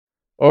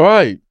All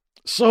right.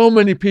 So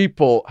many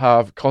people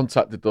have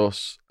contacted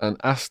us and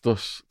asked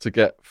us to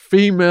get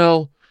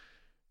female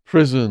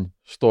prison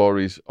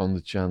stories on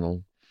the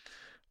channel.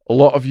 A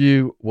lot of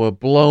you were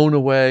blown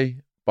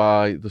away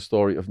by the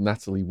story of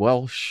Natalie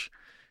Welsh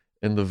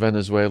in the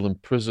Venezuelan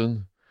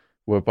prison,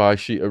 whereby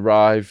she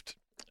arrived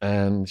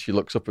and she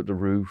looks up at the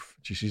roof.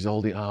 She sees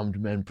all the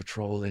armed men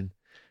patrolling,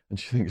 and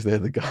she thinks they're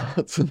the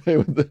guards, and they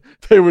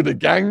were the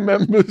gang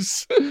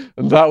members,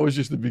 and that was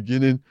just the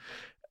beginning.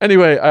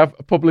 Anyway, I've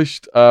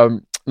published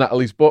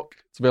Natalie's book.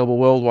 It's available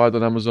worldwide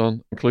on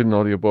Amazon, including an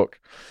audiobook.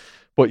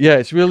 But yeah,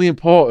 it's really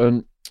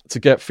important to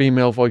get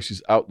female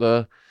voices out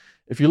there.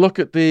 If you look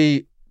at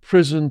the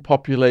prison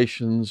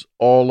populations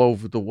all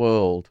over the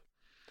world,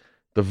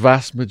 the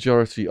vast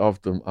majority of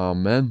them are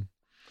men.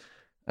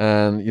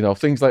 And, you know,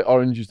 things like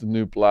Orange is the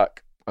New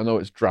Black, I know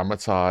it's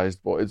dramatized,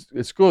 but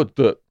it's good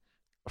that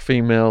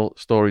female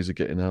stories are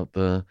getting out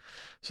there.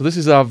 So this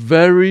is our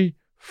very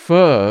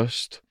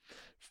first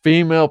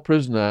female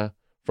prisoner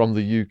from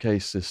the UK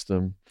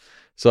system.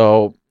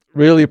 So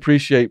really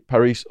appreciate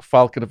Paris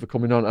Falconer for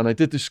coming on. And I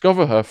did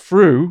discover her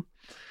through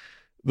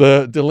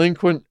the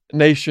Delinquent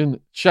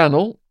Nation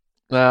channel.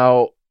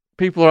 Now,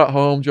 people are at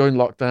home during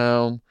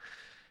lockdown,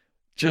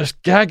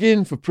 just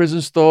gagging for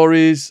prison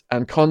stories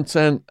and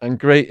content and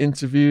great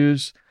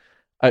interviews.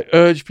 I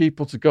urge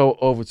people to go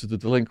over to the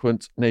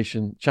Delinquent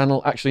Nation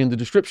channel. Actually, in the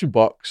description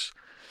box,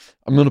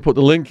 I'm going to put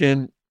the link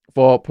in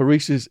for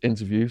Paris's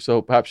interview.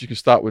 So perhaps you can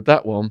start with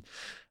that one.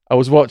 I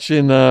was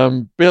watching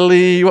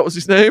Billy, what was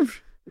his name?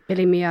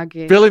 Billy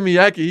Miyagi. Billy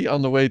Miyagi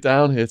on the way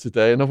down here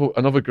today.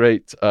 Another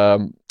great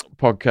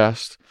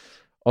podcast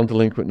on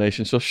Delinquent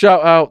Nation. So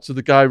shout out to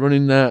the guy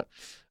running that,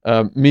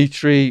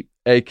 Mitri,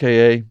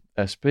 aka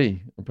SP.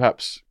 And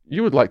perhaps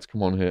you would like to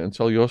come on here and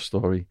tell your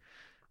story,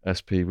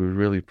 SP. We would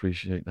really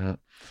appreciate that.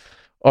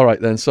 All right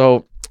then.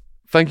 So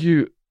thank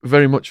you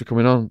very much for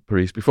coming on,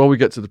 Paris. Before we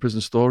get to the prison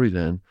story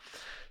then,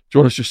 do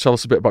you want to just tell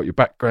us a bit about your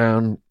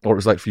background, what it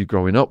was like for you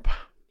growing up?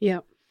 Yeah.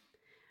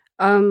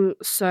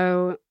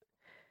 So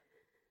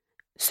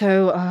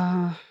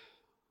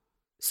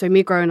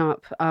me growing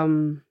up,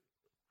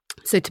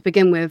 so to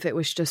begin with, it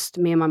was just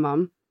me and my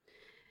mum.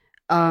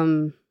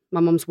 My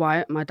mum's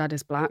white, my dad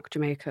is black,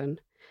 Jamaican.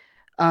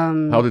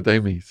 How did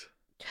they meet?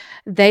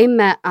 They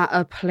met at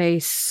a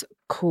place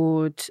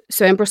called,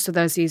 so in Bristol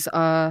there's these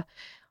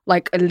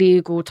like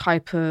illegal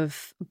type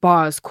of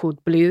bars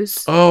called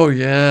Blues. Oh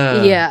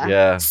yeah.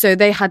 Yeah. So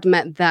they had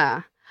met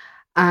there.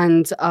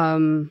 And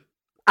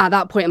at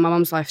that point in my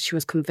mum's life, she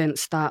was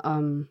convinced that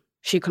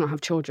she couldn't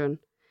have children.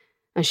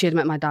 And she had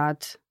met my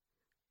dad.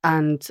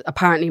 And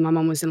apparently my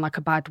mum was in like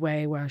a bad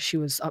way where she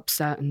was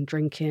upset and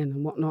drinking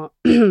and whatnot.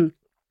 And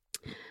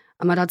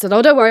my dad said,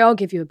 "Oh, don't worry, I'll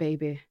give you a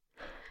baby."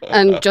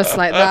 And just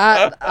like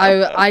that,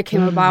 I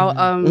came about.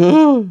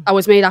 I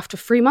was made after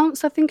 3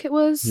 months, I think it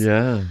was.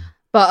 Yeah.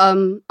 But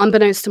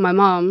unbeknownst to my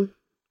mum,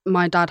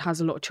 my dad has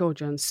a lot of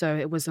children, so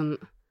it wasn't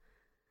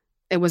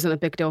a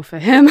big deal for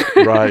him.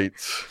 Right.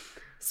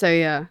 So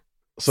yeah.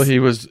 So he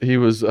was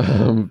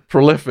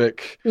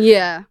prolific.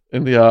 Yeah.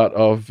 In the art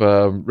of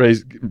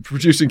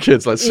producing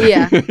kids, let's say.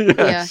 Yeah. Yes.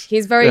 Yeah.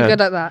 He's very good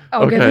at that.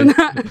 I'll give him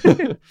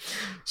that.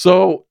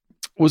 So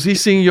was he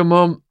seeing your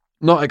mum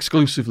not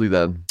exclusively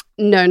then?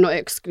 No, not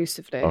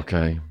exclusively.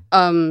 Okay.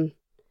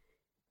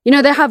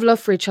 They have love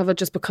for each other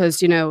just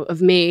because,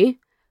 of me.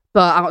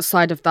 But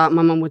outside of that,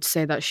 my mum would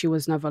say that she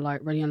was never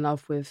like really in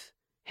love with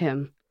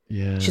him.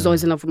 Yeah. She's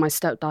always in love with my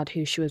stepdad,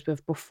 who she was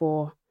with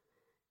before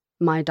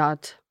my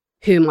dad,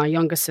 who my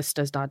younger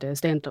sister's dad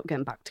is. They ended up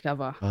getting back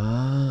together.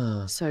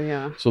 Ah. So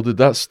yeah. So did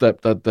that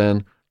stepdad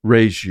then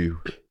raise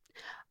you?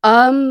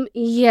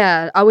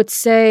 Yeah, I would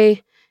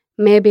say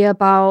maybe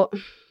about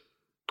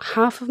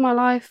half of my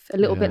life, a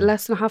little bit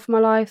less than half of my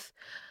life.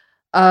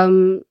 How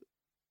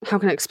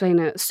can I explain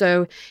it?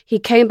 So he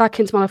came back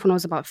into my life when I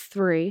was about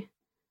 3.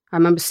 I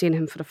remember seeing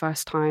him for the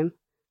first time.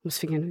 I was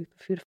thinking,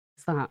 who the f***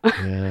 is that?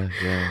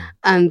 Yeah.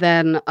 And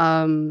then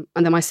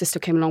my sister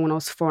came along when I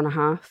was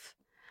 4.5,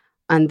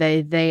 and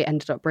they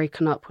ended up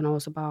breaking up when I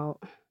was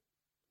about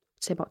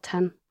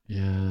 10.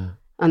 Yeah.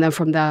 And then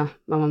from there,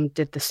 my mum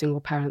did the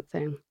single parent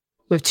thing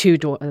with 2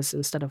 daughters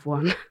instead of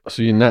 1.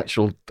 So your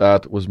natural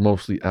dad was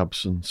mostly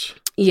absent.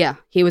 Yeah,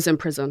 he was in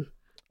prison.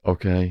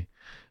 Okay.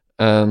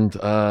 And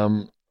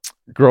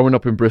growing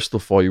up in Bristol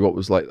for you, what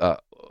was like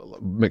that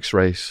mixed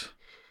race?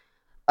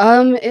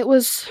 It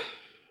was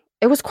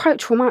quite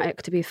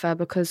traumatic, to be fair,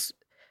 because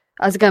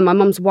as again, my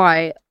mum's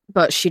white,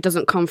 but she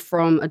doesn't come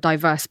from a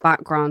diverse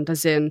background,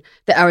 as in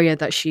the area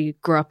that she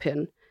grew up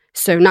in.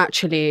 So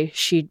naturally,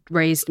 she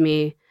raised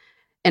me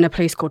in a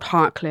place called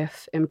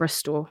Hartcliffe in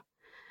Bristol.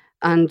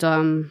 And,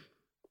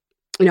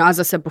 as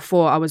I said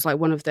before, I was like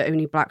one of the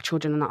only black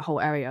children in that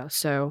whole area.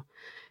 So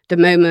the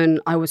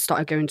moment I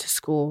started going to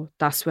school,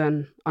 that's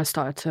when I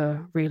started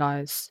to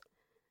realize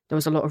there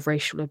was a lot of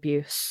racial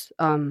abuse.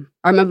 I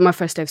remember my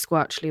first day of school,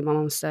 actually, my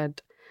mum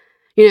said,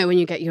 when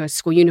you get your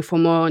school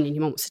uniform on and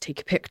your mum wants to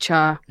take a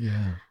picture.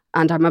 Yeah.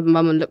 And I remember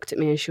my mum looked at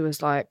me and she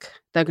was like,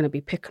 "They're going to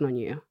be picking on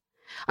you."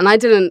 And I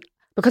didn't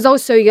because I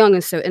was so young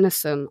and so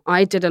innocent,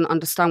 I didn't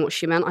understand what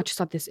she meant. I just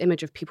had this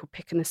image of people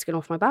picking the skin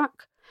off my back.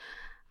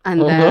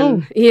 And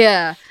then,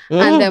 yeah. Oh.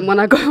 And then when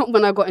I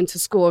got into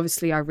school,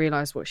 obviously I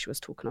realized what she was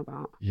talking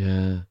about.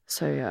 Yeah.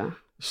 So, yeah.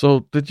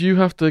 So did you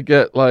have to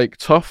get like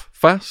tough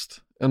fast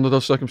under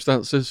those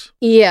circumstances?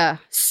 Yeah.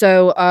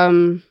 So,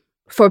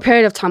 for a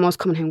period of time, I was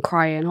coming home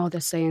crying. Oh,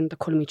 they're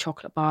calling me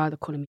chocolate bar. They're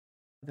calling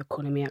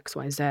me X,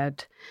 Y, Z.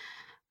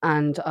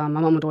 And my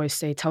mum would always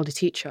say, tell the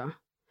teacher.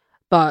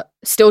 But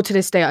still to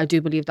this day, I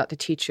do believe that the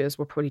teachers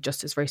were probably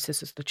just as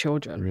racist as the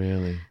children.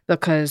 Really?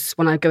 Because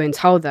when I go and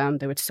tell them,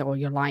 they would say, oh,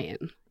 you're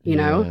lying, you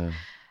know? Yeah.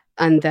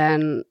 And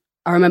then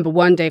I remember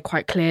one day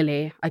quite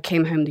clearly, I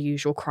came home the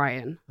usual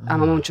crying. And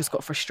my mum just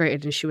got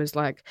frustrated. And she was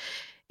like,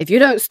 if you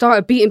don't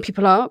start beating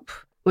people up,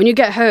 when you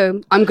get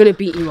home, I'm going to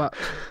beat you up.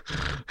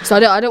 So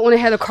I don't want to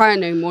hear the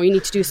crying no more. You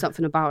need to do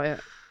something about it.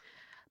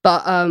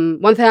 But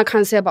one thing I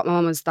can say about my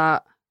mum is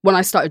that when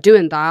I started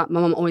doing that, my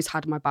mum always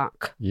had my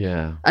back.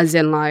 Yeah. As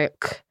in,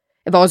 like,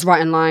 if I was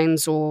writing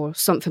lines or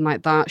something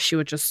like that, she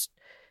would,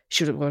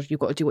 well, you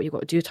got to do what you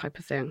got to do type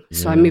of thing.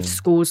 So I moved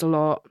schools a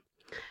lot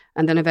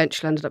and then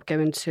eventually ended up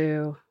going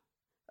to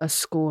a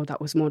school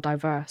that was more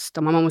diverse.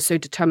 And my mum was so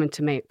determined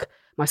to make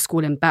my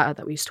schooling better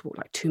that we used to walk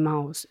like 2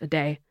 miles a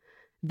day.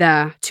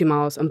 There, 2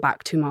 miles and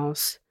back 2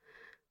 miles.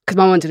 Because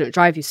my mum didn't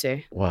drive, you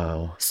see.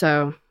 Wow.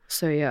 So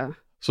yeah.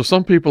 So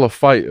some people are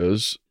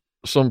fighters.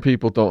 Some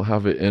people don't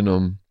have it in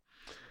them.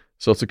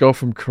 So to go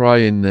from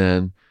crying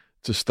then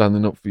to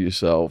standing up for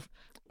yourself,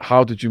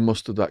 how did you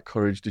muster that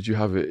courage? Did you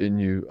have it in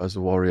you as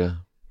a warrior?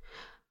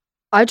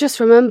 I just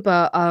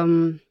remember,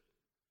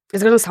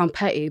 it's going to sound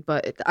petty,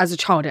 but as a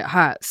child, it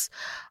hurts.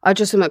 I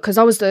just remember, because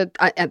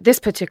at this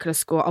particular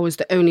school, I was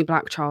the only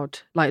black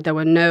child. Like,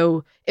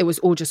 it was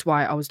all just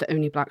white. I was the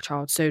only black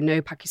child. So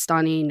no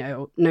Pakistani,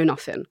 no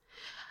nothing.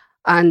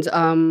 And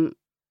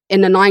in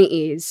the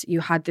 90s,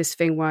 you had this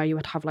thing where you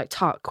would have like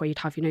tuck, where you'd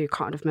have, your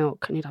carton of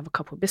milk and you'd have a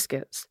couple of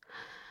biscuits.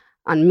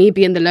 And me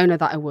being the loner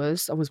that I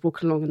was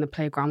walking along in the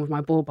playground with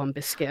my bourbon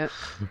biscuit.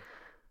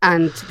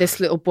 And this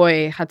little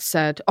boy had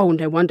said, oh,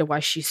 no wonder why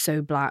she's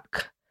so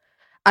black.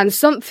 And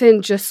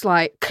something just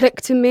like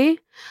clicked in me.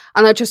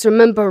 And I just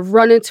remember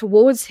running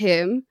towards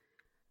him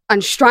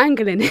and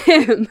strangling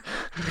him.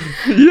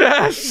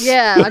 Yes!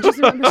 Yeah, I just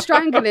remember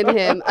strangling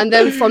him. And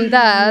then from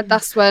there,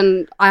 that's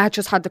when I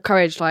just had the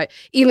courage, like,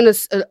 even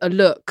as a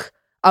look,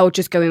 I would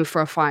just go in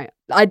for a fight.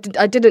 I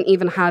didn't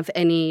even have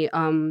any,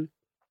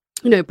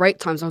 break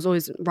times. I was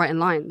always writing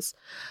lines.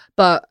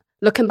 But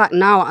looking back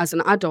now as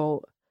an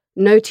adult,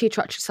 no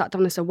teacher actually sat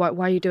down and said, why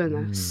are you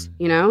doing this?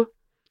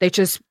 They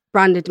just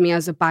branded me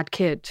as a bad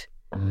kid.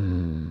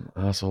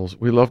 Assholes.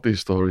 We love these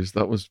stories.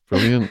 That was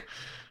brilliant.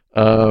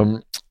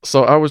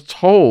 So I was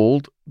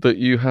told that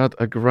you had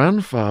a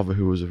grandfather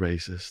who was a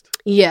racist.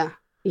 Yeah,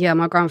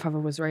 my grandfather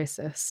was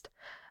racist.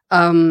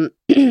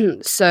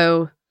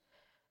 So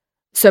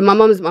my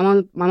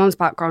mom's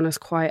background is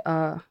quite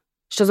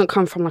she doesn't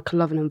come from like a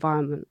loving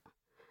environment.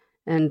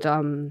 And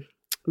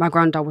my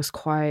granddad was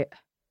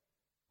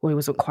he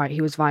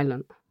was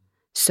violent.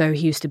 So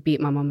he used to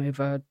beat my mum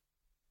over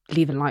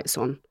leaving lights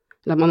on.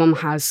 Like, my mum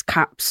has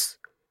caps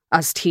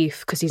as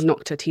teeth because he's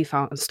knocked her teeth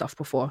out and stuff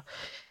before.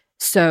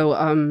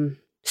 So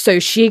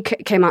she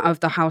came out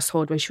of the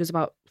household when she was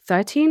about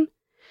 13.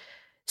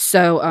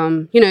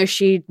 So,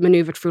 she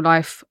maneuvered through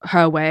life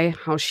her way,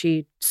 how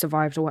she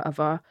survived or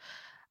whatever.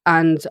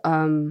 And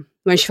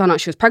when she found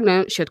out she was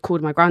pregnant, she had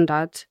called my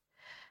granddad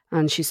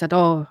and she said,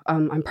 oh,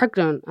 I'm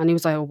pregnant. And he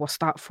was like, oh, what's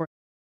that for?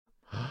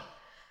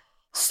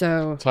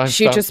 So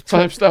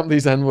timestamp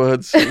these N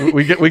words.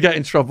 we get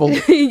in trouble.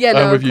 Yeah,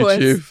 no, with of course.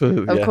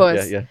 YouTube. Of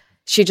course. Yeah.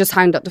 She just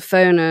hanged up the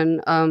phone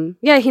and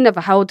he never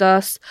held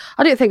us.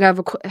 I don't think I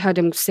ever heard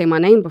him say my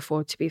name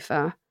before, to be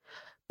fair.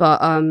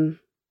 But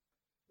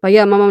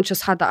yeah, my mom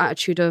just had that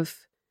attitude of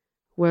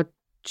where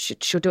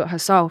she'll do it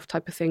herself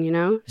type of thing,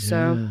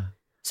 So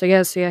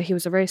yeah, he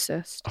was a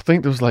racist. I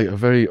think there was like a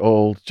very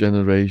old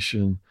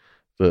generation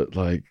that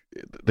like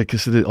they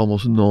consider it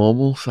almost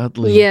normal,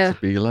 sadly, to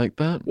be like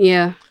that.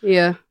 Yeah.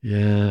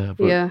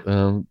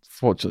 But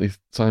fortunately,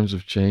 times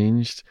have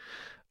changed.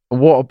 And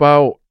what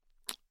about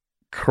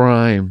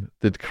crime?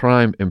 Did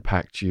crime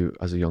impact you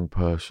as a young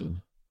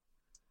person?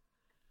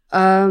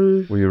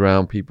 Were you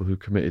around people who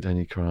committed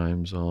any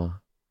crimes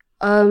or?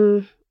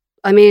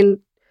 I mean,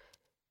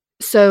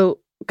 so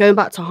going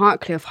back to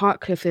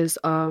Hartcliffe is,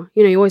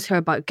 you always hear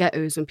about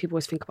ghettos and people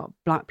always think about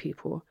black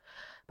people,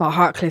 but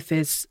Hartcliffe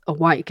is a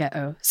white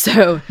ghetto.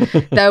 So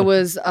there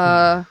was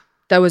a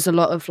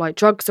lot of like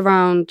drugs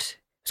around.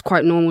 It's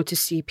quite normal to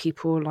see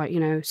people like,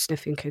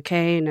 sniffing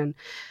cocaine and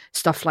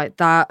stuff like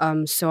that.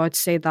 So I'd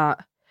say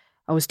that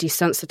I was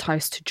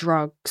desensitized to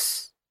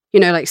drugs,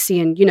 like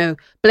seeing,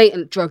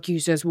 blatant drug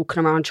users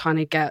walking around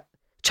trying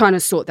to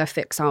sort their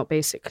fix out,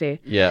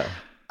 basically. Yeah.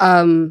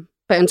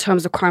 But in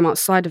terms of crime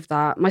outside of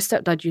that, my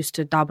stepdad used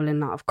to dabble in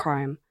that of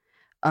crime.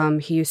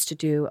 He used to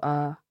be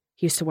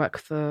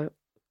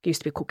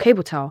called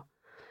Cabletel.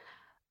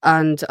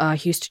 And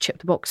he used to chip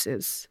the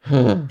boxes.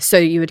 So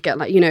you would get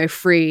like,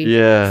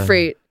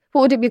 free.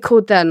 what would it be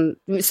called then?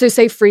 So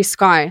say Free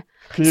Sky.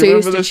 Can you So you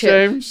remember used to this, chip-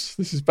 James?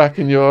 This is back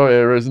in your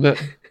era, isn't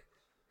it?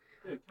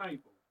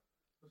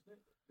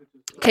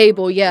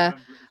 Cable, yeah.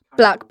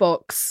 Black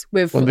box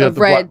with When they a had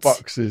the red. black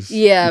boxes.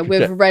 Yeah, you could with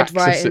get red access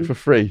writing. it for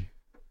free.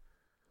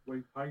 We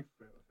paid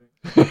for it,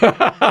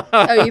 I think.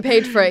 Oh, you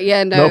paid for it?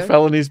 Yeah, No no.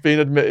 felonies being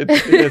admitted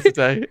here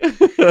today.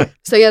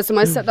 So yeah, so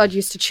my stepdad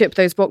used to chip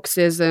those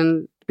boxes,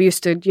 and we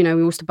used to, we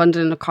used to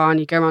bundle in the car, and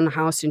you go around the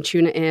house and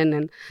tune it in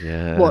and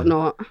Yeah.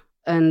 whatnot.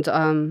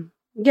 And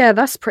yeah,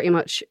 that's pretty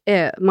much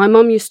it. My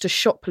mum used to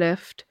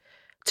shoplift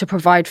to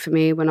provide for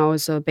me when I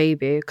was a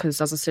baby, because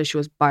as I said, she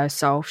was by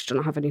herself. She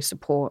didn't have any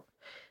support.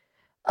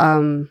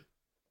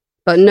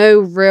 But no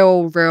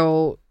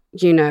real,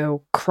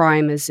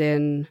 crime as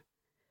in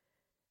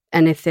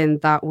anything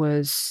that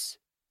was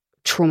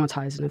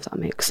traumatizing, if that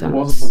makes There sense.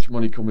 wasn't much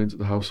money coming into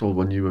the household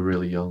when you were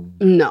really young.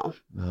 No.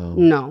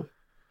 No.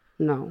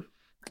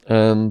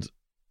 And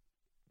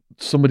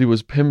somebody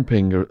was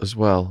pimping her as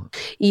well.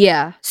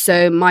 Yeah.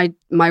 So my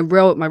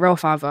real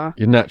father,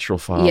 Your natural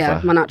father.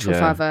 yeah, my natural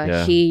father,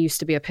 yeah. he used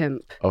to be a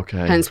pimp.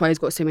 Okay. Hence why he's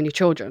got so many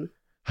children.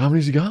 How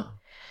many's he got?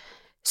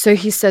 So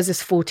he says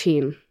it's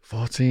 14.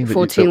 14.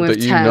 14 with that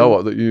you 10.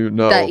 know that you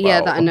know That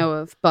about. I know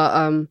of.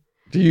 But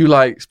Do you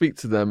like speak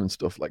to them and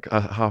stuff, like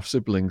half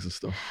siblings and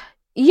stuff?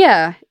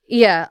 yeah.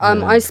 Yeah.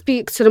 I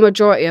speak to the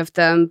majority of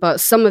them, but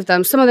some of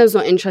them's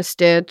not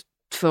interested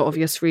for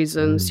obvious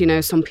reasons.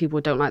 Some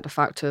people don't like the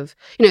fact of,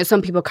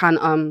 some people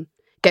can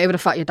get over the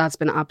fact your dad's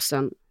been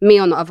absent. Me,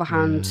 on the other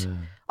hand, Yeah.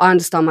 I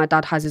understand my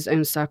dad has his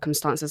own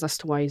circumstances as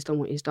to why he's done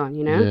what he's done,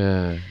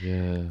 Yeah.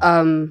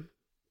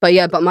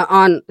 But my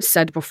aunt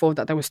said before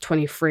that there was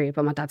 23,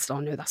 but my dad said, oh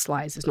no, that's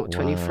lies, it's not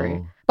 23.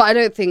 Wow. But I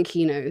don't think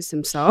he knows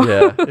himself.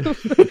 Yeah.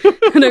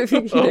 I don't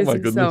think he Oh knows my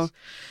himself. goodness.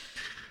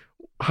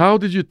 How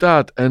did your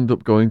dad end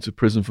up going to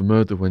prison for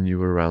murder when you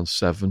were around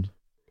 7?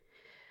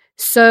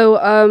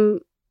 So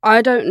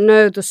I don't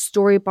know the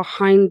story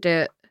behind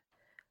it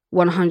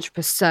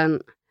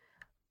 100%,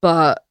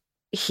 but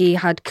he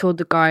had killed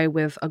the guy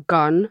with a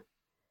gun,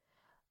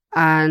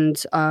 and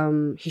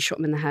he shot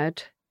him in the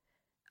head.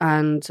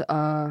 And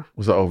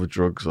Was that over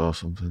drugs or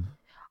something?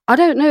 I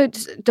don't know.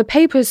 The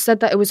papers said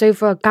that it was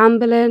over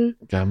gambling.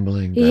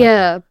 Gambling?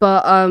 Yeah,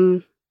 but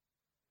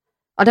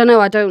I don't know.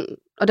 I don't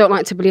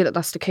like to believe that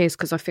that's the case,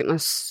 because I think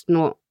that's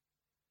not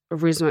a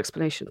reasonable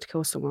explanation to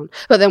kill someone.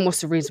 But then,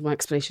 what's a reasonable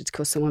explanation to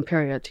kill someone?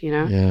 Period.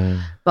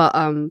 Yeah.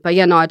 But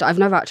yeah, no, I've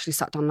never actually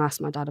sat down and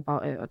asked my dad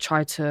about it. I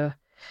tried to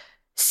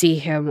see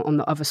him on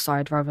the other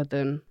side rather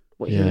than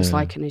what he was Yeah.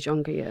 like in his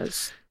younger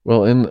years.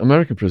 Well, in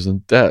American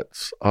prison,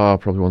 debts are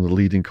probably one of the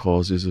leading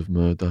causes of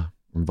murder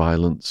and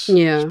violence.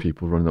 Yeah. Just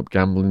people running up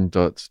gambling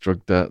debts,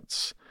 drug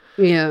debts.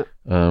 Yeah,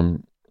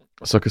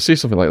 So I could see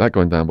something like that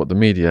going down, but the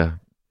media,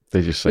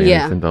 they just say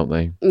Yeah. anything, don't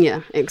they?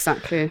 yeah,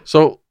 exactly.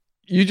 So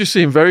you just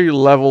seem very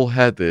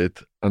level-headed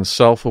and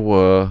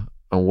self-aware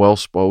and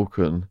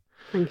well-spoken,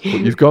 Thank but you.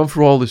 you've gone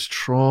through all this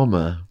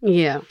trauma.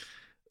 Yeah.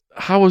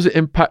 How was it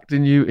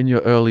impacting you in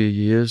your earlier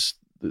years?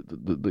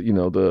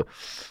 Your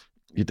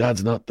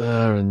dad's not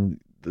there and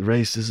the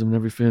racism and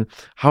everything.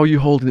 How are you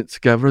holding it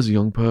together as a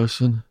young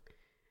person?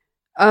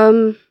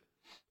 I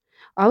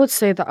would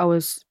say that I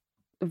was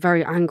a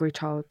very angry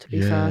child, to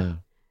be fair.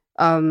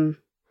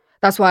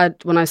 That's why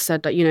when I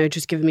said that,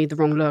 just giving me the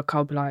wrong look,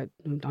 I'll be like,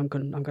 I'm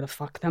gonna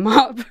fuck them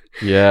up.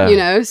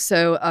 Yeah.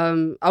 So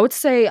I would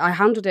say I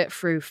handled it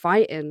through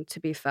fighting, to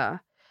be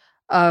fair.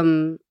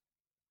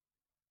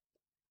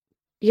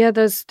 Yeah,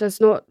 there's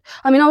not,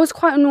 I mean, I was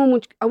quite a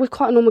normal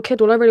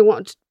kid. All I really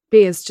wanted to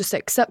be is just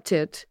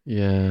accepted.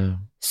 Yeah.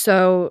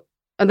 So,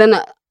 and then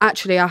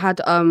actually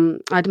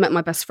I'd met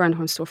my best friend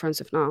who I'm still friends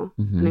with now.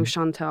 Mhm. Her name's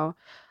Chantel.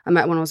 I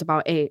met when I was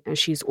about 8, and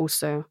she's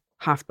also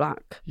half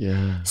black.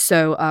 Yeah.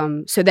 So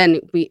then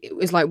it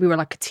was like we were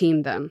like a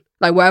team then.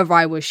 Like wherever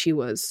I was, she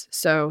was.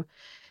 So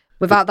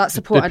without that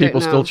support, Did I don't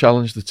people know. still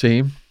challenge the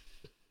team?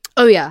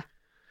 Oh yeah,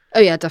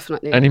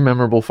 definitely. Any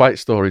memorable fight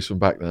stories from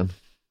back then?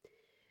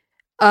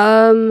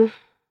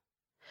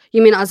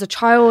 You mean as a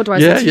child or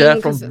as a teen? Yeah,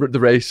 from 'Cause, the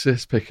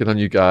racists picking on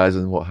you guys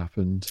and what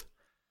happened.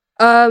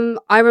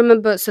 I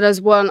remember. So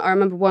I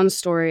remember one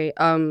story.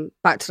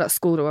 Back to that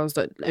school that I was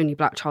the only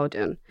black child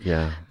in.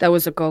 Yeah. There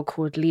was a girl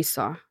called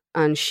Lisa,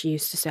 and she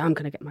used to say, "I'm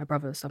gonna get my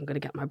brothers. I'm gonna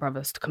get my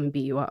brothers to come and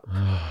beat you up."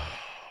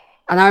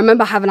 And I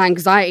remember having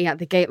anxiety at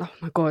the gate. Oh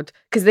my god,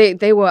 because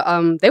they were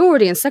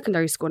already in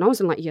secondary school, and I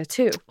was in like year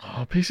 2.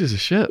 Oh, pieces of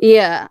shit.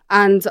 Yeah,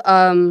 and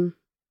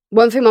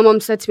one thing my mom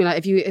said to me,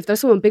 like, if there's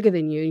someone bigger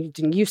than you, you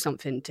didn't use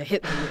something to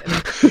hit them with.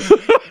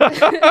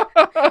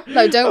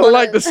 No, don't I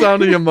like the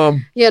sound of your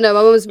mum. Yeah, no,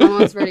 my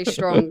mom's really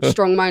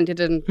strong-minded,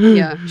 and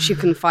yeah, she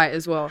can fight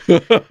as well.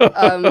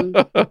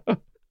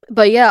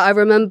 But yeah, I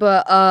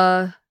remember.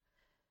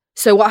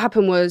 So what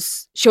happened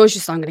was she was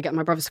just, "I'm going to get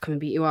my brothers to come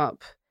and beat you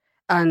up,"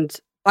 and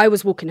I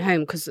was walking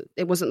home because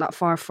it wasn't that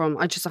far from.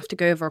 I just have to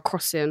go over a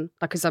crossing,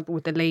 like a zebra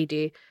with the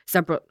lady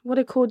zebra. What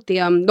are they called?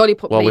 The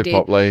lollipop lady.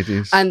 Lollipop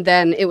ladies. And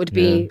then it would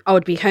be, I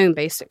would be home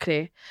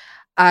basically.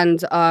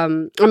 And I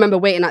remember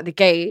waiting at the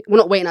gate. Well,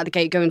 not waiting at the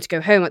gate, going to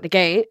go home at the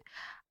gate.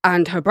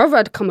 and her brother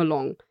had come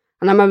along.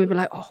 And I remember being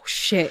like, oh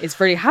shit, it's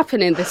really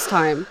happening this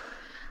time.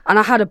 And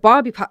I had a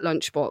Barbie pack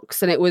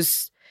lunchbox, and it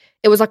was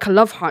like a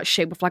love heart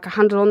shape with like a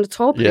handle on the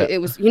top. Yeah. It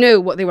was, you know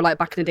what they were like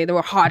back in the day? They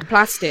were hard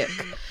plastic.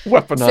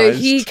 Weaponized. So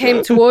he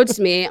came towards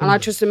me, and I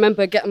just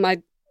remember getting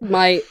my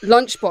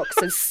lunchbox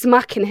and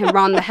smacking him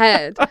round the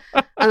head,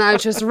 and I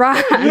just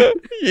ran.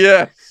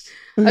 Yes.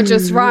 I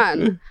just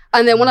ran.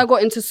 And then when I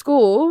got into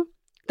school,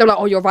 they were like,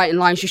 oh, you're writing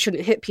lines, you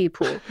shouldn't hit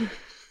people.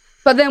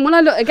 But then when I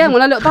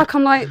look back,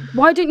 I'm like,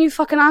 why didn't you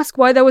fucking ask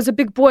why there was a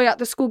big boy at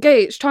the school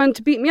gates trying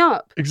to beat me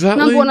up?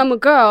 Exactly. Number one, I'm a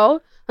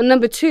girl. And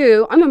number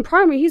two, I'm in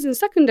primary, he's in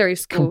secondary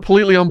school.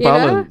 Completely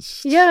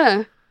unbalanced.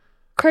 Yeah.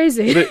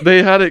 Crazy.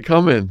 They had it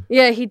coming.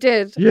 Yeah, he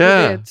did.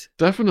 Yeah, He did.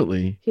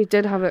 definitely. He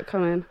did have it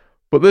coming.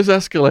 But this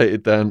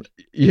escalated then.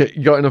 You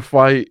got in a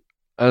fight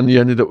and you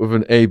ended up with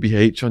an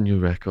ABH on your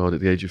record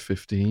at the age of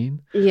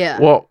 15. Yeah.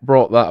 What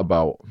brought that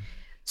about?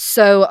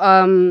 So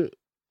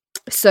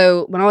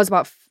when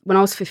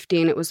I was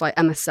 15, it was like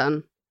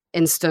MSN,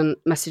 instant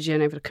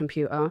messaging over the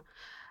computer.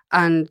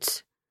 And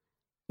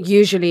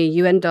usually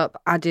you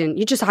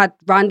just had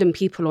random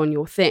people on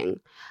your thing.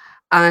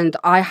 And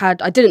I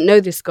didn't know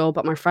this girl,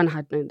 but my friend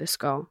had known this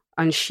girl.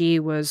 And she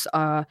was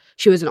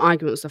in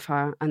arguments with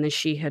her. And then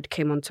she had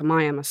came onto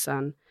my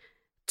MSN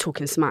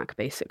talking smack,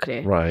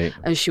 basically. Right.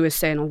 And she was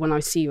saying, oh, when I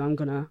see you, I'm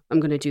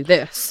gonna do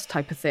this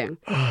type of thing.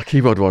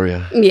 Keyboard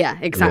warrior. Yeah,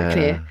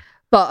 exactly. Yeah.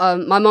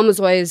 But my mum's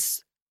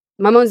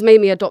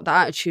made me adopt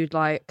that attitude,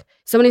 like,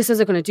 somebody says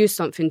they're going to do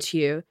something to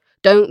you,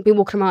 don't be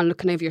walking around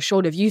looking over your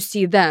shoulder. If you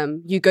see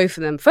them, you go for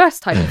them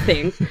first, type of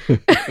thing.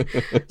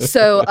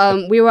 So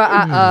we were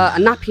at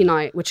a nappy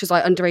night, which is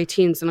like under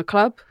 18s in a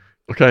club.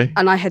 Okay.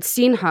 And I had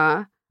seen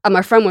her, and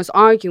my friend was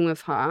arguing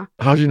with her.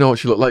 How do you know what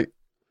she looked like?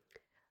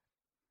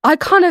 I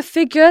kind of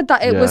figured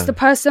that it was Yeah. the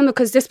person,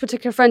 because this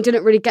particular friend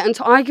didn't really get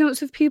into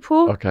arguments with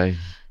people. Okay.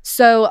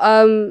 So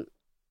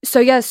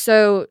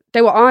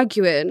they were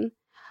arguing,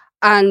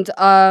 and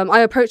I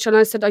approached her and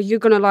I said, are you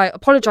going to like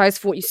apologize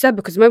for what you said?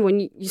 Because remember when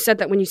you said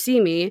that when you see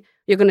me,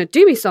 you're going to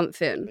do me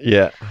something.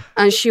 Yeah.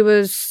 And she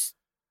was,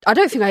 I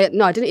didn't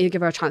even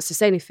give her a chance to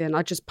say anything.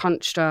 I just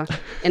punched her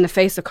in the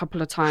face a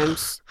couple of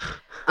times,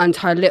 and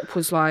her lip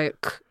was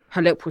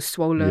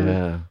swollen.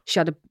 Yeah. She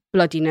had a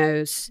bloody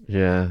nose.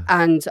 Yeah.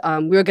 And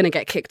we were going to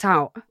get kicked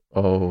out.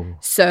 Oh.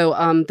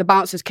 So the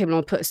bouncers came along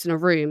and put us in a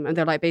room, and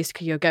they're like,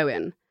 basically, you're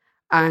going.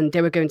 And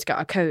they were going to get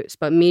our coats.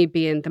 But me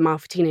being the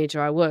mouthy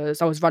teenager I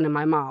was running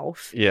my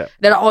mouth. Yeah.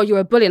 They're like, oh, you're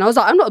a bully. And I was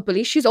like, I'm not a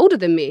bully. She's older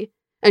than me.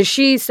 And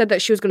she said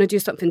that she was going to do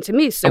something to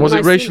me. So And was when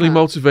it I seen racially her-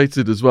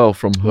 motivated as well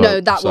from her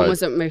No, that side? one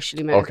wasn't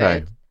racially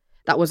motivated. Okay.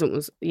 That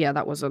wasn't. So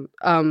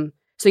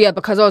yeah,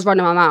 because I was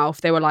running my mouth,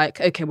 they were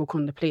like, okay, we'll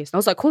call the police. And I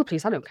was like, call the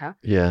police. I don't care.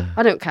 Yeah.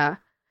 I don't care.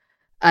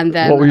 And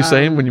then What were you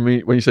saying when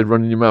you said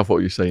running your mouth? What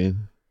were you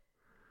saying?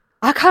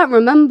 I can't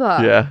remember.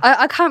 Yeah.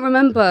 I can't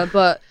remember,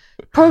 but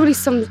probably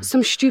some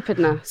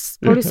stupidness.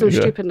 Probably some Yeah.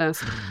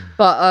 stupidness.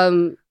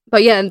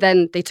 But yeah, and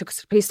then they took us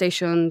to the police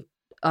station.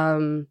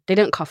 They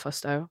didn't cuff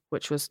us though,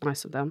 which was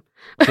nice of them.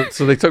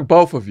 So they took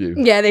both of you.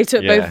 Yeah, they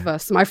took Yeah. both of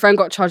us. My friend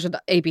got charged with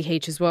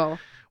ABH as well.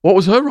 What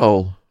was her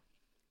role?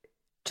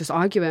 Just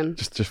arguing.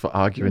 Just for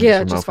arguing. Yeah,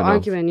 from just mouth for to mouth.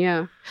 arguing,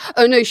 yeah.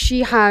 Oh no,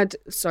 she'd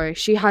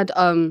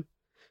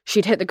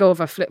hit the girl with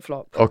a flip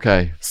flop.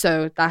 Okay.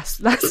 So that's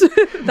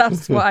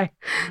why.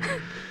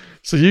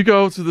 So you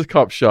go to the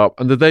cop shop,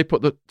 and did they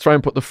try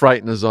and put the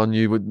frighteners on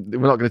you? We're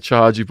not going to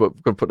charge you, but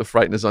we're going to put the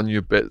frighteners on you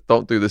a bit.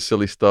 Don't do this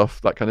silly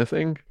stuff, that kind of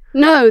thing.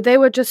 No, they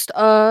were just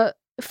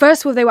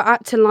first of all, they were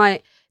acting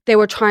like they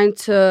were trying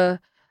to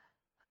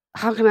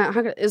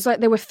it's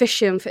like they were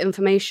fishing for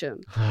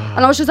information.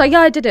 And I was just like,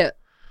 yeah, I did it.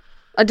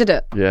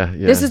 Yeah.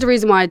 This is the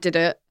reason why I did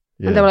it.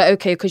 Yeah. And they were like,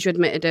 okay, because you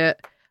admitted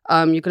it,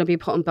 you're going to be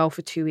put on bail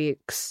for 2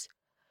 weeks.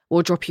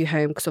 We'll drop you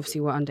home because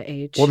obviously we're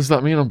underage. What does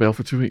that mean, on bail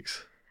for 2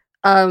 weeks?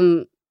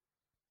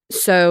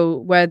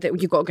 So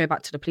you got to go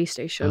back to the police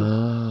station.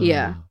 Ah.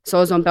 Yeah. So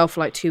I was on bail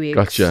for like 2 weeks.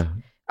 Gotcha.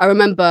 I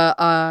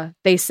remember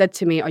they said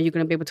to me, are you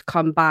going to be able to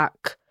come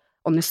back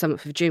on the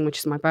 7th of June, which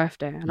is my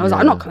birthday? And I was like,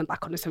 I'm not coming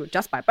back on the 7th,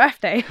 just my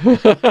birthday.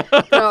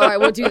 All right,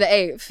 we'll do the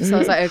 8th. So I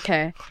was like,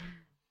 okay.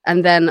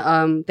 And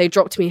then they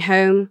dropped me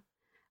home,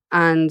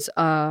 and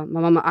my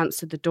mama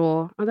answered the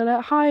door. And they're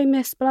like, hi,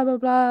 miss, blah, blah,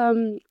 blah.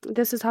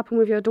 This has happened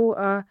with your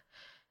daughter.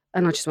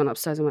 And I just went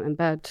upstairs and went in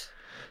bed.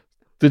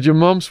 Did your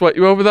mum sweat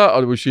you over that,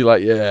 or was she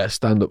like, yeah,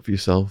 stand up for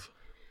yourself?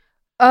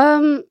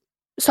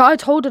 So I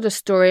told her the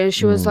story, and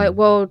she was like,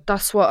 well,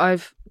 that's what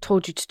I've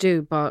told you to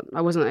do, but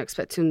I wasn't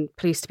expecting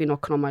police to be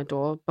knocking on my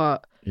door,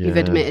 but you've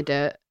Yeah. admitted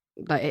it,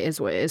 like it is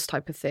what it is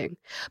type of thing.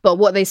 But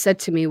what they said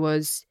to me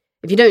was,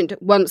 if you don't,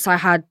 once I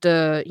had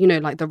the,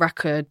 like the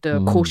record,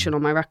 the caution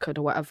on my record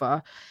or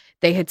whatever,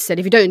 they had said,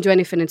 if you don't do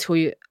anything until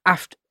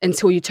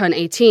you turn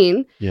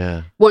 18,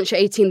 Yeah. once you're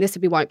 18, this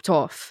will be wiped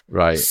off.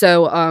 Right.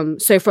 So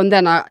from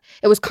then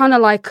it was kind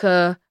of like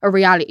a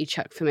reality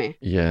check for me.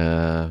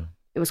 Yeah.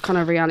 It was kind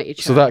of a reality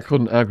check. So that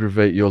couldn't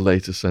aggravate your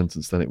later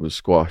sentence, then it was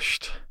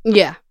squashed.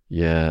 Yeah.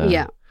 Yeah.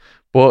 Yeah.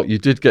 But you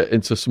did get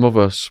into some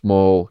other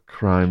small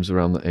crimes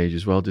around that age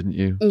as well, didn't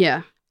you?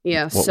 Yeah.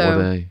 Yeah. What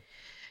were they?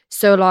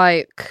 So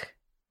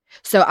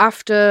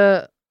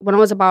after, when I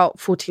was about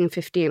 14,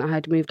 15, I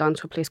had moved down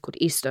to a place called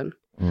Easton.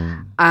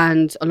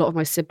 And a lot of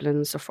my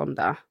siblings are from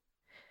there.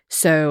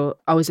 So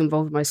I was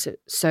involved with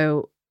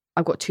so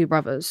I've got 2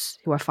 brothers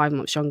who are 5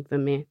 months younger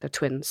than me. They're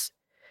twins.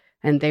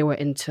 And they were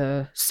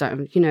into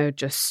certain,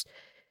 just,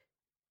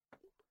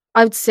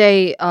 I would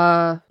say,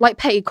 like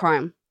petty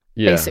crime,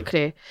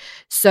 basically.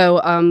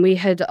 So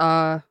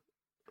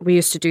we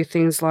used to do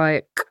things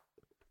like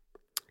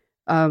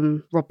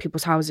rob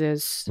people's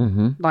houses,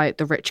 like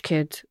the rich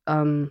kid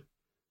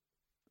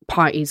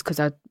parties because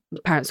their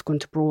parents are going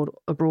to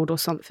abroad or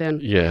something.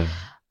 Yeah.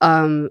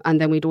 And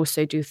then we'd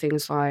also do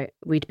things like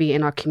we'd be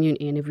in our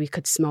community, and if we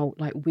could smell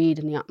like weed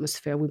in the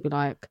atmosphere, we'd be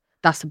like,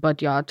 that's a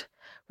bud yard.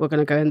 We're going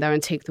to go in there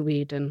and take the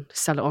weed and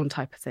sell it on,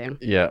 type of thing.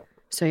 Yeah.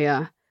 So,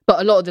 yeah. But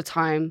a lot of the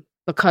time,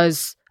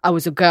 because I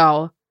was a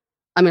girl,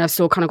 I mean, I've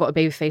still kind of got a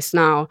baby face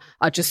now.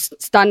 I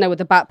just stand there with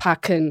a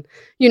backpack and,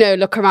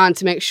 look around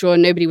to make sure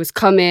nobody was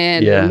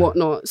coming and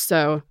whatnot.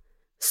 So,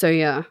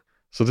 yeah.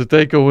 So did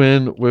they go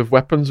in with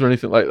weapons or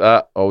anything like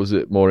that? Or was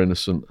it more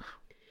innocent?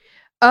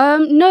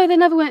 No, they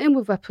never went in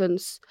with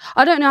weapons.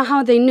 I don't know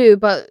how they knew,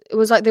 but it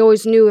was like they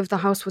always knew if the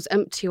house was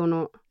empty or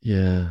not.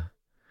 Yeah.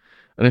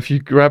 And if you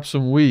grab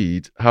some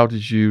weed, how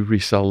did you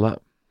resell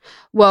that?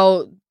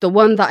 Well, the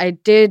one that I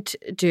did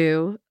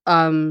do,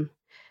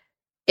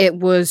 it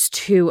was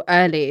too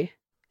early.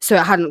 So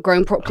it hadn't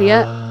grown properly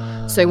yet.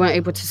 So I weren't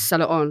able to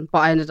sell it on, but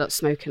I ended up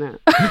smoking it.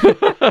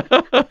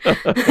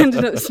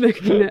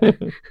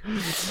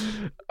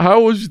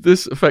 How was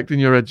this affecting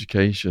your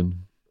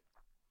education?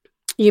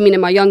 You mean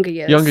in my younger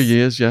years? Younger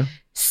years, yeah.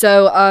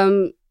 So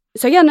I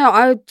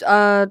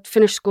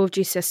finished school with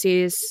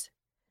GCSEs.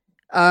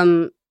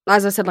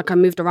 As I said, like I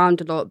moved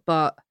around a lot,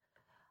 but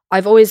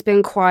I've always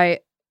been quite,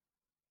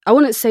 I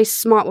wouldn't say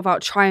smart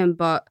without trying,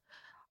 but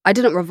I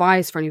didn't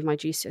revise for any of my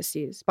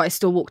GCSEs, but I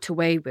still walked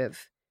away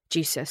with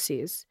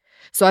GCSEs.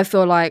 So I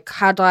feel like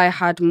had I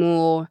had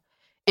more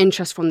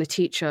interest from the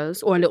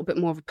teachers or a little bit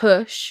more of a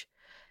push,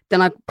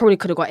 then I probably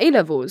could have got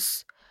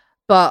A-levels.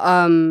 But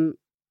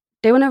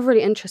they were never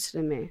really interested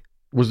in me.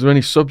 Was there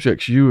any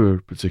subjects you were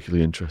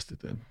particularly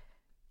interested in?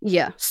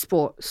 Yeah,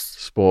 sports.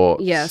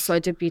 Sports. Yeah, so I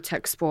did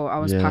BTEC sport. I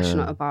was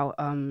passionate about,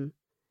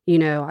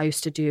 I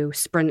used to do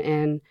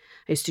sprinting.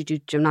 I used to do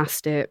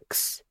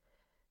gymnastics.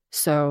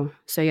 So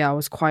yeah, I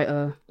was quite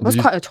a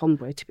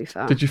tomboy, to be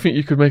fair. Did you think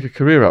you could make a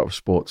career out of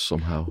sports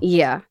somehow?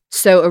 Yeah.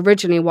 So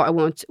originally what I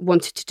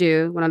wanted to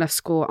do when I left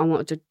school, I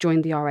wanted to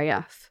join the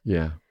RAF.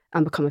 Yeah.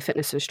 And become a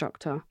fitness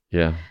instructor.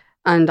 Yeah.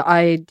 And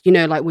I,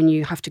 like when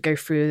you have to go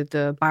through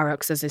the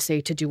barracks, as they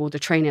say, to do all the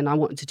training, I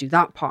wanted to do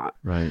that part.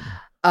 Right.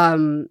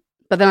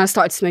 But then I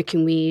started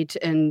smoking weed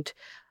and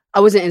I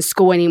wasn't in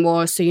school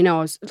anymore. So, I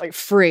was like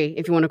free,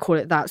 if you want to call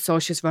it that. So I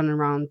was just running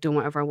around doing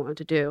whatever I wanted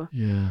to do.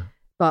 Yeah.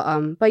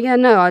 But yeah,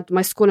 no,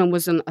 my schooling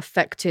wasn't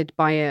affected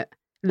by it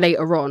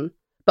later on.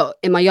 But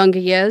in my younger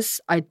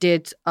years, I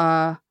did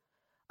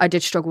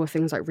struggle with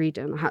things like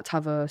reading. I had to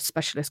have a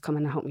specialist come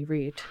in and help me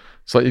read.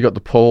 It's like you got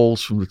the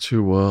poles from the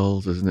two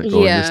worlds, isn't it?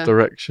 Going this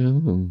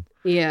direction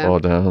and or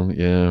down.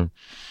 Yeah.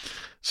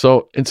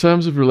 So in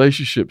terms of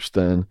relationships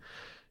then,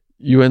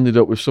 you ended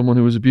up with someone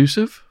who was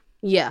abusive?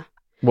 Yeah.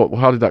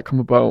 How did that come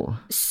about?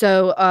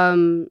 So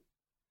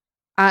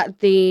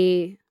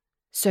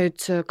so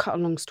to cut a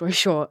long story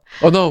short.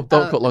 Oh no,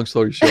 don't cut long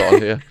stories short on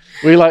here.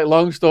 We like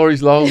long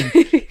stories long.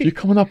 If you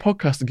come on our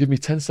podcast and give me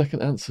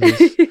 10-second answers.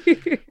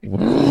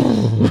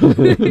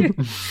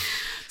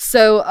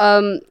 So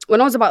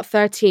when I was about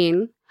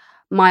 13,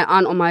 my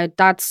aunt on my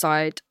dad's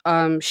side,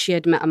 she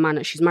had met a man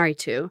that she's married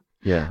to.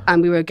 Yeah.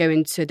 And they were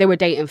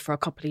dating for a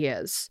couple of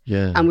years.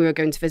 Yeah. And we were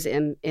going to visit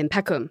him in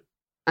Peckham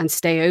and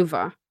stay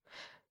over.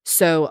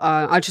 So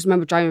I just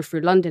remember driving through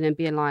London and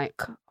being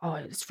like, oh,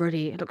 it looks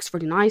really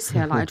nice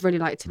here. Like, I'd really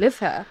like to live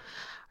here. And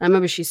I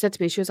remember she said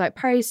to me, she was like,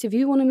 Paris, if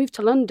you want to move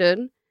to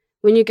London,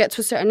 when you get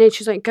to a certain age,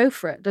 she's like, go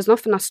for it. There's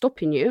nothing that's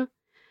stopping you.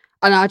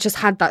 And I just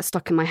had that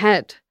stuck in my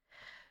head.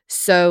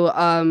 So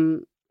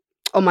on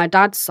my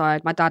dad's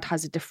side, my dad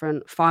has a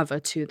different father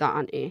to that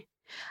auntie.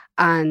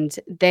 And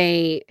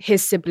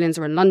his siblings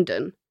are in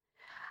London.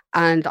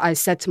 And I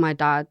said to my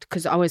dad,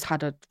 because I always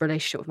had a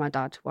relationship with my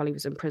dad while he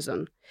was in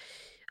prison.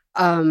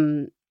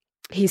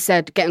 He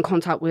said, get in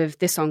contact with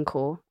this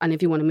uncle, and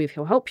if you want to move,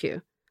 he'll help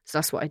you. So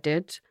that's what I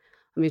did.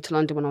 I moved to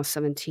London when I was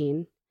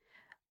 17.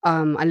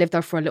 I lived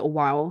there for a little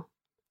while,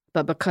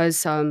 but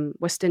because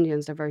West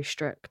Indians, they're very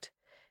strict,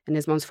 and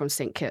his mum's from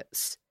St.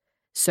 Kitts.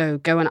 So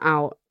going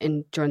out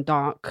during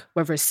dark,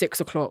 whether it's 6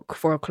 o'clock,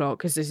 4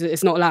 o'clock,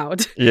 it's not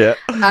allowed. Yeah.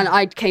 And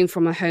I came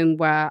from a home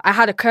where I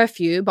had a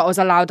curfew, but I was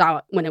allowed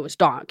out when it was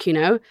dark,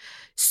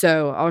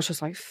 So I was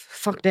just like,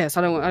 fuck this.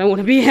 I don't want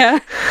to be here.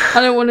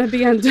 I don't want to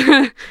be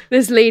under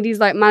this lady's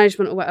like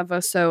management or whatever.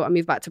 So I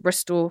moved back to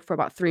Bristol for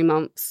about 3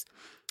 months.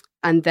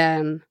 And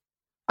then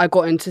I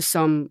got into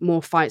some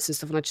more fights and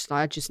stuff. And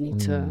I just need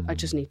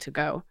to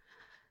go.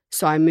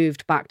 So I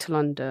moved back to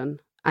London,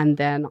 and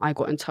then I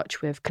got in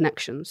touch with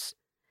Connections.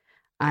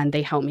 and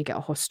they helped me get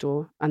a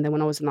hostel. And then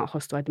when I was in that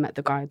hostel, I'd met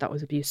the guy that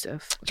was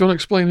abusive. Do you want to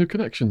explain who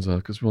Connections are?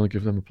 Because we want to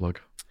give them a plug.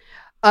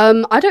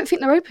 I don't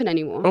think they're open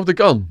anymore. Oh, they're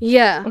gone?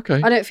 Yeah. Okay.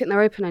 I don't think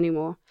they're open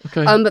anymore.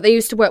 Okay. But they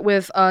used to work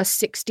with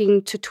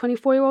 16 to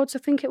 24-year-olds, I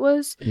think it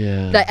was.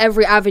 Yeah. That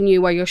every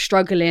avenue where you're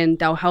struggling,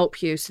 they'll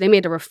help you. So they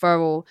made a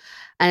referral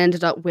and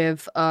ended up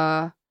with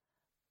a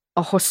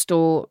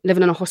hostel,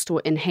 living in a hostel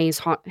in Hayes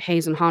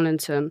and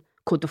Harlington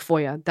called The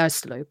Foyer. They're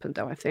still open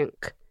though, I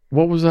think.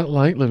 What was that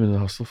like living in a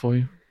hostel for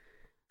you?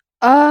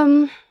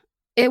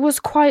 It was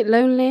quite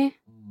lonely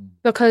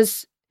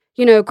because,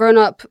 you know, growing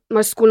up,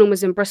 my schooling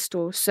was in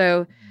Bristol.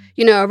 So,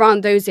 you know,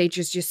 around those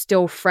ages, you're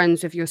still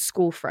friends with your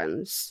school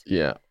friends.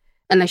 Yeah.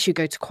 Unless you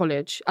go to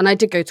college. And I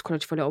did go to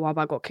college for a little while,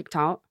 but I got kicked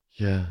out.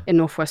 Yeah. In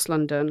Northwest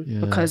London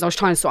because I was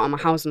trying to sort out my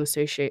housing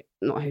association.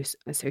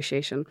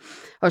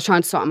 I was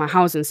trying to sort out my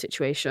housing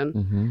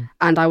situation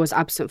and I was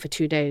absent for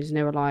 2 days and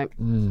they were like,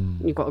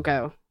 you got to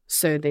go.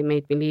 So they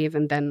made me leave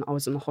and then I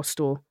was in the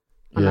hostel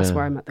and that's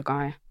where I met the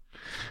guy.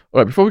 All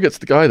right, before we get to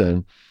the guy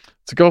then,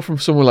 to go from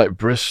somewhere like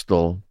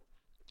Bristol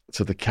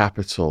to the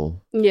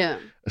capital. Yeah.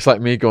 It's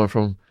like me going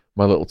from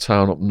my little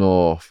town up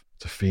north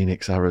to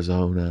Phoenix,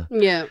 Arizona.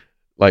 Yeah.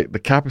 Like the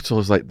capital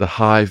is like the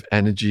hive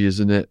energy,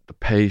 isn't it? The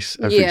pace,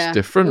 everything's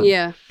different.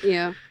 Yeah,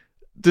 yeah.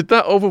 Did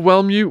that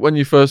overwhelm you when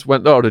you first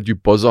went there, or did you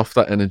buzz off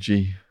that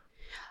energy?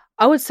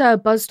 I would say I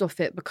buzzed off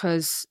it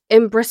because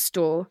in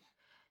Bristol,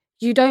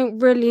 you don't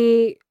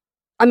really,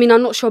 I mean,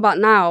 I'm not sure about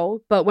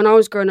now, but when I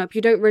was growing up, you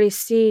don't really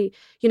see,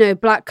 you know,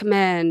 black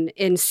men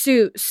in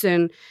suits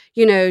and,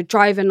 you know,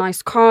 driving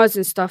nice cars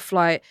and stuff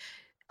like,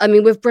 I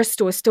mean, with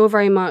Bristol, it's still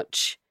very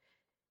much,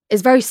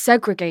 it's very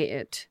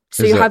segregated.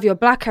 So you have your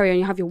black area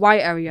and you have your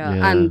white area.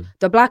 And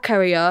the black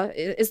area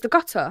is the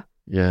gutter,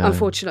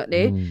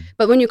 unfortunately.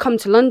 But when you come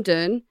to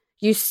London,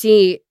 you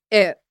see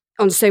it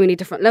on so many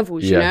different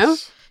levels, you know?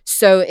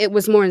 So it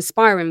was more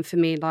inspiring for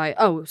me, like,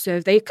 oh, so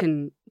if they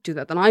can do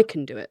that, then I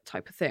can do it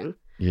type of thing.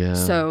 Yeah.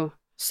 So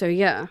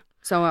yeah.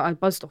 So I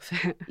buzzed off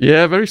it.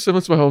 Yeah, very similar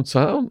to my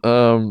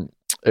hometown.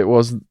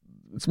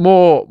 It's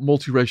more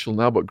multiracial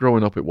now, but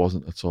growing up it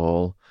wasn't at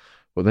all.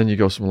 But then you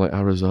go somewhere like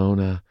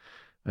Arizona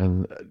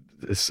and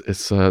it's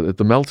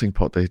the melting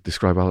pot they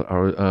describe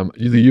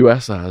the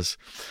US as.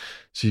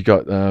 So you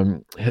got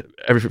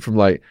everything from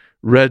like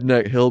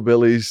redneck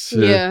hillbillies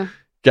to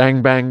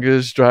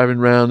gangbangers driving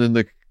around in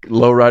the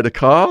lowrider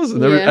cars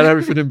and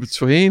everything in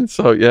between.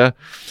 So yeah,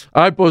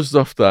 I buzzed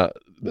off that.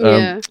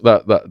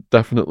 That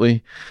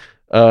definitely.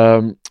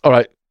 All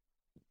right,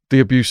 the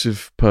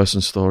abusive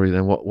person story.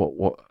 Then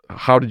what?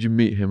 How did you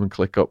meet him and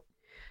click up?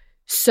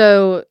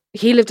 So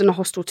he lived in a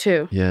hostel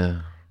too.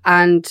 Yeah.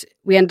 And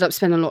we ended up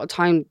spending a lot of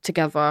time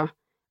together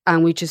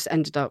and we just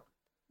ended up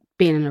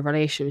being in a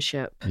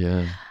relationship.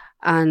 Yeah.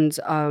 And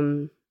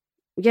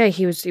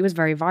he was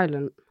very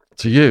violent.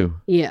 To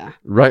you? Yeah.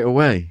 Right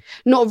away?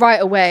 Not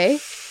right away.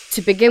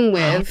 To begin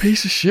with. Oh,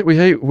 piece of shit. We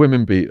hate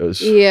women beaters.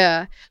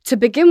 Yeah. To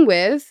begin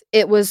with,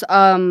 it was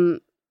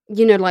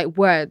like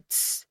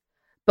words.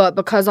 But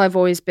because I've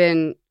always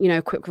been, you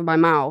know, quick with my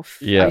mouth,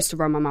 I used to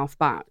run my mouth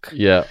back.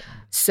 Yeah.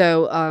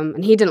 So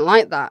and he didn't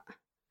like that.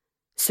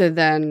 So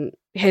then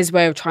his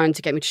way of trying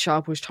to get me to shut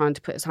up was trying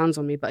to put his hands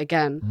on me. But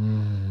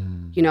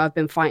again, you know, I've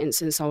been fighting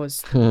since I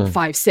was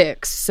 5,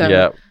 6.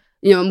 So,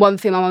 you know, and one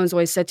thing my mum's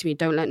always said to me,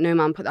 don't let no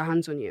man put their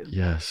hands on you.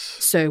 Yes.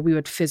 So we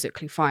would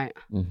physically fight.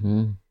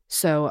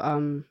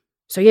 So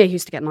he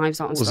used to get knives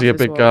out and stuff. Was he a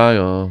big guy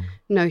or?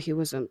 No, he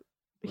wasn't.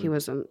 He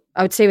wasn't.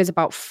 I would say he was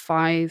about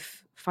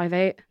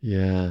 5'8".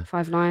 Yeah.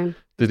 5'9".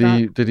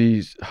 Did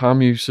he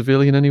harm you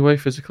severely in any way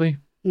physically?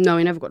 No,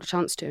 he never got the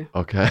chance to.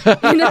 Okay.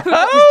 He never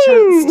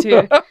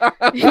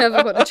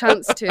got the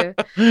chance to.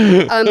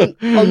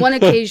 On one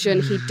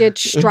occasion, he did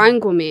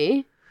strangle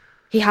me.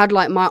 He had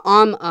like my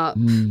arm up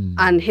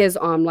and his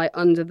arm like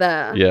under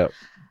there. Yeah.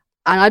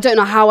 And I don't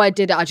know how I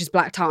did it. I just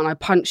blacked out and I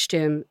punched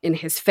him in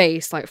his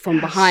face, like from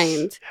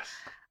behind. Yes.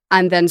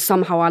 And then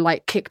somehow I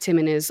like kicked him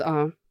in his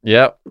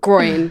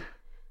groin.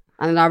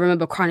 And I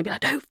remember crying and be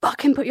like, don't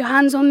fucking put your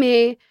hands on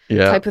me,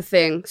 type of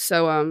thing.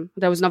 So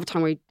there was another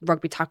time where he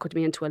rugby tackled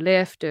me into a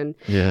lift and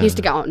he used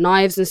to get out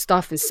knives and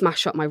stuff and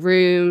smash up my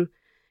room,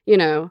 you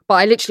know. But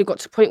I literally got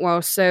to the point where I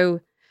was so,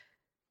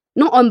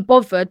 not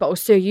unbothered, but I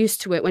was so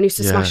used to it. When he used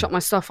to smash up my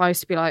stuff, I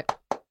used to be like,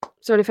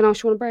 is there anything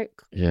else you want to break?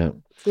 Yeah.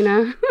 You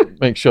know?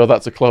 Make sure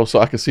that's a close so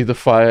I can see the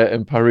fire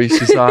in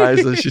Paris's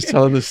eyes as she's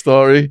telling the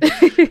story.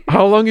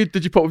 How long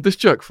did you put with this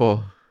jerk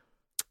for?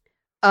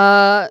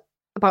 About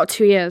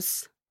 2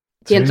 years.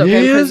 He ended up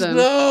going to prison.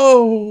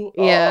 No.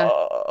 Yeah.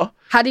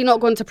 Had he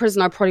not gone to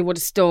prison, I probably would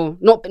have still,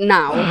 not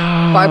now,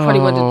 but I probably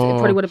would have. It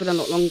probably would have been a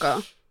lot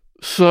longer.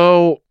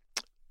 So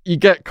you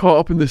get caught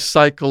up in this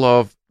cycle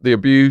of the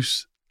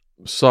abuse,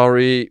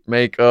 sorry,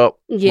 make up,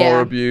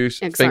 more abuse,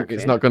 think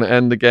it's not going to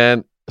end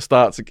again,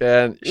 starts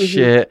again,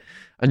 shit,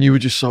 and you were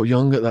just so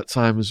young at that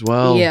time as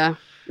well. Yeah.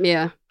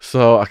 Yeah.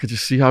 So I could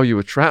just see how you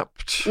were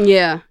trapped.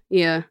 Yeah.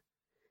 Yeah.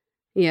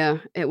 Yeah.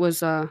 It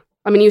was. I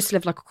mean, he used to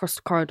live like across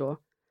the corridor.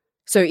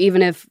 So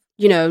even if,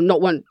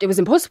 it was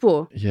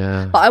impossible.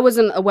 Yeah. But I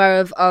wasn't aware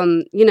of,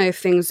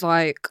 things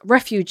like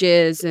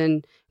refuges,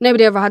 and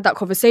nobody ever had that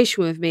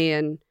conversation with me.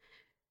 And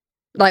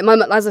like,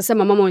 as I said,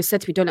 my mum always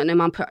said to me, don't let no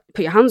man put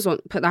their hands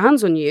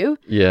on you.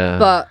 Yeah.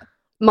 But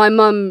my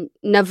mum's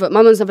never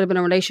been in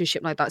a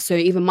relationship like that. So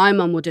even my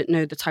mum wouldn't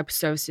know the type of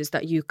services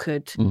that you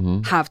could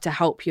have to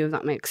help you, if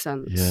that makes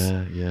sense.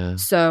 Yeah, yeah.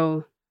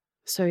 So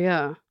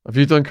yeah. Have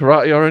you done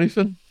karate or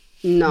anything?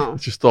 No.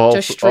 Just all...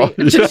 Just street.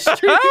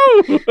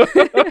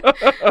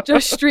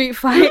 Just street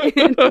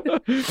fighting.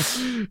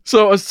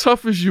 So as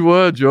tough as you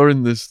were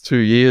during this 2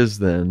 years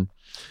then,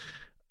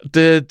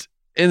 was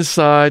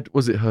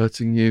it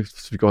hurting you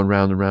to be going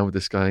round and round with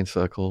this guy in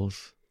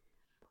circles?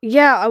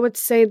 Yeah, I would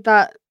say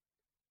that,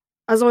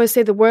 as I always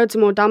say, the words are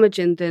more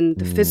damaging than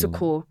the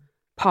physical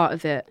part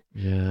of it.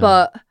 Yeah.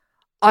 But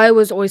I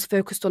was always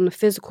focused on the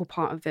physical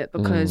part of it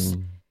because,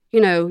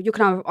 you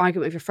can have an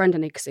argument with your friend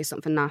and they could say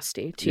something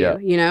nasty to you,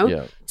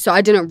 Yeah. So I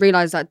didn't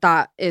realize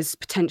that is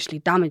potentially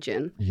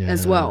damaging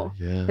as well.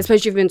 Yeah. Especially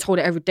if you've been told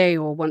it every day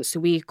or once a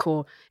week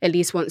or at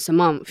least once a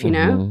month, you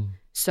know?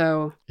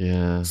 So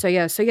yeah. So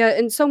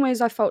in some ways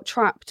I felt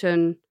trapped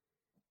and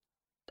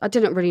I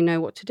didn't really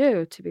know what to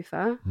do, to be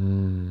fair.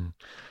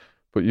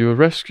 But you were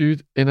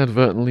rescued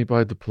inadvertently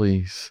by the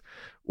police.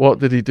 What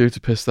did he do to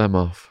piss them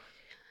off?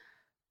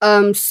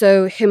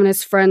 So him and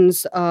his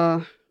friends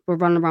were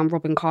running around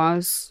robbing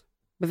cars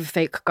with a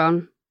fake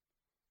gun.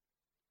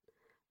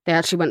 They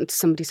actually went to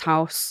somebody's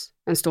house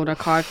and stole their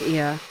car.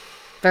 Yeah,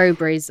 very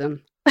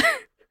brazen.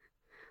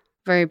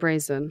 Very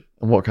brazen.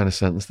 And what kind of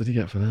sentence did he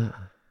get for that?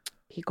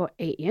 He got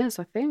 8 years,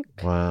 I think.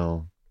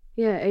 Wow.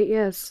 Yeah, 8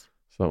 years.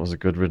 So that was a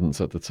good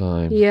riddance at the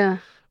time. Yeah.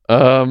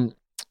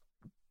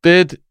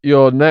 Did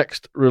your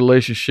next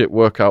relationship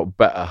work out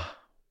better?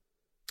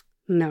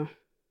 No.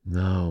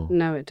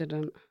 No, it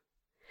didn't.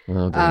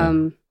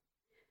 No,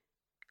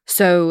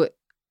 so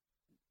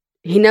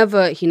he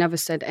never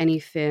said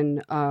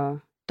anything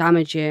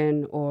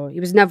damaging, or he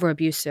was never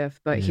abusive,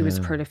 but he was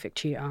a prolific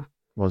cheater.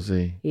 Was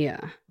he?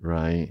 Yeah.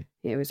 Right.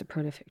 Yeah, he was a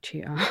prolific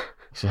cheater.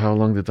 So how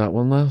long did that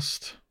one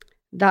last?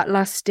 That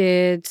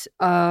lasted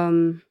how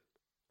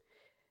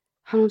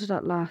long did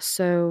that last?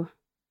 So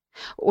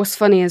what's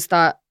funny is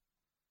that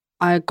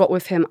I got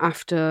with him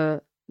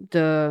after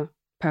the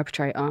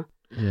perpetrator.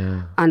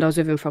 Yeah. And I was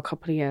with him for a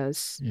couple of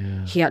years.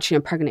 Yeah. He actually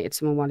impregnated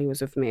someone while he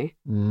was with me.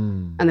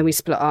 And then we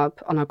split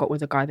up and I got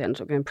with a guy that I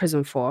ended up going to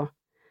prison for.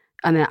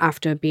 And then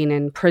after being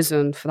in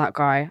prison for that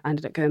guy, I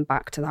ended up going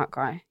back to that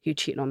guy who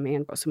cheated on me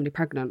and got somebody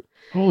pregnant.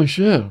 Holy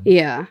shit.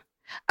 Yeah.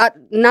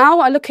 Now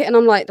I look at it and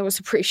I'm like, that was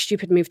a pretty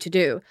stupid move to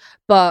do.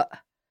 But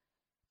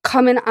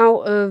coming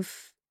out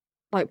of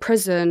like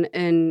prison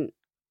and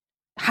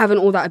having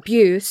all that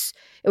abuse,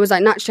 it was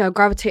like naturally I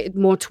gravitated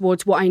more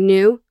towards what I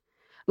knew.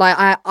 Like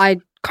I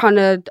kind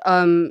of,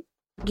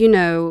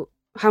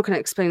 how can I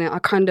explain it? I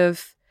kind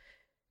of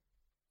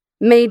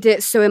made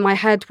it so in my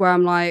head where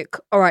I'm like,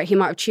 all right, he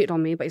might have cheated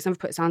on me, but he's never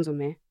put his hands on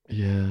me.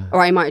 Yeah. All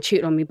right, he might have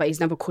cheated on me, but he's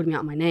never called me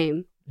out my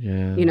name.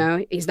 Yeah.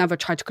 He's never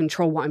tried to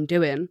control what I'm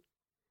doing.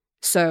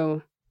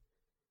 So,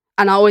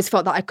 and I always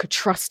felt that I could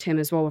trust him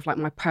as well with like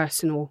my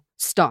personal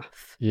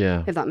stuff.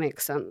 Yeah. If that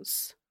makes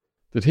sense.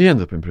 Did he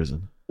end up in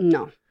prison?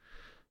 No.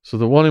 So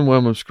the one in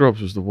Wormwood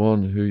Scrubs was the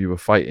one who you were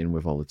fighting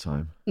with all the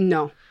time?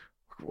 No.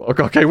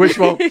 Okay, which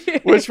one?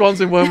 Which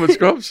one's in Wormwood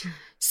Scrubs?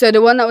 So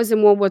the one that was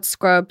in Wormwood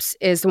Scrubs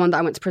is the one that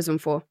I went to prison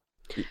for.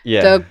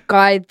 Yeah. The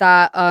guy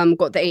that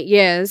got the 8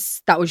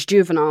 years, that was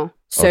juvenile.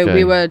 So Okay.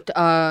 we were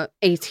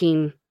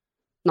 18,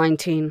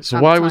 19. So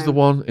at why the was the time.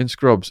 one in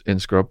Scrubs in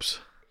Scrubs?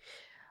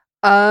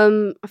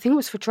 I think it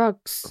was for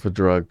drugs. For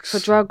drugs. For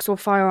drugs or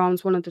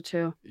firearms, one of the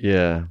two.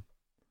 Yeah.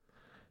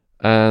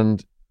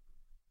 And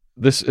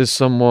this is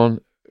someone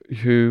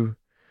who,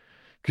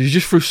 because you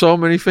just threw so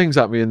many things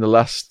at me in the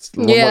last,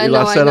 what you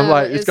last said. I'm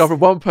like, it's gone from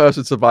one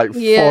person to like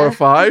 4 or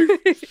 5.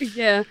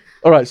 Yeah.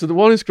 All right, so the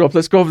one in Scrubs,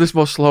 let's go over this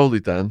more slowly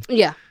then.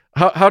 Yeah.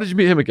 How did you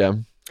meet him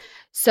again?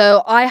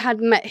 So I had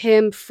met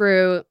him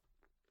through,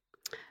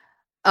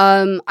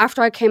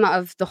 after I came out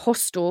of the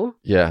hostel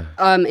Yeah.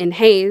 in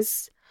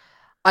Hayes,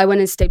 I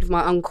went and stayed with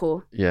my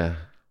uncle. Yeah.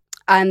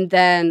 And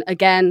then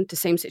again, the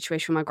same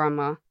situation with my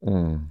grandma.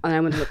 Mm.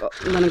 And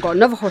then I got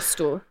another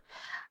hostel.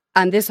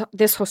 And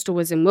this hostel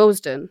was in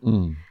Willesden.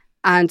 Mm.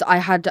 And I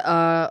had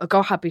a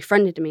girl had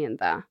befriended me in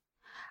there.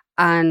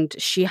 And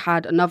she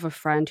had another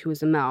friend who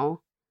was a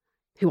male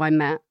who I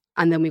met.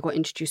 And then we got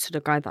introduced to the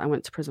guy that I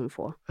went to prison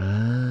for.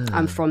 Ah.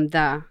 And from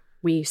there,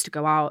 we used to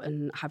go out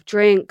and have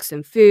drinks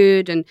and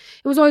food. And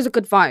it was always a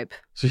good vibe.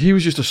 So he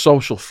was just a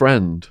social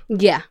friend.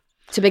 Yeah.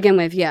 To begin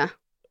with, yeah.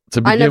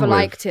 I never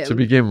liked him. To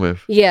begin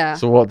with. Yeah.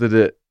 So what did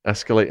it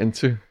escalate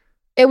into?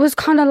 It was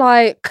kind of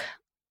like,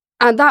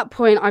 at that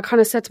point, I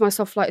kind of said to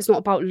myself, like, it's not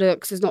about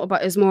looks. It's more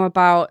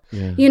about,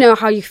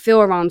 how you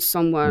feel around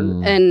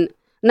someone. And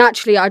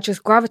naturally, I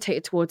just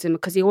gravitated towards him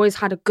because he always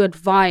had a good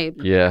vibe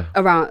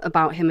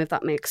about him, if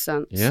that makes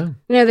sense. Yeah.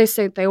 They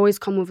say they always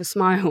come with a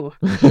smile.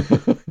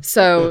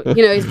 So,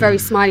 he's a very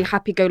smiley,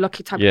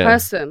 happy-go-lucky type of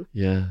person.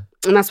 Yeah.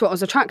 And that's what I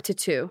was attracted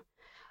to.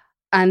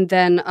 And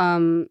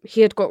then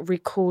he had got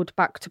recalled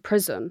back to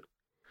prison.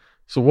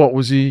 So what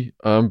was he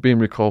being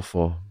recalled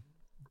for?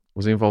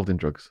 Was he involved in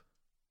drugs?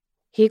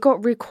 He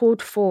got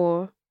recalled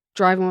for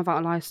driving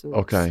without a license.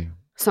 Okay.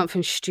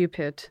 Something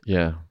stupid.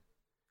 Yeah.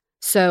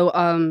 So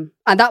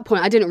at that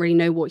point, I didn't really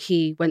know what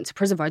he went to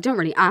prison for. I didn't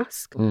really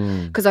ask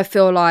Mm. because I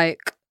feel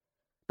like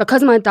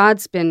because my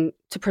dad's been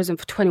to prison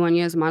for 21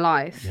 years of my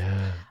life,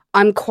 Yeah.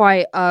 I'm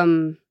quite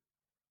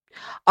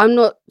I'm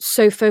not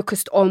so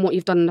focused on what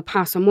you've done in the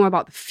past. I'm more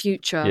about the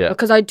future Yeah.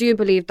 because I do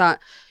believe that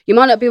you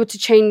might not be able to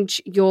change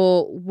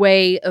your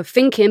way of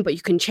thinking, but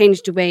you can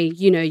change the way,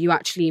 you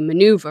actually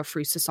maneuver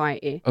through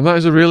society. And that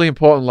is a really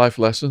important life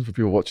lesson for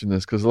people watching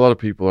this, because a lot of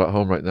people are at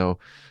home right now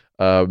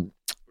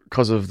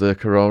because of the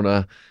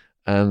corona,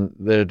 and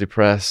they're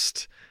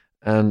depressed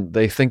and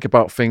they think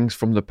about things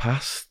from the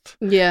past,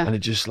 Yeah. and it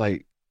just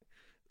like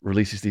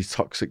releases these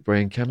toxic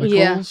brain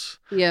chemicals.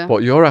 Yeah.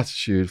 But your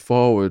attitude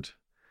forward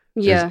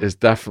Yeah. is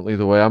definitely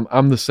the way.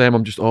 I'm the same.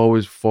 I'm just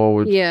always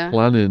forward Yeah.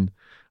 planning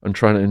and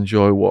trying to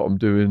enjoy what I'm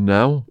doing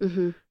now.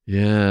 Mm-hmm.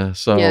 Yeah.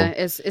 So Yeah,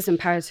 it's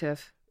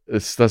imperative.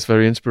 that's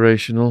very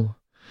inspirational.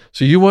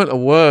 So you weren't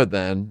aware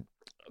then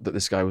that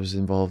this guy was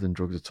involved in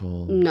drugs at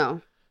all?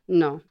 No.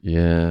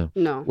 Yeah.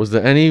 No. Was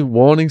there any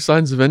warning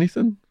signs of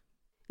anything?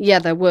 Yeah,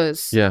 there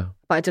was. Yeah.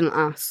 But I didn't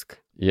ask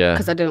Yeah.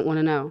 because I didn't want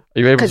to know. Are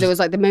you able Because to... it was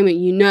like the moment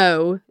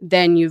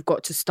then you've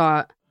got to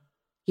start,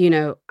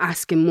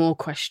 asking more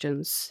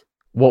questions.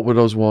 What were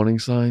those warning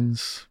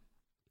signs?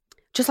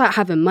 Just like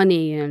having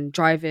money and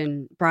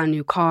driving brand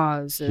new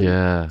cars and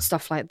Yeah.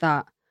 stuff like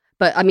that.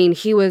 But I mean,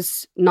 he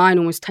was 9,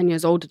 almost 10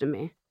 years older than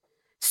me.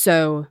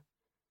 So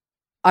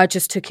I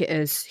just took it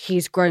as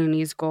he's grown.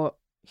 He's got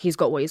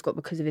what he's got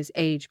because of his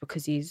age,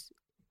 because he's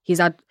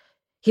had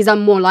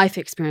more life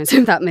experience,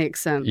 if that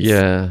makes sense.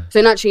 Yeah.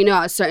 So naturally,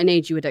 at a certain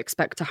age, you would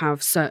expect to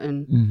have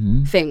certain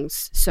Mm-hmm.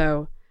 things.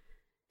 So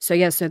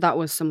that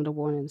was some of the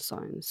warning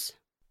signs.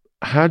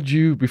 Had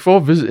you, before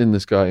visiting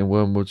this guy in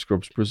Wormwood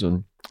Scrubs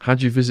prison,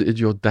 had you visited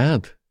your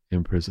dad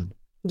in prison?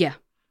 Yeah.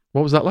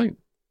 What was that like?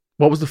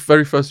 What was the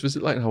very first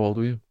visit like? And how old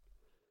were you?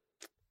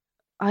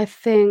 I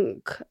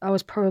think I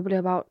was probably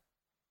about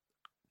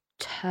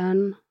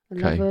 10,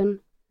 11.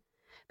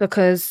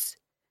 Because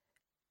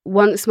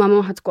once my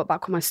mum had got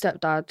back with my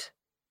stepdad,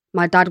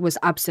 my dad was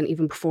absent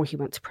even before he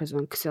went to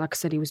prison because, like I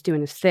said, he was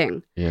doing his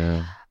thing.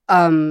 Yeah.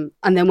 And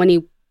then when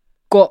he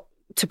got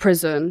to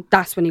prison,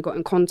 that's when he got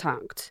in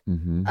contact.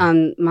 Mm-hmm.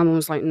 And my mum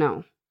was like,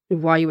 no,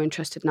 why are you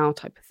interested now,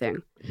 type of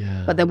thing.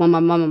 Yeah. But then when my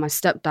mum and my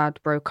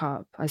stepdad broke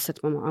up, I said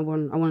to my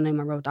mum, I want to know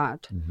my real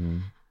dad. Mm-hmm.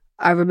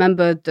 I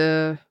remember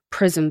the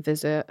prison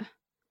visit.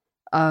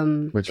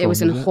 Which it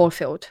was one in was it?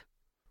 Horfield,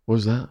 What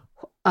was that?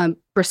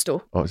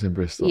 Bristol. Oh, it's in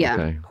Bristol. Yeah,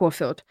 Okay.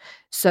 Horfield.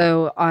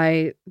 So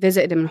I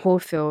visited him in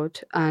Horfield,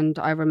 and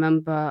I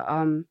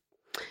remember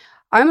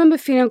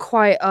feeling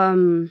quite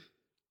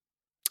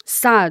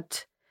sad.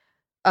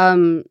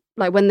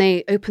 Like when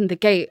they opened the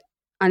gate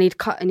and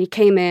he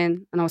came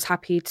in, and I was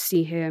happy to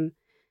see him.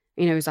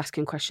 He was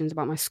asking questions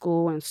about my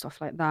school and stuff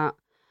like that.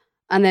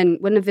 And then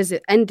when the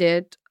visit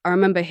ended, I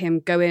remember him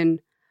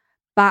going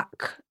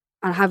back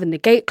and having the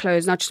gate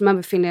closed. And I just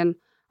remember feeling,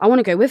 I want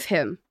to go with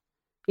him,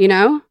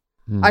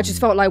 I just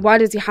felt like, why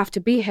does he have to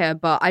be here?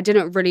 But I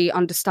didn't really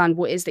understand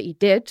what it is that he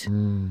did.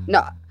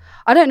 No,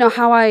 I don't know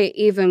how I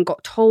even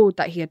got told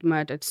that he had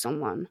murdered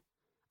someone.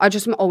 I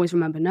just always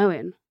remember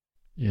knowing.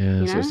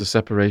 Yeah, so it's the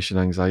separation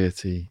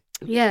anxiety.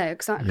 Yeah,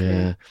 exactly.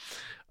 Yeah.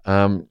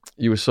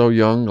 You were so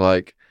young,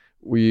 like,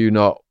 were you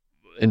not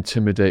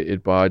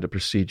intimidated by the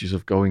procedures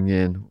of going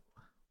in?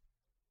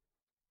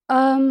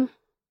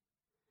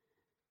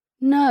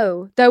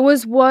 No. There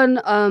was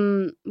one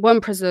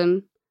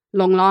prison,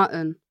 Long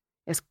Lartin.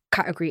 It's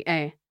category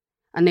A,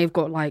 and they've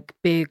got like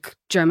big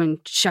German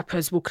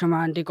shepherds walking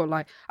around. They got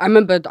like, I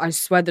remember, I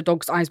swear the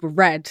dog's eyes were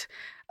red.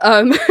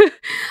 I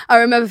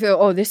remember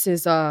feeling, this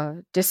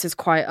is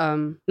quite,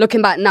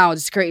 looking back now, the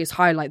security is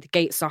high, like the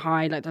gates are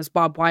high, like there's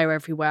barbed wire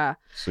everywhere.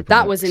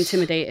 That was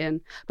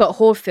intimidating. But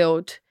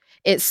Horfield,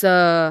 it's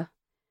what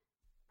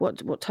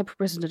type of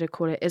prison do they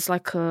call it? It's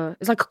like a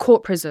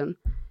court prison.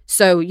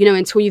 So,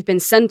 until you've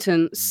been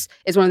sentenced,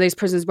 it's one of those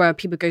prisons where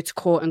people go to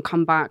court and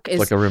come back. It's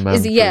like a remand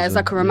prison. Yeah, it's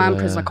like a remand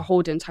prison, like a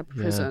holding type of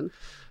prison.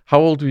 How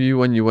old were you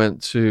when you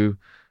went to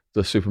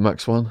the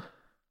Supermax one?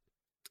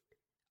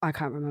 I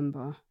can't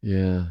remember.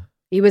 Yeah.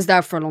 He was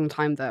there for a long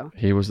time, though.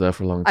 He was there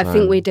for a long time. I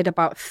think we did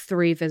about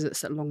 3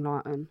 visits at Long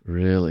Lartin.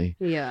 Really?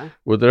 Yeah.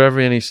 Were there ever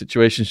any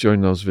situations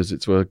during those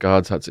visits where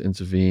guards had to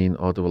intervene,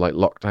 or there were like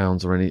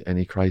lockdowns or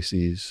any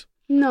crises?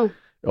 No.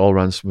 It all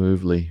ran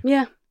smoothly.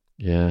 Yeah.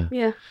 Yeah.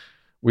 Yeah.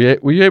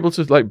 Were you able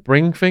to like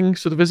bring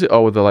things to the visit,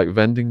 or were there like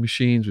vending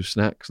machines with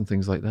snacks and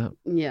things like that?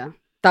 Yeah.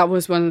 That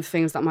was one of the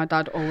things that my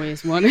dad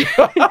always wanted.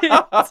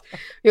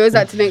 He always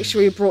had to make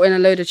sure he brought in a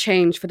load of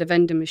change for the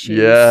vending machines.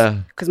 Yeah.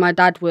 Because my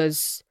dad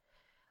was,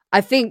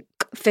 I think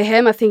for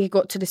him, he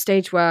got to the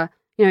stage where,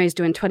 he's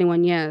doing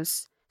 21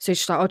 years. So he's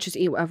just like, I'll just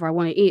eat whatever I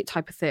want to eat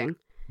type of thing.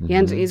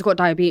 He's got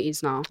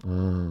diabetes now.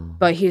 Oh.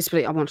 But he used to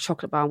be like, I want a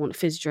chocolate bar, I want a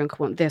fizzy drink, I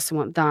want this, I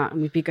want that.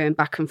 And we'd be going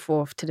back and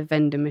forth to the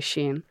vending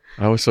machine.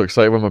 I was so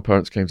excited when my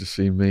parents came to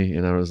see me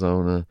in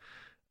Arizona,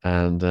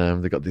 and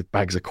they got the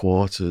bags of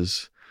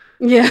quarters.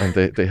 Yeah. And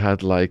they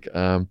had like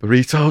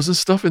burritos and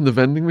stuff in the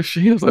vending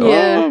machine. I was like,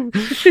 Yeah.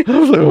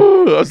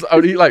 I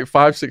would eat like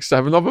 5, 6,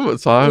 7 of them at a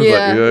time.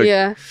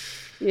 Yeah.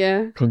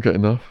 Couldn't get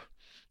enough.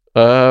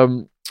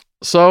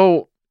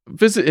 So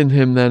visiting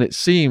him then, it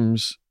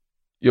seems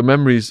your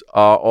memories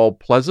are all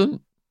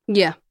pleasant.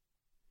 Yeah.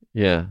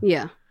 Yeah.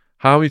 Yeah.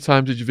 How many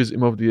times did you visit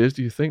him over the years,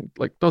 do you think?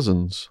 Like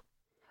dozens?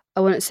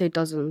 I wouldn't say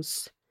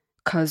dozens,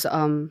 because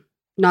I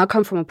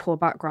come from a poor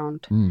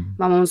background. Mm.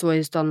 My mom's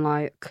always done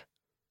like,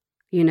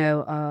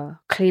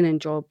 cleaning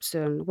jobs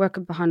and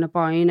working behind the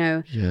bar,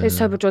 those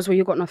type of jobs where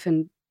you've got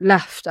nothing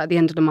left at the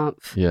end of the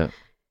month. Yeah.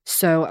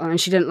 So, and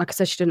she didn't, like I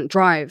said, she didn't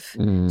drive.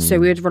 So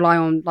we would rely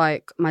on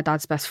like my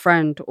dad's best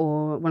friend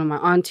or one of my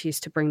aunties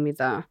to bring me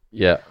there.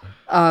 Yeah.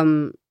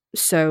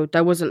 So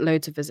there wasn't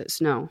loads of visits,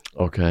 no.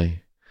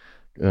 Okay.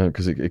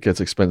 Because it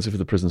gets expensive if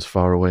the prison's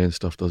far away and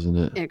stuff, doesn't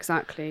it?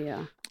 Exactly,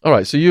 yeah. All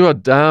right, so you are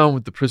down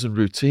with the prison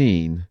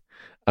routine,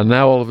 and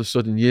now all of a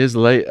sudden, years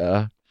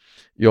later,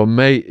 your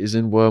mate is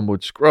in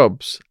Wormwood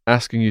Scrubs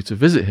asking you to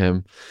visit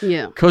him.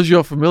 Yeah. Because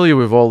you're familiar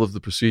with all of the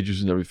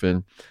procedures and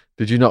everything,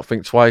 did you not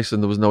think twice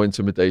and there was no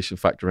intimidation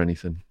factor or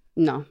anything?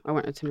 No, I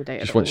wasn't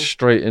intimidated. Just went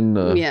straight in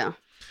there. Yeah.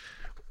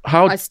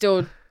 How? I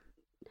still,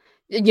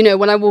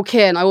 when I walk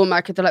in, I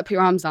automatically, they're like, put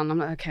your arms down. I'm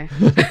like, okay.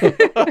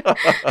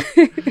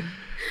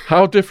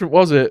 How different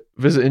was it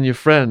visiting your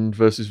friend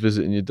versus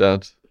visiting your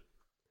dad?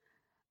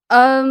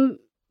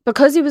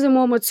 Because he was in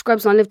Wormwood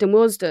Scrubs and I lived in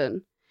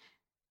Willesden,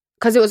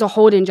 because it was a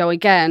holding jail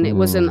again, it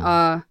wasn't,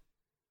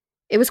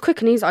 it was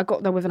quick and easy. I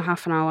got there within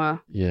half an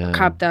hour. Yeah. A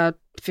cab there,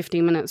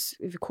 15 minutes,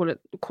 if you call it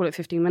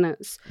 15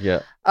 minutes.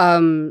 Yeah.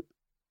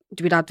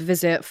 We'd have to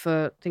visit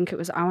for, I think it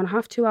was an hour and a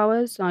half, 2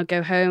 hours. And I'd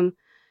go home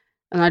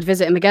and I'd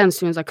visit him again as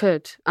soon as I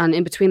could. And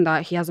in between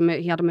that, he had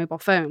a mobile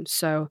phone.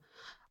 So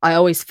I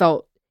always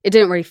felt, it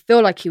didn't really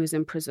feel like he was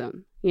in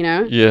prison,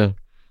 Yeah.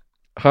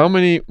 How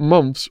many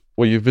months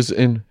were you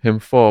visiting him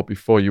for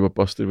before you were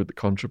busted with the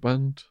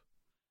contraband?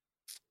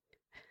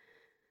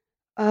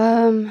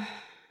 I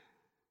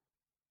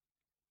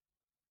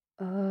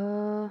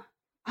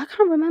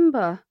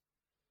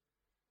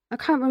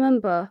can't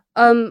remember.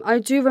 I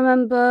do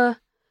remember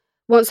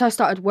once I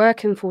started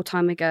working full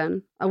time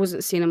again, I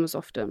wasn't seeing him as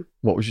often.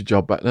 What was your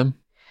job back then?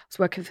 I was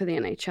working for the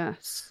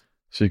NHS.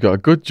 So you got a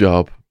good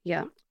job.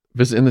 Yeah.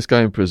 Visiting this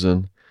guy in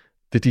prison.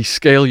 Did he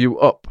scale you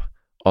up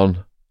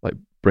on like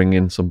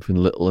bringing something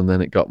little and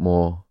then it got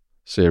more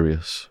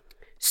serious?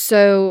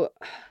 So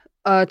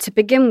to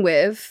begin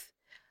with,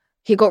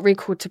 he got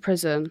recalled to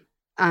prison,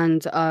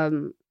 and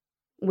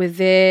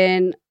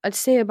within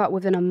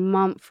a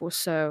month or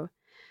so.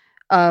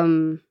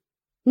 No,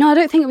 I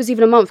don't think it was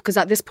even a month, because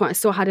at this point I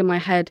still had in my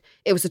head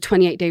it was a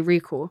 28-day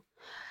recall.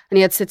 And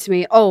he had said to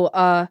me,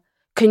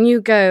 can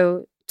you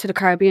go to the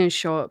Caribbean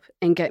shop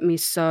and get me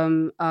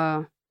some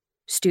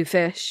stew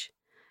fish?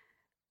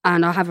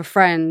 And I have a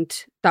friend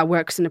that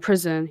works in the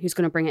prison who's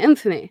going to bring it in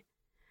for me.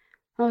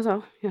 I was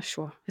like, yeah,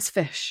 sure, it's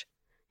fish.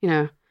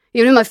 Even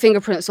my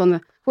fingerprints on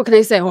the, what can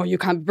they say? Oh, you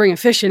can't bring a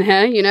fish in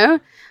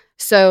here,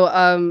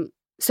 So,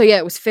 yeah,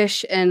 it was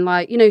fish and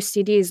like,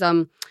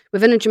 CDs.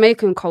 Within a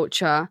Jamaican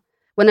culture,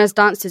 when there's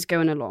dances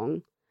going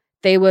along,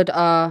 they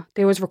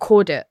always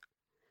record it.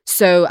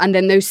 So, and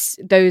then those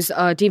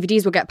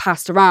DVDs will get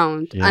passed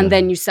around, and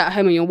then you sit at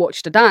home and you'll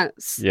watch the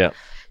dance. Yeah.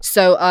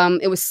 So,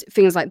 it was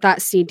things like that,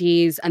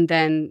 CDs, and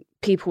then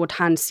people would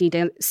hand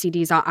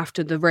CDs out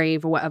after the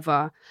rave or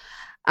whatever.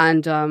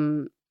 And,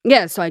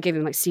 so I gave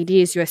him like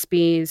CDs,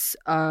 USBs,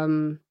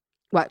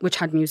 which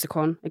had music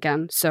on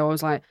again. So I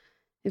was like,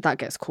 if that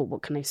gets caught,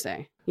 what can they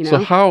say? So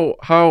how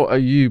are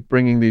you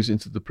bringing these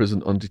into the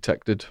prison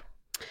undetected?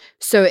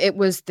 So it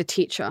was the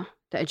teacher,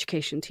 the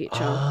education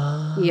teacher.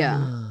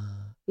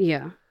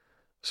 Yeah.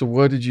 So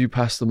where did you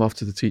pass them off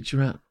to the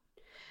teacher at?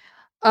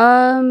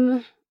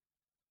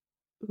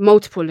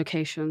 Multiple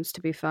locations,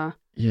 to be fair.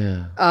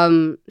 Yeah.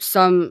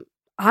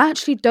 I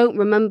actually don't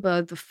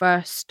remember the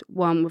first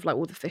one with like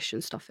all the fish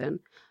and stuff in.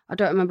 I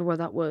don't remember where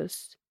that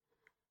was.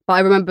 But I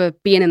remember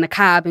being in the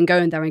cab and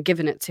going there and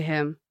giving it to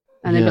him.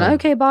 And then be like,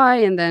 okay, bye.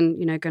 And then,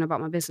 going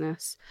about my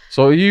business.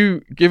 So are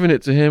you giving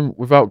it to him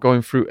without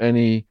going through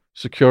any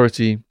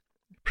security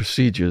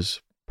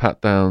procedures, pat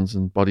downs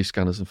and body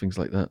scanners and things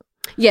like that?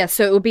 Yeah,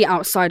 so it will be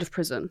outside of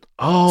prison.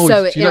 Oh,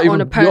 so you're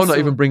not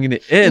even bringing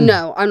it in?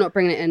 No, I'm not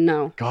bringing it in,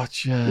 no.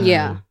 Gotcha.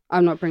 Yeah,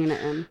 I'm not bringing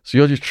it in. So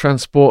you're just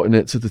transporting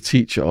it to the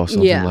teacher or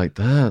something like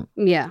that?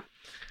 Yeah.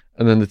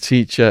 And then the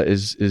teacher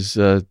is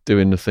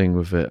doing the thing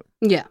with it?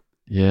 Yeah.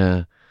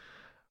 Yeah.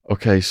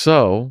 Okay,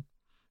 so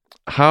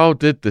how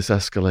did this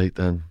escalate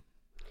then?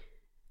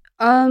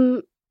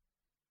 I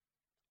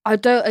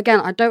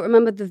don't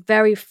remember the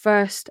very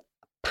first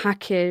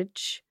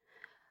package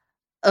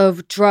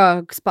of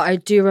drugs, but I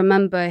do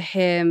remember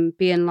him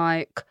being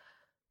like,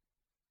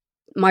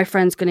 my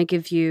friend's going to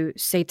give you,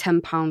 say,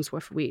 £10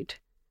 worth of weed.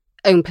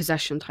 own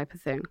possession type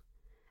of thing.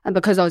 And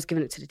because I was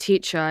giving it to the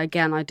teacher,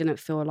 again, I didn't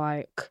feel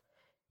like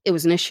it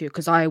was an issue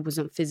because I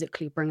wasn't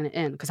physically bringing it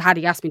in. Because had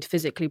he asked me to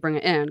physically bring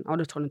it in, I would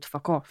have told him to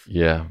fuck off.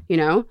 Yeah. You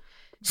know?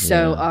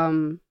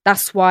 So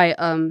that's why,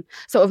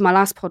 sort of my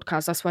last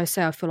podcast, that's why I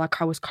say I feel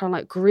like I was kind of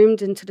like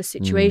groomed into the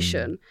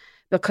situation.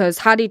 Because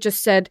had he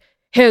just said,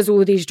 here's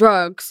all these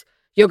drugs,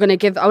 you're going to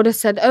give, I would have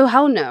said, oh,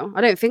 hell no,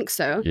 I don't think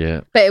so.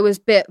 Yeah. But it was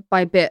bit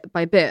by bit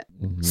by bit.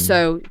 Mhm.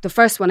 So the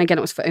first one, again,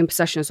 it was for own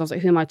possession. So I was like,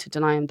 who am I to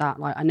deny him that?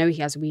 Like, I know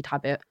he has a weed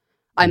habit.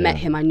 I met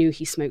him. I knew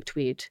he smoked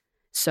weed.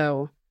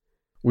 So.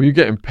 Were you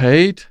getting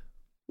paid?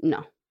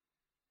 No.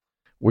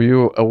 Were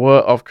you aware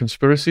of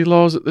conspiracy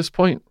laws at this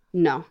point?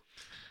 No.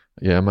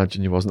 Yeah, I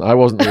imagine you wasn't. I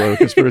wasn't aware of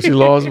conspiracy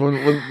laws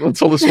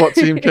until the SWAT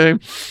team came.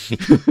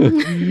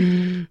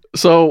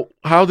 So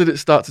how did it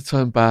start to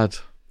turn bad?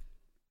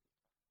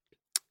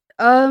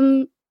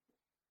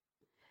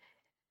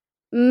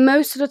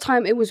 Most of the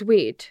time it was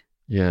weed.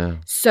 Yeah.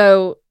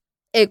 So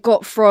it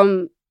got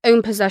from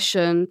own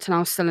possession to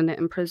now selling it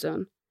in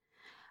prison.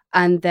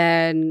 And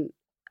then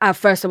at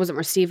first I wasn't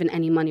receiving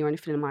any money or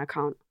anything in my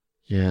account.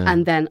 Yeah.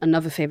 And then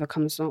another favor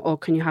comes on, oh,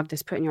 can you have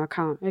this put in your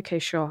account? Okay,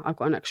 sure. I've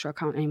got an extra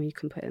account, Amy, you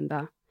can put it in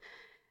there.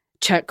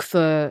 Check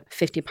for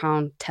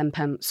 £50, 10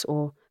 pence,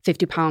 or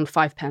 £50,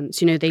 5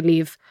 pence. You know, they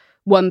leave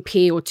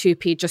 1p or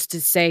 2p just to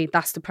say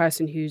that's the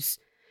person who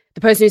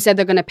said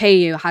they're going to pay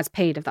you has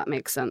paid, if that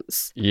makes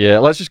sense. Yeah,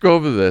 let's just go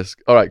over this.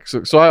 All right,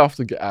 so I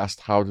often get asked,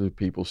 how do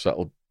people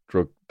settle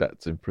drug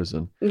debts in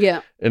prison?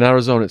 Yeah. In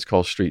Arizona, it's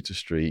called street to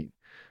street.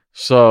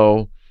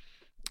 So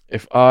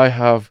if I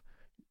have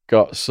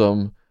got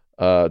some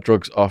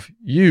drugs off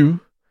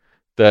you,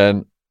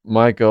 then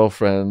my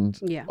girlfriend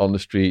on the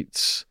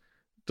streets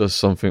does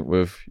something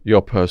with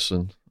your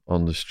person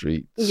on the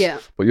streets. Yeah.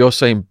 But you're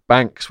saying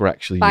banks were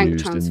actually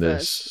used transfers. In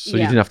this. So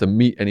you didn't have to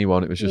meet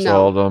anyone. It was just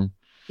all done.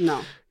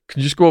 No.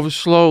 Can you just go over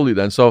slowly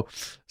then? So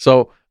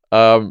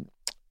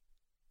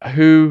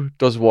who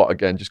does what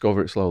again? Just go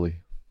over it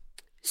slowly.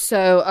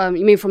 So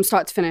you mean from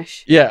start to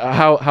finish? Yeah,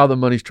 how the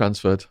money's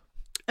transferred.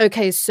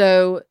 Okay,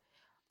 so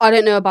I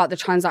don't know about the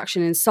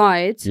transaction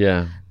inside.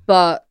 Yeah.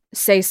 But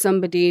say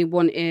somebody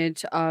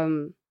wanted,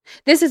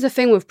 this is the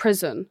thing with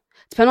prison.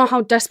 Depending on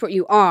how desperate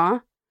you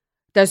are,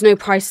 there's no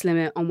price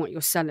limit on what you're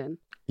selling.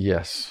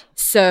 Yes.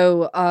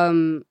 So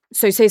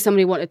say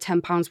somebody wanted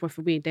 £10 worth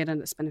of weed, they'd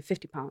end up spending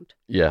 £50.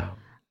 Yeah.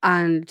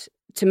 And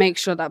to make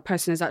sure that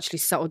person has actually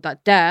settled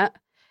that debt,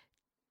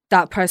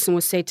 that person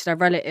will say to their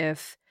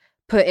relative,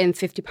 put in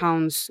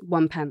 £50,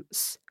 1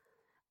 pence.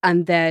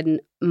 And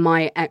then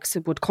my ex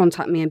would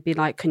contact me and be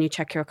like, can you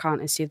check your account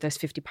and see if there's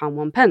 £50,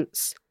 1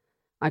 pence?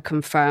 I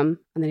confirm,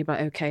 and then he'd be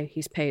like, okay,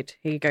 he's paid,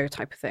 here you go,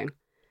 type of thing.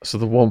 So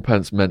the 1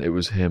 pence meant it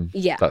was him,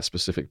 that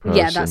specific person.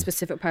 Yeah, that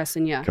specific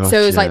person, yeah. Gotcha.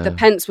 So it was like the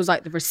pence was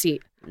like the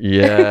receipt.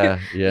 Yeah.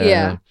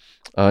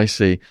 I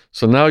see.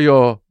 So now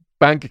your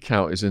bank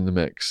account is in the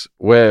mix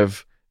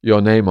with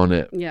your name on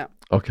it. Yeah.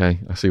 Okay,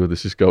 I see where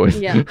this is going.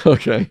 Yeah.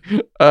 Okay.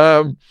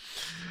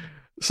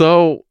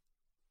 So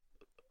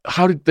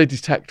how did they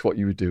detect what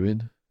you were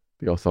doing,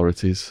 the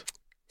authorities?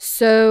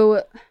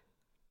 So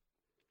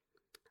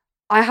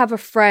I have a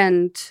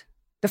friend,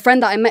 the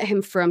friend that I met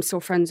him through, I'm still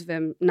friends with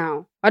him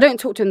now. I don't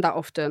talk to him that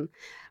often,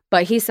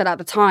 but he said at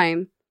the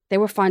time they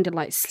were finding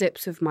like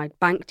slips of my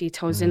bank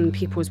details in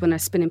people's, when they're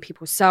spinning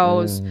people's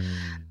cells.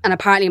 And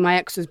apparently my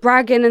ex was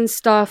bragging and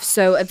stuff.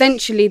 So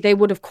eventually they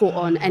would have caught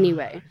on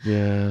anyway.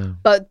 Yeah.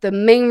 But the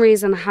main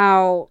reason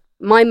how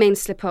my main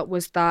slip up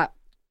was that,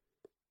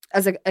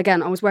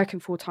 again, I was working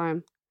full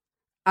time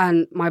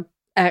and my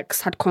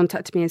ex had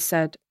contacted me and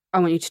said, I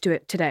want you to do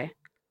it today.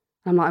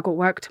 And I'm like, I got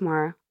work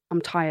tomorrow. I'm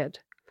tired.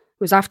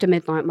 It was after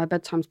midnight. My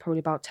bedtime's probably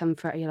about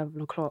 10:30,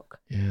 11 o'clock.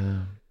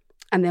 Yeah.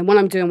 And then when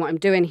I'm doing what I'm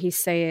doing, he's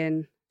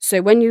saying,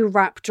 so when you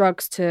wrap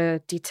drugs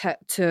to get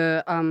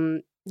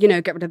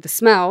rid of the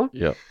smell,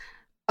 you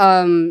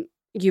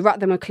wrap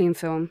them with clean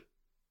film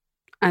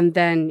and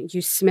then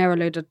you smear a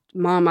load of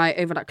Marmite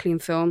over that clean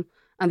film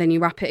and then you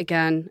wrap it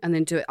again and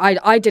then do it.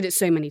 I did it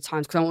so many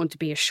times because I wanted to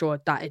be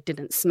assured that it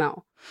didn't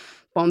smell.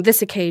 But on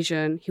this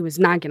occasion, he was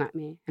nagging at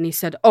me and he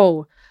said,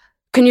 oh,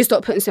 can you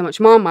stop putting so much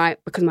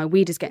Marmite because my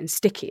weed is getting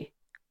sticky?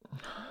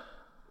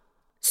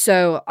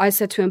 So I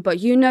said to him, but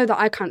you know that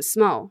I can't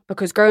smell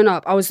because growing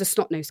up, I was a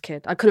snot-nosed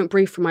kid. I couldn't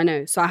breathe through my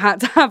nose. So I had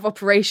to have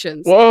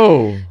operations.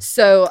 Whoa.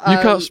 So you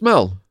can't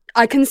smell?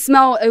 I can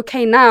smell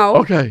okay now.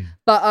 Okay.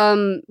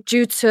 But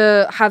due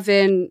to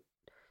having,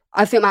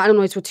 I think my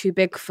adenoids were too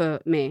big for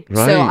me.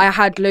 Right. So I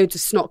had loads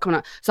of snot coming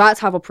out. So I had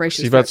to have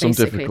operations. So you've had some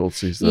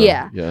difficulties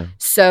there. Yeah.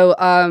 So,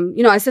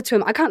 I said to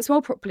him, I can't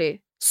smell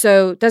properly.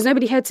 So there's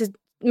nobody here to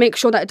make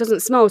sure that it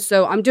doesn't smell.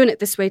 So I'm doing it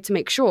this way to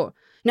make sure.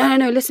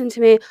 No, listen to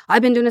me.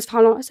 I've been doing this for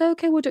how long? I said,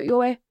 okay, we'll do it your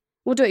way.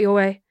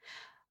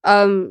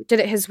 Did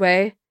it his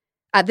way.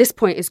 At this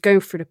point, it's going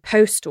through the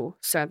postal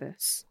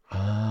service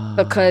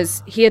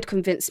because he had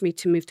convinced me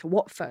to move to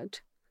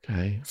Watford.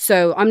 Okay.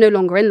 So I'm no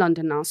longer in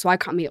London now, so I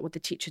can't meet up with the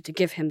teacher to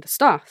give him the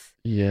stuff.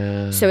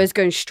 Yeah. So it's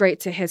going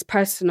straight to his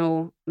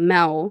personal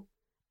mail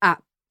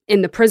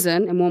in the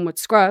prison in Wormwood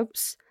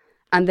Scrubs.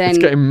 And then it's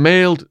getting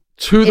mailed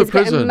To the is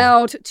getting prison.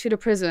 mailed to the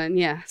prison.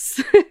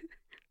 Yes.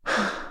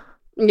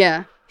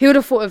 Yeah. Who would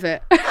have thought of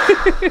it?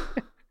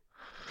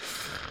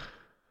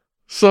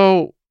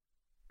 So,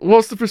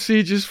 what's the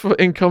procedures for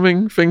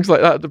incoming things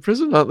like that at the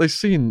prison? Aren't they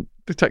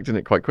detecting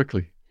it quite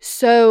quickly?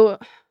 So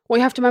what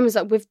you have to remember is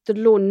that with the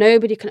law,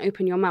 nobody can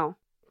open your mail.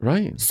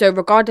 Right. So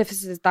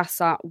regardless if that's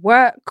at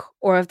work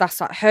or if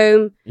that's at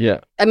home,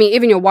 Yeah. I mean,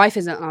 even your wife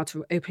isn't allowed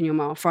to open your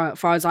mail, far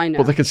as I know.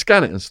 But they can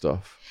scan it and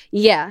stuff.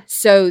 Yeah.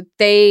 So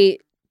they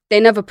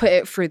never put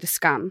it through the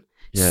scan.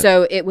 Yeah.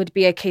 So it would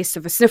be a case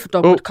of a sniffer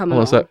dog Oh, would come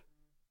hold on a along. sec.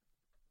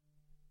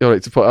 You all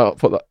right to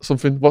put that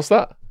something? What's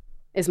that?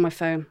 Is my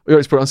phone. You all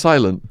right to put it on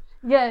silent?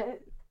 Yeah.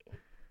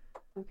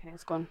 Okay,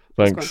 it's gone.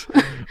 Thanks. It's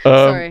gone.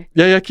 Sorry.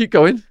 Yeah, keep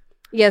going.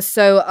 Yeah,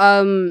 so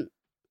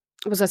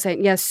what was I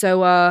saying? Yeah,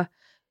 so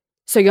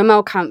your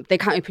mail they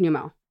can't open your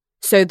mail.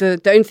 So the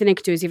only thing they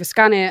could do is either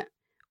scan it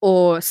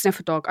or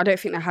sniffer dog. I don't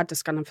think they had the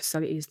scanning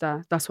facilities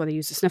there. That's why they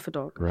used the sniffer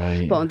dog.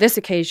 Right. But on this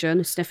occasion,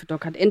 the sniffer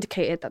dog had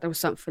indicated that there was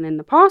something in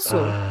the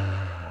parcel.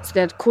 So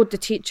they had called the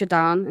teacher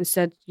down and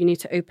said, you need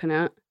to open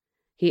it.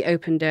 He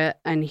opened it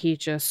and he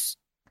just,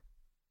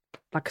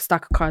 like a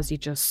stack of cards, he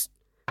just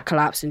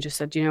collapsed and just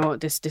said, you know what,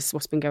 this is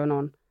what's been going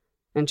on.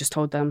 And just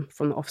told them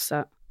from the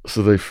offset.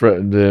 So they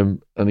threatened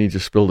him and he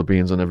just spilled the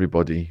beans on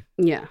everybody,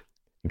 Yeah.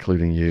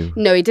 including you.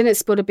 No, he didn't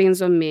spill the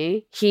beans on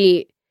me.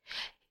 He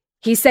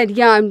said,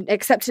 yeah, I'm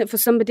accepting it for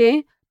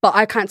somebody, but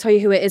I can't tell you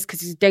who it is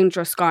because he's a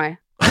dangerous guy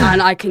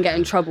and I can get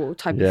in trouble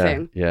type of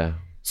thing. Yeah.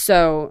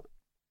 So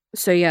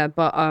yeah,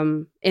 but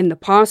in the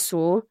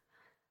parcel,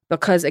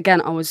 because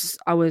again, I was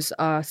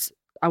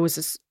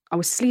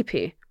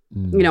sleepy.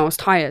 Mm. You know, I was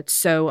tired.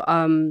 So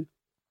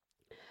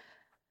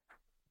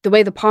the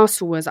way the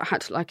parcel was, I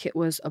had to like it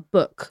was a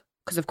book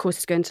because of course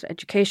it's going to the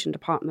education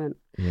department.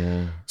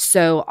 Yeah.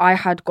 So I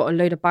had got a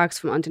load of bags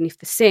from underneath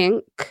the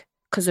sink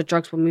because the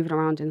drugs were moving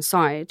around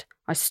inside.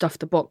 I stuffed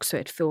the box so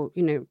it'd feel,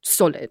 you know,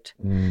 solid.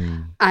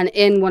 Mm. And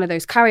in one of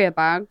those carrier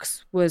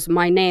bags was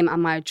my name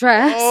and my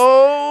address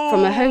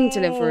from a home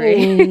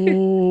delivery.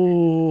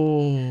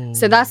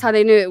 So that's how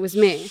they knew it was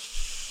me.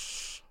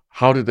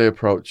 How did they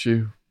approach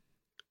you?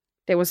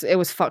 It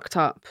was fucked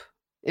up.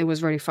 It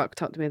was really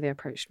fucked up the way they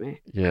approached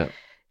me. Yeah.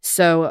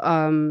 So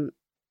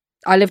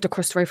I lived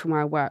across the road from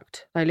where I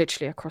worked, like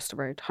literally across the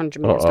road,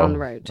 100 meters down the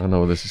road. I know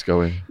where this is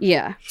going.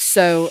 Yeah.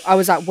 So I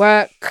was at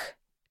work.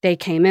 They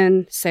came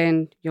in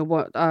saying, we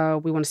want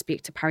to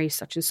speak to Paris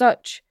such and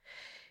such.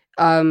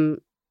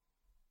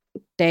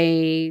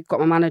 They got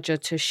my manager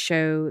to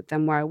show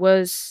them where I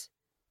was.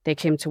 They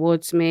came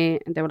towards me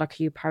and they were like,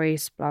 are you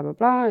Paris? Blah, blah,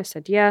 blah. I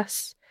said,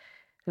 yes.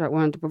 They're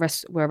like,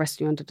 we're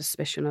arresting you under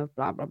suspicion of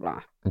blah, blah,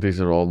 blah. These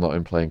are all not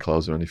in plain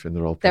clothes or anything.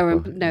 They're all They're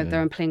proper,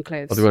 in plain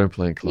clothes. Oh, they were in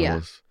plain clothes. Yeah.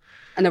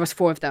 And there was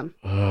 4 of them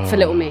for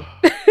little me.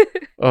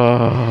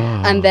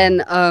 Oh. And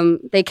then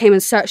they came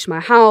and searched my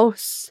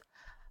house.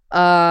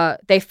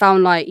 They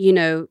found like, you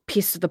know,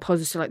 pieces of the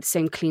puzzle, so like the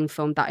same clean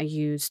film that I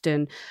used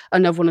and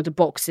another one of the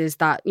boxes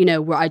that, you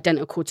know, were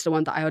identical to the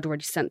one that I had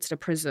already sent to the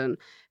prison.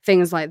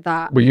 Things like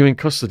that. Were you in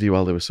custody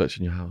while they were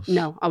searching your house?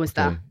 No, I was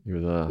there. You were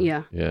there?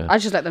 Yeah. Yeah. I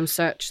just let them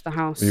search the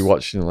house. Were you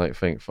watching like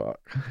think, fuck?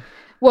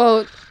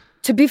 Well,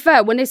 to be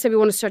fair, when they said we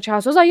want to search your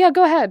house, I was like, yeah,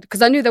 go ahead.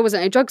 Because I knew there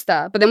wasn't any drugs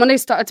there. But then when they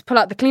started to pull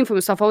out the clean film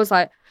and stuff, I was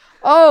like,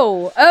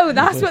 oh,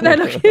 that's what they're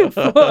looking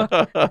for.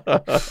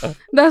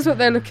 That's what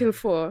they're looking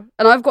for.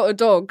 And I've got a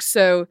dog,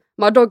 so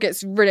my dog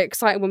gets really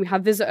excited when we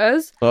have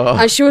visitors. Oh.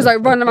 And she was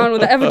like running around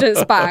with the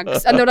evidence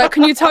bags. And they're like,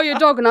 can you tell your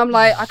dog? And I'm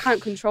like, I can't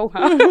control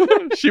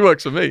her. She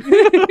works for me.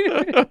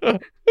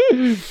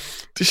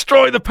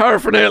 Destroy the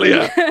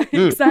paraphernalia.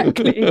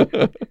 Exactly.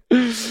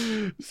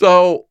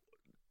 So,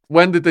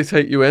 when did they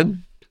take you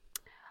in?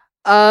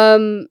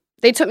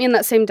 They took me in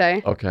that same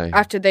day. Okay.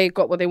 After they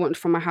got what they wanted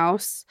from my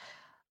house.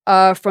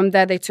 From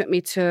there, they took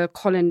me to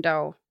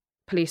Colindale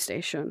police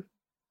station.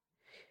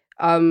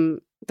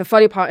 The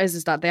funny part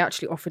is that they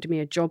actually offered me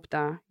a job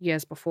there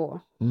years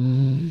before.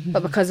 Mm.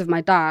 But because of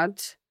my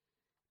dad,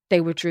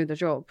 they withdrew the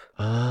job.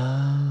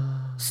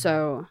 Ah.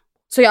 So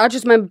yeah, I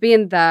just remember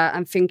being there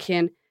and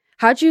thinking,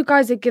 had you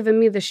guys had given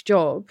me this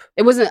job,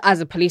 it wasn't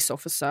as a police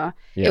officer,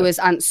 Yeah. it was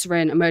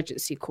answering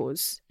emergency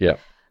calls. Yeah.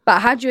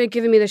 But had you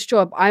given me this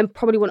job, I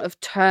probably wouldn't have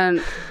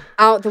turned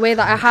out the way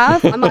that I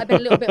have. I might have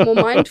been a little bit more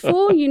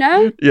mindful, you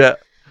know? Yeah.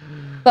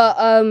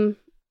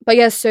 But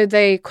yeah, so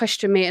they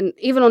questioned me, and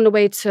even on the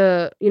way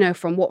to, you know,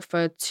 from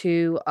Watford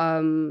to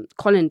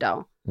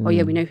Colindale, oh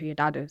yeah, we know who your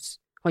dad is.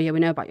 Oh yeah, we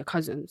know about your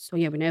cousins. Oh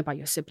yeah, we know about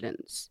your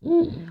siblings.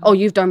 Oh,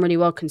 you've done really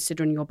well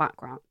considering your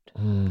background.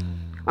 And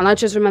I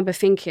just remember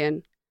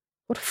thinking,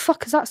 what the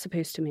fuck is that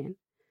supposed to mean?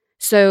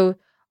 So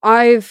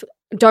I've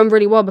done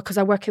really well because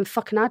I work in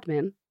fucking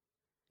admin.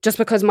 Just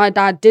because my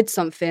dad did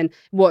something,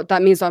 what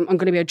that means I'm going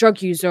to be a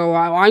drug user or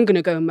I'm going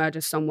to go and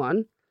murder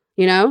someone,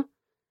 you know?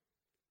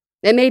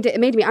 It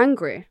made me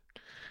angry.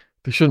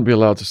 They shouldn't be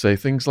allowed to say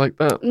things like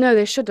that. No,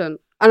 they shouldn't.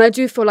 And I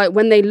do feel like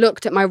when they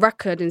looked at my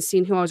record and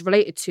seen who I was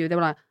related to, they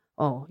were like,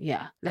 "Oh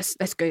yeah, let's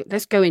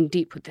go in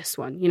deep with this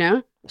one," you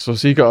know? So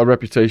he got a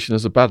reputation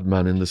as a bad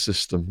man in the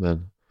system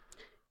then.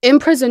 In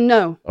prison,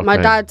 no. My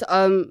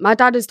Okay. my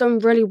dad has done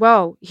really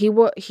well.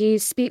 He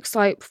speaks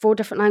like 4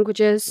 different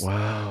languages.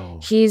 Wow.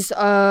 He's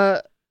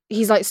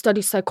like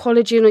studied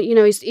psychology, and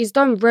he's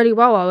done really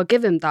well. I'll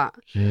give him that.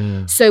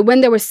 Yeah. So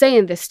when they were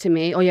saying this to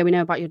me, oh yeah, we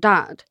know about your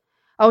dad,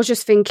 I was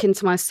just thinking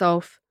to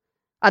myself,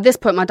 at this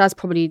point, my dad's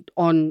probably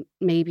on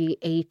maybe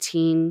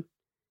 18,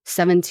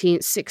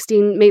 17,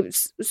 16, maybe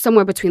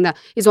somewhere between that.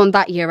 He's on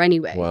that year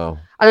anyway. Wow.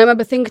 And I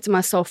remember thinking to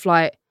myself,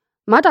 like,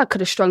 my dad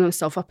could have strung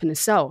himself up in a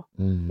cell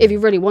if he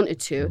really wanted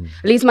to.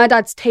 At least my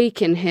dad's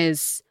taken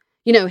his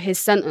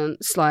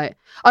sentence. Like,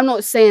 I'm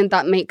not saying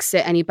that makes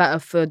it any better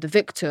for the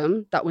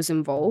victim that was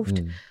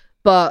involved,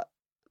 but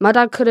my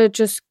dad could have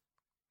just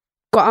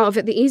got out of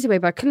it the easy way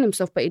by killing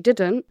himself, but he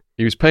didn't.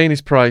 He was paying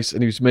his price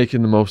and he was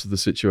making the most of the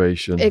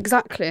situation.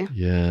 Exactly.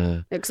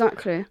 Yeah.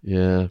 Exactly.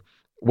 Yeah.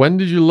 When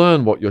did you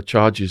learn what your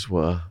charges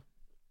were?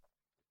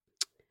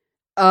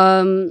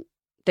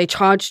 They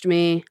charged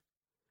me.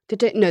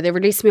 No, they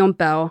released me on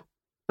bail,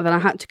 and then I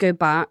had to go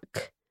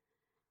back,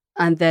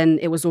 and then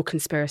it was all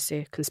conspiracy.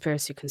 I got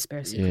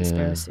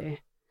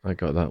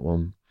that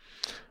one.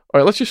 All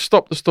right, let's just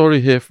stop the story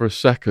here for a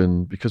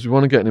second because we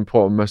want to get an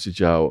important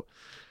message out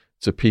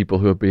to people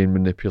who are being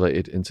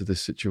manipulated into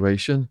this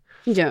situation.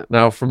 Yeah.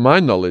 Now, from my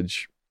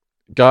knowledge,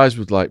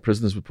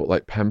 prisoners would put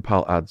like pen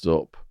pal ads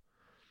up.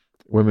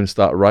 Women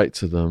start to write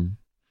to them.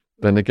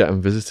 Then they get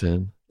them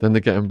visiting. Then they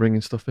get them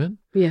bringing stuff in.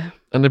 Yeah.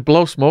 And they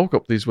blow smoke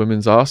up these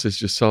women's asses,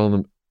 just telling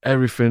them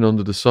everything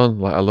under the sun.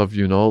 Like, I love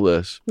you and all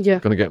this. Yeah.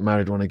 Going to get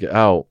married when I get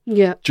out.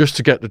 Yeah. Just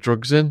to get the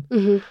drugs in.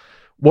 Mm-hmm.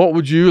 What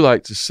would you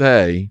like to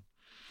say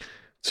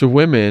to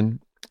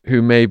women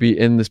who may be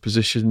in this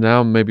position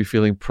now, maybe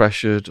feeling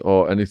pressured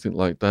or anything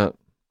like that?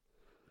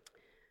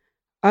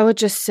 I would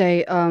just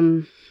say,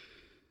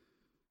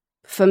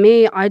 for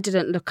me, I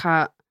didn't look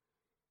at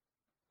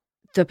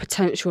the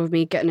potential of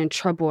me getting in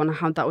trouble and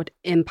how that would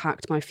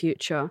impact my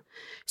future.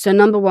 So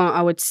number one,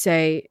 I would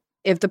say,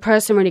 if the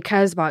person really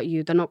cares about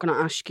you, they're not going to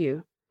ask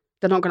you.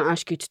 They're not going to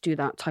ask you to do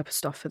that type of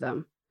stuff for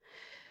them.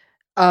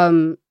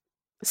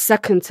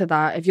 Second to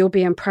that, if you're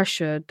being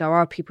pressured, there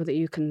are people that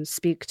you can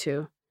speak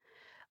to.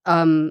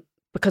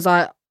 Because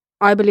I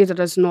believe that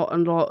there's not a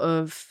lot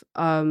of,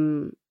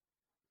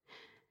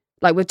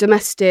 like with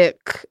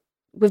domestic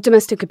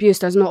abuse,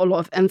 there's not a lot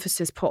of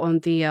emphasis put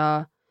on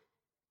the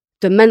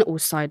mental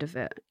side of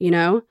it, you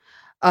know?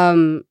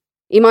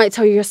 He might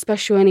tell you you're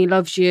special and he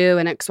loves you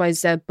and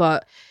XYZ,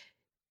 but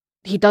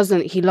he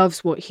doesn't. He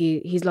loves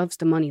he loves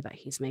the money that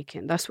he's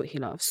making. That's what he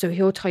loves. So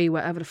he'll tell you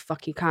whatever the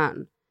fuck he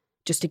can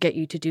just to get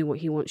you to do what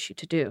he wants you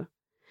to do.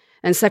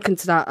 And second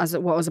to that,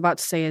 what I was about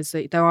to say is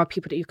that there are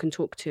people that you can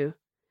talk to.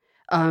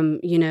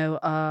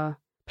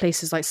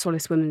 Places like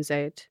Solace Women's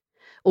Aid,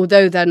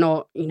 although they're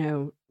not,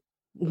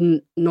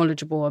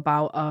 knowledgeable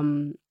about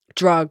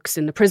drugs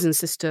in the prison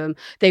system,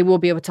 they will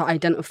be able to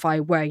identify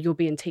where you're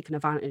being taken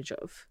advantage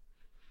of.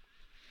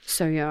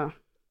 So, yeah.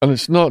 And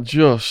it's not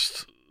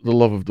just the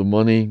love of the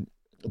money.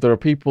 There are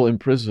people in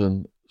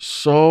prison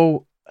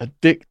so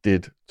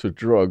addicted to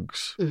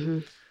drugs. Mm-hmm.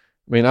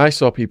 I mean, I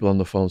saw people on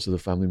the phones to the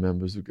family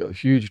members who've got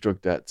huge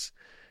drug debts,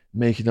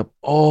 making up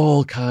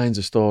all kinds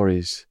of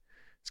stories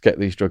to get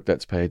these drug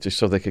debts paid, just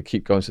so they could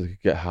keep going, so they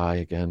could get high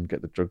again,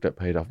 get the drug debt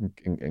paid off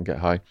and get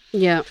high.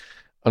 Yeah.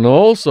 And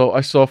also,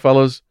 I saw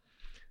fellas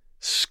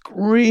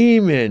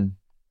screaming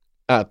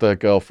at their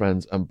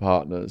girlfriends and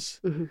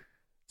partners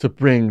to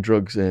bring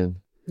drugs in.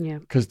 Yeah.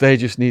 Because they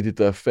just needed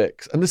their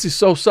fix. And this is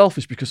so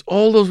selfish because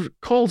all those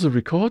calls are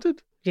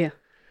recorded. Yeah.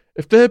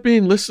 If they're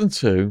being listened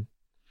to,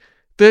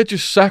 they're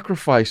just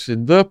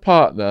sacrificing their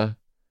partner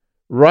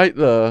right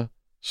there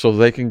so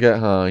they can get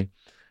high.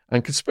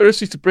 And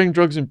conspiracy to bring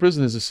drugs in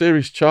prison is a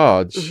serious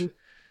charge. Mm-hmm.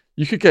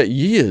 You could get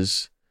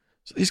years.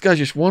 So these guys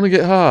just want to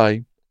get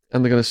high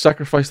and they're going to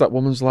sacrifice that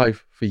woman's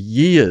life for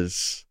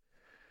years.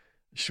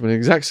 She's in the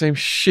exact same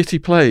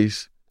shitty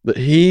place that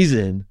he's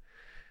in.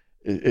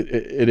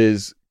 It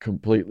is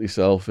completely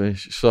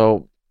selfish.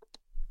 So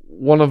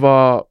one of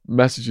our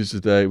messages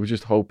today, we're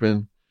just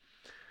hoping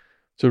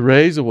to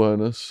raise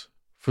awareness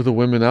for the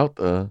women out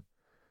there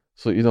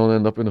so that you don't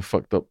end up in a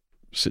fucked up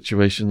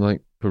situation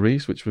like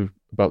Paris, which we're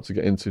about to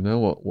get into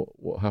now.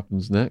 What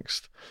happens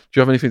next? Do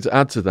you have anything to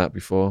add to that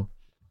before?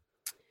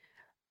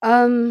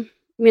 I mean,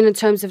 in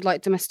terms of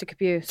like domestic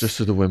abuse? Just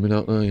to the women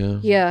out there, yeah.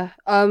 Yeah.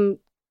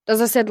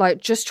 As I said,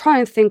 like, just try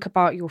and think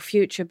about your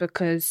future,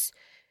 because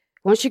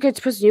once you go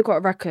to prison, you've got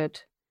a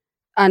record.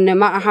 And no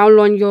matter how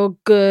long you're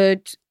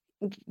good,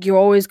 you're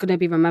always going to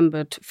be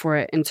remembered for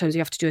it, in terms of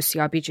you have to do a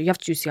CRB check. You have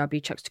to do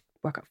CRB checks to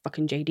work at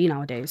fucking JD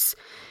nowadays.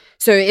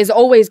 So it's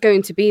always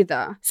going to be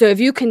there. So if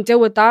you can deal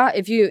with that,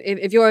 if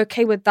you're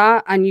okay with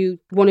that and you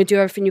want to do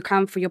everything you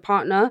can for your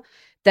partner,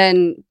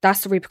 then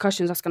that's the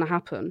repercussions that's going to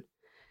happen.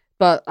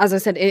 But as I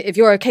said, if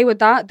you're okay with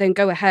that, then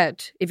go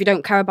ahead. If you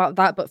don't care about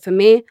that, but for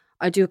me,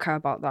 I do care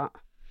about that.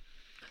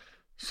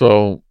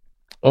 So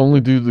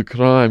only do the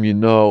crime you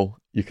know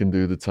you can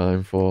do the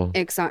time for.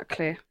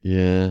 Exactly.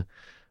 Yeah.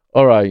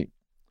 All right.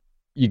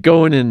 You're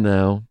going in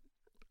now.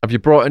 Have you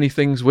brought any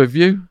things with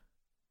you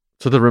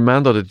to the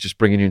remand, or are they just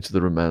bringing you into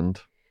the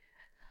remand?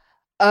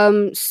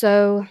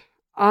 So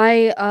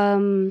I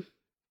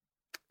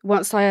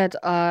once I had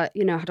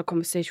had a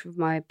conversation with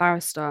my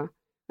barrister,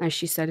 and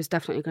she said it's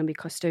definitely going to be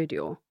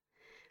custodial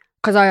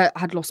because I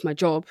had lost my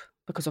job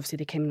because obviously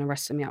they came and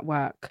arrested me at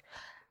work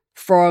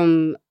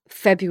from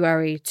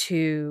February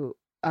to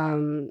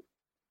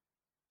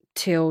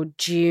till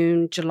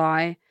June,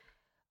 July.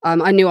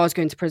 I knew I was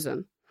going to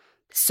prison,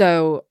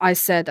 so I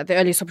said at the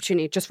earliest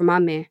opportunity, just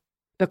remand me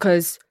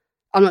because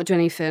I'm not doing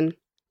anything.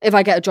 If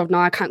I get a job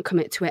now, I can't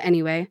commit to it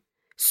anyway.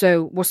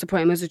 So what's the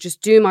point? I might as well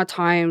just do my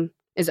time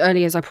as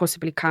early as I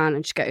possibly can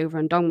and just get over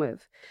and done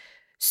with.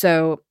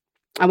 So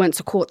I went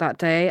to court that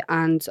day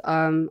and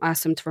I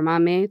asked them to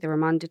remand me. They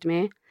remanded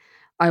me.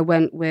 I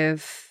went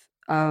with,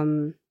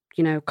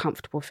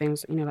 comfortable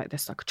things, like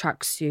this, like a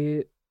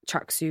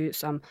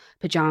tracksuits,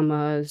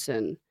 pajamas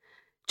and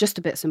just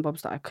the bits and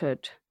bobs that I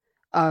could.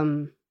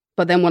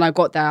 But then when I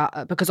got there,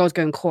 because I was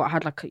going to court, I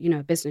had like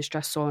a business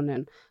dress on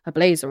and a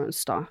blazer and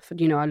stuff.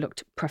 And, I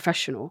looked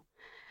professional.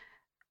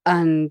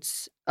 And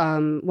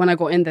when I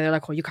got in there, they're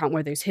like, "Oh, you can't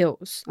wear those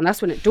heels." And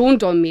that's when it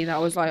dawned on me that I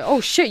was like,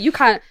 "Oh shit, you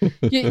can't.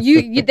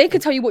 You they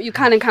can tell you what you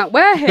can and can't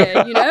wear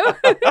here,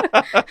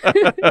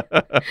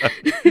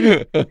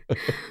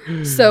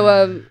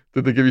 So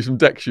did they give you some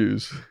deck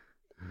shoes?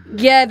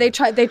 Yeah, they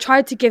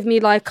tried to give me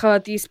like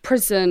these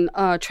prison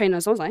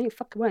trainers. I was like, I ain't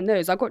fucking wearing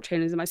those. I got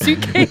trainers in my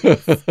suitcase.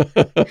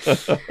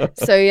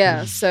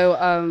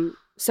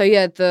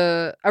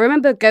 I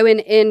remember going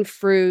in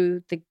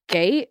through the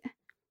gate.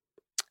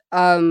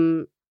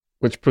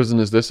 Which prison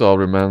is this? I'll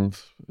remand.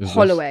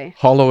 Holloway.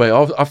 Holloway.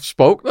 I've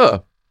spoke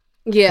there.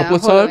 Yeah, a couple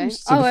of Holloway.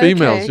 times to the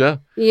females.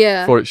 Okay.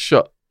 Yeah. Before it's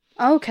shut.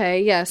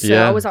 Okay. Yeah. So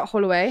I was at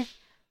Holloway.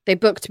 They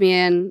booked me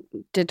in.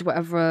 Did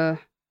whatever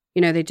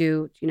they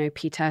do.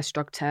 P test,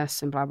 drug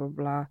tests, and blah blah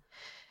blah.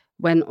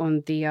 Went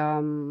on the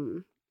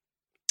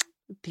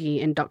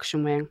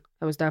induction wing.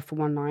 I was there for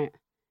one night.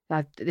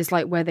 It's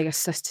like where they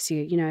assess to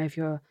see if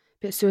you're a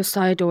bit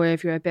suicidal or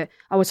if you're a bit.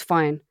 I was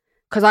fine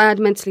because I had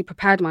mentally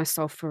prepared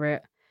myself for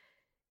it.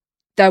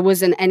 There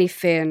wasn't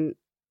anything,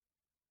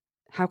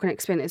 how can I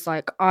explain it? It's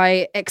like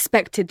I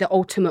expected the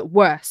ultimate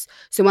worst.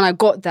 So when I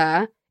got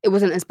there, it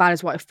wasn't as bad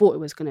as what I thought it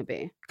was going to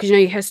be. Because,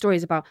 you hear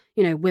stories about,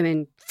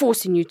 women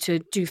forcing you to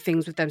do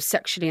things with them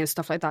sexually and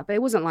stuff like that. But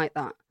it wasn't like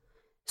that.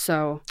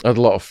 So I had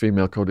a lot of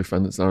female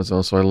co-defendants there as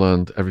well. So I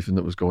learned everything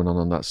that was going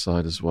on that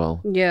side as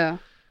well. Yeah.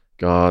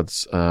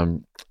 Guards,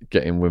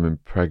 getting women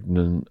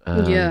pregnant.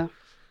 Yeah.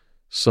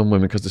 Some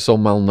women, because they're so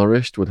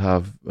malnourished, would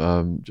have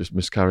just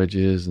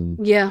miscarriages.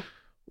 And yeah.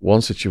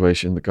 One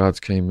situation, the guards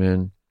came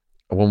in.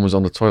 A woman was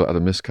on the toilet, had a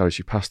miscarriage.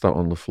 She passed out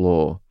on the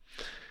floor.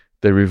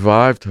 They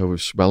revived her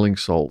with smelling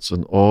salts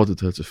and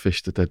ordered her to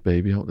fish the dead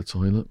baby out the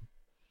toilet.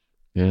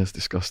 Yeah, it's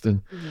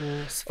disgusting.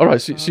 Yes, all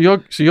right,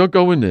 so you're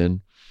going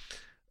in.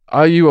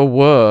 Are you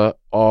aware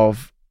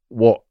of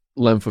what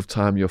length of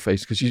time you're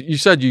facing? Because you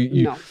said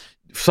you no.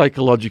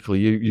 Psychologically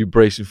you're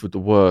bracing for the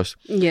worst.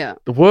 Yeah.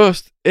 The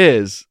worst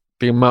is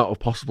the amount of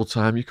possible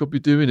time you could be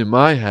doing, in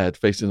my head,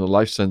 facing a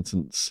life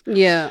sentence.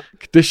 Yeah.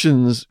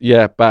 Conditions,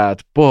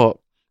 bad, but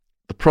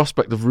the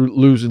prospect of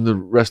losing the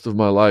rest of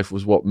my life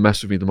was what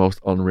messed with me the most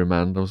on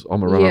remand.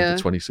 I'm around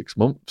for 26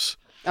 months.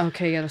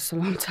 Okay, yeah, that's a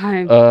long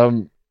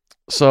time.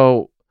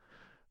 So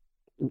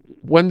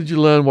when did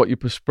you learn what your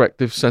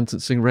prospective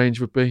sentencing range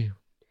would be?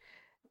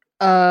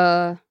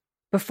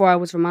 Before I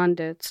was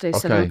remanded. So they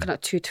said I'm looking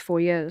at 2 to 4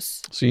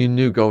 years. So you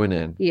knew going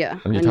in? Yeah.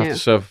 And you'd have to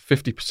serve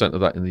 50% of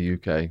that in the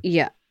UK?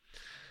 Yeah.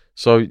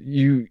 So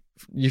you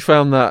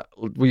found that,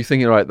 were you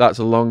thinking, right, that's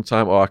a long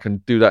time, or I can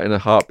do that in a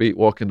heartbeat,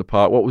 walk in the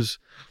park? What was...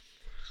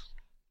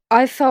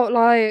 I felt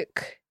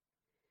like,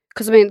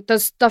 because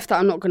there's stuff that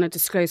I'm not going to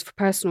disclose for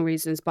personal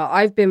reasons, but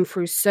I've been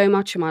through so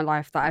much in my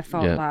life that I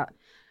felt that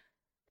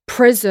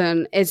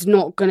prison is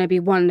not going to be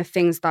one of the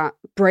things that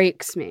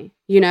breaks me,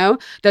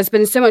 There's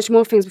been so much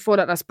more things before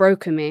that's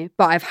broken me,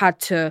 but I've had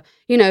to,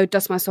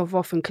 dust myself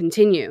off and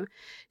continue.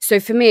 So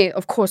for me,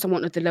 of course, I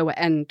wanted the lower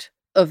end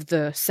of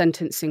the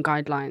sentencing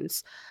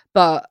guidelines.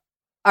 But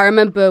I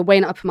remember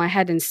weighing it up in my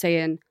head and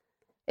saying,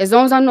 as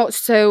long as I'm not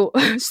so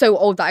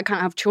old that I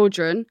can't have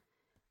children,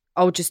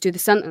 I'll just do the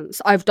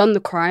sentence. I've done the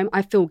crime.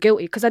 I feel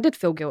guilty, because I did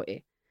feel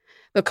guilty.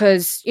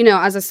 Because,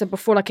 as I said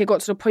before, like it got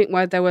to the point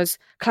where there was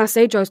Class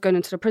A drugs going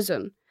into the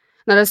prison.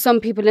 Now there's some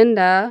people in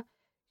there,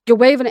 you're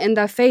waving it in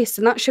their face,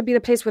 and that should be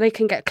the place where they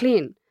can get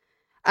clean.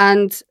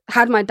 And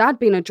had my dad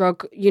been a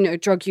drug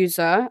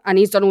user, and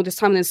he's done all this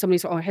time, and then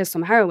somebody's like, oh, here's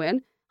some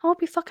heroin, I would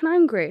be fucking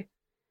angry.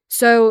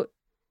 So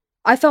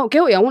I felt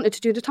guilty. I wanted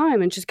to do the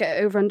time and just get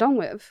it over and done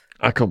with.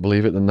 I can't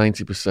believe it. The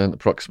 90%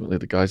 approximately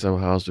the guys I were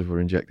housed with were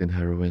injecting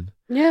heroin.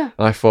 Yeah.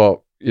 And I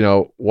thought,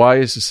 why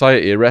is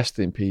society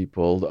arresting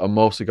people that are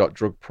mostly got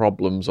drug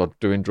problems or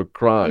doing drug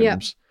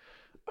crimes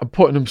and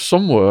putting them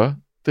somewhere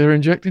they're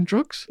injecting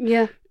drugs?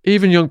 Yeah.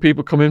 Even young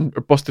people come in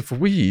busted for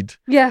weed.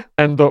 Yeah.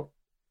 End up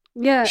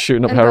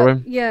shooting up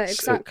heroin.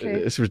 Exactly.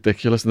 It's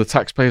ridiculous. And the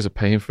taxpayers are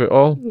paying for it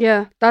all.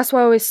 Yeah. That's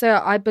why I always say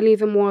I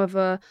believe in more of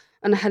an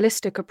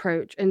holistic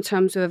approach in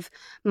terms of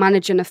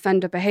managing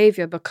offender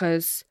behaviour,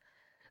 because,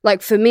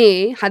 like, for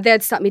me, had they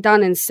had sat me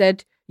down and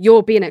said,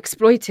 you're being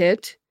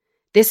exploited.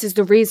 This is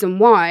the reason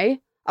why.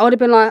 I would have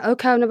been like,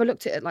 okay, I've never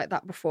looked at it like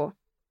that before.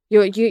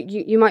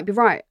 You might be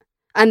right.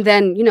 And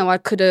then, I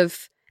could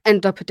have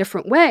ended up a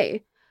different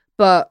way.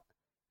 But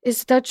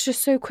they're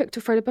just so quick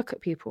to throw the book at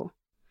people.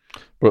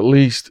 But at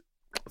least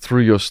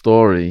through your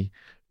story,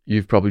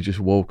 you've probably just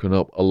woken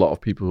up a lot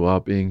of people who are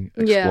being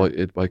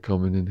exploited by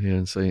coming in here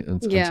and saying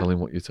and telling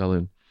what you're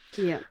telling.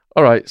 Yeah.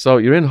 All right. So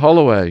you're in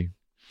Holloway.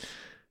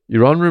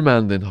 You're on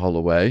remand in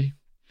Holloway.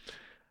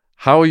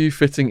 How are you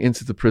fitting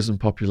into the prison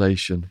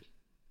population?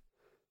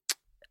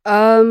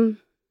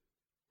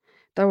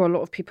 There were a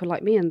lot of people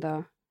like me in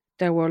there.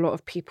 There were a lot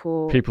of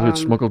people... People who'd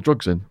smuggled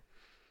drugs in?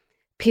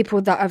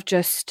 People that have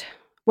just...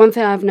 One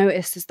thing I've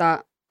noticed is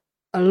that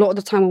a lot of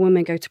the time when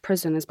women go to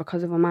prison is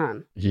because of a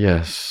man.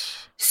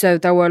 Yes. So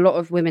there were a lot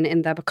of women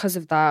in there because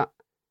of that.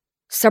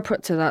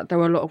 Separate to that, there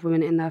were a lot of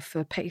women in there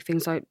for petty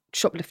things like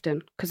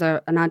shoplifting because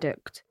they're an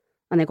addict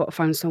and they got to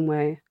find some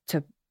way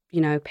to,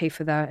 pay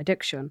for their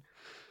addiction.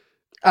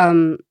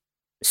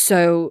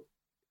 So,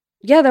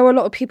 yeah, there were a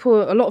lot of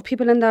people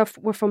in there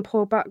were from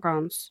poor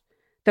backgrounds.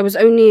 There was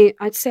only,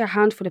 I'd say, a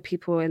handful of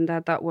people in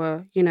there that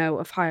were,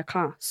 of higher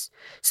class.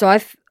 So I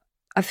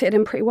fitted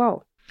in pretty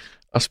well.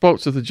 I spoke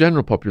to the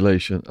general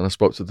population and I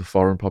spoke to the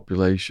foreign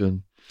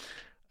population,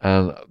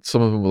 and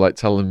some of them were like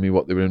telling me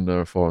what they were in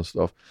there for and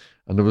stuff.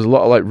 And there was a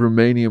lot of like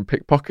Romanian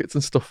pickpockets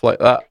and stuff like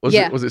that.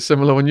 Was it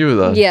similar when you were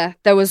there? Yeah,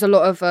 there was a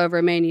lot of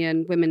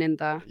Romanian women in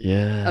there.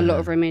 Yeah, a lot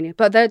of Romanian,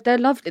 but they're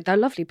lovely. They're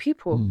lovely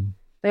people. Mm.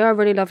 They are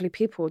really lovely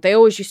people. They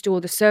always used to do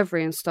all the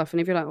servery and stuff.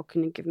 And if you're like, "Oh,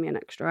 can you give me an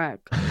extra egg?"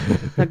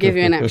 I'll give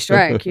you an extra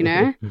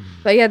egg,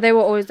 But yeah, they're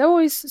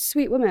always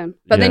sweet women.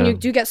 But then you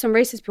do get some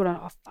racist people like,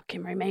 "Oh,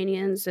 fucking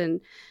Romanians,"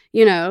 and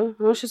and I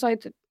was just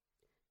like,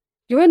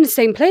 "You're in the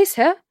same place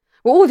here.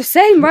 We're all the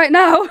same right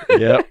now."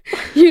 Yeah,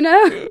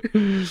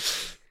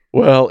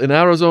 Well, in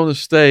Arizona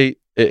State,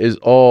 it is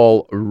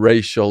all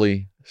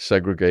racially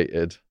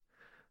segregated.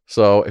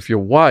 So if you're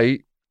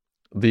white,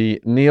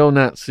 the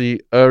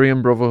neo-Nazi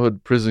Aryan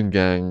Brotherhood prison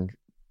gang,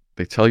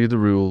 they tell you the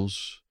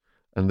rules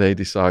and they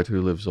decide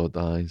who lives or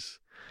dies.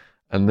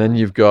 And then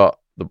you've got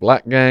the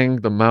black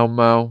gang, the Mau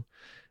Mau.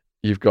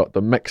 You've got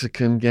the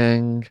Mexican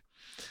gang.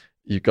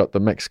 You've got the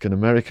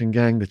Mexican-American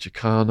gang, the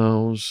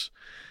Chicanos.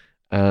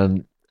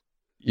 And,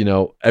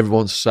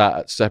 everyone's sat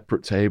at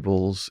separate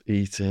tables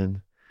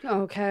eating.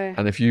 Okay.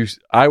 And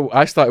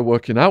I started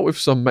working out with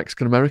some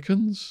Mexican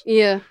Americans.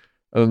 Yeah.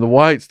 And then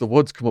the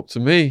Woods come up to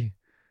me.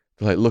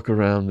 They're like, "Look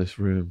around this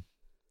room.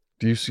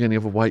 Do you see any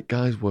other white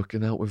guys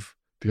working out with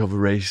the other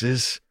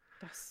races?"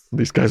 And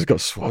these guys have got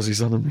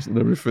Swazis on them and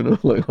everything. I'm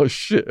like, "Oh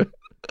shit."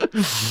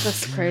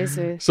 That's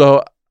crazy.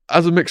 So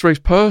as a mixed race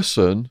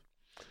person,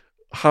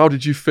 how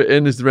did you fit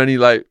in? Is there any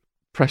like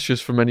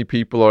pressures from any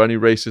people or any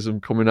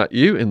racism coming at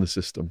you in the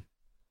system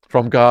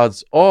from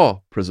guards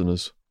or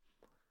prisoners?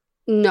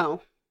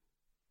 No,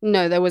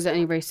 there wasn't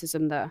any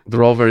racism there.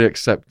 They're all very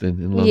accepting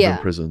in London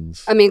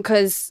prisons. I mean,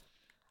 because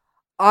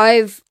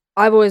I've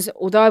always,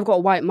 although I've got a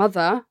white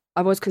mother,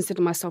 I've always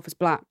considered myself as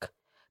black,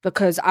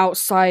 because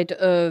outside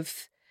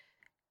of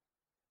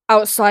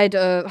how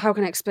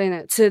can I explain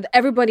it? To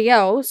everybody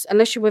else,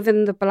 unless you're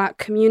within the black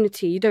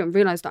community, you don't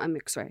realize that I'm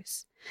mixed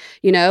race.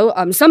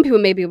 Some people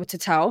may be able to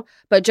tell,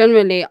 but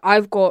generally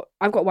I've got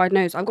wide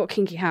nose, I've got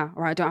kinky hair.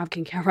 All right, I don't have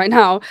kinky hair right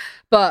now,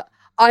 but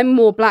I'm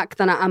more black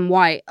than I am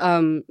white,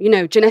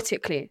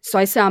 genetically. So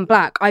I say I'm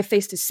black. I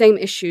face the same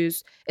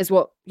issues as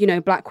what,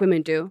 black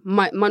women do.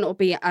 Might not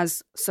be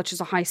as such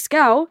as a high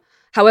scale.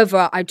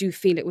 However, I do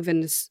feel it within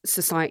this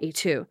society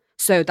too.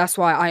 So that's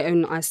why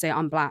I say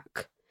I'm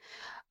black.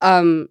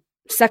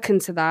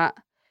 Second to that,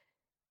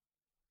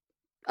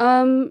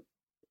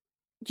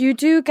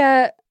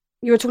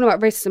 you were talking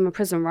about racism in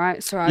prison,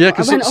 right? Sorry,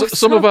 because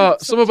some of our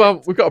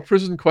we've got a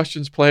prison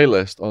questions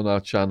playlist on our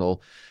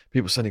channel.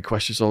 People sending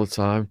questions all the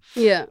time.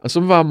 Yeah. And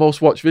some of our most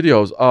watched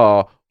videos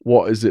are,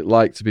 what is it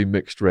like to be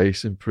mixed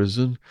race in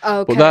prison?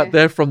 Okay. But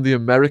they're from the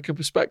American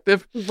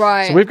perspective.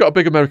 Right. So we've got a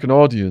big American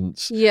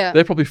audience. Yeah.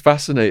 They're probably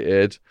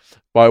fascinated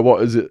by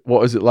what is it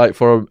like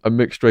for a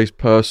mixed race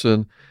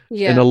person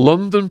in a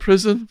London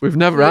prison. We've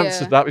never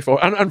answered that before.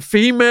 And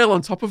female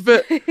on top of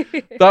it.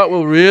 That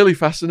will really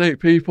fascinate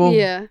people.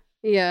 Yeah.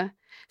 Yeah.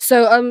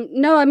 So,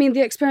 no, I mean,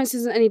 the experience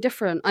isn't any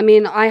different. I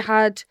mean, I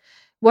had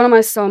one of my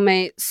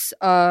cellmates,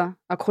 I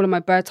call her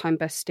my bird time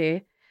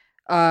bestie.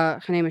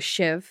 Her name is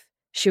Shiv.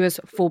 She was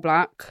full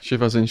black.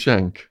 Shiv as in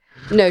Shank?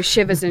 No,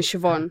 Shiv as in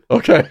Siobhan.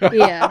 Okay.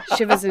 Yeah,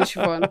 Shiv as in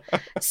Siobhan.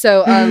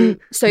 So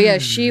yeah,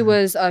 she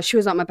was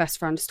like my best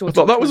friend. I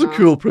thought that was a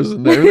cool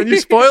prison name, and then you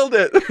spoiled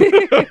it.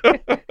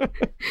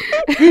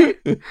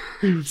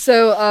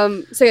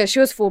 So yeah, she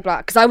was full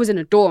black because I was in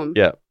a dorm.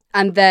 Yeah.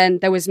 And then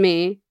there was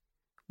me,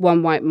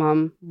 one white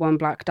mum, one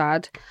black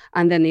dad,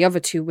 and then the other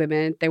two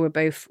women, they were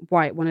both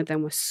white. One of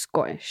them was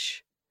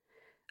Scottish,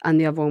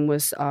 and the other one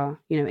was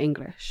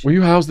English. Were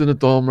you housed in a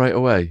dorm right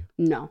away?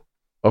 No.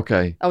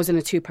 Okay. I was in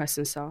a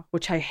 2-person cell,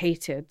 which I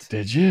hated.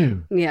 Did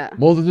you? Yeah.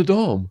 More than the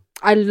dorm?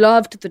 I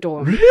loved the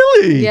dorm.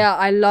 Really? Yeah,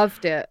 I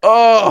loved it.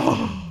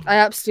 Oh. I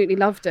absolutely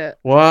loved it.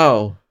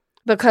 Wow.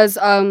 Because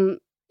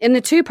in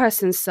the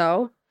 2-person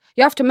cell,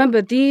 you have to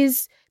remember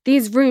these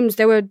rooms,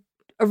 they were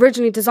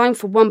originally designed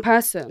for one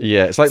person.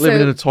 Yeah, it's like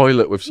living in a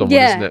toilet with someone,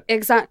 isn't it?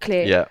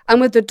 Exactly. Yeah.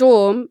 And with the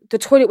dorm, the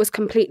toilet was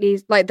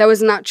completely, like, there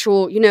was an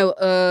actual,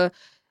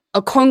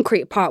 a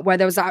concrete part where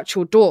there was an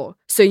actual door.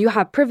 So you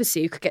had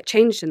privacy, you could get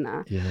changed in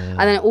there. Yeah.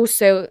 And then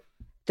also,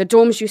 the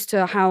dorms used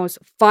to house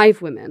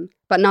 5 women,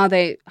 but now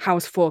they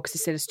house 4 because they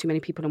said there's too many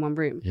people in one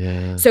room.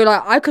 Yeah. So,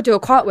 like, I could do a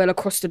cartwheel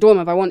across the dorm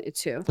if I wanted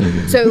to.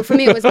 So for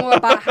me, it was more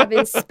about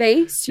having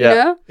space, you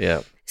know?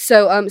 Yeah.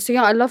 So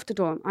yeah, I loved the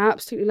dorm. I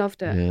absolutely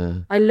loved it. Yeah.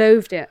 I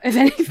loathed it, if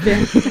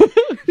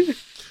anything.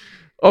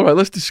 All right,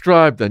 let's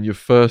describe then your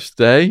first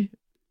day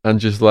and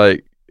just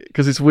like,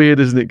 because it's weird,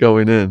 isn't it,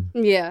 going in?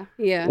 Yeah.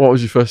 What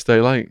was your first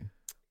day like?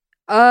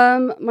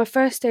 My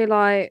first day,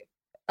 like,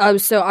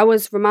 so I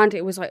was reminded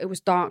it was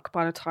dark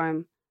by the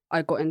time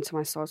I got into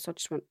my cell, so I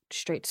just went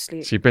straight to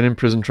sleep. So you've been in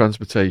prison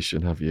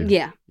transportation, have you?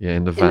 Yeah. Yeah,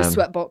 in the van. In the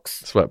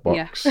sweatbox.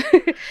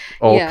 Sweatbox.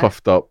 All Yeah.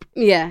 cuffed up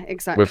Yeah,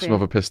 exactly. with some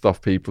other pissed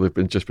off people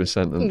who've just been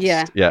sentenced.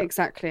 Yeah,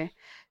 exactly.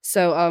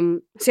 So,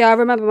 I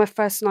remember my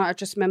first night. I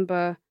just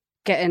remember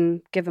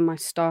given my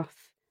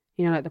stuff,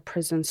 like the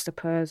prison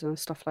slippers and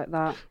stuff like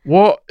that.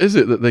 What is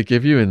it that they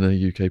give you in the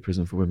UK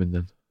prison for women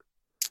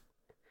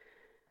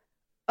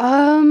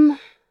then?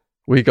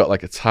 We got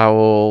like a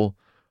towel,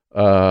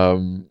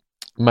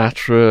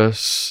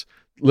 mattress,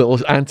 little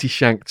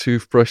anti-shank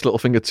toothbrush, little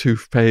finger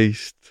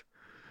toothpaste.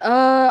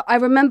 I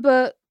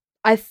remember,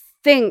 I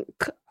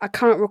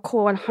cannot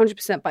recall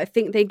 100%, but I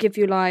think they give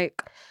you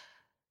like,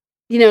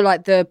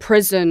 like the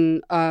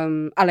prison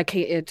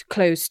allocated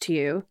clothes to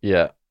you.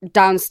 Yeah.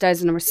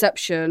 Downstairs in the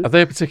reception. Are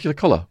they a particular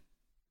colour?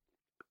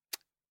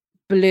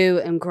 Blue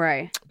and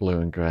grey. Blue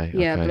and grey.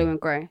 Yeah, okay. blue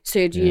and grey. So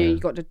you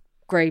got the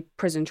grey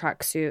prison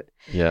tracksuit.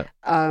 Yeah.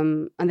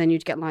 And then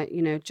you'd get like,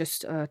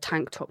 just a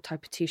tank top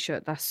type of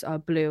t-shirt that's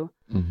blue.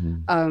 Mm-hmm.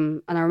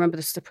 And I remember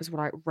the slippers were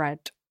like red.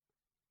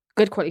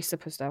 Good quality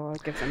slippers though, I'll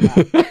give them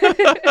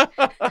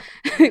that.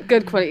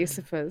 Good quality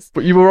slippers.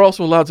 But you were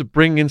also allowed to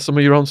bring in some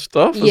of your own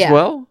stuff as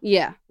well?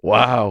 Yeah.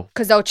 Wow.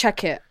 Because they'll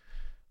check it.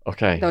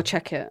 Okay. They'll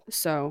check it.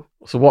 So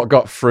what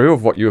got through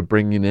of what you were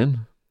bringing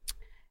in?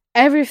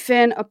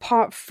 Everything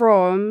apart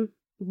from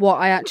what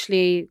I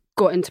actually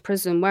got into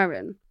prison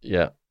wearing.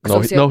 Yeah. No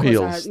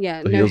heels.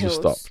 The no heels were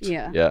stopped.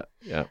 Yeah.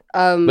 They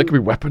can be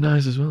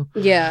weaponized as well.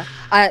 Yeah.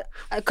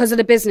 Because of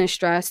the business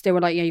dress, they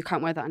were like, yeah, you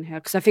can't wear that in here.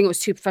 Because I think it was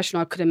too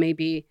professional. I could have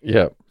maybe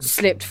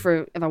slipped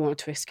through if I wanted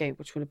to escape,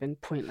 which would have been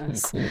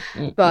pointless.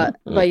 but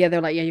yeah, they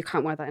were like, yeah, you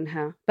can't wear that in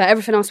here. But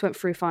everything else went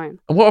through fine.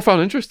 And what I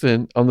found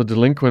interesting on the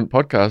Delinquent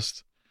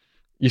podcast,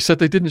 you said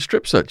they didn't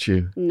strip search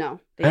you. No.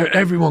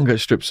 Everyone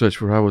gets strip searched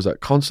for hours.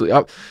 Constantly.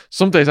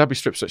 Some days I'd be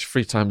strip searched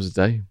 3 times a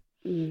day.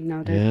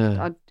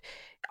 No,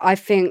 I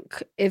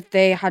think if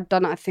they had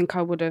done it, I think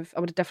I would have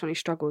definitely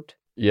struggled.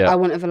 Yeah. I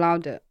wouldn't have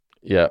allowed it.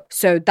 Yeah.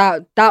 So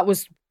that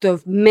was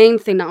the main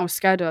thing that I was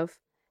scared of,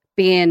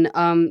 being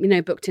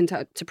booked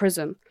into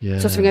prison. Yeah.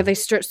 So I was thinking if they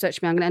strip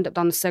search me, I'm gonna end up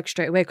down the seg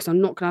straight away because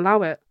I'm not gonna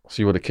allow it.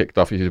 So you would have kicked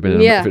off if you'd been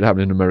if it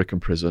happened in American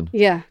prison.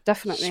 Yeah,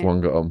 definitely.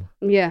 Swung at them.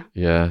 Yeah.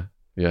 Yeah.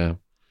 Yeah.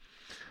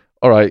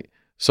 All right.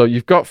 So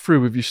you've got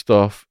through with your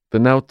stuff. They're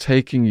now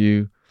taking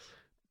you.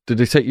 Did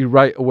they take you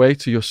right away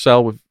to your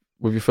cell with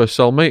your first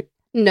cellmate?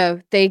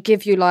 No, they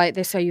give you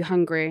they say, you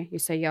hungry? You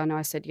say, yeah, no,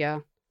 I said,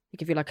 yeah. They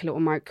give you like a little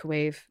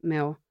microwave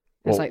meal.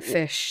 It's like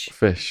fish,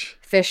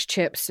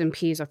 chips and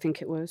peas, I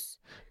think it was.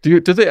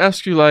 Did they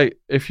ask you like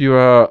if you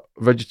are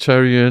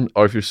vegetarian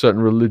or if you're a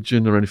certain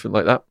religion or anything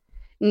like that?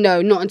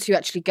 No, not until you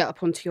actually get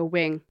up onto your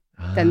wing.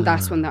 Then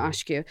that's when they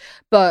ask you.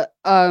 But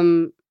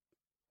I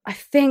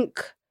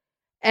think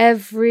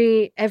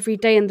every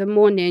day in the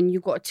morning you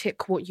got to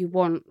tick what you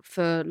want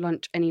for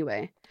lunch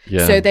anyway.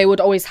 Yeah. So they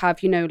would always have,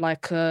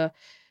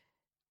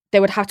 they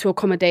would have to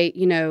accommodate,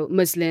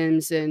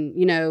 Muslims and,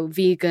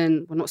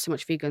 vegan. Well, not so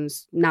much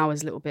vegans. Now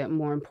is a little bit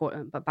more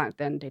important, but back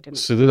then they didn't.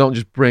 So they don't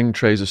just bring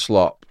trays of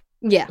slop.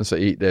 Yeah. And say,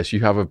 eat this. You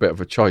have a bit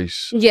of a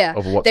choice. Yeah.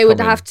 Of what's they would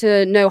coming. have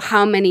to know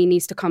how many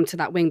needs to come to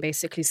that wing,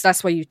 basically. So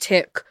that's where you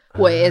tick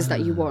what it is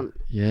that you want.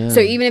 Yeah. So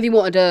even if you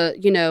wanted a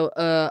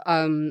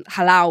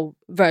halal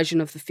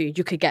version of the food,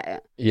 you could get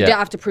it. Yeah. You don't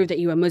have to prove that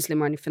you were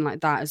Muslim or anything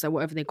like that. It's like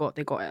whatever they got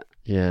it.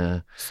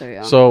 Yeah. So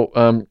yeah.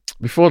 So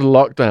before the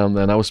lockdown,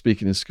 then I was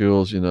speaking in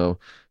schools,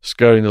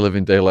 scaring the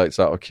living daylights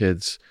out of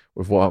kids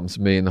with what happened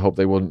to me in the hope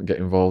they wouldn't get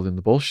involved in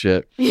the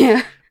bullshit.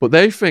 Yeah. But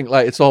they think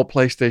like it's all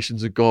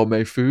PlayStations and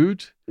gourmet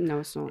food. No,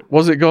 it's not.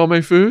 Was it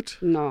gourmet food?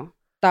 No.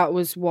 That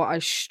was what I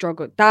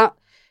struggled. That,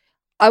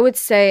 I would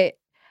say,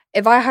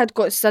 if I had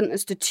got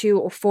sentenced to 2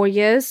 or 4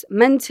 years,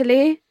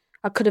 mentally,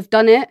 I could have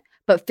done it.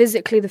 But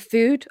physically, the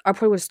food, I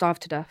probably would have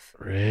starved to death.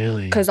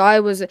 Really? Because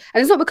and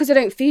it's not because they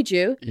don't feed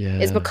you. Yeah.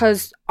 It's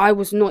because I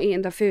was not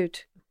eating the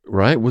food.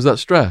 Right? Was that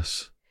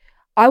stress?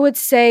 I would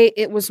say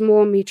it was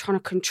more me trying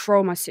to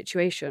control my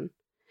situation.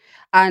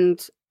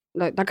 And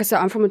like I said,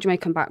 I'm from a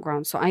Jamaican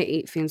background, so I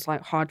eat things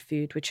like hard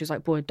food, which is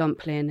like boiled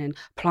dumpling and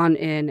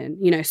plantain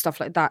and, stuff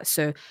like that.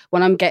 So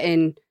when I'm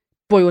getting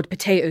boiled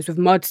potatoes with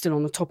mud still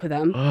on the top of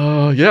them.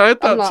 Oh, yeah, I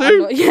had that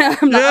too.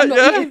 I'm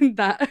not eating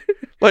that.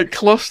 like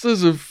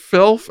clusters of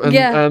filth and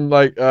Yeah. and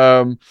like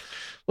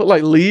look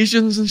like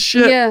lesions and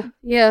shit.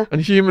 Yeah.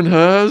 And human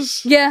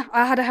hairs. Yeah,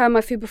 I had a hair on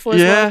my foot before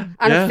as Yeah, well.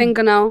 And yeah. a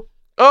fingernail.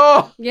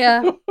 Oh.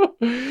 Yeah,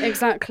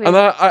 exactly. And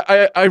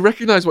I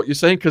recognize what you're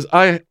saying because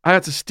I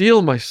had to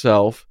steel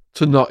myself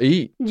to not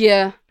eat.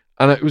 Yeah.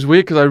 And it was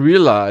weird because I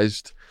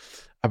realized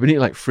I've been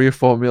eating like 3 or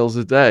 4 meals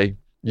a day.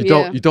 You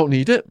don't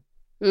need it.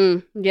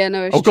 Yeah,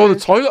 no, it's I'll go to the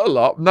toilet a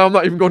lot. Now I'm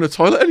not even going to the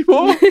toilet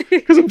anymore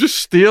because I'm just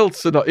steeled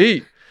to not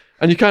eat.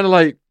 And you kind of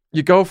like,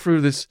 you go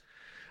through this,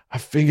 I'm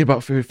thinking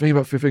about food.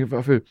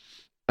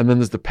 And then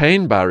there's the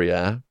pain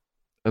barrier.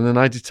 And then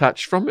I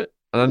detach from it.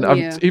 And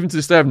even to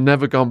this day, I've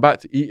never gone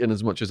back to eating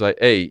as much as I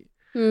ate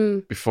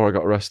before I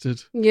got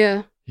arrested.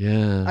 Yeah.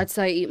 Yeah. I'd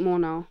say I eat more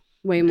now.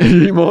 Way more.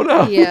 You eat more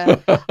now? Yeah.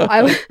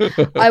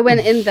 I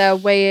went in there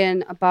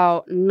weighing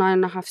about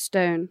 9.5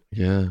 stone.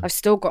 Yeah. I've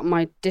still got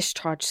my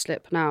discharge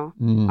slip now.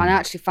 Mm. And I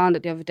actually found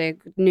it the other day.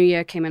 New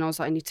Year came in, I was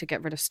like, I need to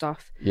get rid of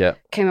stuff. Yeah.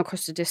 Came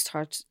across the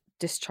discharge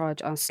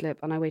slip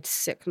and I weighed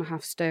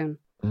 6.5 stone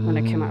when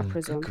I came out of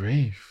prison. Good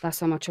grief. That's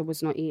how much I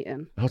was not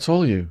eating. How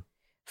tall are you?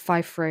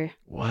 5'3".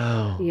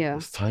 Wow. Yeah.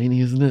 It's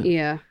tiny, isn't it?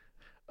 Yeah.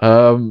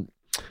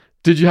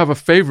 Did you have a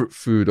favorite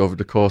food over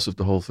the course of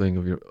the whole thing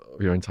of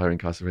your entire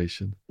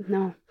incarceration?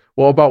 No.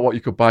 What about what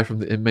you could buy from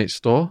the inmate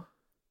store?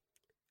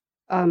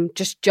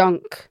 Just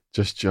junk.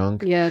 Just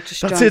junk. Yeah,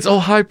 just That's junk. it. It's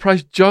all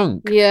high-priced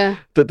junk Yeah.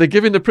 that they're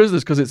giving the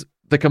prisoners because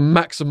they can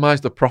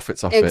maximize the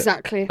profits off it.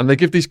 Exactly. And they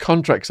give these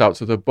contracts out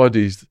to their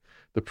buddies,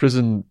 the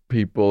prison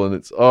people, and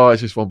it's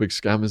just one big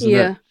scam, isn't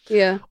it?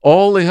 Yeah.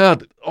 They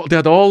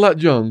had all that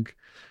junk,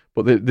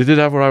 but they did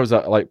have where I was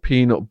at, like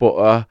peanut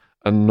butter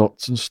and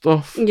nuts and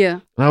stuff. Yeah.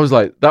 And I was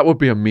like, that would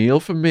be a meal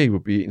for me,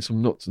 would be eating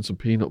some nuts and some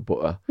peanut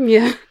butter.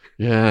 Yeah.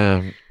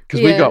 Yeah.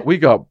 Because Yeah. we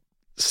got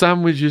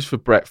sandwiches for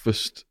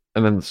breakfast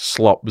and then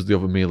slop was the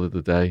other meal of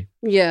the day.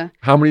 Yeah.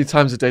 How many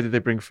times a day did they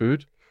bring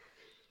food?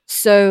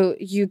 So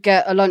you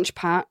get a lunch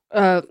pack,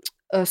 a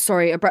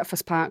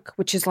breakfast pack,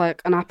 which is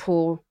like an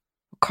apple,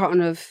 a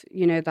carton of,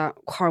 that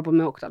horrible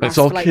milk that lasts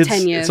for like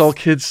 10 years. It's all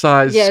kids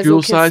size, Yeah, it's school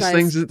all kids' size size.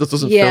 things. It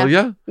doesn't Yeah. fill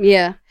you.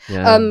 Yeah.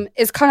 Yeah.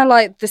 It's kind of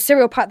like the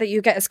cereal pack that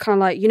you get is kind of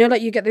like,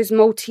 like you get those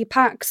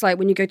multi-packs, like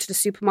when you go to the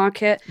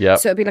supermarket. Yeah.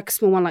 So it'd be like a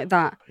small one like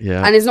that.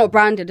 Yeah. And it's not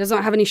branded. It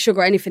doesn't have any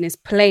sugar or anything. It's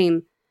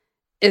plain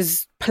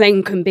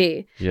can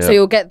be. Yeah. So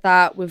you'll get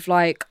that with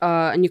like,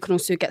 and you can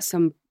also get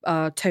some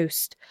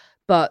toast.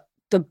 But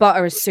the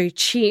butter is so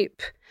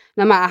cheap.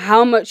 No matter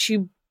how much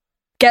you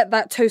get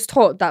that toast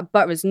hot, that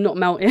butter is not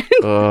melting.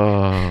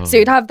 Oh. So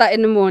you'd have that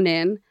in the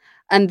morning.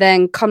 And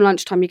then come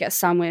lunchtime, you get a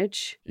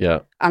sandwich. Yeah.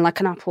 And like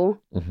an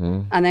apple.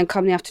 Mm-hmm. And then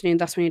come the afternoon,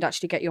 that's when you'd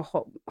actually get your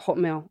hot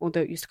meal.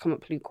 Although it used to come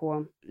up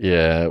lukewarm.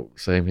 Yeah,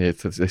 same here.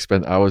 They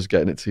spend hours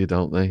getting it to you,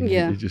 don't they?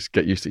 Yeah. You just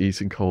get used to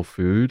eating cold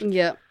food.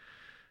 Yeah.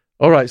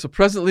 All right. So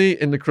presently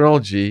in the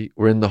chronology,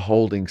 we're in the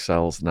holding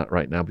cells and that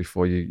right now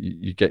before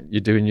you're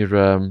doing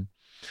your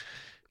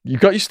you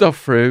got your stuff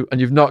through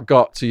and you've not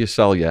got to your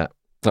cell yet.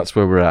 That's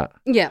where we're at.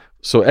 Yeah.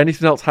 So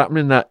anything else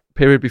happening in that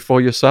period before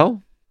your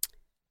cell?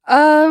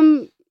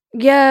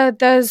 Yeah,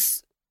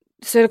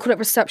 they call it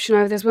reception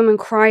over. There's women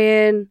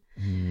crying.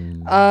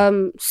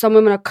 Some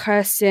women are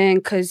cursing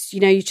because,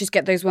 you just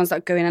get those ones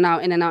that go in and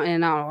out.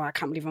 Oh, I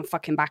can't believe I'm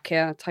fucking back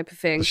here type of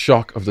thing. The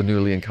shock of the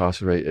newly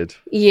incarcerated.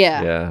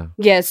 Yeah. Yeah.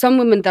 Yeah, some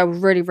women, they're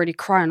really, really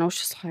crying. I was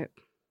just like,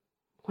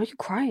 why are you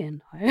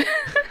crying?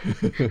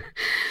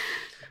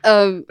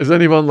 Is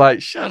anyone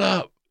like, shut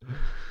up?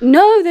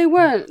 No, they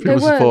weren't. People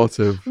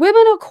supportive.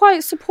 Women are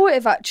quite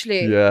supportive,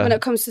 actually, Yeah. when it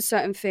comes to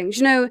certain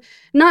things.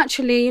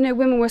 Naturally,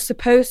 women were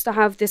supposed to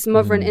have this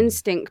mothering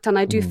instinct, and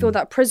I do feel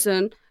that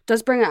prison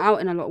does bring it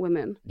out in a lot of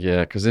women.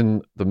 Yeah, because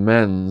in the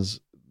men's,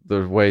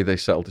 the way they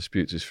settle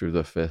disputes is through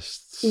their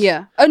fists.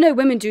 Yeah. Oh, no,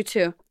 women do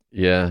too.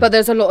 Yeah. But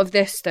there's a lot of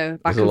this, though,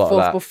 back There's a and lot of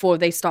forth that. before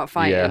they start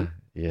fighting.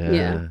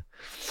 Yeah.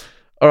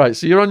 All right,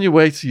 so you're on your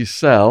way to your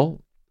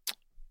cell.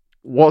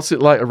 What's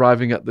it like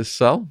arriving at this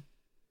cell?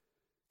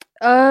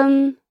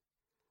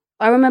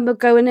 I remember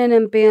going in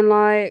and being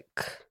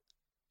like,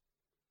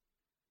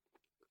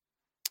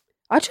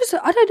 I don't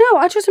know.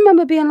 I just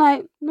remember being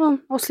like, no,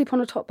 I'll sleep on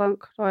the top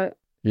bunk. Like,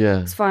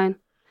 Yeah. it's fine.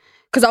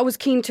 Because I was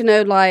keen to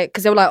know, like,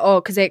 because they were like,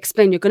 because they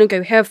explained you're going to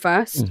go here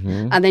first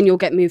Mhm. and then you'll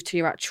get moved to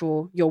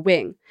your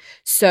wing.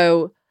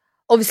 So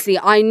obviously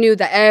I knew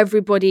that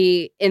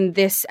everybody in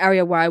this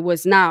area where I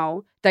was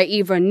now, they're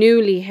either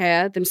newly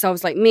here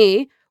themselves like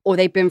me, or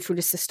they've been through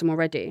the system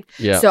already.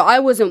 Yeah. So I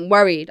wasn't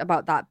worried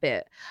about that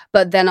bit.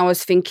 But then I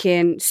was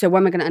thinking, so where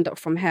am I going to end up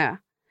from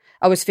here?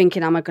 I was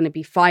thinking, am I going to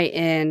be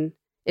fighting?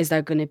 Is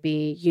there going to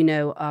be,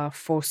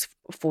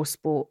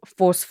 forceful,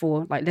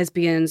 like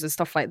lesbians and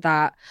stuff like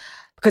that?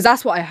 Because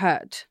that's what I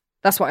heard.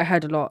 That's what I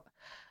heard a lot.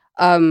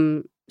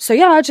 So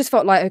yeah, I just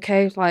felt like,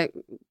 okay, like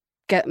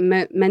get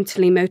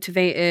mentally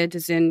motivated,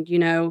 as in,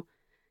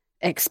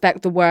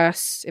 expect the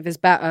worst. If it's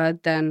better,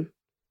 then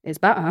it's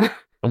better.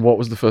 And what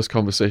was the first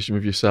conversation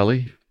with your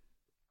cellie?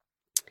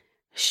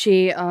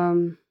 She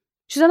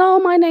said, oh,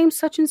 my name's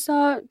such and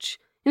such.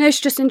 She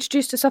just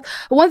introduced herself.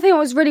 But one thing that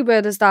was really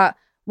weird is that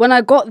when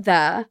I got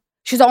there,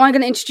 She was like, oh, I'm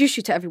going to introduce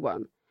you to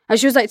everyone. And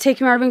she was like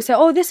taking me around the ring and saying,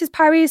 oh, this is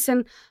Paris.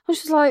 And I was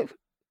just like,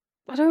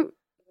 I don't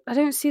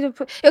see the...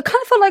 It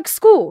kind of felt like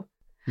school.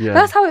 Yeah.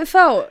 That's how it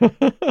felt.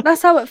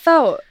 That's how it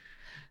felt.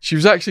 She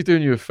was actually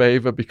doing you a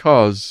favour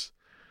because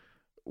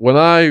when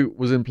I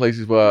was in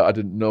places where I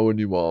didn't know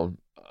anyone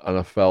and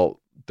I felt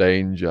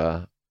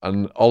danger,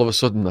 and all of a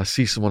sudden I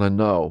see someone I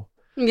know,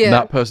 Yeah. and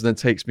that person then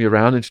takes me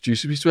around,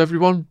 introduces me to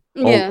everyone,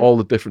 Yeah. all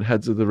the different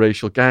heads of the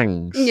racial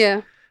gangs.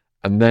 Yeah.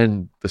 And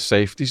then the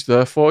safety's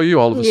there for you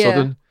all of a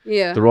sudden.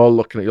 Yeah. They're all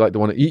looking at you like they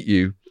want to eat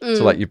you. Mm.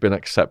 So like you've been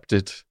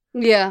accepted.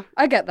 Yeah.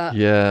 I get that.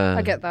 Yeah.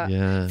 I get that.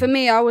 Yeah. For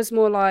me, I was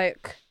more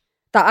like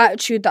that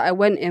attitude that I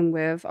went in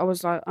with. I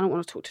was like, I don't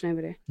want to talk to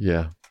nobody.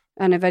 Yeah.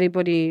 And if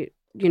anybody,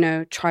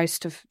 tries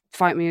to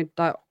fight me,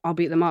 like, I'll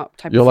beat them up.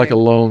 You're of like thing.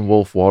 a lone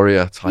wolf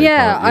warrior type.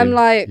 Yeah, aren't you? I'm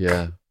like,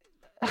 yeah.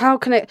 How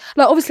can I?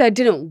 Like, obviously, I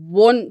didn't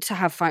want to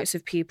have fights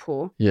with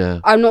people.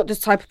 Yeah. I'm not the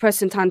type of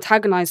person to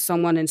antagonize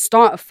someone and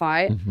start a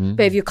fight. Mhm.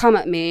 But if you come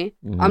at me,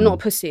 Mhm. I'm not a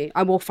pussy.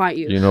 I will fight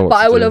you. You know what but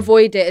to I will do.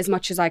 avoid it as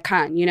much as I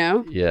can,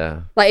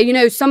 Yeah.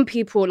 Like, some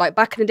people, like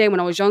back in the day when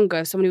I was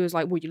younger, somebody was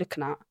like, what are you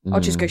looking at? I'll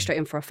just go straight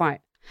in for a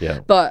fight. Yeah.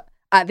 But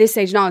at this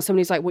age now,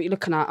 somebody's like, what are you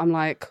looking at? I'm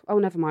like, oh,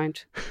 never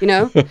mind.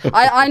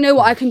 I know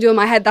what I can do in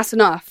my head. That's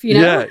enough,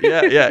 Yeah.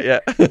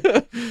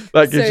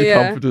 That gives So, you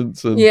yeah.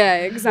 confidence. And... Yeah,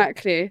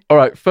 exactly. All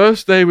right.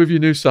 First day with your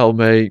new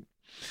cellmate.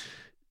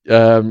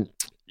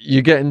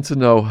 You're getting to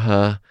know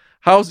her.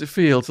 How does it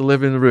feel to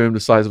live in a room the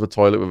size of a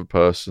toilet with a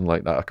person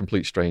like that, a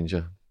complete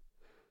stranger?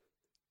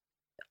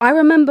 I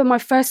remember my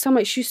first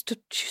time, she used to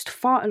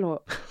fart a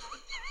lot.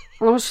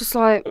 And I was just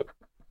like,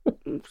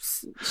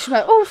 she's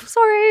like, oh,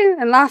 sorry,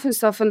 and laugh and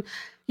stuff. And,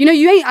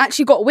 you ain't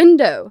actually got a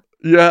window.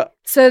 Yeah.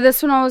 So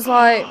that's when I was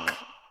like,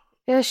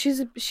 yeah,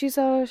 she's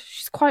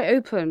quite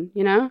open,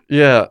 Yeah.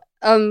 Yeah.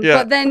 Yeah.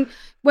 But then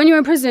when you're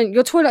in prison,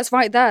 your toilet's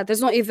right there.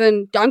 There's not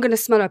even, I'm going to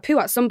smell her poo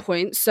at some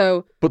point.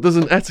 So But there's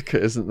an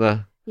etiquette, isn't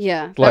there?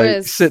 yeah, Like, there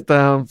is. sit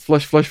down,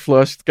 flush,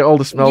 get all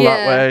the smell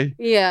that way.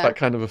 Yeah. That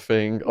kind of a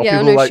thing. Or Yeah,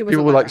 people no, she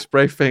wasn't will like like that.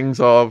 spray things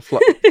or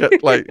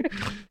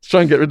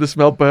try and get rid of the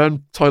smell,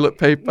 burn toilet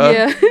paper.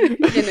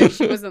 Yeah.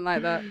 She wasn't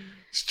like that. Do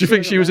you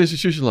think she was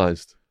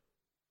institutionalized?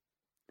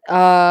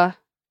 I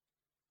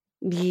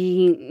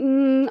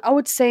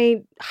would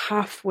say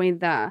halfway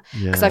there.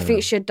 Yeah. Because I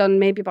think she had done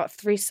maybe about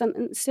 3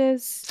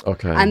 sentences.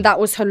 Okay. And that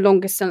was her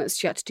longest sentence.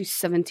 She had to do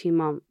 17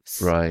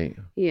 months. Right.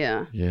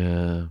 Yeah.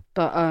 Yeah.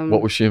 But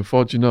What was she in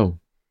for? Do you know?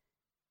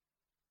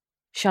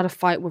 she had a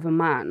fight with a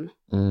man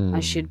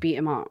and she'd beat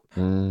him up.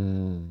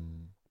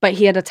 Mm. But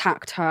he had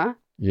attacked her.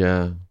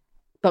 Yeah.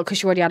 But because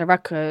she already had a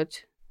record,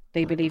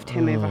 they believed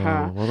him over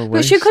her. What a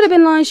But she waste. could have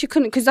been lying. She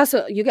couldn't. Because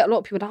you get a lot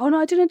of people like, oh, no,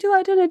 I didn't do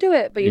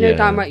it. But Yeah.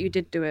 damn right you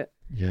did do it.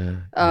 Yeah.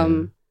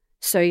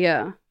 So,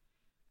 yeah.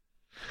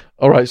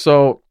 All right.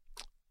 So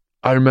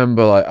I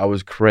remember I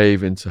was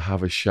craving to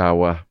have a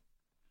shower.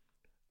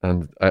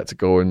 And I had to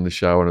go in the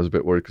shower and I was a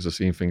bit worried because I've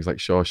seen things like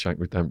Shawshank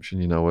Redemption,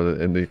 where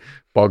in the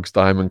Boggs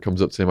Diamond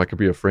comes up to him, I could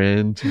be a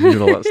friend,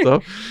 and all that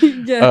stuff.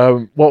 Yeah.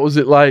 What was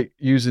it like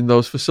using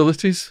those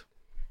facilities?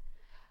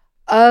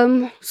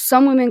 Some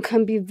women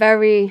can be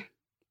very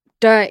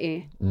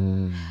dirty.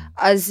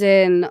 As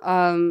in,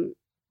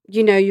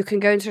 you can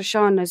go into a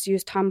shower and there's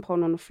used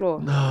tampon on the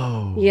floor.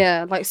 No.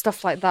 Yeah, like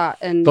stuff like that.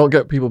 And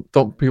Don't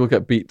people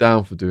get beat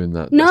down for doing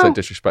that? No, That's like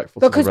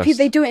disrespectful because to the rest.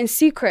 they do it in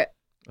secret.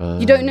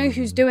 You don't know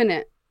who's doing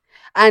it.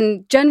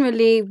 And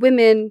generally,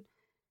 women,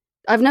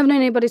 I've never known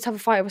anybody to have a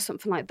fight over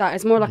something like that.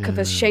 It's more like of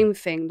a shame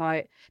thing.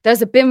 Like,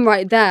 there's a bin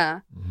right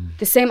there.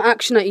 The same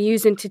action that you're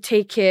using to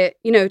take it,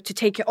 to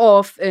take it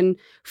off and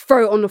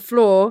throw it on the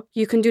floor,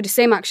 you can do the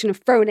same action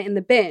of throwing it in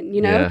the bin,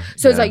 Yeah,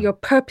 So it's yeah. like you're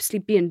purposely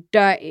being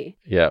dirty.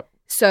 Yeah,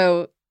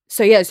 So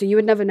you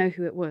would never know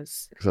who it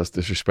was. because that's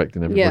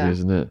disrespecting everybody, Yeah.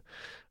 isn't it?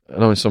 I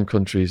know in some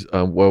countries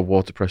where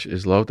water pressure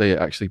is low, they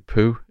actually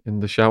poo in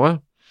the shower.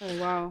 Oh,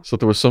 wow. So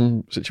there were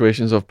some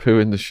situations of poo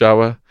in the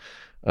shower.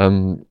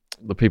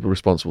 The people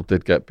responsible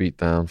did get beat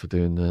down for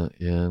doing that,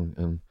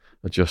 and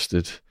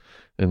adjusted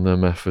in their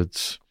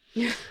methods.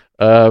 Yeah.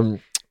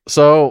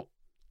 So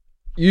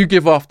you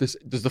give off this,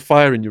 there's the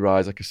fire in your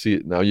eyes, I can see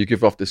it now. You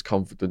give off this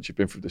confidence, you've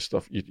been through this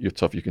stuff, you're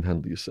tough, you can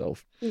handle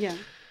yourself. Yeah.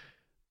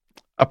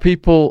 Are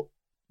people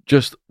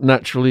just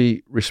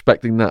naturally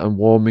respecting that and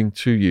warming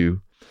to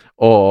you?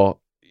 Or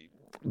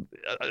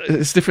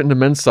it's different in the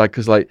men's side,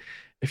 because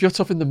if you're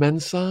tough in the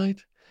men's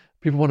side,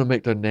 people want to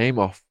make their name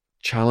off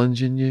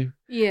challenging you.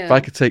 Yeah. If I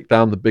could take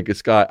down the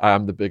biggest guy, I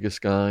am the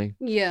biggest guy.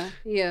 Yeah.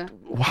 Yeah.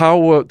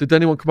 How did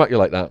anyone come at you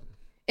like that?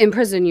 In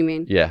prison, you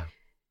mean? Yeah.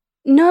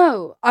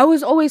 No, I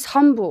was always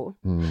humble.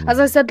 Mm. As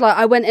I said,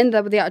 I went in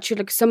there with the attitude,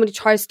 if somebody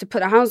tries to put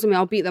their hands on me,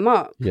 I'll beat them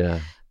up. Yeah.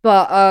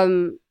 But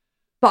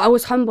I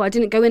was humble. I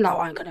didn't go in like,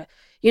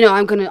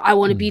 I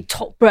want to be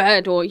top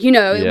bred, or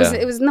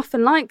it was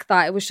nothing like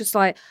that. It was just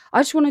like,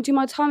 I just want to do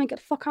my time and get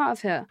the fuck out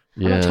of here.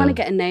 I'm not trying to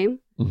get a name.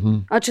 Mm-hmm.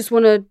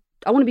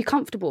 I want to be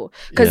comfortable,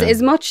 because Yeah.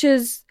 as much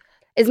as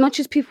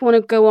people want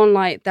to go on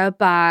like they're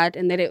bad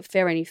and they don't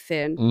fear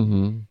anything,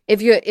 Mm-hmm.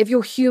 if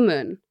you're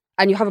human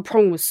and you have a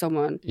problem with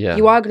someone, Yeah.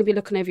 you are going to be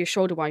looking over your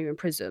shoulder while you're in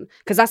prison.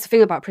 Because that's the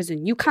thing about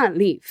prison. You can't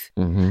leave.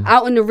 Mhm.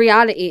 Out in the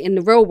reality, in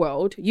the real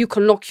world, you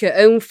can lock your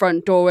own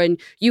front door and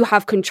you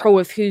have control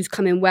of who's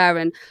coming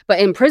where. But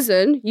in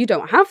prison, you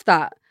don't have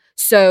that.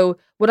 So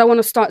would I want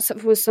to start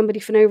something with somebody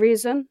for no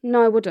reason?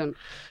 No, I wouldn't.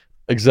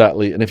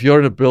 Exactly. And if you're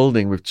in a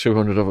building with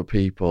 200 other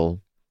people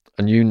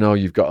and you know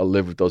you've got to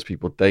live with those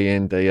people day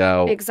in, day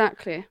out,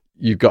 Exactly.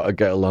 you've got to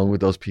get along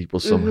with those people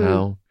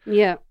somehow.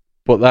 Yeah.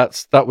 But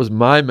that was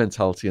my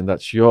mentality and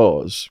that's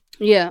yours.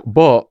 Yeah.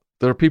 But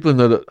there are people in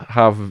there that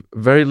have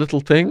very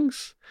little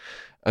things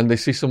and they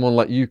see someone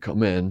like you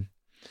come in,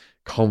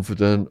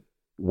 confident,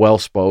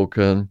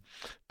 well-spoken.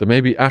 There may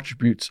be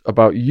attributes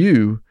about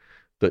you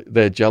that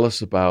they're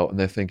jealous about and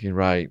they're thinking,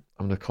 right,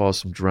 I'm going to cause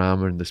some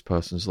drama in this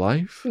person's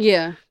life.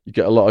 Yeah. You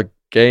get a lot of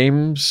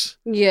games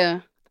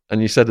Yeah.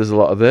 and you said there's a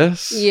lot of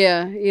this.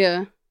 Yeah.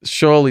 Yeah.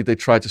 Surely they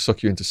tried to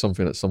suck you into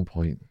something at some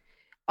point.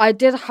 I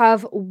did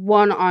have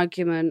one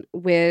argument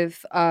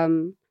with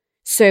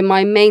so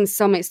my main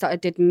cellmates that I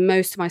did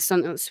most of my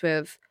sentence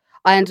with,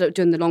 I ended up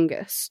doing the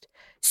longest.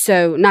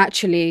 So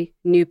naturally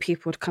new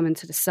people would come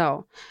into the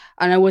cell.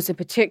 And there was a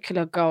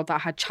particular girl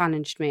that had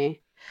challenged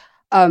me.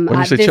 When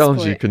you say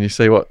challenge you, can you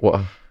say what?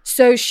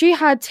 So she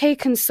had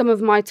taken some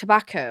of my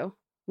tobacco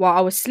while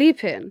I was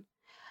sleeping.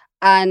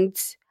 And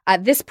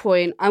at this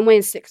point, I'm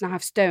weighing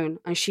 6.5 stone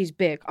and she's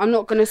big. I'm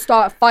not going to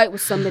start a fight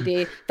with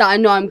somebody that I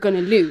know I'm going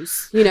to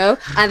lose, you know,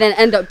 and then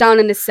end up down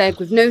in the seg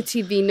with no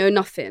TV, no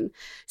nothing.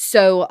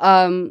 So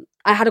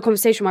I had a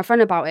conversation with my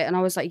friend about it and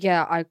I was like,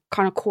 yeah, I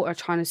kind of caught her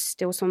trying to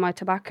steal some of my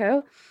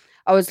tobacco.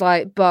 I was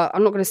like, but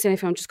I'm not going to say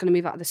anything. I'm just going to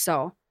move out of the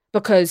cell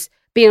because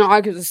being in an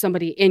argument with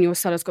somebody in your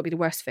cell has got to be the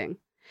worst thing.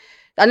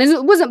 And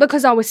it wasn't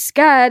because I was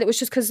scared. It was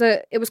just because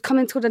it was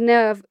coming to the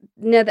near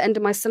the end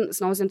of my sentence,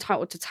 and I was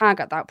entitled to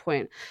tag at that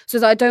point. So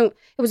that it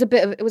was a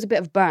bit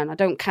of burn. I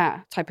don't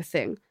care type of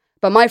thing.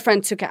 But my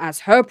friend took it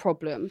as her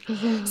problem.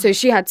 So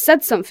she had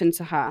said something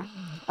to her,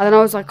 and then I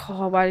was like,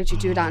 "Oh, why did you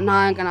do that?" Now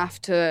I'm gonna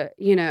have to,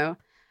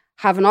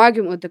 have an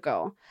argument with the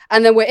girl.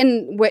 And then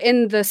we're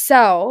in the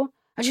cell,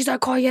 and she's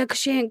like, "Oh yeah, because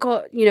she ain't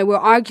got," we're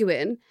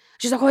arguing.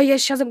 She's like, "Oh yeah,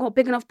 she hasn't got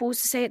big enough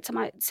balls to say it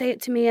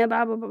to me, and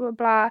blah blah blah blah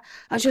blah."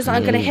 And she was like,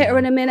 "I'm gonna hit her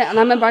in a minute." And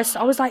I remember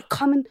I was like,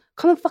 "Come and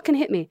fucking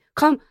hit me.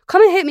 Come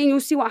and hit me, and you'll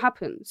see what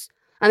happens."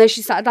 And then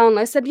she sat down and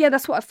I said, "Yeah,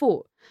 that's what I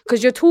thought.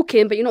 Because you're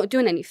talking, but you're not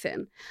doing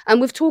anything." And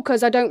with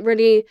talkers, I don't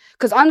really,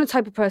 because I'm the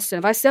type of person,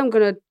 if I say I'm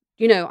gonna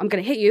hit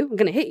you, I'm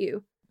gonna hit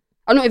you.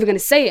 I'm not even gonna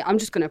say it. I'm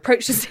just gonna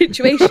approach the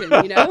situation,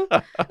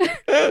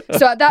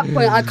 So at that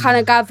point, I kind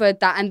of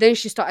gathered that, and then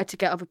she started to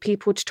get other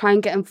people to try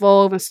and get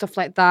involved and stuff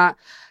like that.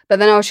 But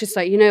then I was just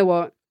like, you know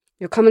what?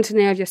 You're coming to the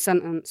end of your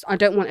sentence. I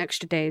don't want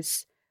extra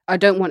days. I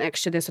don't want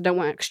extra this. I don't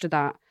want extra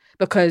that.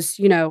 Because,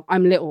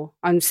 I'm little.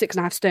 I'm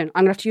 6.5 stone.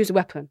 I'm going to have to use a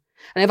weapon.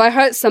 And if I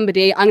hurt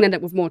somebody, I'm going to end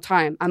up with more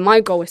time. And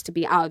my goal is to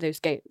be out of those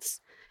gates.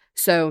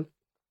 So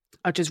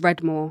I just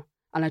read more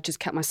and I just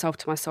kept myself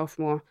to myself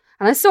more.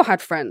 And I still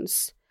had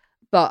friends.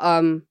 But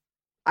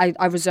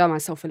I reserved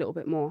myself a little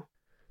bit more.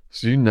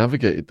 So you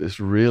navigated this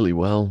really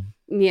well.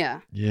 Yeah.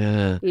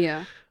 Yeah.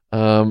 Yeah.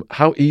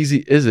 How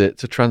easy is it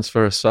to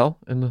transfer a cell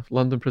in the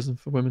London prison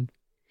for women?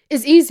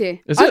 It's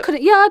easy. I could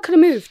have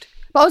moved.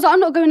 But I was like,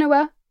 I'm not going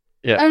nowhere.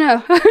 Yeah. I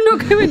know. I'm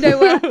not going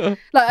nowhere.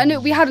 I know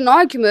we had an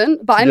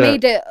argument, but I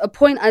made it a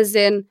point as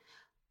in,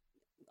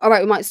 all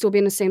right, we might still be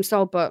in the same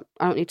cell, but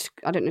I don't need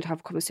to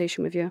have a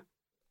conversation with you.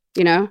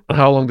 And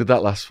how long did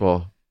that last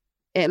for?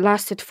 It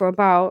lasted for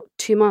about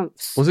 2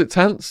 months. Was it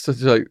tense?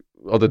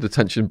 Or the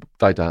detention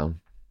died down?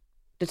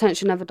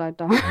 Detention never died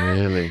down.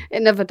 Really?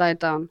 It never died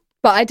down.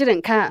 But I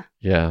didn't care.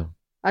 Yeah.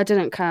 I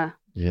didn't care.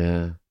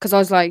 Yeah. Because I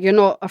was like, you're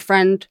not a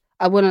friend.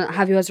 I wouldn't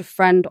have you as a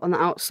friend on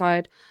the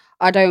outside.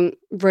 I don't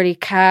really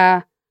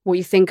care what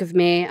you think of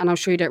me, and I'm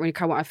sure you don't really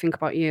care what I think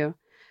about you.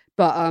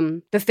 But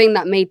the thing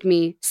that made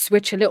me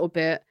switch a little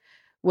bit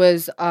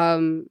was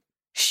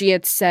she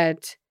had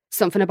said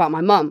something about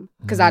my mum,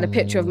 because I had a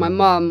picture of my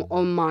mum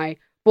on my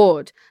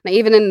board. Now,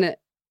 even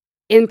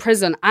in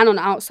prison and on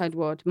the outside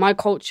world, my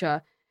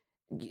culture,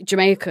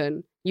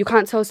 Jamaican, you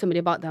can't tell somebody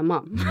about their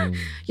mum,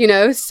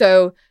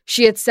 So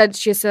she had said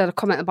a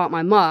comment about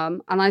my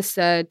mum, and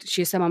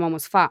she said my mum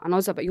was fat, and I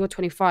was like, but you're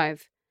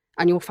 25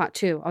 and you're fat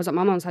too. I was like,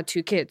 my mum's had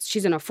 2 kids.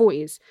 She's in her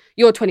 40s.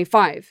 You're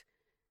 25.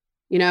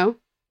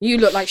 You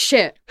look like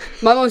shit.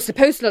 My mom's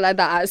supposed to look like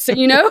that, so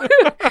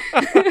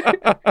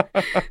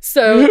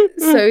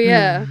so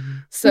yeah.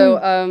 So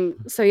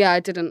yeah, I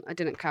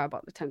didn't care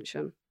about the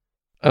tension.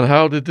 And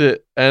how did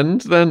it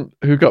end then?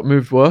 Who got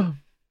moved where?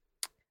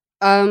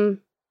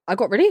 I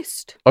got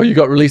released. Oh, you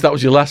got released? That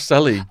was your last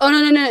cellie? Oh,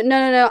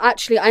 no.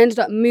 Actually, I ended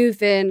up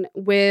moving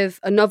with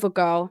another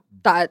girl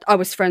that I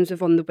was friends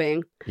with on the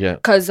wing. Yeah.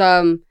 Because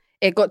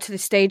it got to the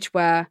stage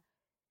where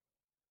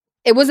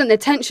it wasn't the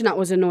tension that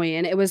was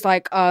annoying. It was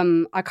like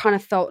I kind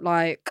of felt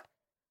like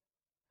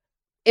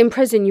in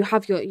prison you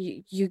have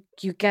you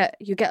get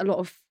a lot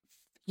of,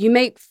 you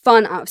make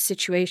fun out of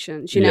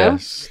situations, you know?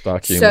 Yes,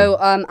 dark humor. So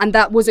and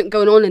that wasn't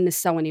going on in the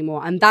cell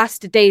anymore. And that's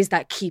the days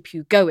that keep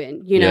you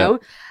going, you know?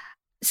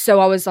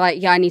 So I was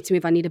like, yeah, I need to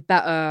move. I need a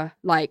better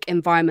like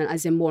environment,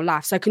 as in more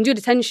laughs. So I can do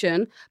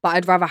detention, but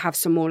I'd rather have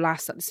some more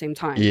laughs at the same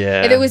time.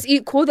 Yeah. If it was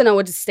equal, then I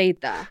would have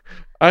stayed there.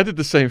 I did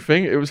the same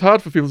thing. It was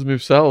hard for people to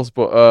move cells,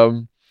 but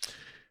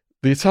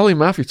the Italian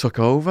mafia took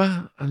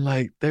over, and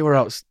like they were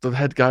out. The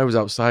head guy was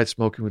outside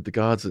smoking with the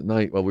guards at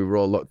night while we were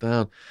all locked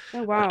down.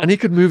 Oh wow, And he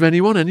could move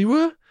anyone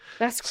anywhere.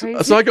 that's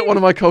crazy. So I got one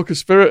of my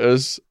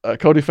co-conspirators,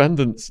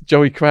 co-defendants,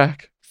 Joey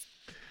Crack,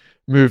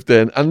 moved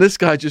in, and this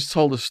guy just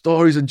told us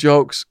stories and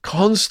jokes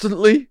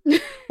constantly.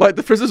 Like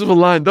the prisoners were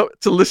lined up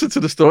to listen to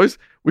the stories.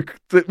 We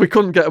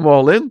couldn't get them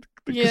all in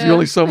because there were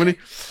only so many.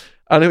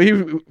 And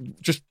he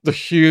just the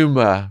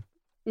humor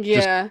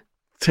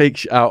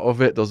takes you out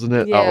of it, doesn't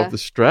it? Out of the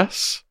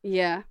stress.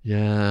 Yeah.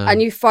 Yeah.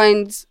 And you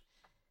find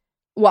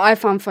what I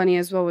found funny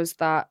as well was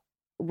that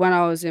when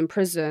I was in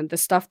prison, the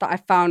stuff that I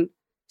found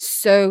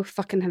so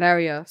fucking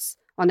hilarious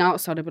on the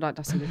outside, I'd be like,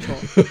 that's immature.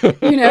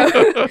 You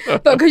know?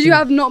 But because you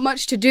have not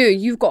much to do,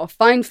 you've got to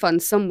find fun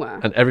somewhere.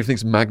 And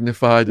everything's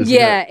magnified, isn't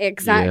yeah, it?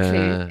 exactly.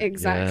 Yeah,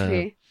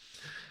 exactly. yeah.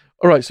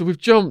 All right, so we've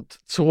jumped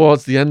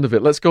towards the end of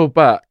it. Let's go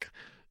back.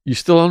 You're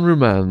still on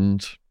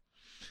remand.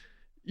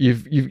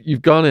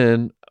 You've gone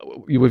in.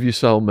 You're with your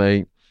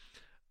cellmate,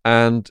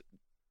 and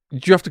do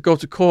you have to go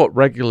to court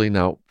regularly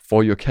now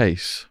for your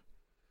case?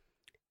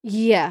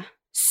 Yeah.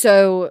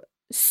 So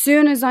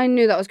soon as I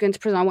knew that I was going to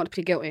prison, I wanted to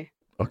plead guilty.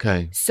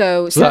 Okay.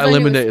 So that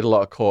eliminated a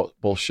lot of court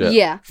bullshit.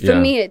 Yeah, for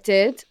me it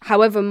did.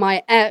 However,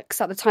 my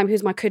ex at the time, who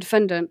was my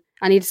co-defendant,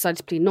 and he decided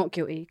to plead not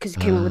guilty because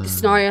he came up with the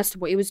scenario as to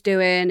what he was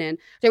doing, and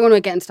I don't want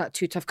to get into that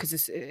too tough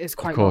because it's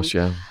quite long. Of course,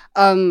 yeah.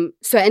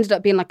 So it ended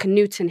up being like a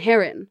Newton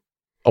hearing.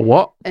 A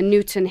what? A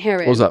Newton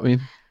hearing. What does that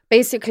mean?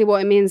 Basically,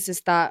 what it means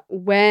is that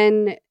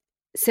when,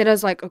 say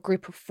there's like a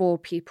group of 4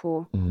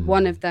 people,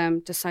 one of them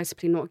decides to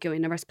plead not guilty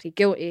and the rest plead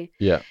guilty,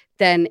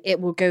 then it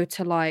will go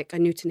to like a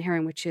Newton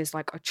hearing, which is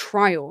like a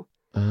trial.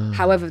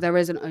 However, there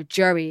isn't a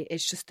jury,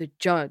 it's just the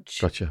judge.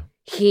 Gotcha.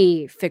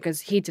 He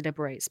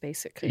deliberates,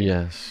 basically.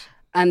 Yes.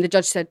 And the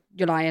judge said,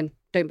 you're lying,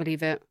 don't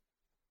believe it.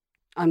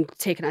 I'm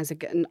taking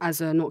it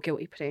as a not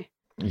guilty plea.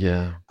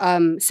 Yeah.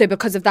 So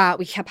because of that,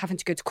 we kept having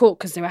to go to court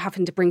because they were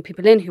having to bring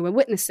people in who were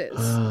witnesses.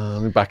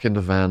 Back in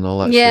the van, all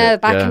that shit. Yeah,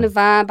 back in the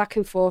van, back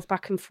and forth.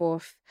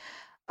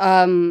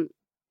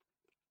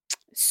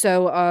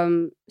 So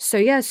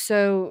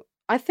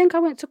I think I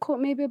went to court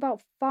maybe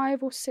about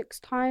 5 or 6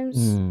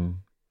 times.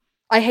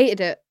 I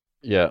hated it.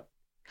 Yeah.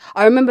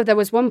 I remember there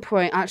was one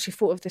point, I actually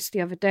thought of this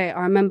the other day.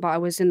 I remember I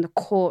was in the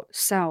court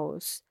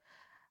cells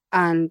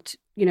and,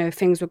 you know,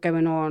 things were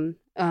going on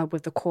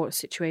with the court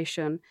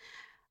situation.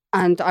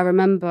 And I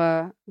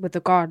remember with the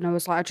guard, and I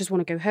was like, I just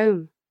want to go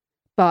home.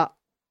 But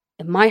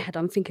in my head,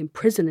 I'm thinking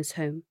prison is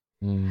home.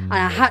 And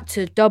I had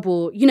to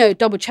double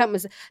check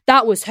myself.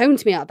 That was home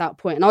to me at that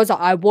point. And I was like,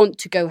 I want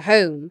to go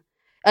home.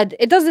 And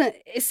it doesn't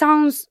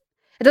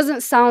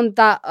sound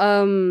that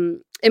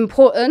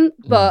important,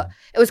 but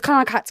it was kind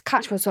of like I had to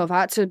catch myself. I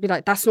had to be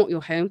like, that's not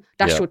your home.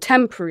 That's your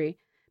temporary.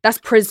 That's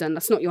prison.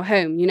 That's not your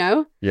home, you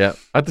know? Yeah.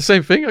 I had the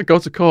same thing. I go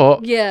to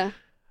court. Yeah.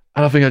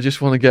 And I think I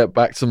just want to get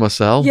back to my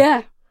cell.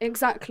 Yeah,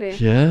 exactly.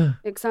 Yeah.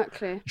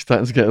 Exactly. You're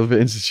starting to get a little bit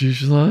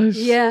institutionalized.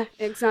 Yeah,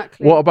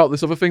 exactly. What about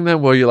this other thing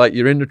then, where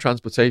you're in the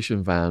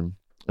transportation van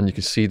and you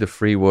can see the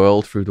free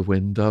world through the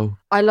window?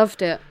 I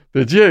loved it.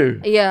 Did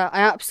you? Yeah,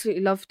 I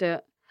absolutely loved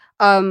it.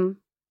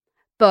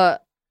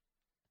 But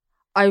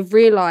I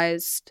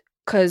realized,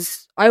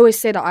 because I always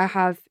say that I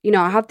have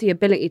the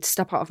ability to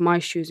step out of my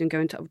shoes and go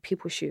into other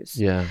people's shoes.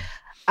 Yeah.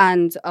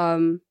 And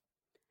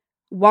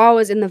while I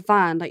was in the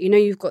van, like, you know,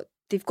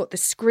 they've got the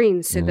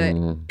screen so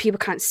that people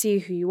can't see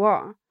who you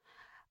are.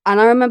 And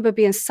I remember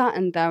being sat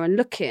in there and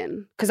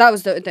looking, because that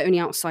was the only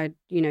outside,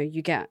 you know,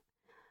 you get.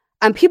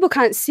 And people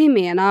can't see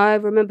me. And I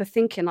remember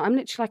thinking, I'm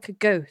literally like a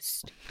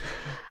ghost.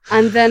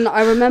 And then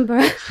I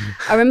remember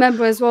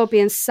as well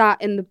being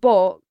sat in the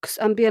box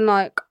and being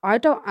like, I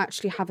don't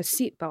actually have a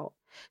seatbelt.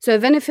 So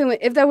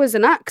if there was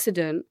an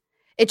accident,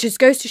 it just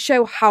goes to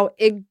show how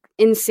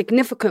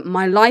insignificant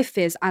my life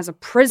is as a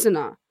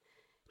prisoner.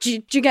 Do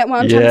you get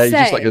what I'm trying to say? Yeah,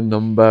 you're just like a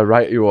number,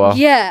 right? You are.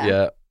 Yeah.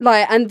 Yeah.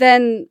 Like, and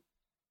then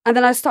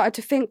I started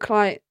to think,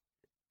 like,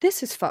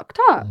 this is fucked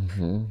up.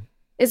 Mm-hmm.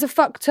 It's a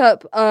fucked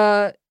up,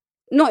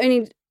 not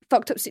only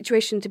fucked up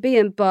situation to be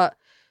in, but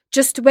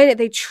just the way that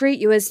they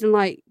treat you as in,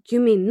 like, you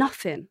mean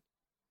nothing,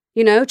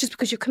 you know, just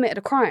because you committed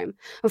a crime.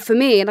 And for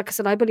me, like I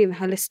said, I believe in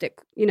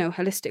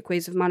holistic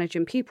ways of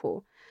managing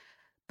people.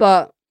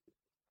 But,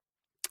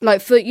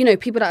 like, for, you know,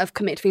 people that have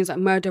committed things like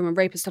murder and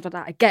rape and stuff like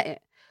that, I get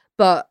it.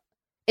 But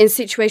in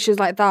situations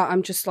like that,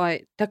 I'm just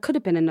like, there could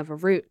have been another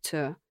route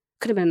to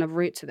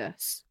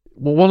this.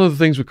 Well, one of the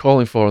things we're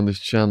calling for on this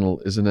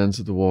channel is an end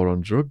to the war on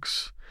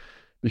drugs,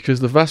 because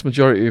the vast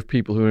majority of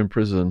people who are in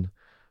prison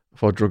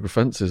for drug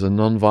offences are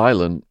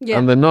non-violent,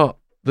 and they're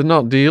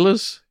not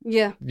dealers.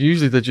 Yeah.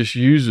 Usually they're just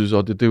users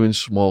or they're doing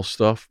small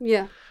stuff.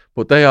 Yeah.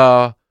 But they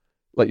are,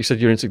 like you said,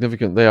 you're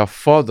insignificant. They are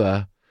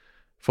fodder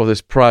for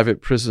this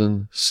private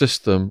prison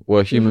system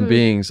where human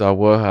beings are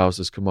warehoused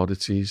as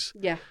commodities.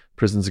 Yeah.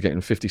 prisons are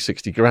getting 50,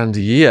 60 grand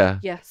a year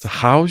Yes. to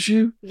house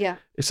you. Yeah.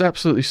 It's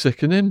absolutely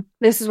sickening.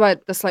 This is why,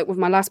 that's like with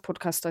my last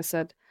podcast, I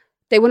said,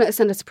 they wouldn't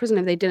send us to prison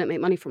if they didn't make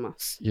money from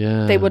us.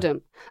 Yeah. They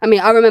wouldn't. I mean,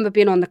 I remember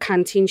being on the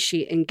canteen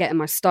sheet and getting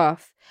my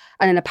stuff.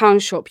 And in a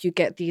pound shop, you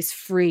get these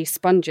free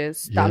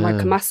sponges that are like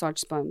Yeah. a massage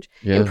sponge.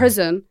 Yeah. In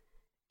prison,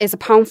 it's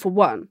 £1 for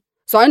one.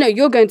 So I know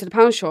you're going to the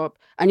pound shop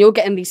and you're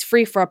getting these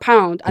free for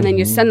 £1 and then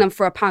you send them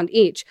for £1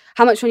 each.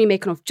 How much money are you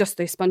making off just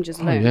those sponges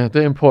Oh, alone? yeah.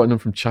 They're importing them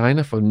from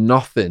China for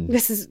nothing.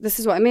 This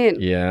is what I mean.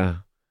 Yeah.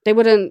 They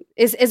wouldn't.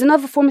 It's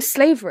another form of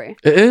slavery.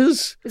 It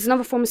is. It's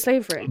another form of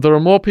slavery. There are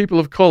more people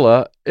of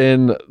colour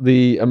in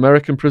the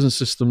American prison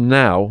system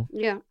now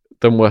Yeah.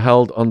 than were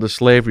held under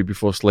slavery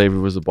before slavery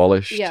was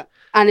abolished. Yeah.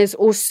 And it's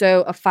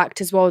also a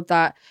fact as well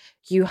that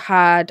you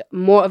had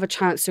more of a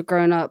chance of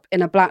growing up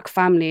in a black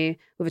family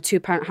with a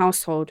 2-parent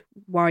household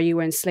while you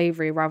were in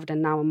slavery rather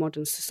than now in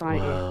modern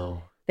society.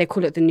 Wow. They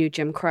call it the new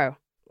Jim Crow.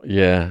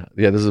 Yeah.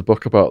 There's a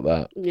book about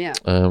that. Yeah.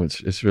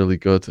 It's really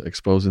good,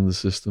 exposing the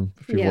system.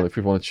 If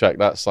you want to check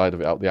that side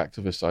of it out, the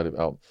activist side of it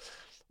out,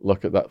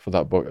 look at that for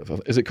that book.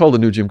 Is it called The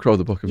New Jim Crow?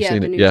 The book, I've seen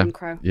the it. new Yeah. Jim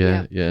Crow.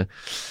 Yeah.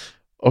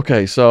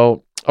 Okay,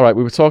 so all right,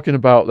 we were talking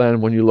about then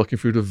when you're looking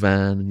through the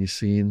van and you're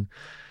seeing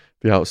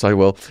the outside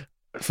world.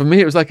 For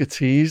me, it was like a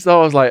tease,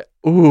 though. I was like,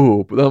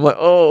 ooh, but then I'm like,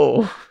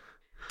 oh.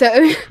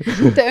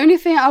 The only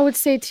thing I would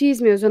say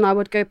tease me was when I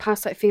would go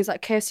past like things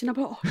like KFC and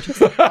I'm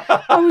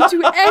like, I would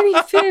do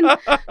anything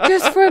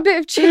just for a bit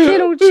of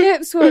chicken or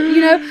chips or,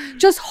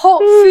 just hot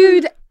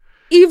food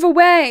either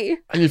way.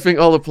 And you think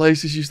all the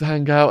places you used to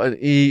hang out and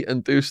eat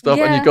and do stuff,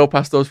 and Yeah. you go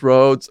past those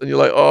roads and you're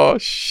like, oh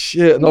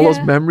shit, and all those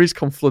Yeah. memories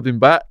come flooding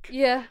back.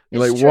 Yeah.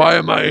 You're it's like, true. why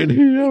am I in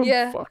here?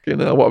 Yeah. Fucking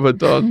hell, what have I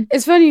done?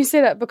 It's funny you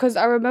say that because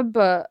I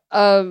remember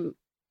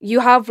you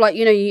have like,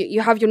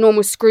 you have your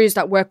normal screws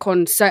that work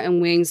on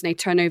certain wings and they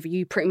turn over.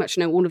 You pretty much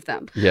know all of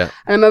them. Yeah. And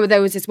I remember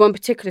there was this one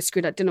particular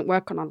screw that didn't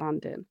work on our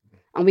landing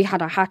and we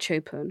had our hatch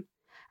open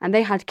and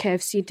they had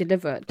KFC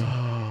delivered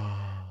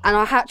and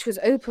our hatch was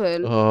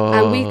open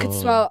and we could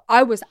smell.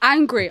 I was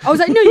angry. I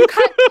was like, no, you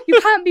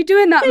can't be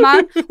doing that,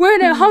 man. We're in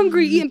there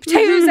hungry eating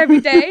potatoes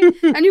every day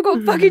and you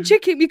got fucking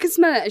chicken. We can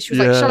smell it. And she was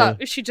like, shut up.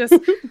 And she just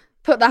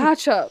put the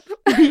hatch up.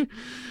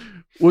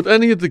 Would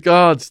any of the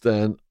guards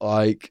then,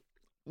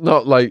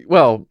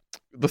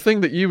 the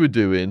thing that you were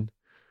doing,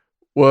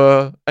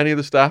 were any of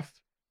the staff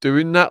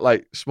doing that,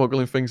 like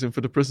smuggling things in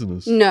for the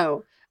prisoners?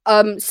 No.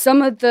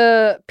 Some of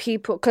the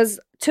people, because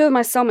 2 of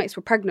my cellmates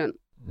were pregnant.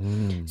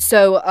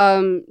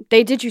 So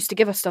they did used to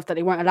give us stuff that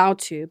they weren't allowed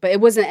to, but it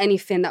wasn't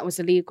anything that was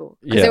illegal.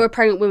 Because they were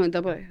pregnant women.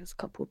 They were like, here's a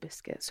couple of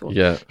biscuits. Or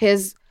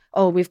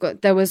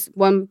there was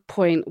one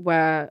point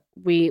where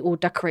we all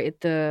decorated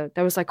there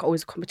was like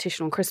always a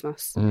competition on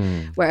Christmas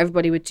where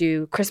everybody would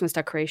do Christmas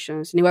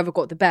decorations and whoever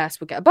got the best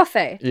would get a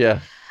buffet. Yeah.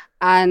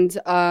 And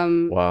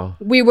wow.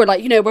 we were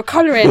like, we're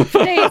colouring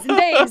for days and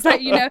days,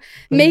 like,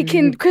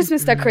 making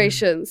Christmas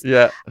decorations.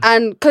 Yeah.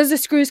 And because the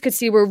screws could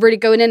see we were really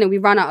going in and we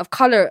ran out of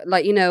colour,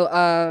 like,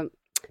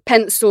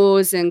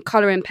 pencils and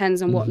colouring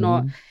pens and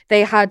whatnot.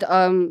 They had,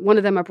 one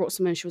of them, I brought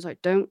some in. She was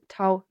like, don't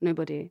tell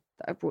nobody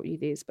that I brought you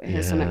these, but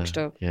here's some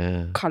extra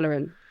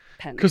colouring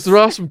pens. Because there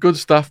are some good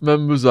staff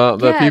members,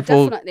 aren't there? Yeah,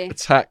 People definitely.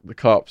 attack the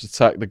cops,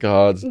 attack the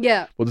guards.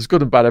 Yeah. But there's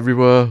good and bad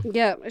everywhere.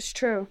 Yeah, it's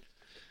true.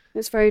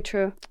 It's very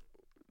true.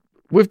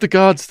 With the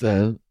guards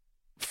then,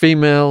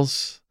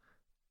 females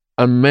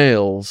and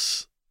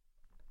males,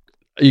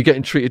 are you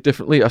getting treated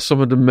differently? Are some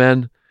of the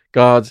men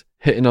guards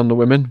hitting on the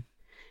women?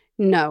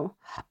 No.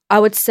 I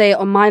would say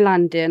on my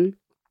landing,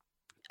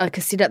 I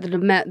could see that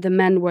the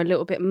men were a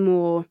little bit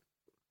more,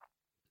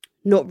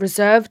 not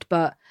reserved,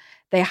 but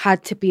they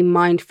had to be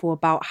mindful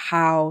about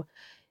how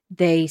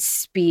they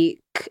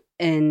speak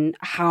and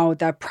how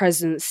their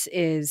presence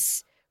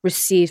is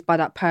received by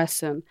that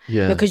person.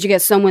 Yeah. Because you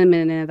get some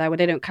women in there where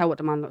they don't care what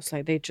the man looks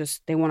like. They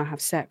want to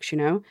have sex,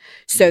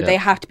 So they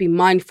have to be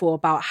mindful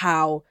about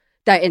how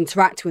they're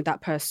interacting with that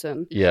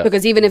person. Yeah.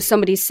 Because even if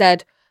somebody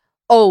said,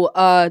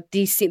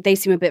 they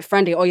seem a bit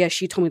friendly. Oh yeah,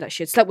 she told me that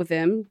she had slept with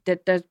him.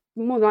 There's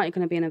more likely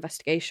going to be an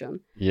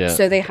investigation. Yeah.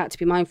 So they had to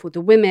be mindful. The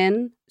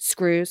women,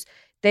 screws,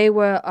 they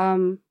were,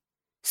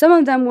 some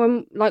of them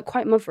were like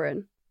quite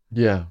mothering.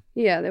 Yeah.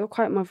 Yeah, they were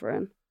quite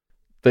mothering.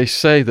 They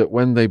say that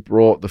when they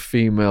brought the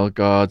female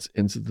guards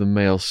into the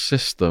male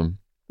system,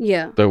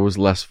 there was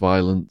less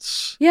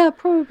violence. Yeah,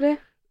 probably.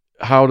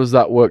 How does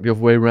that work the other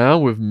way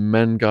around with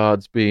men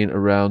guards being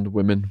around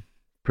women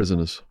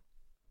prisoners?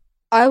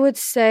 I would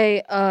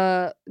say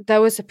there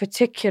was a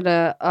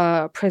particular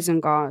prison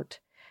guard.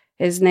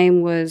 His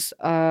name was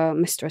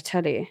Mr.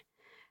 Atelli,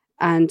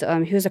 and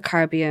he was a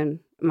Caribbean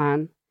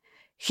man.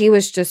 He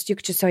was you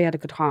could just tell he had a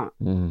good heart.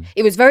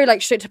 It was very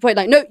like straight to the point,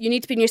 like, no, you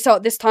need to be in your cell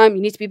at this time,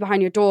 you need to be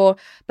behind your door.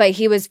 But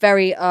he was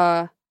very,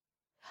 I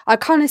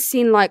kind of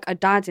seen like a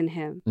dad in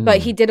him. But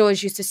he did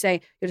always used to say,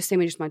 you're the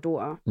same age as my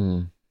daughter.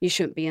 You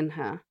shouldn't be in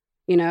here,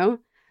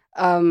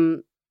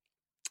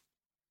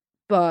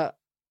 But,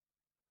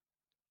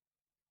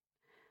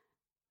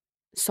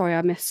 sorry,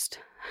 I missed.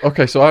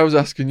 Okay, so I was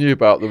asking you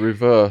about the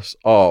reverse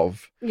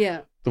of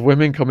Yeah. the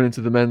women coming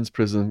into the men's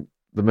prison.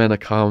 the men are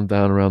calmed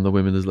down around the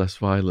women, there's less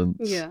violence.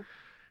 Yeah.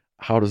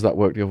 How does that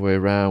work the other way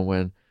around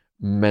when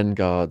men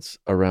guards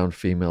around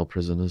female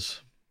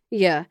prisoners?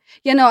 Yeah.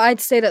 Yeah, no,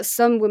 I'd say that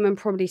some women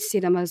probably see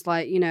them as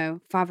like,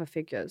 father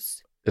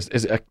figures.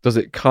 Does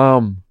it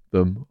calm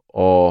them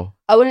or?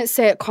 I wouldn't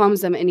say it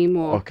calms them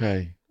anymore.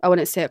 Okay. I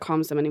wouldn't say it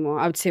calms them anymore.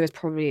 I would say it's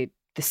probably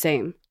the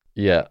same.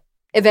 Yeah.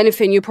 If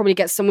anything, you probably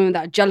get some women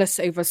that are jealous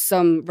over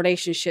some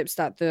relationships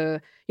that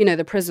the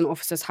prison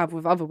officers have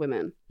with other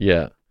women.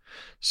 Yeah.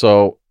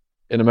 So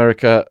in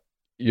America,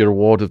 you're a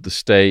ward of the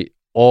state.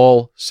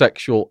 All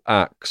sexual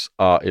acts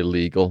are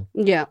illegal.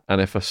 Yeah.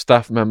 And if a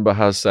staff member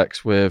has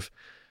sex with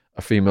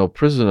a female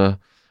prisoner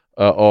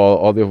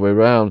or the other way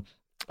around,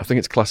 I think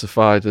it's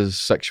classified as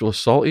sexual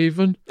assault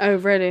even. Oh,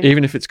 really?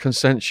 Even if it's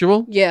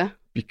consensual. Yeah.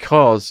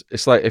 Because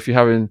it's like if you're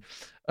having,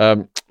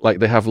 like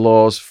they have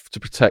laws to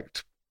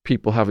protect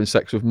people having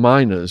sex with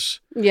minors.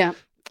 Yeah.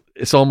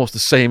 It's almost the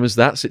same as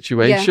that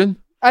situation.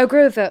 I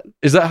agree with it.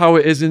 Is that how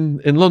it is in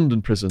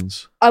London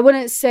prisons? I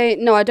wouldn't say,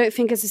 no, I don't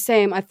think it's the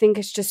same. I think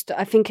it's,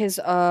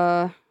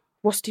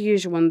 what's the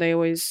usual one they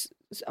always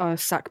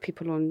sack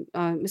people on?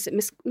 Is it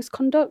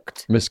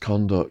misconduct?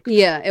 Misconduct.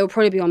 Yeah, it will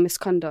probably be on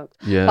misconduct.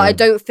 Yeah. But I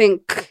don't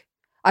think,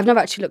 I've never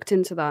actually looked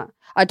into that.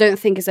 I don't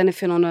think it's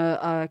anything on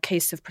a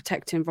case of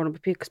protecting vulnerable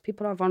people because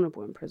people are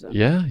vulnerable in prison.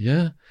 Yeah,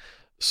 yeah.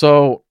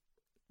 So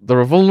there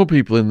are vulnerable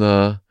people in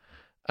there,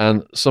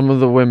 and some of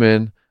the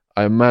women,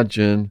 I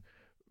imagine,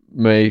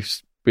 may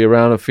be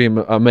around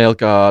a male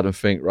guard and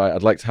think, right,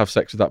 I'd like to have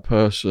sex with that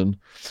person.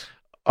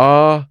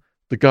 Are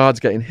the guards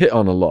getting hit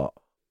on a lot?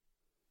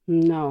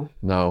 No.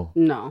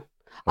 Okay.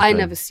 I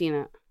never seen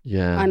it.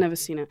 Yeah. I never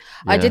seen it.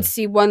 Yeah. I did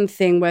see one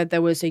thing where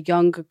there was a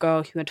younger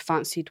girl who had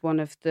fancied one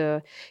of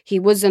the. He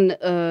wasn't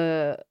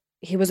an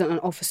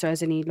officer,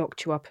 as in he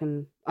locked you up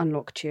and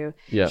unlocked you.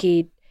 Yeah.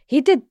 He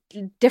did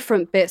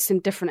different bits in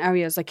different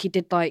areas. Like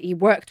he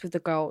worked with the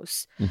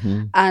girls,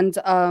 and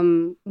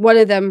one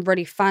of them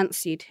really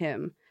fancied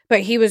him, but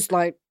he was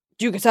like,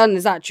 "You can tell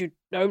is that you?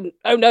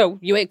 Oh no,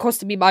 you ain't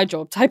costing me my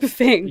job," type of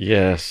thing.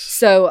 Yes.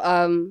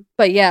 So,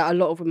 but yeah, a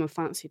lot of women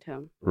fancied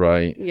him.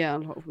 Right. Yeah, a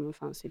lot of women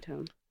fancied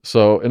him.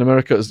 So in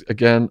America,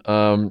 again,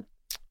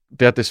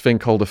 they had this thing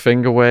called a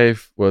finger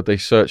wave, where they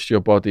searched your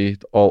body,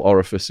 all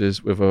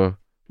orifices, with a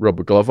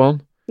rubber glove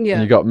on. Yeah.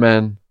 And you got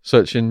men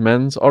searching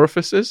men's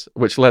orifices,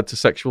 which led to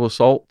sexual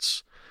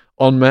assaults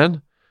on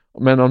men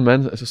on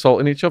men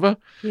assaulting each other.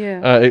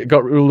 Yeah. It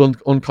got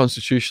ruled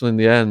unconstitutional in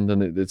the end,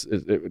 and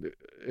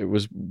it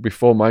was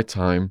before my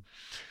time.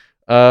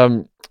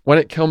 When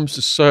it comes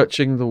to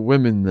searching the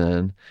women,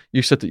 then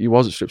you said that you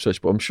wasn't strip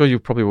searched, but I'm sure you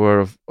probably were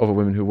of other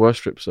women who were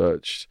strip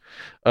searched.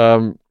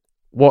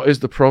 What is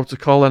the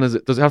protocol? And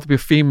does it have to be a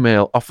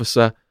female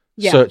officer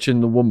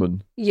searching the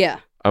woman? Yeah.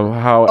 And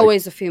how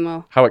always a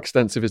female? How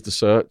extensive is the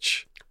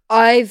search?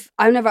 I've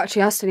never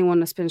actually asked anyone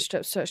that's been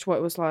strip searched what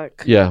it was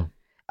like. Yeah.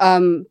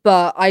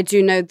 But I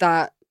do know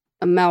that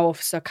a male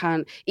officer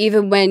can,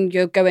 even when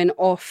you're going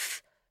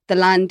off the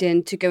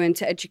landing to go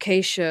into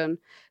education,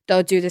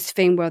 they'll do this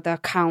thing where they'll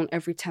count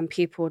every 10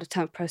 people, the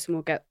 10th person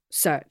will get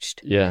searched.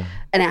 Yeah.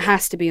 And it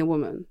has to be a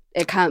woman.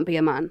 It can't be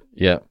a man.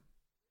 Yeah.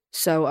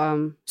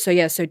 So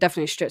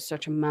definitely strip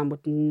search, a man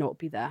would not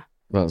be there.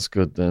 That's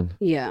good then.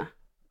 Yeah.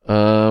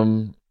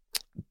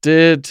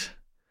 Did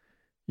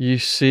you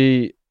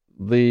see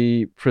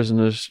the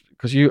prisoners,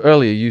 because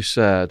earlier you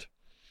said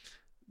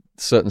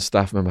certain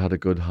staff member had a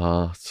good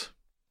heart.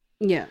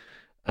 Yeah.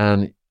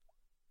 And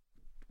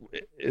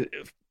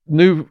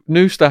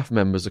new staff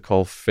members are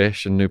called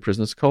fish, and new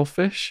prisoners are called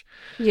fish.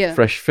 Yeah.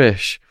 Fresh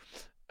fish.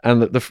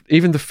 And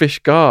even the fish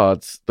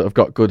guards that have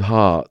got good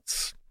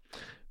hearts,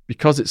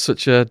 because it's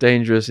such a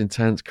dangerous,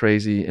 intense,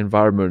 crazy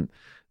environment,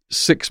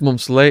 6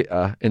 months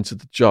later into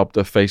the job,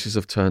 their faces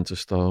have turned to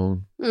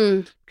stone.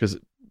 Because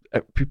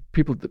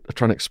people are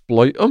trying to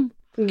exploit them.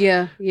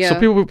 Yeah, yeah. So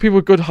people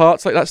with good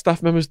hearts like that,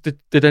 staff members, did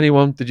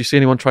you see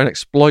anyone try and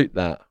exploit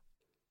that?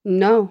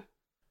 No,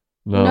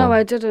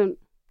 I didn't.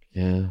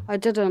 Yeah, I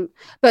didn't.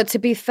 But to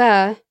be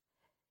fair,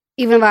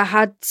 even if I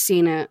had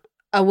seen it,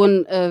 I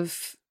wouldn't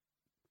have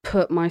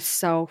put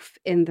myself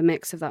in the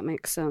mix, if that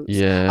makes sense.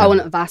 Yeah. I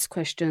wouldn't have asked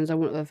questions. I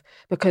wouldn't have,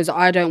 because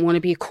I don't want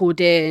to be called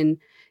in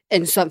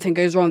and something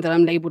goes wrong that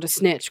I'm labelled a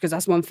snitch, because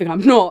that's one thing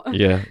I'm not.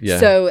 Yeah, yeah.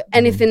 So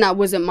anything that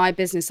wasn't my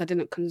business, I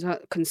didn't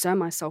concern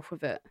myself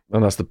with it.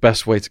 And that's the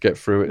best way to get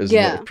through it, isn't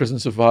it? Prison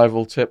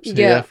survival tips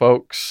here,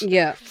 folks.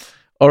 Yeah.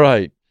 All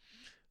right.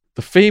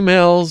 The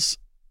females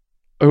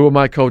who were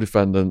my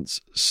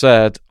co-defendants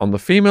said on the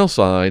female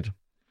side,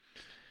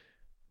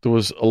 there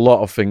was a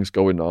lot of things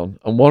going on.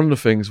 And one of the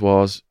things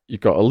was you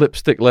got a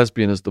lipstick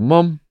lesbian as the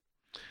mum,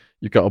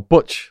 you got a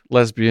butch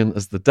lesbian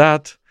as the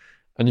dad,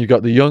 and you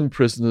got the young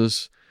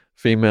prisoners,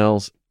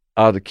 females,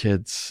 are the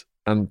kids,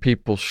 and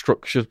people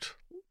structured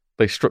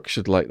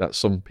like that,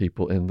 some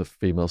people in the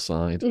female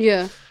side.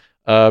 Yeah.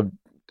 Do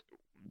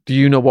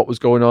you know what was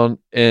going on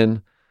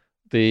in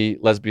the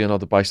lesbian or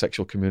the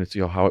bisexual community,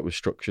 or how it was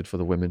structured for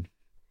the women?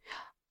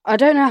 I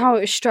don't know how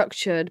it was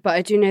structured, but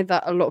I do know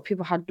that a lot of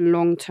people had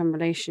long-term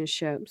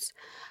relationships,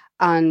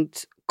 and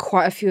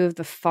quite a few of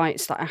the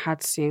fights that I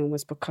had seen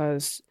was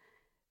because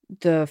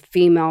the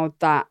female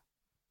that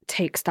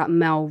takes that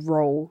male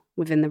role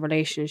within the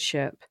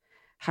relationship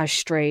has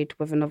strayed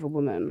with another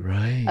woman.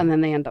 Right. And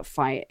then they end up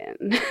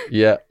fighting.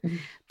 Yeah.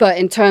 But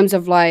in terms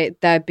of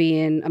like there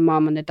being a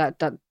mum and a dad,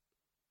 that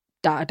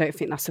I don't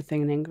think that's a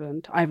thing in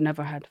England. I've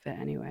never heard of it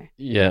anyway.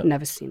 Yeah.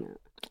 Never seen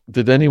it.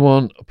 Did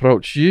anyone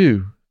approach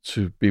you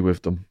to be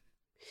with them?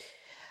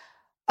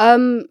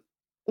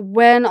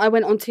 When I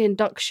went on to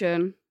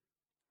induction,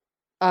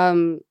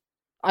 I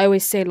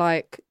always say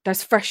like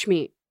there's fresh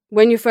meat.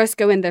 When you first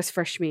go in, there's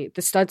fresh meat.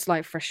 The studs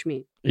like fresh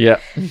meat.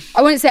 Yeah.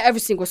 I wouldn't say every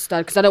single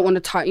stud because I don't want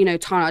to tie.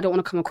 I don't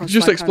want to come across. Could you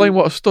just like, explain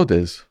what a stud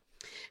is?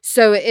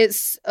 So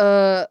it's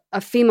a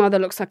female that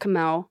looks like a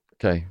male.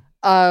 Okay.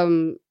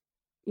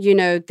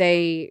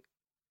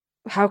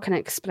 How can I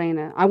explain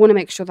it? I want to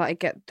make sure that I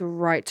get the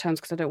right terms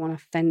because I don't want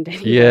to offend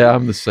anyone. Yeah,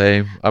 I'm the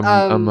same.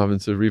 I'm having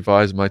to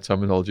revise my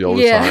terminology all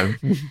the time.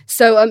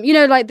 So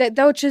like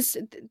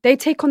they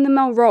take on the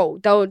male role.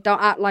 They'll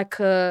act like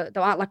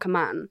a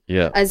man.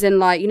 Yeah. As in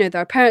like,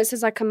 their appearance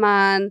is like a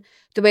man,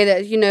 the way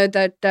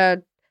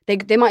that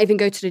they might even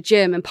go to the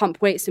gym and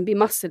pump weights and be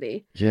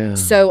muscly. Yeah.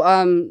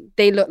 So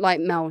they look like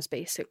males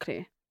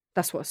basically.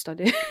 That's what a stud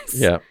is.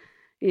 Yeah.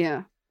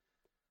 Yeah.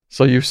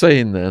 So you're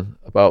saying then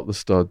about the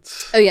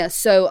studs? Oh yeah.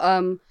 So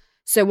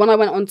when I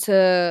went on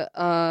to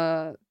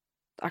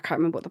I can't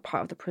remember what the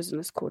part of the prison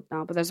is called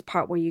now, but there's a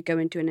part where you go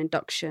and do an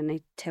induction.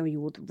 They tell you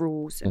all the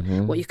rules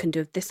and what you can do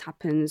if this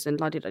happens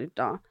and la da da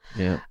da.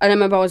 Yeah. And I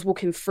remember I was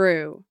walking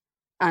through,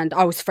 and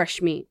I was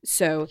fresh meat,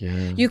 so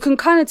you can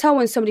kind of tell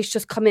when somebody's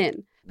just come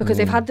in because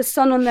they've had the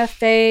sun on their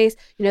face.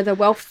 They're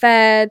well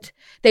fed.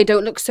 They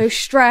don't look so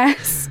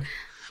stressed.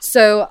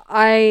 So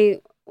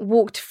I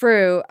walked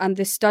through and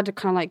this stud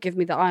kind of like give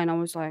me the eye and I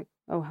was like,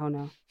 oh hell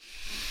no,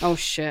 oh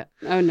shit,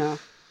 oh no,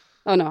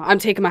 I'm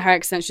taking my hair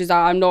extensions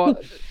out. I'm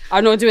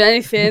not doing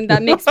anything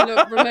that makes me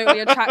look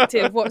remotely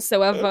attractive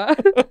whatsoever.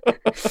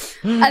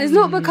 And it's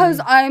not because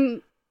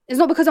I'm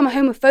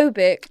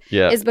homophobic.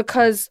 It's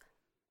because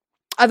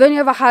I've only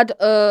ever had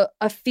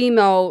a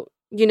female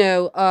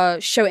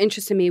show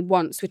interest in me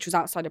once, which was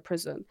outside of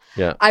prison.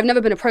 Yeah. I've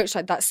never been approached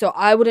like that, so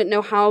I wouldn't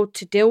know how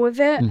to deal with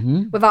it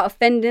without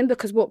offending,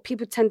 because what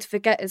people tend to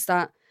forget is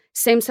that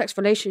same-sex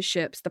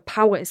relationships, the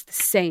power is the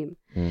same.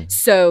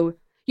 So,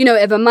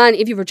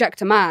 if you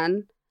reject a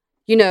man,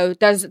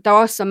 there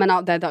are some men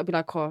out there that would be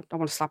like, oh, I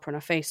want to slap her in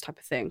her face type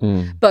of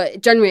thing.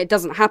 But generally it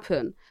doesn't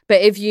happen.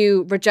 But if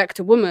you reject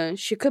a woman,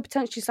 she could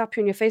potentially slap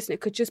you in your face and it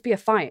could just be a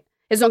fight.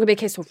 It's not going to be a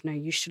case of, no,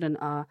 you shouldn't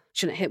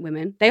hit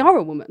women. They are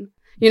a woman.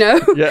 Yeah.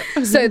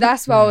 So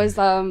that's why I was,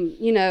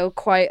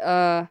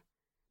 quite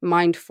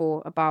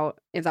mindful about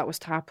if that was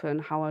to happen,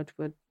 how I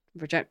would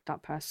reject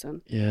that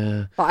person.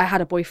 Yeah. But I had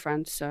a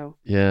boyfriend, so.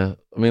 Yeah.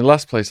 I mean,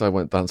 last place I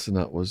went dancing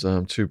at was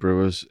Two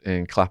Brewers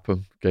in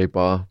Clapham, gay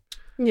bar.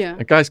 Yeah.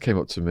 And guys came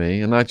up to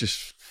me and I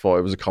just thought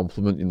it was a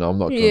compliment, I'm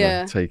not going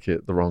to take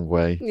it the wrong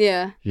way.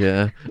 Yeah.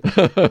 Yeah.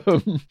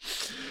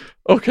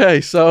 Okay,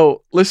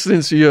 so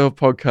listening to your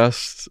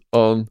podcast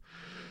on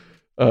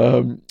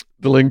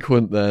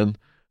Delinquent then,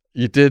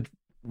 you did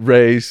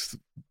raise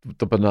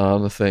the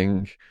banana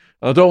thing.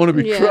 I don't want to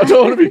be. I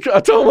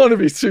don't want to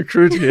be too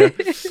crude here.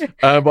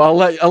 But I'll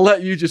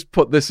let you just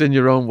put this in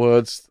your own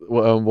words.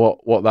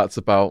 What that's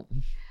about.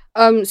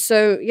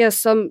 So yeah,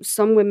 some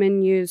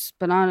women use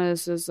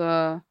bananas as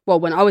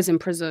when I was in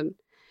prison,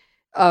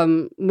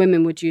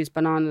 women would use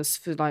bananas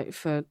for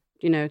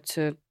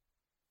to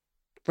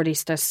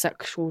release their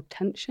sexual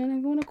tension,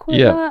 if you want to call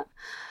it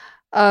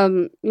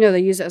that. They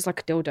use it as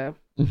like a dildo.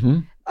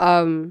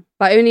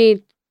 But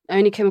I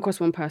only came across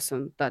one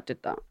person that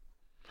did that.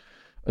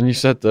 And you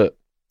said that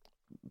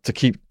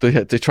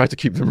they try to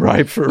keep them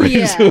ripe for a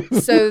reason. Yeah.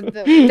 So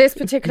this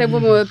particular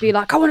woman would be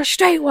like, I want a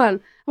straight one.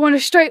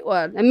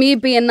 And me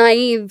being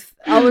naive,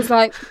 I was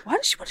like, why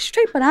does she want a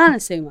straight banana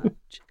so much?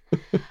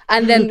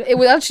 And then it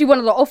was actually one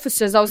of the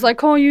officers. I was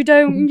like, oh, you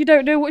don't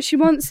know what she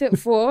wants it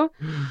for?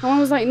 And I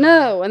was like,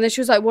 no. And then she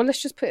was like, well,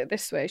 let's just put it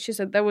this way. She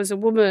said there was a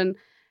woman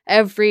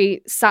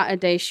every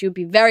Saturday, she would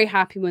be very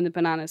happy when the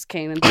bananas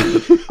came. And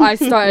then I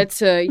started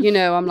to,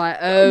 I'm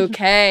like,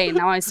 okay,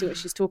 now I see what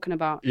she's talking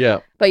about. Yeah.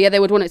 But yeah, they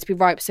would want it to be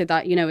ripe so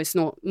that, it's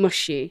not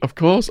mushy. Of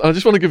course. I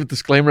just want to give a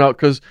disclaimer out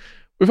because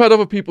we've had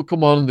other people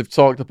come on and they've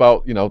talked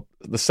about,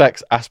 the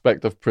sex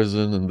aspect of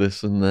prison and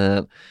this and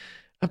that.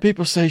 And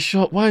people say,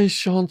 why is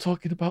Sean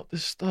talking about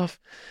this stuff?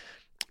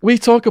 We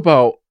talk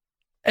about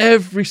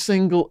every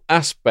single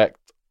aspect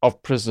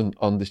of prison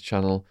on this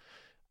channel.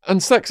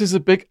 And sex is a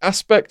big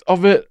aspect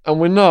of it. And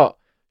we're not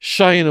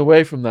shying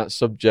away from that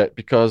subject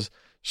because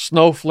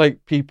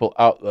snowflake people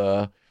out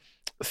there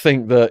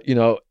think that,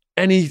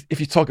 if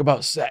you talk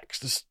about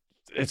sex,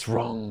 it's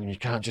wrong. You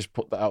can't just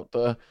put that out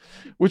there.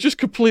 We're just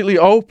completely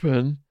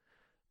open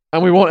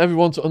and we want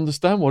everyone to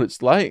understand what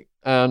it's like.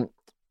 And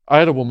I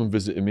had a woman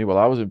visiting me while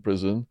I was in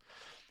prison.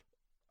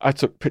 I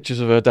took pictures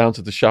of her down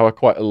to the shower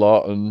quite a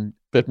lot. And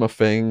did my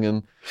thing,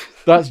 and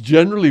that's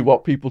generally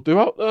what people do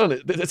out there. And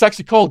it's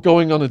actually called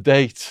going on a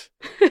date.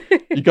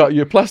 You got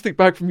your plastic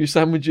bag from your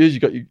sandwiches, you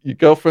got your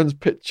girlfriend's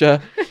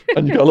picture,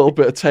 and you got a little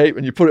bit of tape,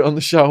 and you put it on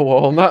the shower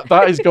wall, and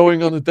that is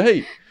going on a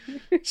date.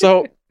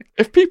 So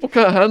if people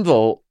can't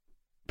handle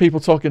people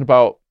talking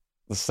about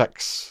the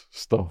sex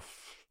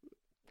stuff,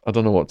 I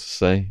don't know what to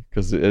say,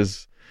 because it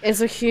is. It's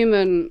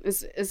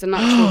a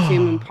natural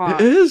human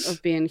part It is.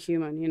 of being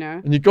human, you know?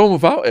 And you're going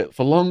without it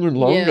for longer and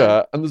longer,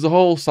 Yeah. and there's a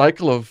whole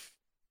cycle of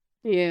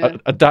Yeah.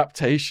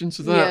 adaptation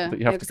to that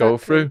you have to go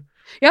exactly. through.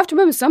 You have to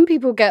remember, some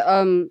people get,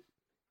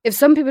 if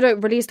some people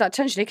don't release that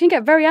tension, they can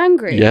get very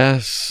angry.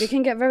 Yes, They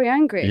can get very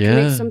angry. It can Yeah.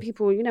 make some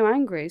people,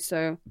 angry,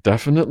 so.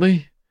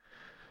 definitely.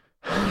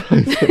 All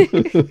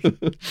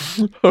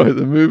right,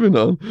 then moving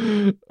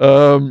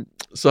on.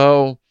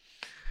 So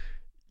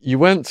you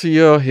went to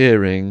your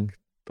hearing,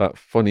 that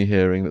funny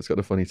hearing that's got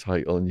a funny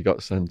title, and you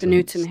got sentenced. The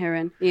Newton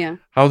hearing, yeah.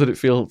 How did it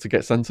feel to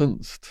get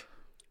sentenced?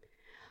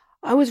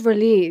 I was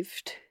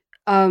relieved.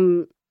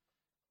 Out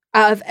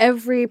of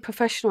every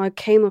professional I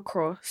came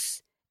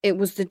across, it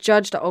was the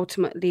judge that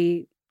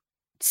ultimately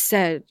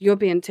said, "You're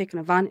being taken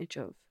advantage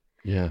of."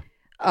 Yeah.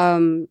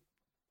 I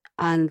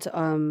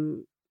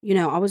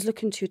was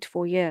looking 2 to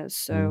 4 years.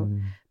 So,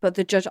 but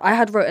the judge, I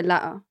had wrote a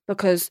letter,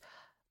 because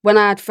when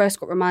I had first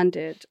got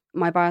remanded,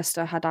 my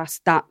barrister had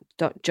asked that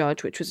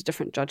judge, which was a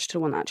different judge to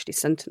the one that actually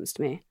sentenced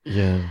me.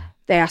 Yeah.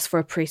 They asked for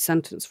a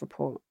pre-sentence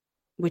report,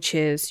 which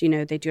is,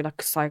 they do like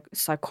a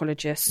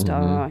psychologist,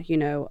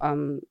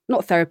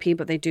 not therapy,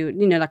 but they do,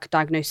 like a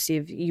diagnosis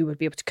if you would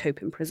be able to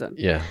cope in prison.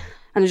 Yeah.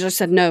 And the judge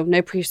said,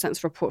 no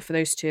pre-sentence report for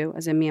those two,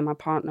 as in me and my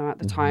partner at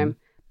the time,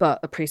 but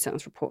a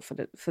pre-sentence report for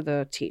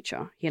the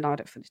teacher. He allowed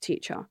it for the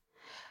teacher.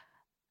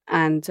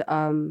 And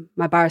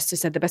my barrister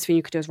said the best thing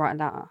you could do is write a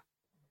letter.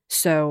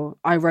 So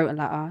I wrote a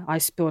letter. I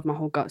spilled my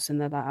whole guts in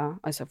the letter.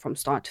 I said from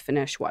start to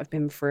finish what I've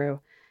been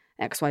through,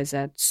 X, Y,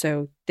 Z.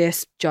 So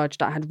this judge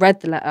that had read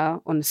the letter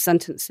on the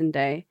sentencing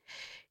day,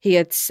 he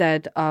had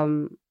said,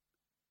 the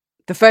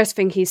first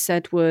thing he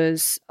said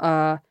was,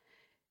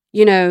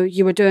 you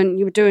were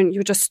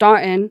just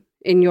starting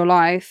in your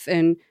life,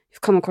 and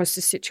you've come across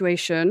this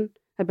situation.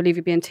 I believe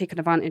you're being taken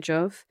advantage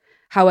of.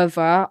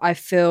 However, I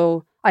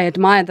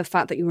admire the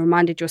fact that you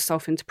remanded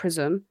yourself into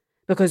prison,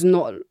 because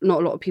not a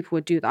lot of people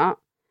would do that.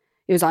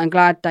 He was like, I'm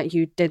glad that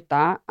you did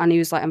that. And he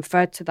was like, and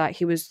third to that,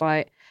 he was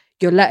like,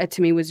 your letter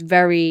to me was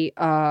very,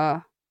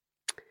 what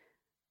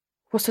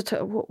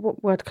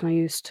word can I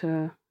use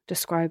to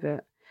describe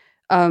it?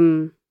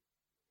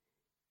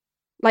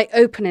 Like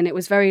opening. It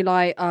was very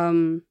like,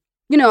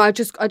 I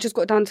just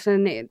got down to the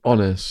nit.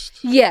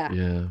 Honest.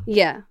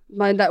 Yeah.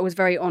 My letter was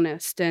very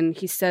honest. And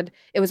he said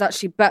it was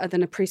actually better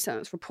than a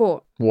pre-sentence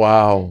report.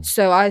 Wow.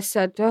 So I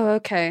said, oh,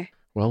 okay.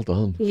 Well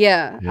done.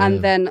 Yeah.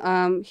 And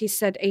then he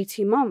said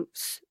 18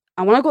 months.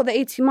 And when I got the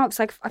 18 months,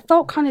 like, I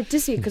felt kind of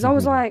dizzy, because I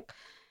was like,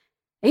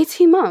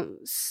 18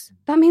 months?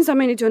 That means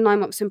I'm only doing 9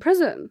 months in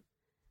prison.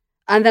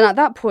 And then at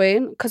that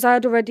point, because I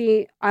had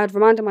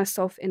reminded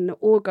myself in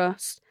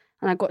August,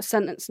 and I got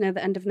sentenced near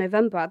the end of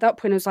November. At that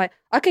point, I was like,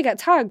 I could get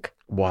tagged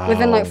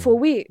within like 4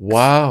 weeks.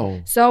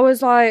 Wow. So I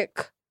was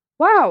like,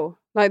 wow,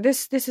 like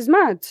this is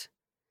mad.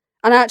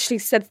 And I actually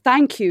said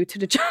thank you to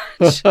the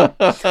judge.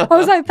 I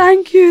was like,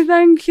 thank you.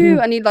 And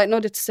he like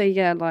nodded to say,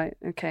 yeah, like,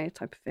 okay,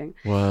 type of thing.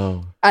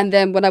 Wow. And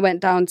then when I went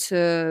down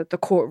to the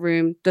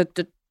courtroom,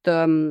 the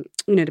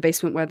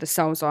basement where the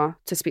cells are,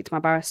 to speak to my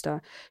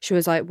barrister, she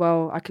was like,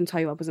 well, I can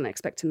tell you I wasn't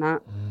expecting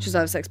that. She was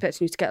like, I was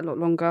expecting you to get a lot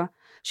longer.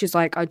 She's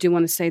like, I do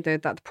want to say, though,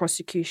 that the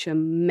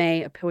prosecution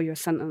may appeal your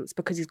sentence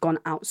because he's gone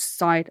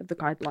outside of the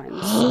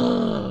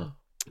guidelines.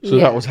 So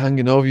that was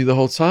hanging over you the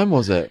whole time,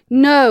 was it?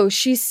 No,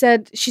 she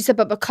said,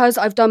 but because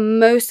I've done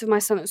most of my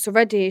sentence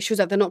already, she was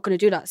like, they're not going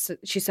to do that. So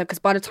she said, because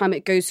by the time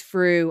it goes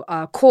through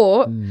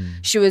court,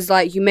 she was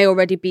like, you may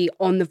already be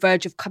on the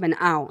verge of coming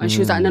out. And she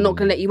was like, and they're not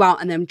going to let you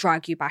out and then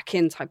drag you back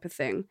in, type of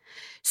thing.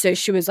 So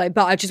she was like,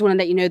 but I just want to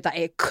let you know that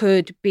it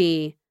could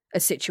be a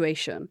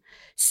situation.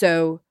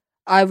 So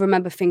I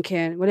remember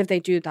thinking, well, if they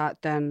do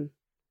that, then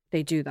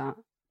they do that.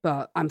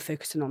 But I'm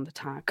focusing on the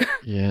tag.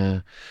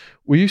 Yeah.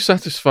 Were you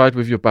satisfied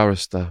with your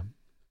barrister?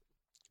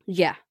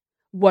 Yeah,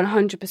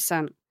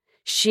 100%.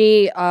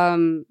 She,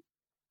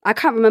 I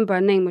can't remember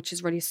her name, which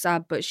is really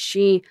sad, but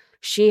she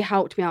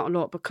helped me out a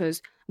lot,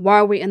 because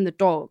while we're in the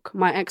dock,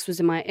 my ex was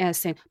in my ear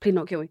saying, plead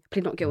not guilty,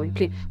 plead not guilty,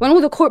 plead. When all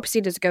the court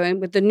proceedings are going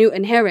with the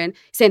Newton hearing,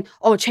 saying,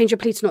 oh, change your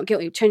plea to not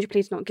guilty, change your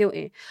plea to not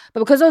guilty. But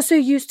because I was so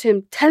used to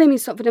him telling me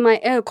something in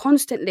my ear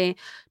constantly,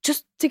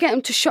 just to get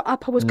him to shut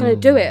up, I was going to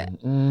do it.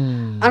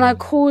 And I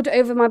called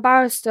over my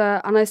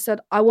barrister and I said,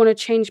 I want to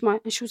change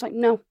my... And she was like,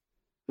 no.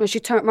 When she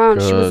turned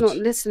around, she was not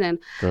listening.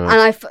 Good.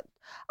 And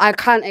I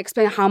can't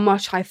explain how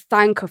much I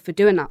thank her for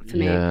doing that for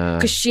me.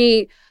 Because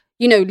she...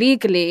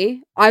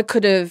 legally, I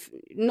could have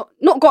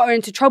not got her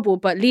into trouble,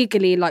 but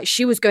legally, like,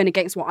 she was going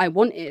against what I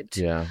wanted.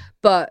 Yeah.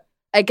 But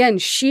again,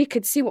 she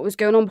could see what was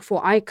going on before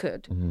I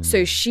could.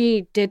 So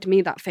she did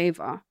me that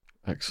favor.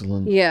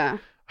 Excellent. Yeah.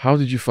 How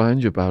did you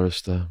find your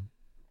barrister?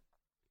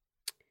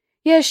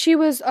 Yeah, she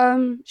was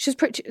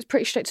pretty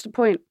straight to the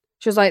point.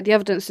 She was like, the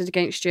evidence is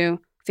against you.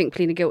 I think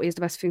pleading guilty is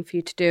the best thing for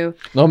you to do.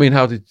 No, I mean,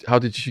 how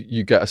did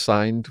you get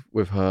assigned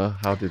with her?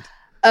 How did?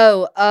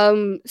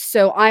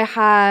 So I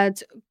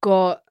had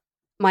got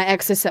my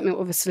ex had set me up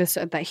with a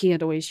solicitor that he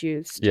had always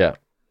used. Yeah.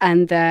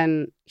 And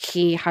then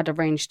he had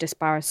arranged this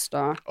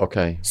barrister.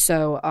 Okay.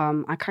 So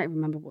I can't even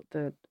remember what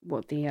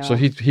the So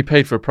he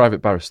paid for a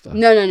private barrister.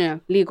 No,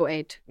 legal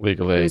aid.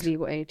 Legal It aid. was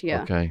legal aid,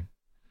 yeah. Okay.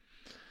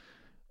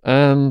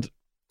 And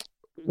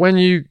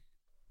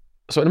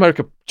so in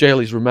America, jail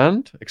is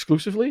remand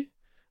exclusively,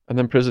 and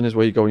then prison is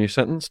where you go when you're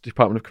sentenced,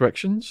 Department of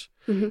Corrections.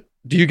 Mm-hmm.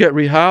 Do you get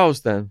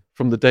rehoused then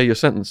from the day you're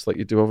sentenced like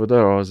you do over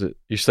there, or is it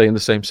you stay in the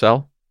same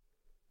cell?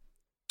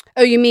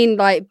 Oh, you mean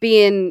like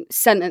being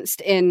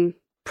sentenced in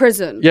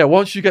prison? Yeah,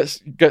 once you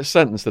get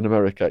sentenced in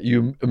America,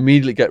 you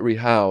immediately get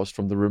rehoused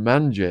from the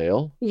remand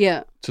jail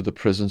to the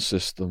prison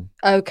system.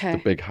 Okay. The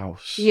big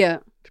house. Yeah.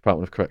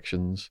 Department of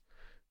Corrections.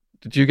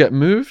 Did you get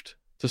moved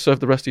to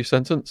serve the rest of your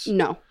sentence?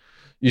 No.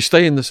 You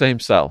stay in the same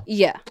cell?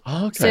 Yeah.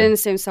 Oh, okay. Stay in the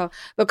same cell.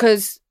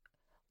 Because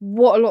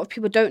what a lot of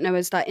people don't know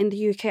is that in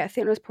the UK, I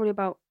think there's probably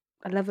about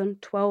 11,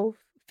 12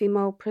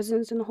 female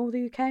prisons in the whole of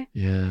the UK.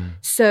 Yeah.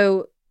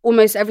 So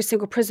almost every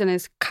single prison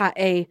is Cat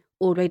A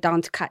all the way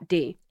down to Cat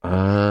D.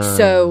 Ah.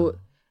 So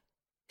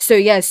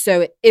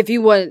if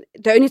you want,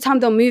 the only time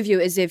they'll move you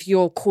is if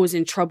you're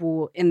causing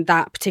trouble in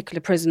that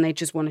particular prison. They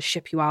just want to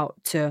ship you out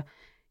to,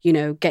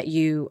 get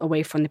you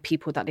away from the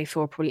people that they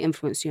feel probably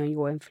influence you and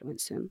you're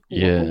influencing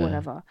or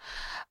whatever.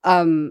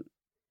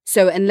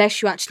 So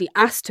unless you actually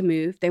ask to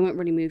move, they won't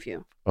really move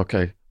you.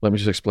 Okay, let me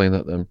just explain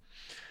that then.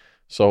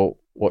 So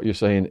what you're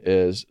saying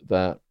is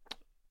that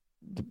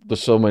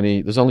there's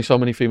only so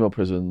many female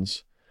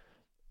prisons.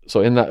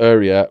 So in that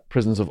area,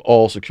 prisons of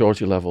all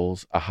security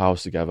levels are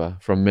housed together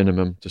from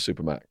minimum to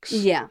supermax.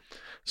 Yeah.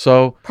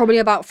 So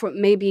probably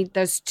maybe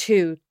there's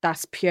 2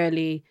 that's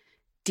purely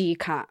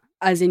DCAT,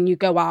 as in you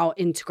go out,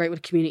 integrate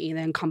with the community, and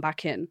then come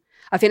back in.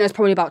 I think there's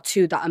probably about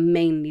 2 that are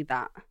mainly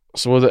that.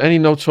 So were there any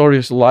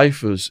notorious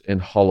lifers in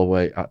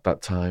Holloway at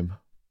that time?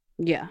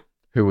 Yeah.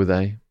 Who were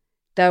they?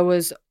 There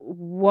was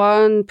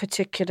one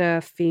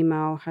particular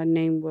female. Her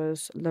name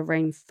was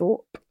Lorraine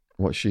Thorpe.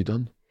 What's she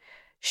done?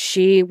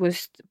 She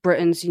was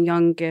Britain's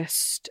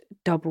youngest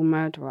double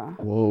murderer.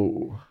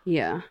 Whoa.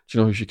 Yeah. Do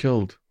you know who she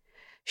killed?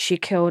 She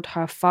killed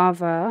her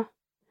father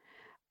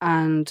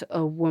and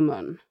a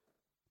woman.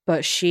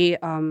 But she,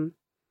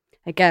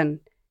 again,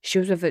 she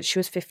was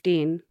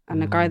 15,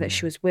 and the guy that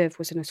she was with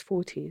was in his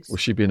 40s. Was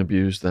she being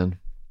abused then?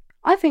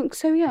 I think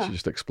so, yeah. She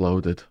just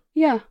exploded.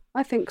 Yeah,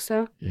 I think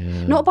so.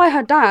 Yeah. Not by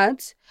her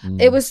dad.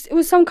 It was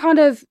some kind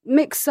of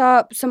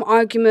mix-up, some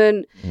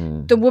argument.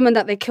 The woman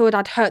that they killed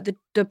had hurt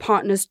the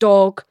partner's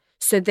dog,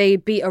 so they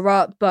beat her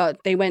up,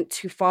 but they went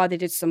too far. They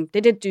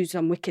did do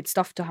some wicked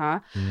stuff to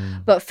her.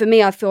 But for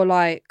me, I feel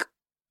like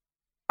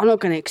I'm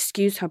not going to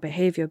excuse her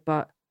behavior,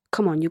 but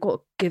come on, you got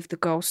to give the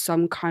girl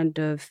some kind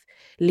of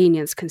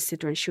lenience,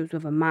 considering she was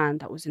with a man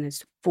that was in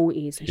his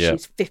 40s and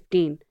she's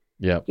 15.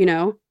 Yeah.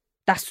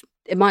 That's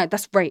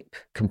rape.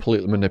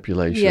 Complete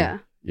manipulation. Yeah.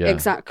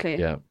 Exactly.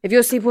 Yeah. If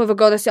you're sleeping with a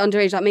girl that's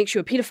underage, that makes you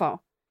a paedophile.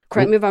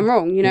 Correct me if I'm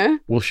wrong,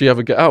 Will she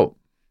ever get out?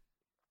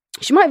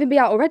 She might even be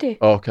out already.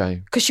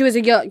 Okay. Because she was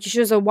a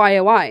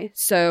YOI,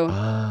 so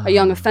a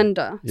young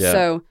offender. Yeah.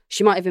 So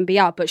she might even be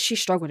out, but she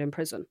struggled in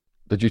prison.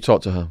 Did you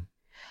talk to her?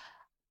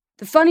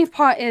 The funny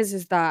part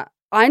is that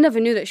I never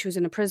knew that she was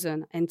in a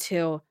prison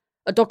until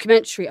a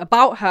documentary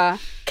about her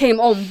came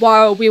on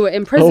while we were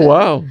in prison. Oh,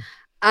 wow.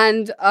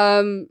 And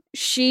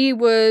she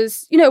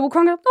was,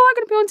 walking around, I'm going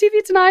to be on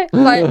TV tonight.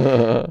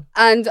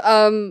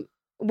 And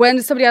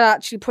when somebody had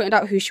actually pointed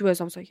out who she was,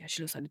 I was like, yeah,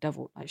 she looks like the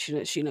devil. Like,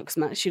 she looks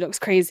mad. She looks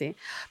crazy.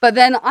 But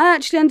then I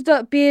actually ended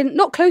up being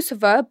not close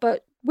with her,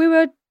 but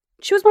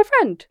she was my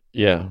friend.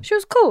 Yeah. She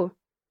was cool.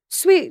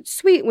 Sweet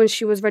when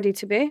she was ready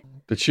to be.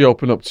 Did she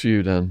open up to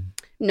you then?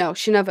 No,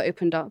 she never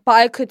opened up. But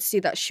I could see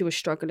that she was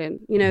struggling.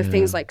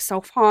 Things like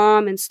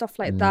self-harm and stuff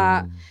like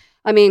that.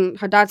 I mean,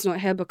 her dad's not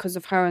here because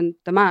of her and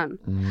the man.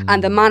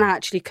 And the man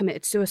actually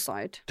committed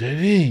suicide. Did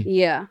he?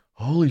 Yeah.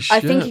 Holy shit. I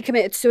think he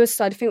committed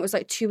suicide. I think it was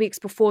like 2 weeks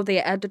before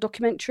they aired the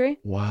documentary.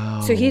 Wow.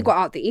 So he got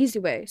out the easy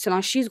way. So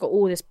now she's got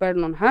all this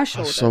burden on her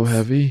shoulders. That's so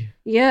heavy.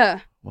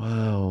 Yeah.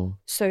 Wow.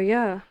 So,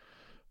 yeah.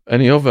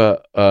 Any other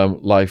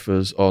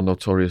lifers or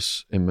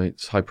notorious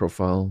inmates, high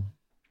profile?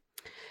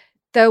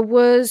 There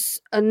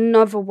was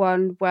another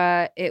one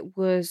where it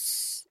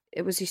was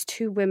these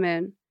 2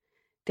 women.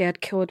 They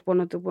had killed one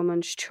of the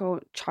woman's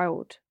child,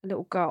 a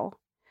little girl.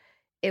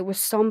 It was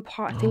some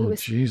part, I think it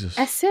was Jesus.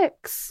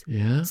 Essex.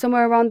 Yeah.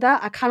 Somewhere around there.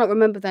 I cannot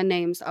remember their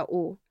names at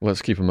all.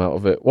 Let's keep them out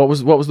of it. What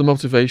was the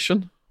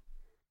motivation?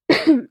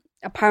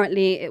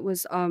 Apparently it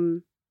was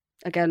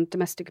again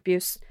domestic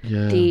abuse.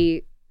 Yeah.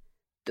 The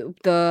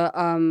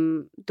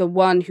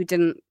one who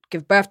didn't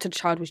give birth to the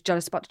child was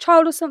jealous about the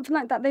child or something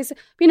like that. They said,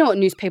 you know what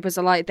newspapers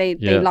are like, they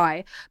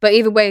lie. But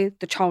either way,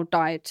 the child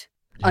died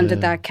under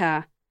their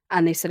care.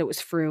 And they said it was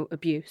through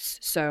abuse.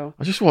 So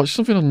I just watched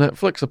something on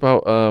Netflix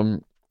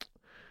about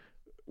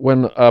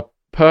when a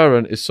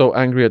parent is so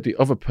angry at the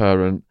other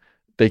parent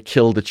they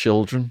kill the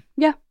children.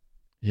 Yeah.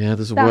 Yeah,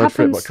 there's a That word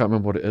for it, but I happens. can't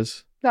remember what it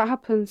is. That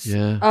happens.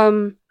 Yeah.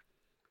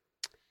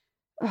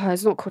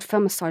 It's not called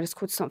femicide. It's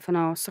called something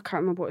else. I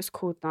can't remember what it's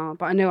called now.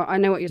 But I know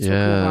what you're talking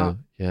Yeah. about.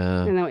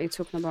 Yeah. I know what you're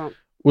talking about.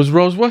 Was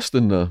Rose West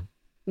in there?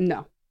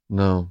 No,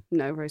 No.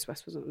 Rose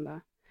West wasn't in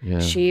there. Yeah.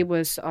 She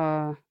was.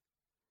 I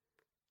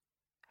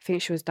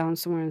think she was down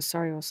somewhere in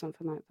Surrey or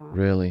something like that.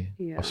 Really?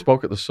 Yeah. I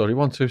spoke at the Surrey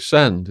one to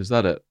Send. Is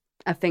that it?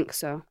 I think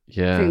so.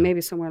 Yeah. I think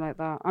maybe somewhere like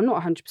that. I'm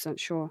not 100%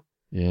 sure.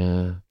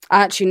 Yeah.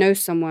 I actually know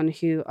someone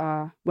who,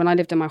 when I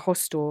lived in my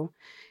hostel,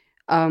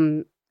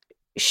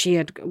 she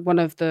had one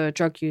of the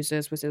drug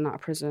users was in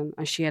that prison,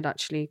 and she had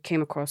actually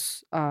came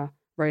across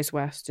Rose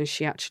West,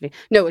 and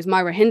it was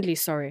Myra Hindley.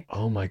 Sorry.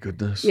 Oh my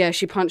goodness. Yeah,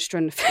 she punched her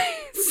in the face.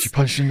 She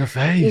punched you in the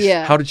face.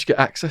 Yeah. How did you get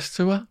access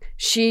to her?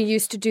 She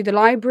used to do the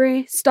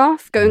library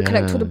stuff, go and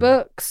collect all the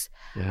books,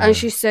 Yeah. and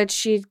she said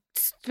she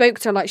spoke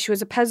to her like she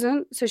was a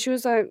peasant. So she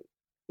was like,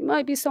 "You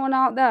might be someone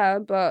out there,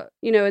 but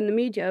in the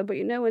media, but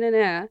no one in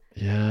here."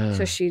 Yeah.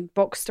 So she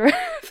boxed her.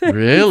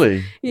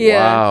 Really?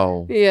 Yeah.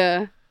 Wow.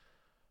 Yeah.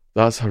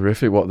 That's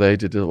horrific what they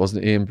did,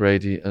 wasn't it? Ian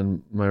Brady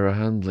and Myra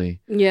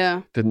Handley.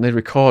 Yeah. Didn't they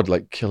record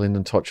like killing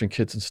and torturing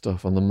kids and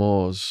stuff on the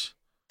moors?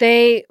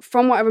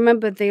 From what I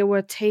remember, they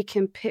were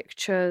taking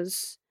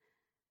pictures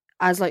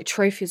as like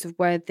trophies of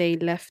where they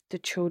left the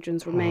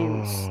children's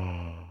remains.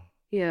 Oh.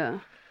 Yeah.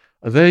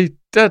 Are they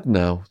dead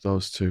now,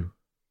 those two?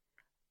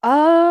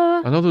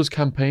 I I know there was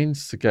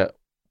campaigns to get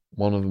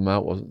one of them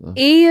out, wasn't there?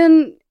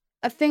 Ian,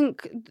 I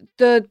think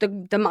I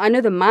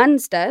know the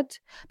man's dead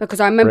because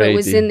I remember it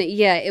was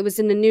Brady. it was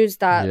in the news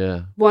that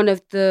Yeah. one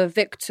of the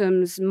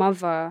victim's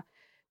mother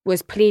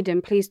was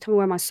pleading, "Please tell me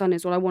where my son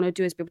is. All I want to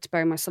do is be able to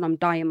bury my son. I'm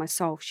dying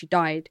myself." She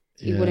died.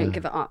 He wouldn't Yeah.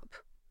 give it up.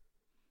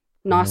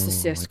 Oh, my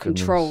Narcissist,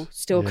 control, goodness.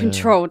 still Yeah.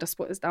 control. That's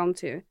what it's down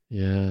to.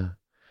 Yeah.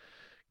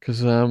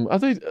 Because are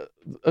they?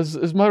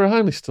 Is Myra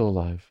Handley still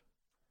alive?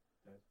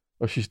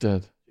 Oh, she's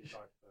dead.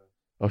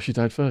 Oh, she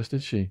died first,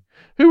 did she?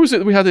 Who was it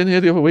that we had in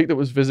here the other week that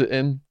was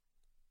visiting?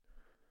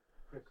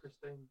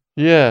 Christine.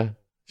 Yeah,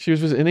 she was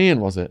visiting Ian,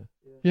 was it?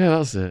 Yeah,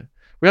 that's it.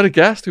 We had a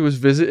guest who was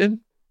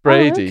visiting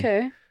Brady, Oh,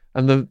 okay.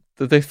 and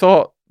they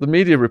thought the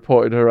media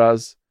reported her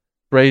as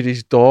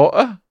Brady's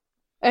daughter.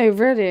 Oh,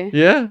 really?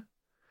 Yeah,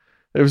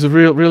 it was a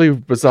really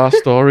bizarre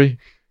story.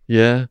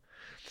 Yeah.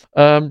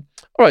 All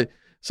right.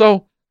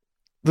 So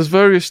there's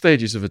various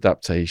stages of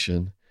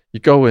adaptation.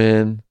 You go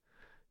in,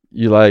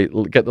 you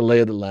get the lay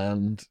of the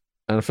land,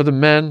 and for the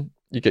men,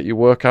 you get your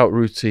workout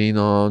routine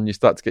on. You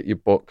start to get your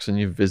books and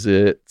your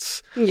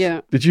visits.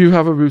 Yeah. Did you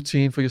have a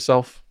routine for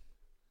yourself?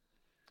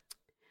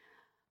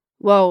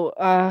 Well,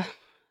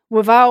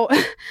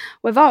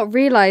 without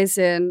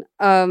realizing,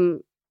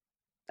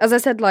 as I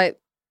said, like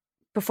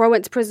before I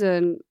went to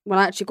prison, when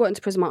I actually got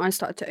into prison, my eyes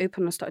started to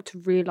open. I started to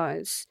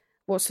realize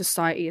what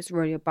society is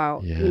really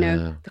about.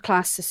 Yeah. The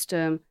class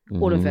system,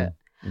 all of it.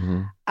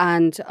 Mm-hmm.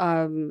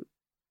 And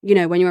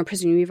when you're in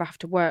prison, you either have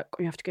to work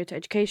or you have to go to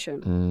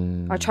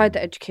education. I tried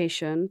the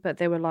education, but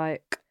they were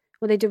like,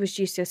 what they did was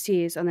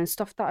GCSEs and then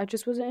stuff that I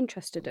just wasn't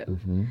interested in.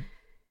 Mm-hmm.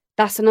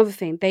 That's another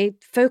thing. They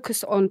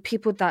focus on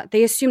people that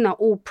they assume that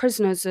all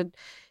prisoners are,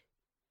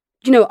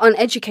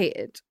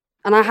 uneducated.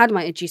 And I had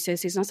my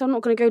GCSEs, and I said, I'm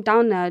not going to go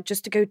down there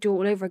just to go do it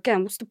all over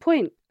again. What's the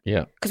point?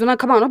 Yeah. Because when I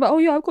come out, I'm like, oh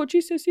yeah, I've got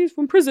GCSEs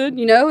from prison,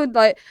 and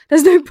like,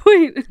 there's no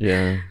point.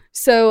 Yeah.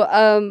 So,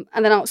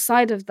 and then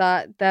outside of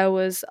that, there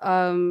was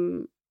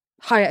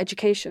higher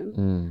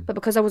education. But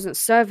because I wasn't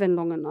serving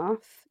long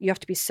enough, you have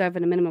to be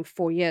serving a minimum of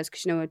 4 years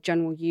because, a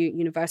general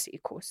university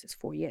course is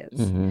 4 years.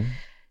 Mm-hmm.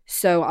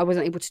 So I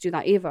wasn't able to do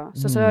that either.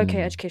 So I said,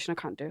 okay, education I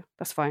can't do.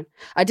 That's fine.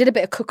 I did a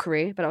bit of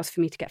cookery, but that was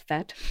for me to get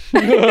fed.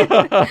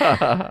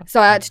 So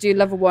I had to do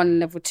level 1 and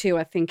level 2,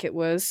 I think it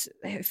was,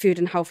 food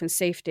and health and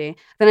safety.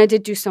 Then I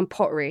did do some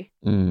pottery,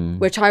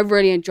 which I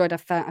really enjoyed. I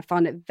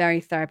found it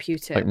very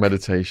therapeutic. Like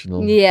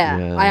meditational.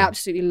 Yeah, I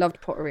absolutely loved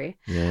pottery.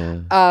 Yeah.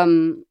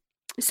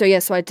 So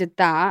I did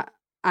that.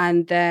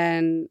 And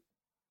then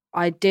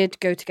I did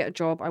go to get a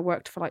job. I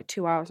worked for like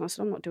 2 hours and I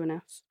said, I'm not doing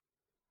this.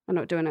 I'm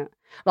not doing it.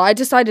 Like, I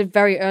decided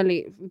very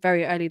early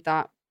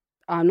that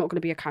I'm not going to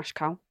be a cash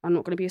cow. I'm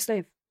not going to be a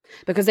slave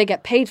because they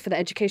get paid for the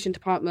education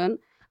department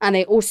and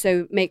they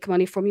also make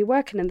money from you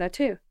working in there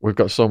too. We've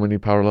got so many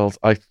parallels.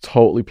 I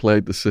totally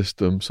played the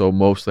system, so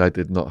mostly I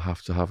did not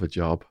have to have a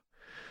job.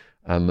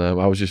 And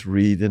I was just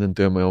reading and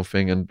doing my own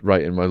thing and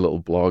writing my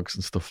little blogs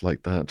and stuff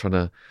like that, trying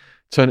to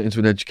turn it into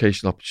an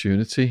education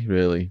opportunity,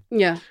 really.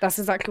 Yeah, that's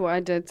exactly what I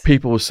did.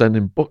 People were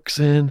sending books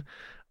in.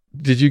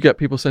 Did you get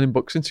people sending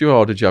books into you,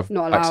 or did you have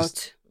Not allowed.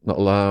 access? Not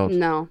allowed.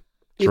 No.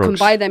 You Drugs, can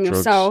buy them drugs,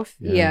 yourself.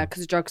 yeah. Yeah,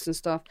 because of drugs and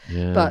stuff.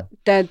 Yeah. But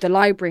the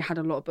library had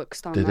a lot of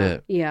books down Did there.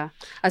 it? Yeah.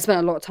 I spent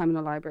a lot of time in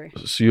the library.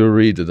 So you're a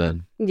reader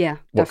then? Yeah,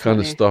 What kind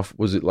of definitely. stuff?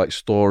 Was it like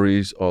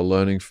stories or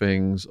learning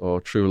things or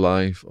true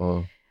life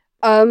or?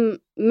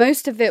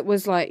 Most of it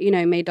was like,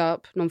 made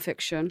up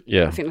non-fiction.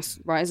 Yeah. I think that's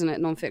right, isn't it?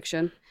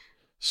 Non-fiction.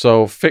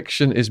 So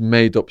fiction is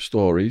made up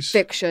stories.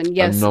 Fiction,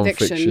 yes. And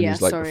non-fiction Fiction, yeah,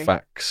 is like sorry. the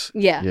facts.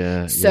 Yeah.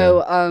 Yeah.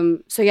 So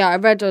I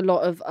read a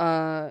lot of,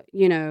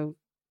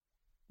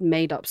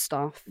 made up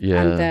stuff.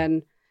 Yeah. And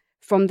then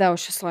from there, I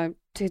was just like,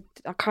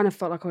 I kind of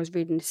felt like I was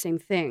reading the same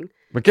thing.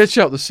 But gets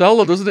you out the cell,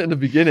 though, doesn't it, in the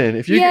beginning?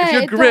 If you're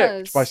it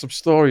gripped does. by some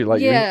story,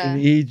 like you're in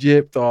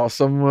Egypt or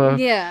somewhere,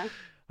 Yeah.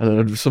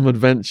 and some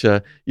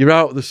adventure, you're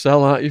out of the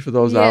cell, aren't you, for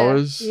those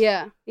hours?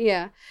 Yeah.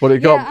 But it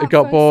got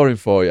first, boring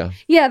for you.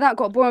 Yeah, that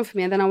got boring for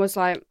me. And then I was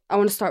like, I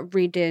want to start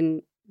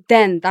reading.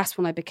 Then that's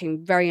when I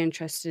became very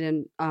interested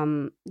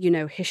in,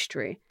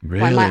 history.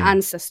 Really? Like my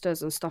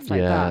ancestors and stuff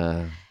like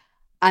that.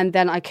 And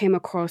then I came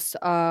across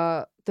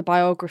the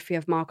biography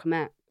of Malcolm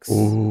X.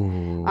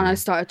 Ooh. And I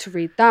started to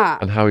read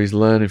that. And how he's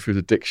learning through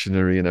the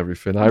dictionary and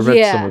everything. I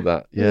read some of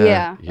that.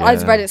 Yeah. I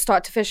read it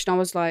start to finish and I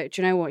was like,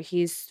 do you know what?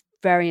 He's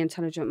very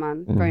intelligent,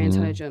 man. Very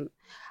intelligent.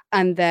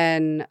 And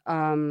then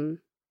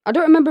I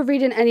don't remember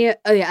reading any.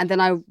 Oh, yeah. And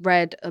then I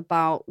read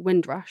about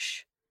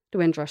Windrush, the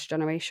Windrush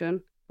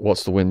generation.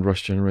 What's the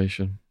Windrush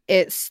generation?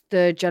 It's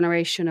the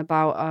generation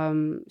about,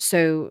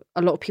 so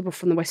a lot of people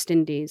from the West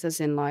Indies, as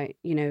in like,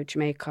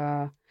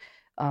 Jamaica,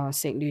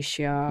 St.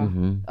 Lucia,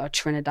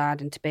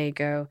 Trinidad and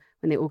Tobago,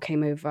 when they all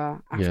came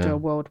over after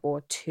World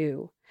War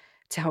II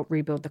to help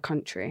rebuild the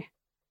country.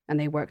 And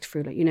they worked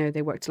through, like,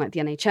 they worked in like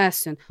the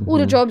NHS and all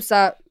the jobs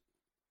that,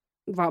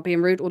 without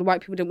being rude, all the white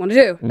people didn't want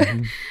to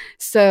do.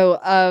 So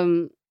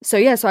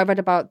I read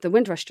about the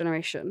Windrush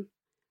generation.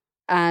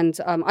 And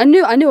I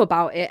knew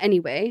about it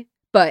anyway.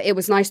 But it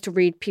was nice to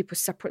read people's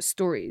separate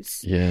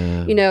stories.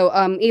 Yeah.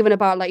 Even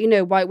about like,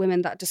 white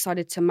women that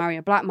decided to marry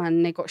a black man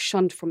and they got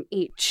shunned from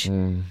each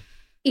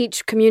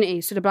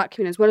community. So the black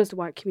community as well as the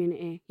white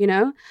community,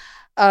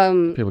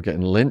 People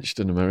getting lynched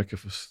in America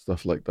for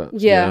stuff like that.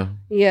 Yeah,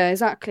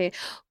 exactly.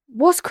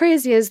 What's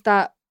crazy is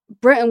that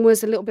Britain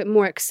was a little bit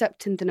more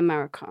accepting than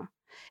America.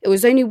 It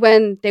was only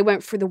when they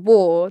went through the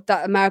war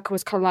that America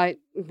was kind of like,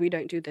 we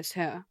don't do this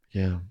here.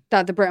 Yeah.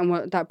 That Britain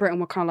were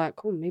kind of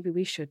like, oh, maybe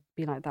we should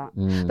be like that.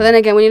 But then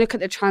again, when you look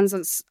at the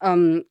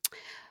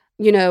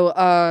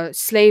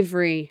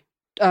slavery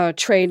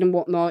trade and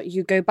whatnot,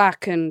 you go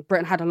back and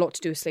Britain had a lot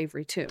to do with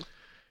slavery too.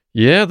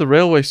 Yeah, the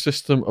railway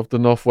system of the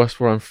Northwest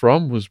where I'm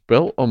from was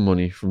built on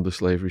money from the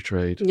slavery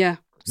trade. Yeah,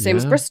 same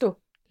as Bristol.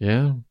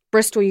 Yeah.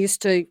 Bristol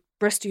used to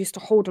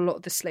hold a lot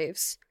of the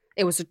slaves.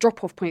 It was a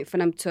drop-off point for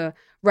them to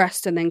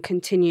rest and then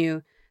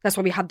continue. That's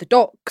why we had the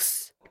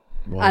docks.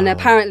 Wow. And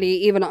apparently,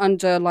 even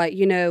under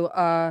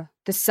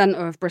the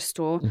centre of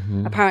Bristol,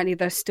 apparently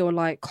there's still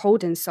like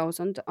holding cells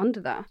under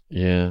there.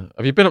 Yeah.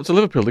 Have you been up to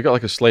Liverpool? They got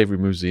like a slavery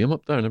museum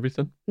up there and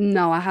everything.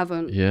 No, I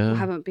haven't. Yeah. I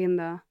haven't been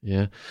there.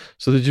 Yeah.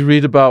 So did you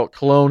read about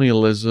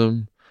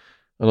colonialism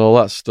and all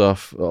that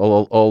stuff?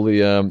 All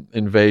the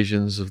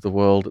invasions of the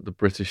world that the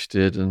British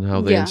did and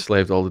how they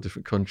enslaved all the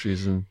different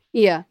countries and.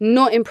 Yeah,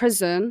 not in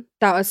prison.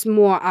 That was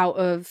more out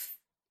of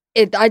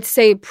it. I'd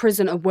say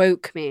prison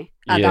awoke me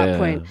at that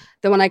point.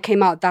 Then when I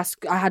came out,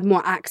 I had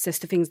more access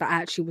to things that I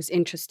actually was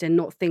interested in,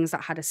 not things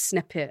that had a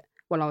snippet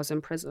while I was in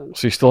prison.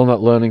 So you're still on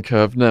that learning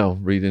curve now,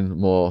 reading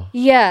more?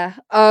 Yeah.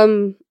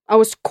 I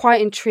was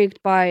quite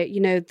intrigued by,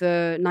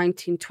 the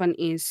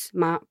 1920s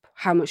map,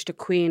 how much the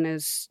Queen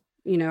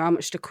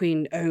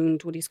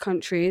owned all these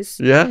countries.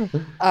 Yeah.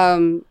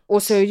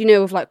 Also,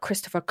 with like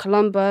Christopher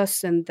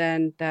Columbus, and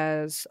then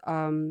there's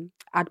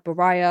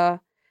Adbariah,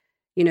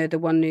 the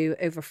one who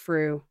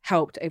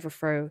helped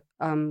overthrow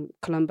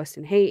Columbus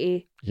in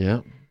Haiti.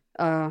 Yeah.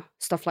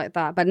 Stuff like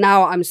that. But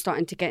now I'm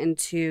starting to get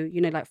into,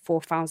 like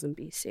 4000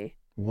 BC.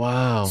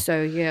 Wow.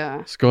 So,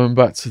 yeah. It's going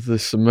back to the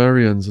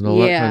Sumerians and all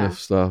that kind of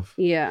stuff.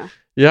 Yeah.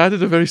 Yeah, I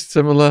did a very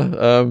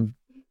similar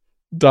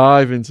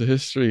dive into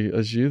history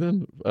as you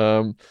then.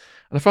 And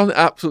I found it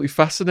absolutely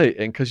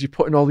fascinating because you're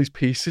putting all these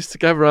pieces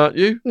together, aren't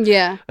you?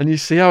 Yeah. And you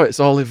see how it's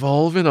all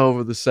evolving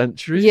over the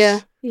centuries. Yeah.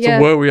 To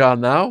where we are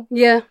now.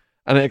 Yeah.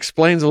 And it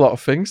explains a lot of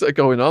things that are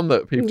going on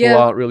that people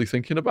aren't really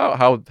thinking about.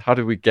 How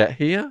did we get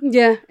here?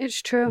 Yeah,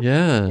 it's true.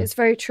 Yeah. It's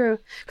very true.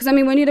 Because,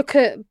 when you look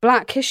at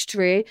Black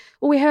history,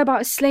 all we hear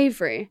about is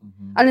slavery.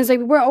 And it's like,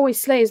 we weren't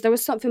always slaves. There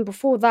was something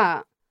before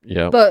that.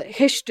 Yeah. But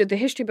the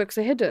history books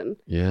are hidden.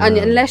 Yeah. And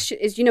unless,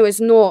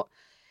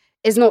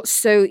 it's not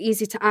so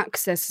easy to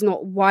access, it's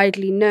not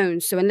widely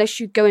known. So unless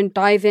you go and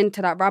dive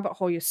into that rabbit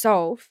hole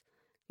yourself,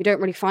 you don't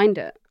really find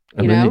it.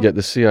 And then you get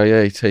the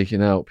CIA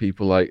taking out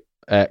people like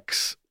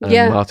X and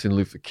Martin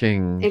Luther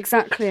King.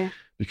 Exactly.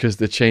 Because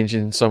they're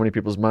changing so many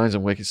people's minds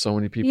and waking so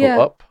many people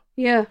up.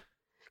 Yeah.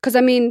 Because,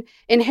 in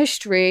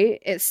history,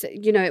 it's,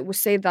 it will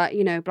say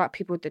that, Black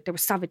people, they were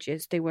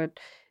savages. They were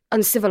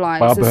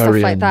uncivilized and stuff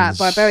like that.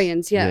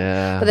 Barbarians,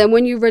 yeah. But then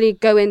when you really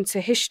go into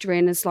history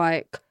and it's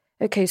like,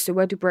 okay, so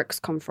where do bricks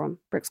come from?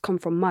 Bricks come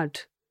from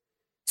mud.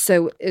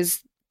 So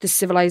is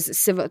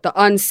the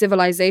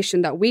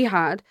uncivilization that we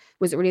had,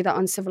 was it really that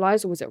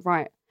uncivilized or was it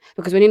right?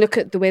 Because when you look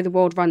at the way the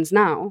world runs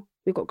now,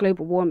 we've got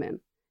global warming.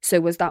 So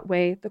was that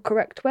way the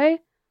correct way?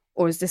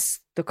 Or is this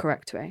the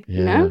correct way?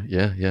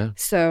 Yeah.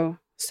 So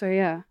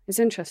yeah, it's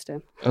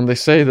interesting. And they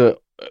say that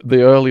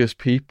the earliest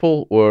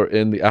people were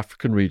in the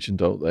African region,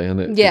 don't they? And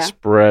it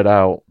spread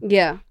out.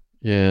 Yeah.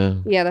 Yeah.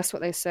 Yeah, that's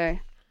what they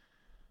say.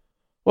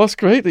 Well, it's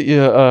great that you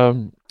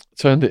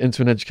turned it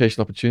into an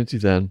educational opportunity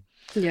then.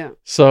 Yeah.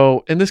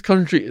 So in this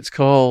country, it's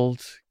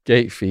called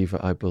gate fever,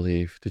 I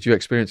believe. Did you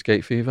experience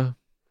gate fever?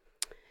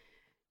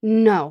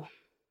 No,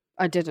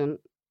 I didn't.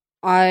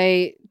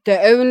 The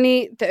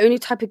only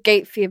type of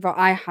gate fever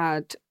I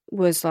had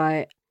was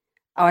like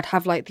I would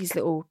have like these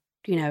little,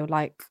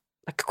 like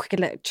a quick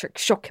electric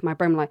shock in my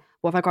brain. Like,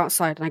 what if I go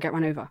outside and I get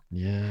run over?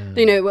 Yeah.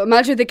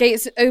 Imagine the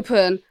gates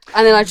open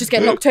and then I just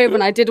get knocked over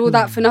and I did all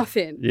that for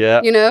nothing.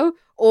 Yeah.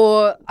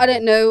 Or I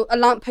don't know, a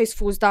lamppost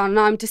falls down and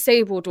I'm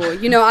disabled, or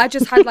I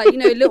just had like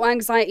little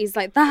anxieties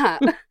like that.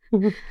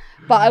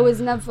 But I was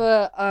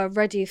never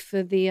ready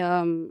for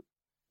the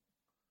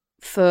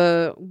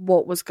for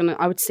what was gonna.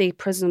 I would say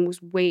prison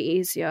was way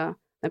easier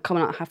than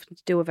coming out having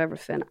to deal with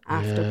everything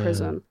after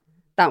prison.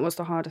 That was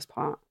the hardest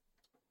part.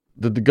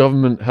 Did the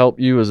government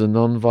help you as a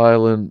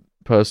non-violent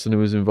person who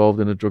was involved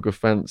in a drug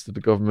offence? Did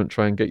the government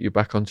try and get you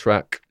back on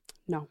track?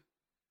 No.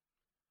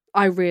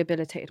 I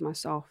rehabilitated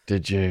myself.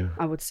 Did you?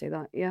 I would say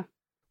that, yeah.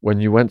 When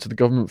you went to the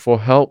government for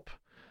help,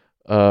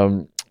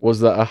 was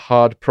that a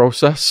hard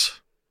process?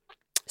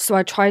 So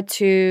I tried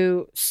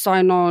to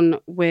sign on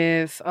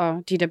with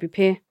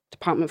DWP,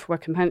 Department for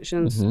Work and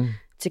Pensions,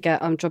 to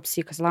get job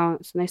seekers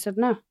allowance, and they said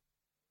no.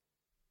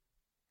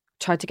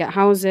 Tried to get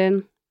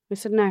housing, they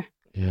said no.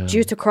 Yeah.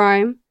 Due to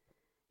crime,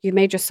 you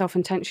made yourself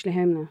intentionally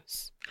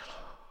homeless.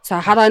 So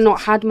had I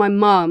not had my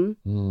mum,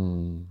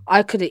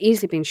 I could have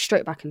easily been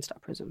straight back into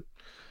that prison.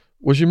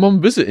 Was your mum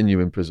visiting you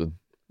in prison?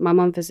 My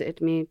mum visited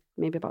me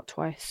maybe about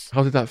twice.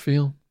 How did that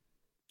feel?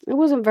 It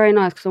wasn't very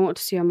nice because I wanted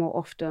to see her more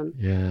often.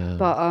 Yeah.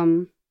 But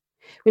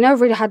we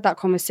never really had that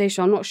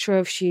conversation. I'm not sure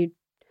if she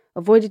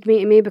avoided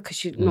meeting me because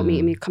she not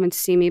meeting me, coming to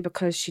see me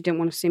because she didn't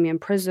want to see me in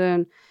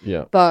prison.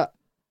 Yeah. But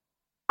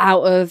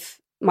out of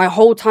my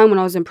whole time when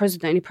I was in prison,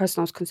 the only person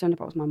I was concerned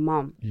about was my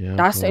mum. Yeah.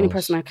 That's the only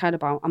person I cared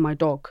about, and my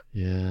dog.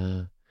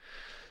 Yeah.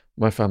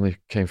 My family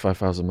came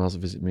 5,000 miles to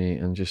visit me,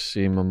 and just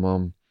seeing my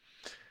mum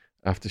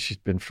after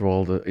she'd been through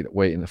all the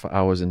waiting for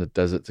hours in the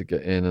desert to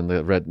get in, and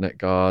the redneck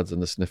guards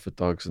and the sniffer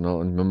dogs and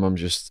all, and my mum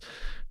just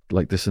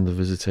like this in the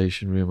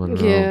visitation room. I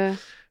don't know.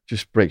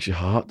 Just breaks your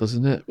heart,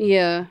 doesn't it?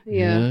 Yeah.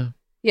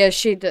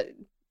 She did.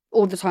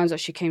 All the times that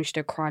she came, she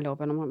did cry a little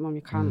bit. I'm like, Mum,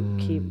 you can't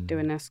keep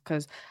doing this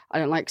because I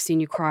don't like seeing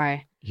you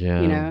cry.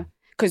 Yeah.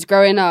 Because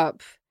growing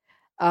up,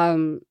 my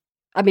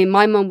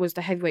mum was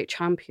the heavyweight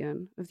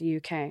champion of the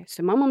UK.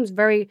 So my mum's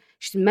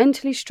she's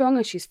mentally strong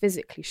and she's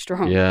physically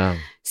strong. Yeah.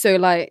 So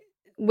like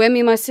when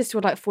me and my sister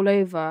would like fall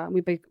over,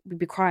 we'd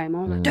be crying.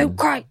 Mum was like, don't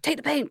cry, take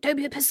the pain, don't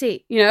be a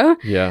pussy,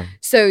 Yeah.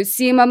 So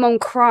seeing my mum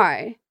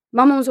cry,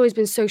 my mum's always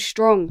been so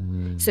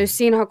strong. So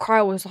seeing her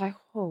cry was like,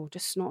 oh,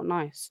 just not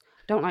nice.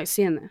 Don't like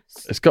seeing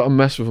this. It's got to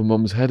mess with a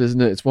mum's head,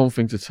 isn't it? It's one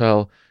thing to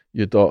tell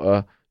your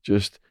daughter,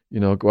 just,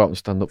 go out and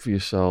stand up for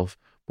yourself.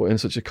 But in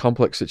such a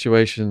complex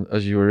situation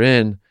as you were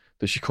in,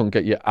 that she couldn't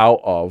get you out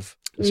of,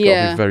 it's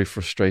got to be very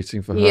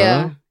frustrating for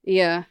her.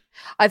 Yeah.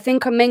 I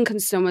think her main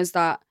concern was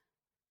that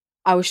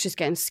I was just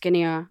getting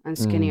skinnier and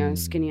skinnier and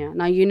skinnier.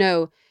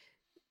 Now,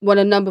 one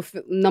of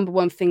the number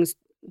one things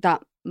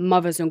that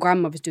mothers and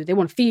grandmothers do, they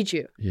want to feed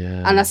you.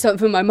 Yeah. And that's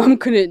something my mum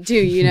couldn't do,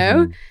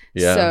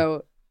 Yeah.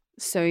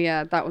 So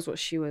yeah, that was what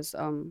she was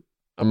and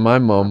my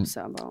mum,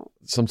 upset about.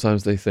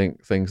 Sometimes they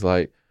think things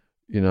like,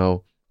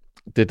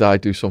 did I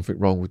do something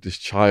wrong with this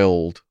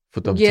child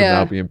for them to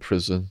now be in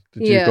prison?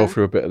 Did you go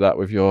through a bit of that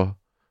with your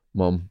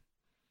mum?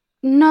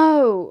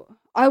 No,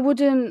 I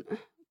wouldn't.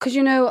 Because,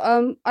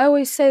 I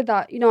always say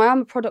that, I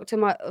am a product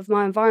of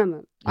my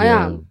environment. I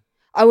am.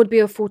 I would be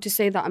a fool to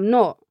say that I'm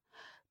not.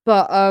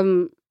 But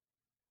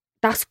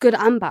that's good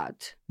and bad.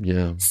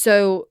 Yeah.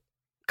 So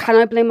can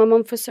I blame my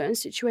mum for certain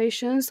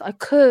situations? I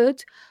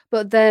could.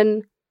 But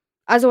then,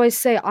 as I always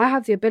say, I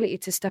have the ability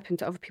to step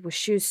into other people's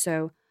shoes.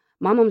 So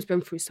my mum's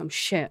been through some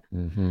shit.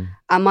 And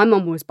my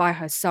mum was by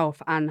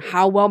herself. And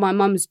how well my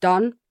mum's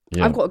done,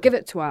 I've got to give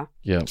it to her.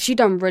 Yeah. She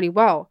done really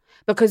well.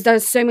 Because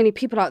there's so many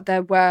people out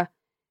there where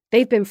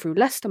they've been through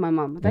less than my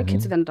mum. Their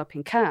kids have ended up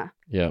in care.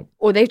 Yeah.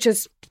 Or they've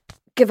just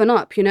given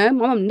up, My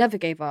mum never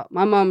gave up.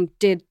 My mum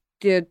did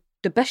the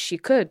best she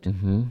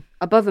could,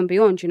 above and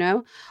beyond,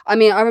 I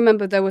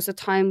remember there was a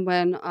time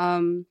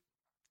when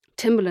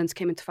Timberlands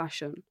came into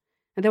fashion,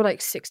 and they were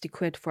like 60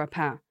 quid for a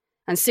pair.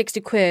 And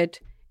 60 quid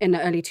in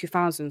the early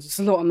 2000s, it's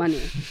a lot of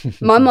money.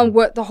 My mum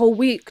worked the whole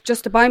week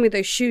just to buy me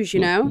those shoes,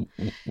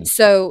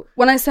 So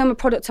when I say I'm a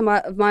product of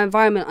my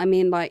environment, I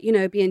mean like,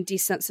 being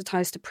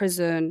desensitized to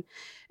prison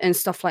and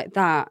stuff like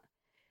that.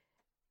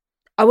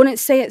 I wouldn't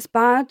say it's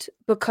bad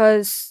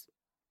because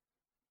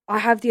I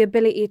have the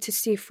ability to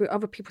see through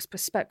other people's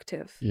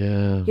perspective.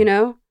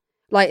 Yeah.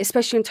 Like,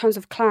 especially in terms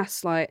of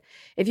class, like,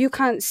 if you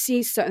can't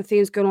see certain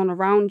things going on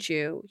around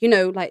you,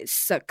 like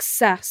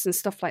success and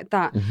stuff like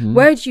that,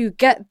 where do you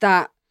get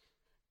that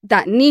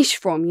niche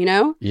from,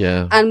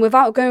 Yeah. And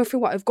without going through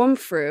what I've gone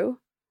through,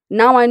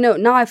 now I know,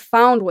 now I've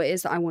found what it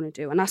is that I want to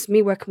do. And that's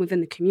me working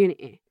within the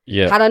community.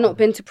 Yeah. Had I not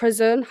been to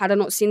prison, had I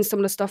not seen some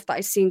of the stuff that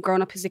I seen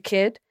growing up as a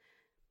kid,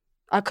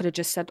 I could have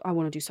just said, I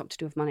want to do something to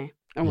do with money.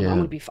 I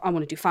want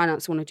to do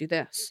finance. I want to do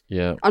this.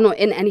 Yeah. I'm not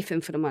in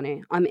anything for the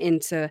money. I'm in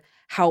to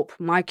help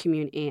my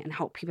community and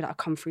help people that have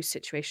come through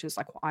situations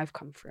like what I've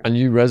come through. And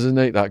you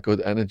resonate that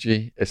good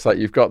energy. It's like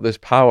you've got this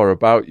power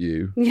about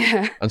you.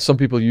 Yeah. And some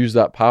people use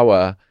that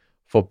power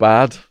for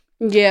bad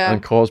Yeah.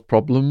 and cause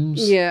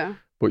problems. Yeah.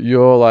 But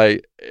you're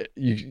like,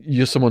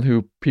 you're someone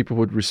who people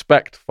would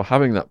respect for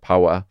having that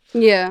power,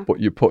 Yeah. but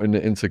you're putting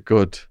it into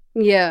good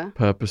Yeah.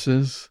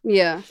 purposes.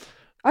 Yeah.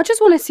 I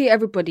just want to see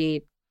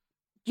everybody,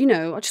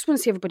 I just want to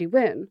see everybody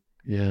win.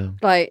 Yeah.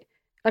 Like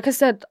I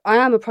said, I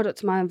am a product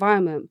of my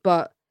environment,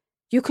 but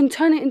you can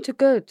turn it into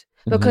good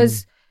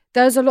because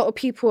there's a lot of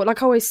people,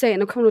 like I always say, in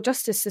the criminal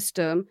justice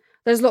system,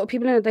 there's a lot of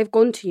people in it, they've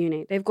gone to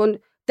uni.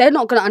 They're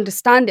not going to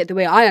understand it the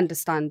way I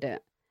understand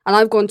it. And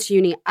I've gone to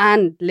uni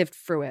and lived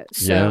through it.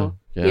 So,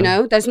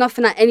 there's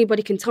nothing that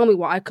anybody can tell me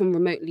what I can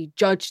remotely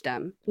judge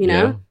them,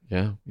 know?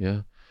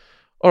 Yeah.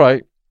 All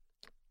right.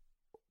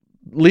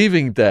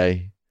 Leaving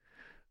day.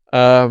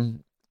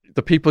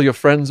 The people you're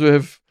friends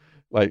with,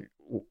 like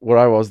where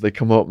I was, they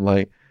come up and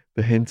like,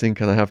 they're hinting,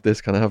 can I have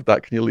this? Can I have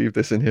that? Can you leave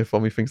this in here for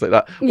me? Things like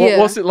that.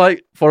 What's it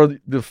like for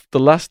the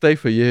last day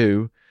for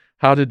you?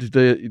 How did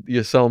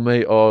your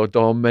cellmate or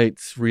dorm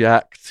mates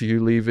react to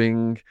you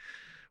leaving?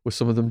 Were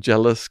some of them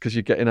jealous because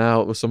you're getting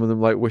out? Were some of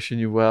them like wishing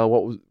you well?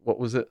 What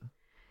was it?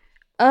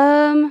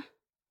 I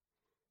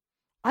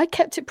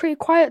kept it pretty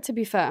quiet, to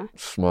be fair.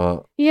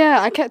 Smart.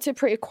 Yeah, I kept it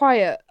pretty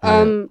quiet.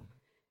 Yeah.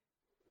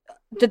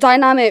 The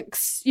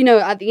dynamics,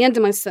 at the end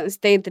of my sentence,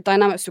 the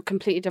dynamics were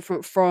completely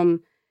different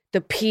from the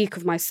peak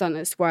of my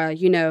sentence, where,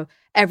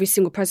 every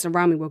single person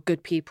around me were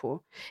good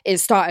people. It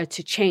started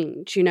to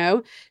change,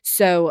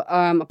 So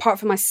apart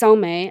from my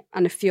cellmate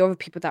and a few other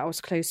people that I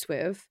was close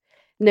with,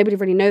 nobody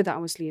really knew that I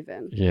was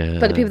leaving. Yeah.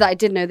 But the people that I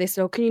did know, they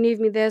said, "Oh, can you leave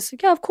me this?"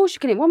 Yeah, of course you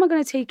can. Why am I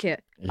going to take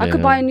it? I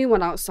could buy a new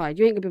one outside.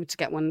 You ain't going to be able to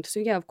get one. So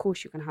yeah, of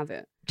course you can have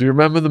it. Do you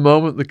remember the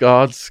moment the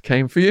guards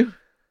came for you?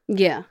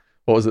 Yeah.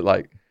 What was it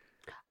like?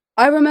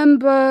 I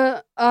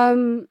remember,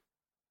 some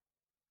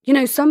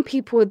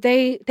people,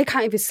 they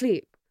can't even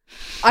sleep.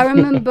 I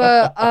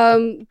remember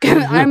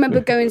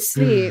going to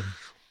sleep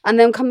and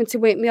them coming to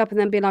wake me up and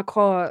then being like,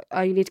 "Oh,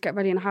 you need to get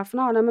ready in half an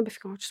hour." And I remember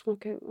thinking, I just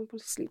want to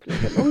sleep a little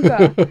bit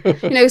longer.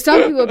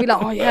 Some people would be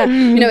like, "Oh yeah,"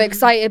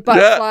 excited,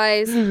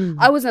 butterflies. Yeah.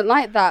 I wasn't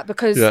like that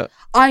because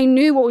I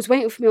knew what was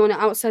waiting for me on the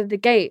outside of the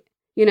gate,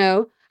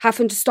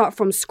 having to start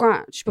from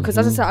scratch. Because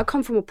as I said, I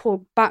come from a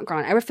poor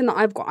background. Everything that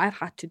I've got, I've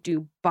had to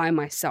do by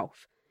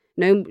myself.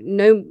 No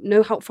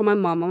help from my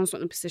mum. I was not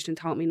in a position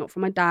to help me, not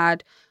from my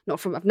dad,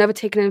 I've never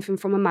taken anything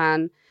from a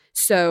man.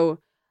 So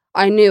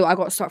I knew I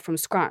got to start from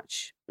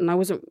scratch and I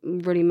wasn't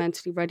really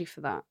mentally ready for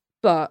that.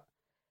 But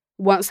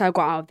once I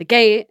got out of the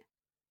gate,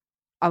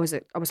 I was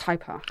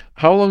hyper.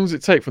 How long does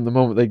it take from the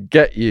moment they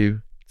get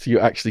you to you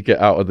actually get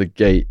out of the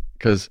gate?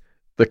 Because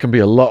there can be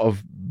a lot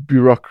of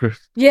bureaucracy.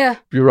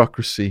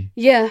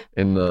 Yeah.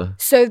 In the...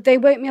 So they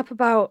woke me up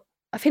about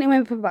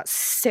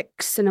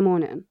 6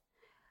 a.m.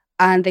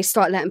 And they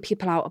start letting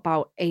people out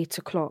about 8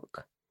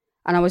 o'clock.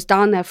 And I was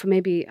down there for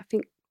maybe, I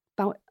think,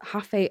 about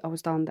 8:30 I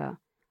was down there.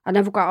 I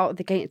never got out of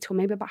the gate until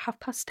maybe about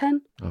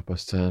 10:30.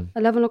 10:30.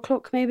 11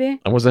 o'clock maybe.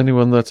 And was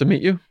anyone there to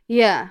meet you?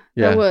 Yeah,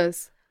 there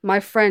was. My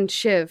friend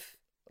Shiv.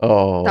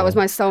 Oh. That was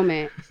my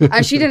cellmate.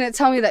 And she didn't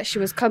tell me that she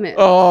was coming.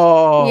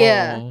 Oh.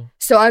 Yeah.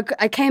 So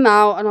I came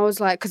out and I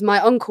was like, because my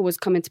uncle was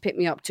coming to pick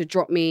me up to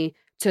drop me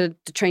to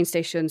the train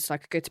station so I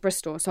could go to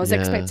Bristol. So I was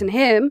expecting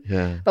him,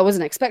 but I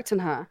wasn't expecting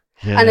her.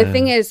 Yeah. And the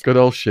thing is, good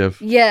old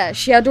Shiv. Yeah,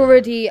 she had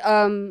already.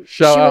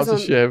 Shout out to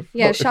Shiv.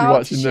 Yeah, shout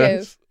out to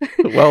Shiv.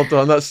 Well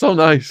done. That's so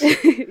nice.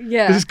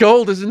 Yeah, because it's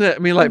gold, isn't it? I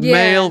mean, like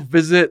mail,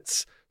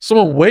 visits,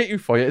 someone waiting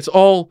for you. It's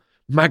all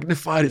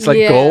magnified. It's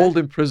like gold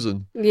in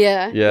prison.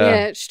 Yeah,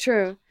 it's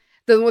true.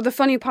 The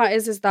funny part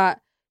is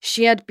that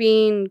she had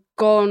been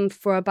gone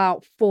for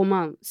about 4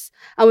 months,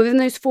 and within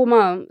those 4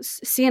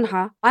 months, seeing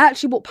her, I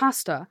actually walked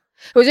past her.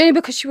 It was only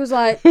because she was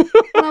like, and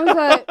I was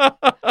like,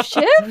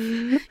 Shiv?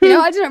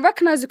 I didn't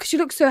recognize her because she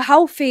looked so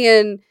healthy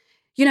and,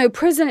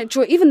 prison,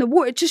 even the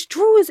water, it just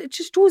draws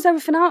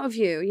everything out of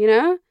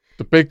you,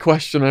 The big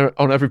question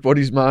on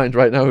everybody's mind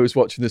right now who's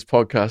watching this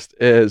podcast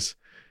is,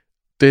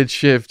 did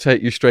Shiv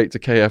take you straight to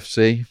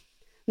KFC?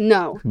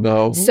 No.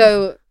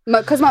 So,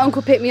 because my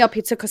uncle picked me up,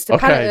 he took us to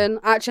Paddington,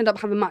 I actually ended up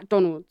having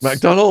McDonald's.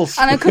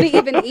 And I couldn't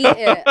even eat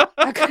it.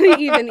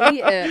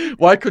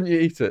 Why couldn't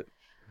you eat it?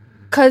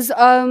 Because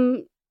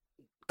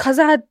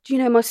I had,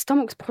 my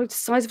stomach's probably the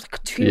size of like a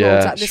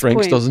 2-year-old at this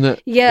shrinks, point. Doesn't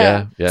it?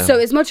 Yeah. So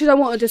as much as I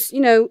wanted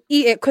to,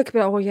 eat it quick, be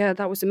like, oh yeah,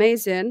 that was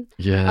amazing.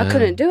 Yeah. I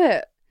couldn't do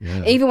it.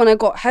 Yeah. Even when I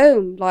got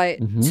home,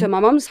 to my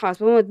mum's house,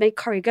 my mum would make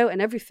curry goat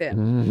and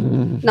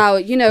everything. Now,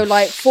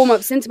 4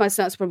 months into my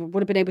sentence,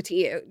 would have been able to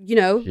eat it,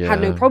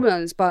 had no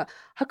problems, but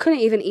I couldn't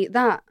even eat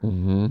that.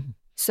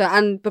 So,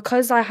 and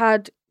because I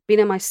had been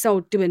in my cell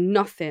doing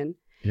nothing,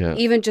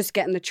 even just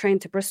getting the train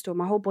to Bristol,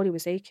 my whole body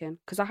was aching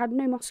because I had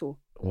no muscle.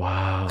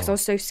 Wow. Because I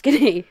was so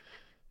skinny.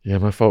 Yeah,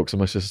 my folks and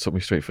my sister took me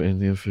straight for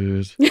Indian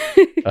food.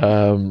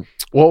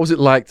 What was it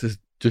like to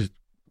just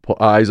put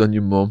eyes on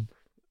your mum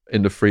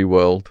in the free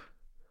world?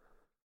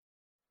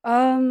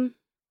 Yeah,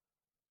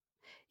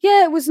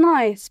 it was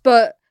nice,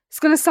 but it's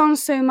gonna sound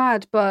so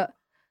mad, but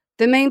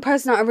the main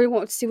person that I really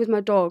wanted to see was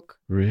my dog,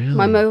 Really?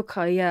 my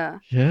Mocha, yeah.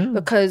 Yeah.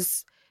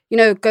 Because, you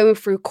know, going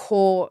through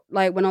court,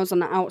 like when I was on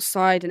the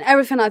outside and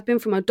everything I've been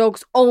through, my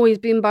dog's always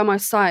been by my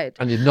side.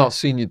 And you've not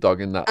seen your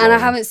dog in that And long. I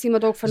haven't seen my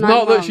dog for It's 9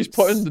 not months. that she's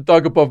putting the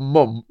dog above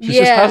mum. She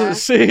just Yeah. hasn't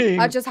seen.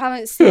 I just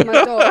haven't seen my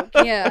dog,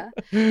 yeah.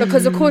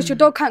 Because, of course, your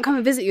dog can't come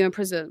and visit you in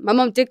prison. My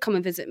mum did come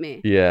and visit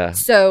me. Yeah.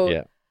 So,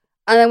 Yeah.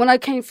 and then when I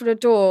came through the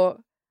door,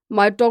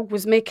 my dog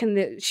was making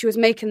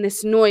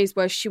this noise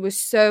where she was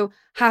so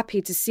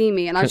happy to see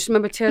me. And I just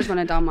remember tears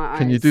running down my eyes.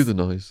 Can you do the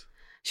noise?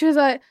 She was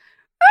like,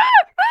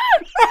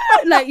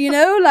 like, you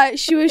know, like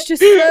she was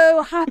just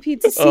so happy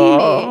to see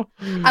me.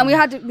 And we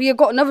had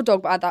got another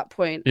dog at that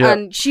point, Yeah.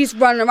 and she's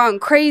running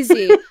around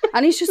crazy.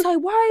 And he's just like,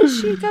 why is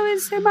she going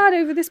so mad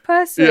over this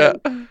person? Yeah.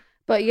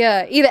 But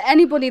yeah, either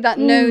anybody that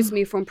knows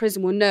me from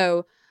prison will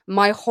know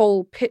my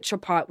whole picture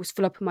part was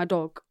full up of my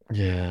dog.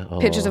 Yeah.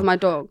 Pictures of my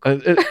dog.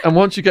 And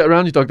once you get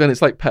around your dog, then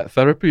it's like pet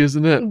therapy,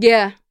 isn't it?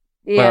 Yeah.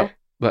 Yeah.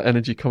 That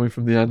energy coming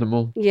from the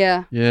animal.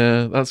 Yeah.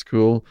 Yeah, that's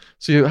cool.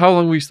 So how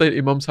long were you staying at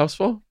your mum's house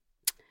for?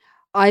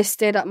 I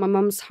stayed at my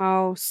mum's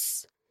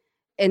house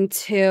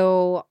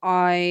until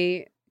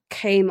I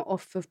came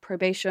off of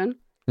probation,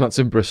 That's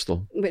in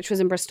Bristol. which was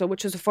in Bristol,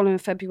 which was the following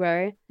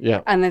February.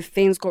 Yeah. And then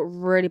things got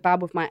really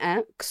bad with my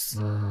ex.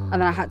 And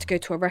then I had to go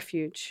to a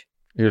refuge.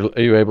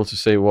 Are you able to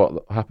say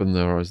what happened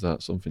there, or is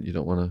that something you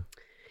don't want to?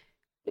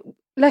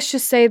 Let's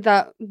just say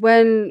that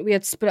when we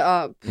had split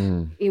up,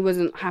 he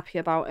wasn't happy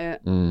about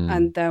it.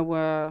 And there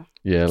were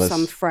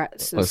some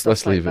threats and stuff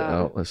let's leave like it that.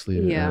 out. Let's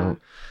leave it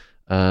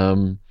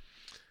out.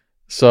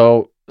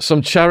 So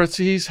some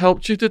charities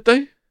helped you, did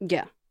they?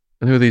 Yeah.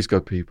 And who are these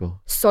good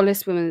people?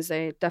 Solace Women's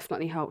Aid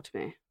definitely helped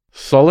me.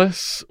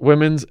 Solace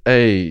Women's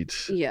Aid.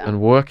 Yeah. And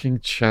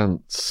Working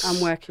Chance.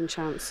 And Working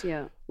Chance,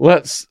 yeah.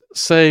 Let's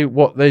say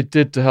what they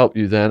did to help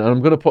you then. And I'm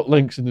going to put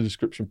links in the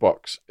description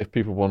box if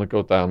people want to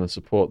go down and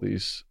support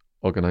these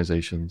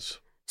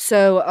organizations.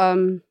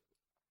 So,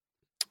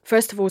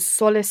 first of all,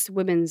 Solace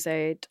Women's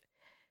Aid,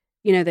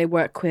 you know, they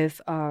work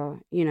with,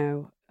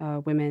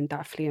 women that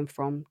are fleeing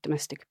from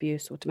domestic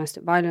abuse or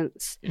domestic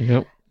violence.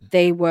 Yep.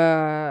 They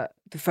were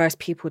the first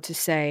people to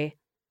say,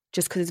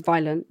 just because it's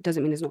violent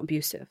doesn't mean it's not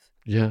abusive.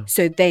 Yeah.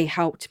 So they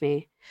helped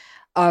me.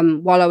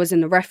 While I was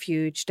in the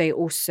refuge, they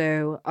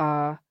also,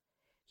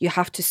 you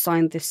have to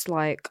sign this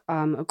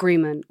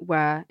agreement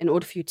where in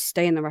order for you to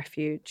stay in the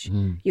refuge,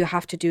 you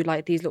have to do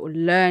like these little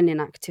learning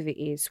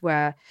activities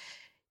where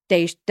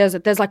there's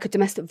like a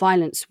domestic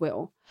violence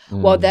wheel.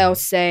 Well, they'll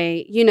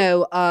say,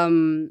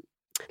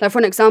 like for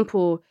an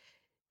example,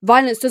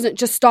 violence doesn't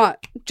just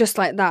start just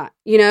like that,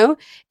 you know?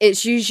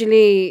 It's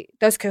usually,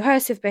 there's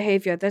coercive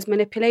behavior, there's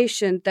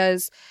manipulation,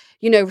 there's,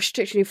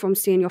 restriction you from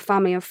seeing your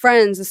family and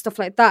friends and stuff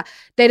like that.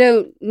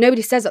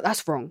 Nobody says that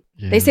that's wrong.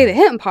 Yeah. They say the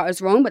hitting part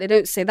is wrong, but they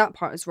don't say that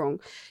part is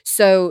wrong.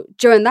 So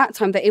during that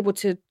time, they're able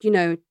to,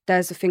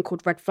 there's a thing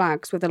called red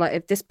flags where they're like,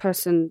 if this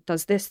person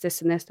does this,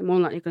 this, and this, they're more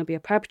likely going to be a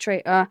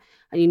perpetrator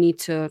and you need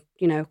to,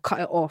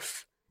 cut it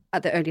off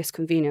at the earliest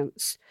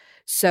convenience.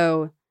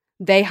 So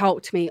they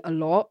helped me a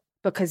lot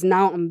because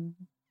now I'm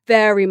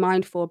very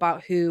mindful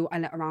about who I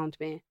let around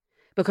me.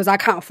 Because I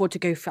can't afford to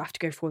have to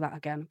go through that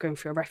again, going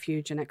through a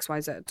refuge and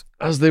XYZ.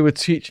 As they were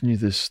teaching you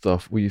this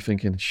stuff, were you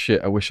thinking,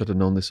 shit, I wish I'd have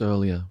known this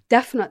earlier?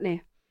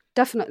 Definitely.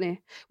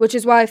 Which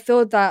is why I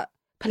feel that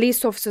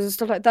police officers and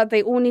stuff like that,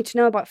 they all need to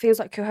know about things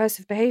like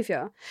coercive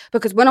behavior.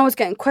 Because when I was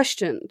getting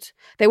questioned,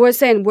 they were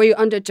saying, were you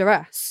under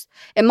duress?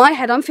 In my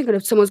head, I'm thinking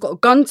if someone's got a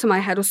gun to my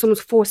head or someone's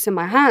forcing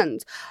my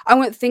hand. I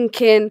went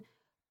thinking,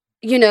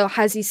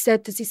 does he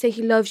say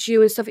he loves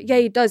you and stuff? Yeah,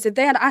 he does. If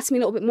they had asked me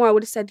a little bit more, I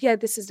would have said, yeah,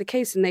 this is the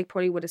case. And they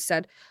probably would have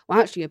said, well,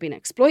 actually, you're being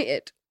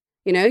exploited.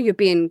 You're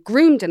being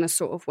groomed in a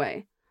sort of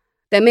way.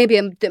 Then maybe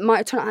it might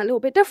have turned out a little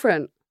bit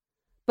different.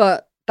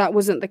 But that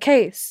wasn't the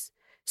case.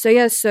 So,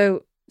 yeah,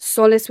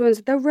 Solace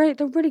Women's, they're really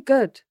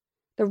good.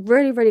 They're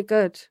really, really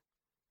good.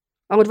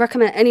 I would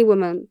recommend any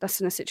woman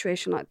that's in a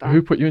situation like that.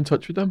 Who put you in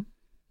touch with them?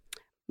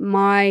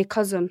 My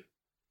cousin.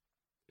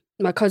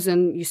 My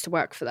cousin used to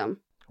work for them.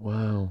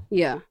 Wow.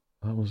 Yeah.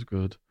 That was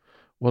good.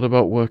 What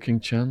about Working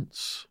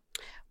Chance?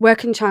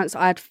 Working Chance,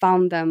 I had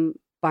found them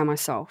by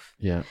myself.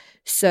 Yeah.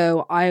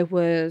 So I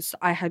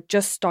had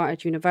just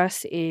started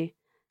university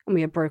and we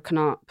had broken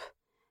up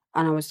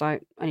and I was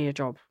like, I need a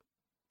job.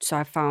 So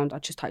I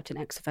just typed in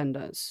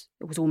ex-offenders.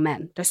 It was all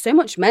men. There's so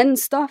much men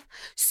stuff,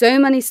 so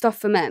many stuff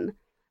for men,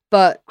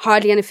 but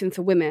hardly anything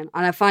for women.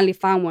 And I finally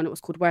found one. It was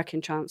called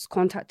Working Chance.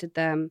 Contacted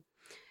them.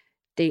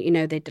 They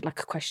did like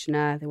a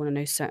questionnaire. They want to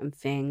know certain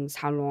things.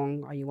 How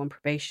long are you on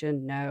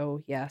probation?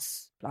 No,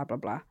 yes, blah, blah,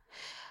 blah.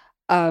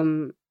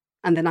 And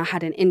then I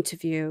had an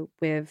interview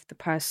with the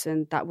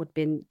person that would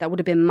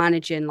have been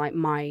managing like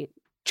my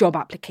job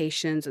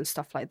applications and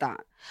stuff like that.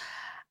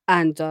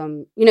 And,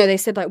 they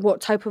said like, what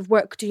type of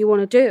work do you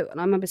want to do? And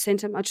I remember saying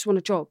to them, I just want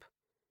a job.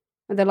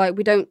 And they're like,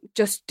 we don't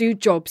just do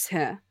jobs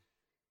here.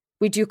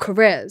 We do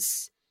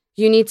careers.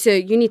 You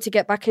need to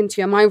get back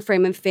into your mind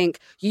frame and think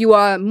you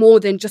are more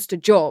than just a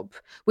job.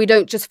 We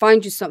don't just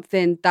find you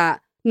something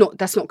that's not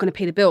going to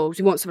pay the bills.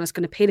 We want someone that's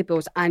going to pay the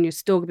bills and you're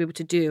still going to be able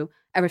to do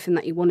everything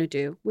that you want to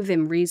do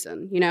within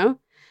reason, you know?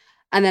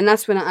 And then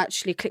that's when I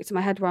actually clicked in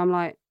my head where I'm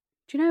like,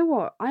 do you know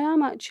what? I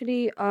am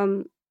actually,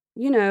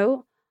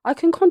 I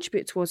can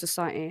contribute towards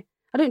society.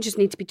 I don't just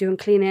need to be doing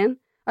cleaning.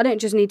 I don't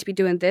just need to be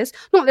doing this.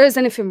 Not that there's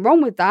anything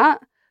wrong with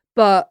that,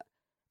 but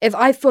if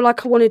I feel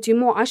like I want to do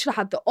more, I should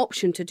have the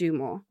option to do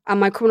more. And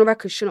my criminal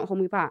record shouldn't hold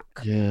me back.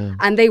 Yeah.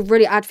 And they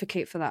really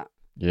advocate for that.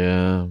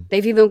 Yeah.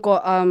 They've even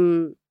got,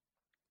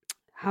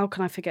 how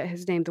can I forget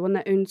his name? The one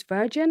that owns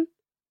Virgin?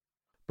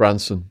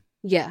 Branson.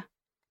 Yeah.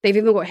 They've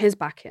even got his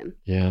backing.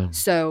 Yeah.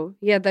 So,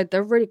 yeah,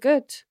 they're really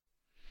good.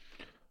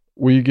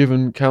 Were you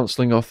given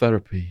counselling or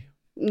therapy?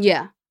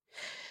 Yeah.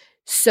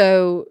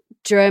 So,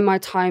 during my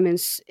time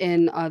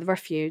in the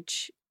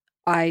refuge,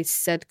 I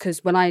said,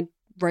 because when I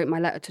wrote my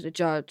letter to the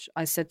judge,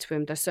 I said to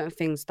him, there's certain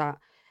things that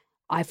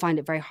I find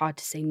it very hard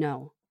to say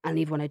no. And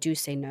even when I do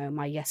say no,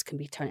 my yes can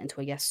be turned into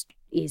a yes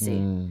easy.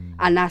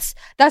 And that's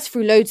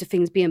through loads of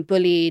things, being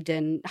bullied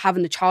and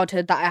having the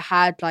childhood that I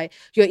had. Like,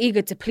 you're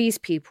eager to please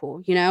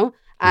people, you know?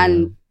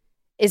 And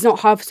it's not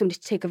hard for somebody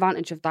to take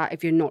advantage of that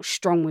if you're not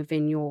strong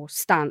within your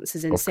stance,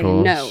 as in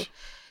saying no.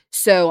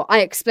 So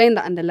I explained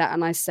that in the letter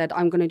and I said,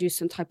 I'm going to do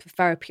some type of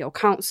therapy or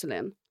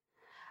counselling.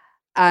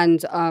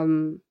 And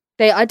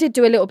I did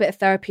do a little bit of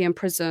therapy in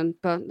prison,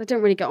 but I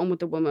didn't really get on with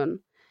the woman.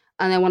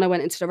 And then when I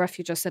went into the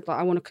refuge, I said, like,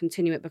 I want to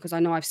continue it because I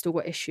know I've still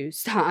got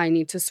issues that I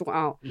need to sort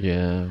out.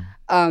 Yeah.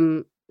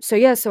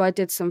 So I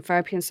did some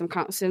therapy and some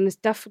counselling. It's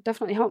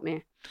definitely helped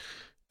me.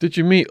 Did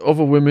you meet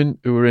other women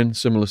who were in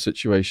similar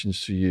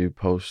situations to you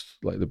post,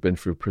 like they've been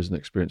through a prison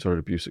experience or an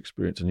abuse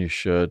experience, and you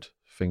shared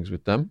things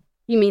with them?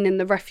 You mean in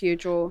the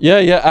refuge or?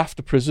 Yeah,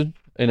 after prison,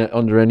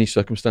 under any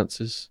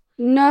circumstances.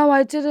 No,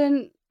 I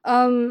didn't.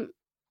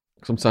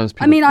 Sometimes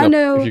people, I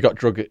know if you got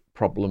drug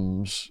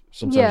problems,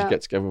 sometimes you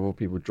get together with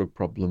people with drug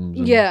problems.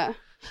 Yeah.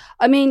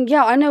 I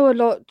know a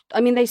lot.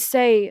 They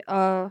say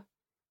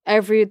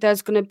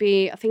there's going to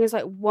be, I think it's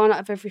like 1 out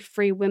of every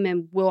 3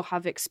 women will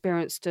have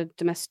experienced a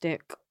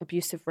domestic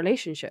abusive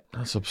relationship.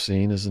 That's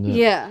obscene, isn't it?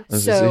 Yeah.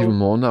 There's even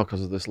more now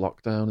because of this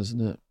lockdown,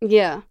 isn't it?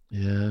 Yeah.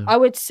 Yeah. I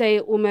would say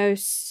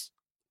almost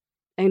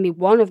only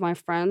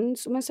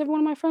almost every one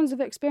of my friends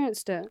have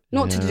experienced it.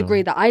 Not to the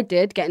degree that I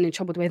did, getting in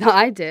trouble the way that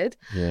I did.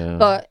 Yeah.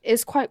 But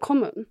it's quite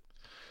common.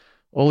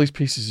 All these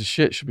pieces of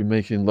shit should be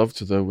making love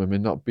to their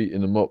women, not beating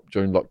them up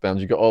during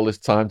lockdowns. You got all this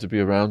time to be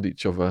around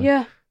each other.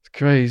 Yeah. It's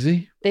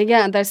crazy.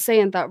 And they're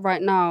saying that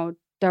right now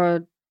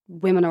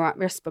women are at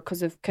risk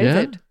because of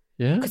COVID.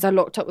 Yeah. Because they're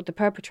locked up with the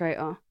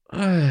perpetrator.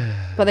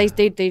 But they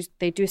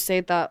do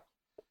say that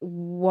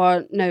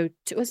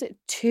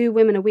 2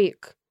 women a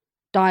week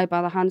die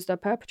by the hands of their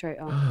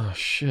perpetrator. Oh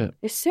shit.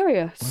 It's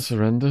serious. That's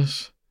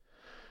horrendous.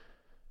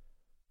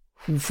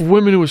 For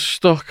women who are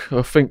stuck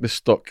or think they're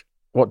stuck,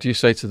 what do you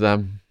say to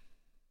them?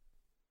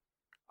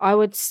 I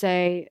would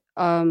say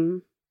what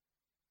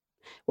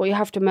you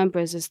have to remember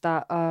is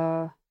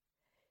that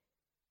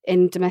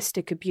in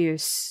domestic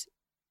abuse,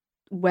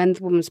 when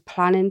the woman's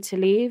planning to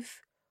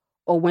leave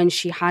or when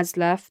she has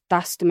left,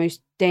 that's the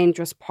most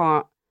dangerous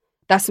part.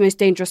 That's the most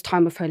dangerous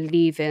time of her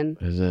leaving.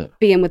 Is it?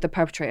 Being with the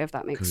perpetrator, if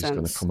that makes sense. Because he's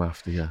going to come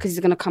after you. Because he's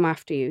going to come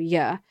after you,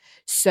 yeah.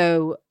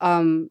 So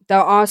there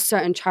are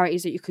certain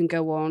charities that you can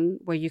go on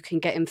where you can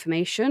get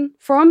information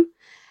from.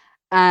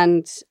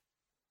 And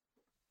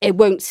it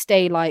won't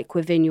stay like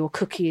within your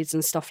cookies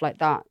and stuff like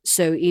that.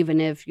 So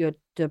even if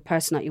the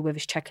person that you're with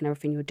is checking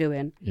everything you're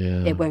doing,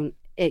 it won't.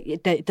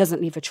 It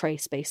doesn't leave a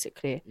trace,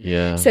 basically.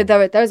 Yeah. So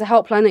there's a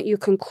helpline that you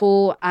can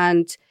call,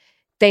 and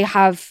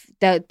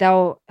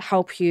they'll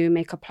help you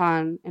make a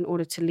plan in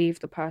order to leave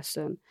the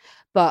person.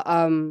 But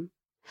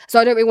so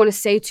I don't really want to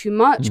say too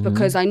much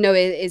because I know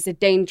it is a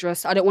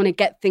dangerous. I don't want to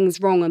get things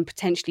wrong and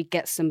potentially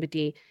get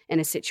somebody in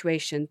a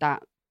situation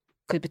that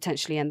could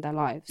potentially end their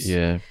lives.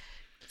 Yeah.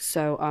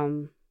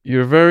 So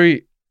you're a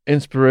very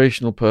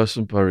inspirational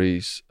person,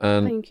 Paris,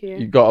 and thank you.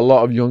 You've got a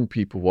lot of young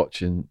people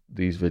watching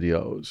these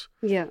videos.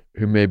 Yeah.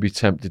 Who may be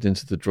tempted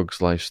into the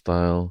drugs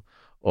lifestyle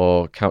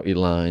or county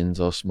lines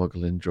or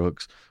smuggling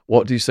drugs.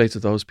 What do you say to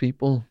those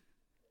people?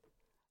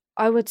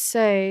 I would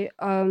say,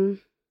 I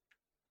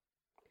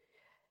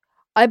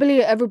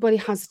believe everybody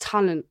has a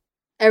talent.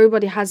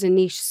 Everybody has a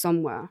niche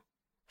somewhere.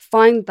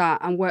 Find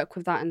that and work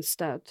with that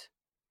instead.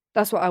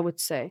 That's what I would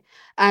say.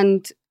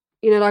 And,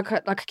 like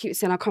I keep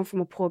saying, I come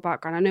from a poor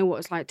background. I know what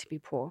it's like to be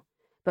poor.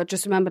 But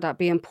just remember that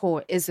being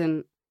poor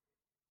isn't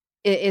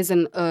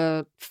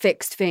a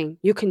fixed thing.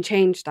 You can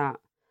change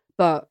that.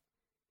 But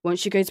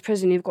once you go to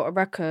prison, you've got a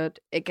record,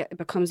 it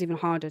becomes even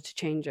harder to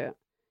change it.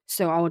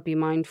 So I would be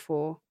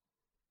mindful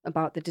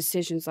about the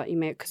decisions that you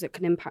make because it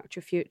can impact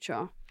your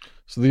future.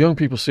 So the young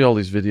people see all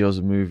these videos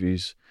and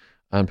movies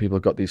and people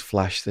have got these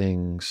flash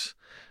things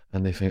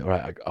and they think, all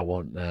right, I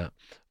want that.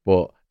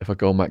 But if I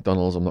go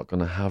McDonald's, I'm not going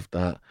to have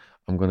that.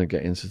 I'm going to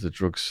get into the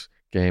drugs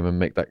game and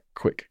make that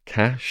quick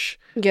cash.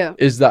 Yeah.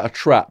 Is that a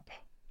trap?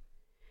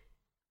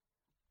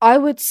 I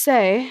would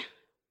say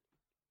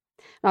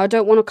Now, I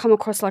don't want to come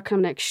across like I'm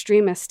an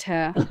extremist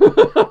here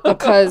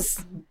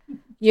because,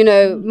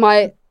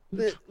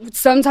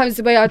 sometimes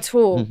the way I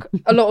talk,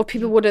 a lot of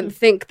people wouldn't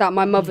think that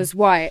my mother's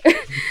white.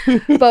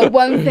 But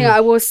one thing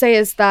I will say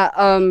is that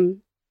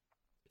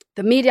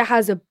the media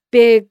has a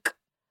big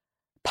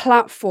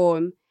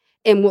platform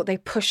in what they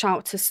push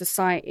out to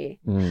society.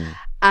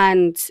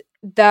 And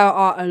there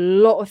are a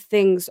lot of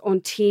things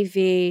on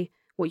TV,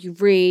 what you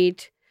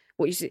read,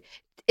 what you see,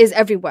 is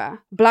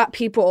everywhere. Black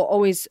people are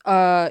always,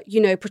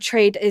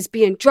 portrayed as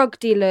being drug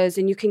dealers,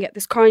 and you can get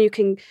this car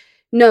and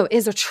no,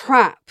 it's a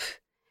trap.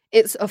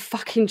 It's a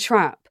fucking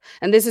trap.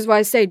 And this is why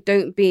I say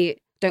don't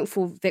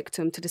fall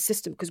victim to the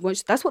system,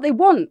 because that's what they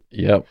want.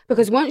 Yep.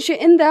 Because once you're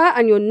in there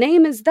and your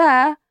name is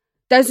there,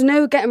 there's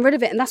no getting rid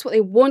of it. And that's what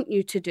they want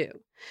you to do.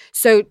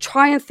 So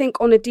try and think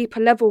on a deeper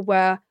level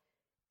where,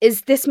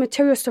 is this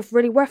material stuff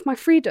really worth my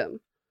freedom?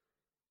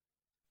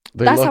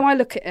 That's how I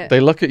look at it. They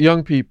look at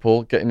young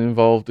people getting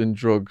involved in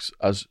drugs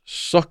as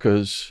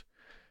suckers.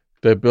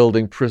 They're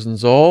building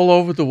prisons all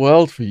over the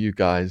world for you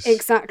guys.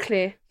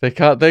 Exactly.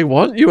 They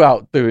want you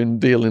out dealing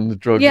the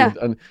drugs,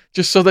 and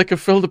just so they can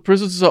fill the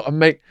prisons up and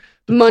make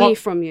money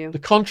from you. The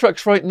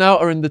contracts right now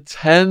are in the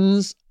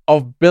tens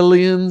of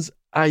billions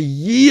a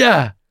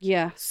year.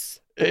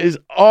 Yes. It is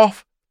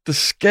off the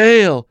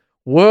scale.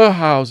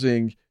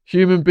 Warehousing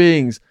human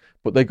beings,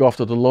 but they go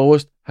after the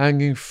lowest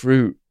hanging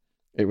fruit.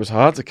 It was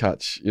hard to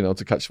catch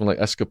someone like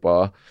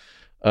Escobar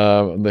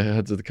and the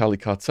heads of the Cali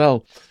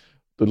cartel.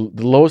 The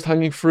lowest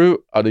hanging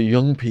fruit are the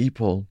young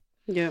people.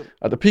 Yeah.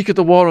 At the peak of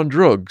the war on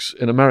drugs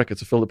in America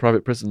to fill the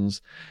private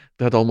prisons,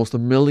 they had almost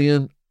 1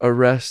 million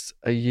arrests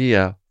a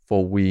year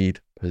for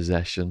weed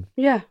possession.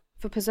 Yeah,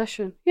 for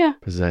possession. Yeah.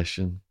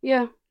 Possession.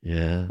 Yeah.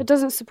 Yeah. It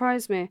doesn't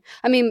surprise me.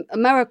 I mean,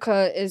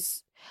 America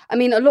is... a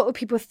lot of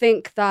people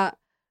think that,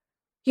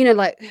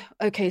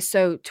 okay,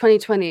 so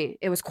 2020,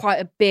 it was quite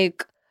a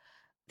big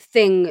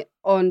thing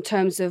on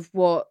terms of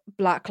what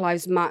Black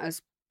Lives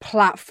Matter's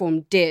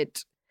platform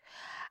did.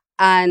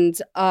 And,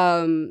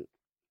 a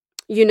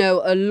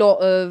lot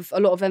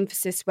of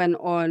emphasis went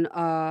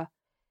on,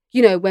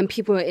 when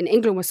people in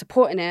England were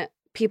supporting it,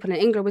 people in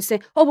England would say,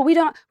 oh, but we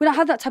don't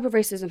have that type of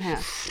racism here.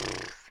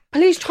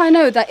 Please try and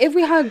know that if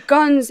we had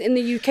guns in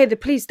the UK, the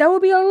police, there will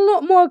be a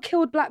lot more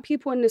killed Black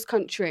people in this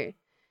country.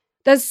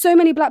 There's so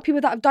many Black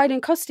people that have died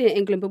in custody in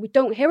England, but we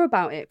don't hear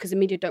about it because the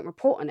media don't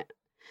report on it.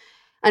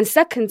 And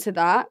second to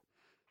that,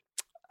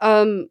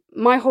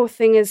 my whole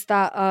thing is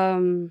that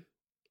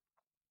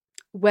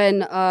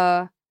when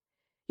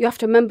you have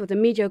to remember the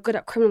media are good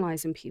at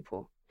criminalizing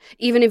people.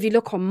 Even if you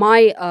look on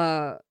my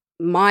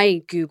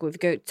Google, if you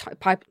go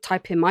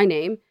type in my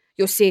name,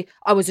 you'll see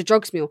I was a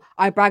drugs mule.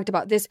 I bragged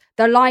about this.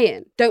 They're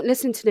lying. Don't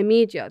listen to the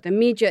media. The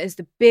media is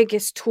the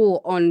biggest tool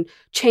on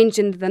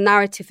changing the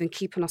narrative and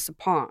keeping us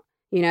apart.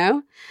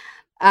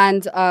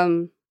 And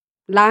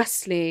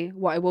lastly,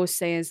 what I will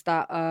say is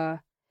that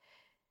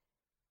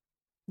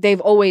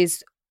they've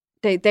always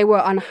they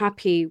were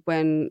unhappy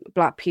when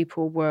Black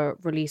people were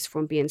released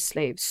from being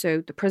slaves.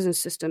 So the prison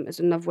system is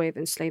another way of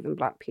enslaving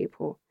Black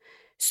people.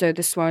 So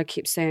this is why I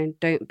keep saying,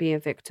 don't be a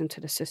victim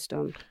to the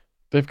system.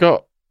 They've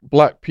got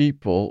Black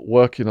people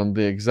working on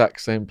the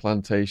exact same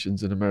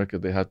plantations in America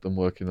they had them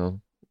working on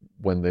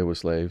when they were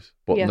slaves.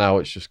 But now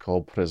it's just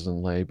called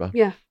prison labor.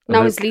 Yeah,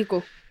 now it's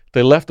legal.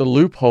 They left a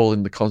loophole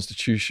in the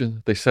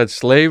Constitution. They said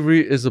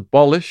slavery is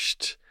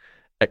abolished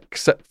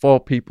except for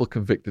people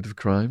convicted of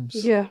crimes.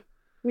 Yeah,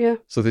 yeah.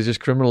 So they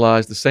just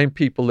criminalised the same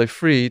people they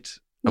freed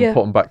and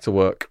put them back to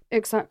work.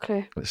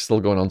 Exactly. It's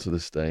still going on to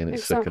this day, and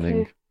it's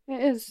sickening.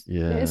 It is.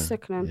 Yeah. It is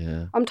sickening.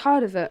 Yeah. I'm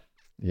tired of it.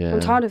 Yeah. I'm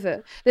tired of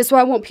it. That's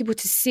why I want people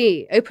to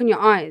see. Open your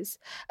eyes.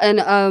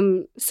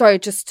 And sorry,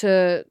 just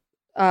to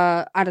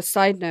add a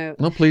side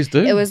note. No, please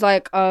do. It was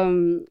like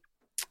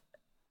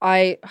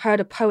I heard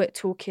a poet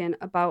talking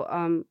about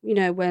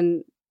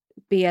when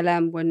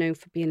BLM were known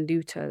for being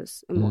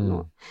looters and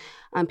whatnot,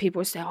 and people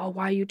would say, "Oh,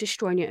 why are you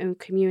destroying your own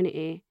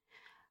community?"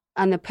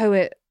 And the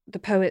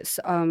poet's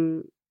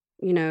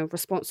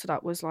response to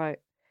that was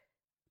like,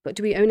 "But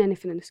do we own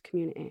anything in this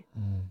community?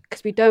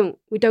 Because we don't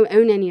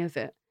own any of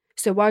it.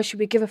 So why should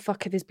we give a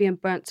fuck if it's being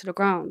burnt to the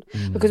ground?"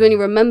 Because when you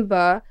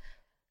remember,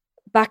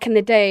 back in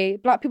the day,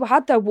 Black people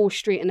had their Wall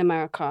Street in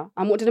America,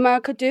 and what did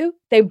America do?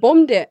 They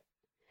bombed it.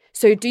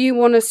 So do you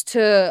want us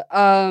to,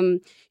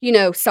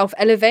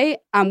 self-elevate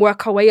and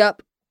work our way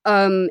up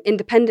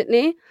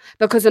independently?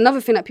 Because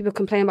another thing that people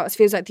complain about is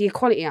things like the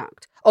Equality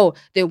Act. Oh,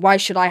 why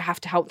should I have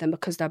to help them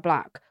because they're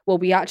Black? Well,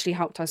 we actually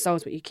helped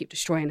ourselves, but you keep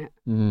destroying it.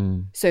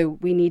 So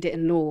we need it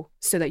in law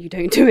so that you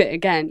don't do it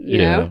again, you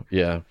know?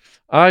 Yeah.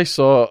 I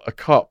saw a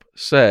cop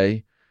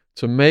say,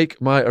 to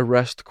make my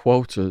arrest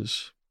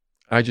quotas,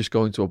 I just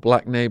go into a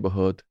Black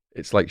neighborhood.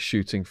 It's like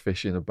shooting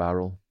fish in a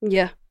barrel.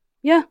 Yeah.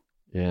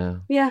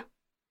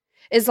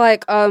 It's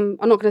like, I'm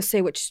not going to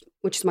say which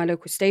is my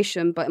local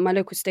station, but in my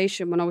local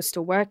station, when I was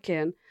still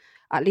working,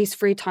 at least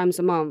 3 times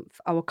a month,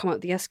 I would come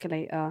up the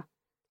escalator.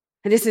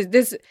 And this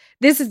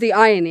is the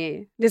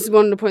irony. This is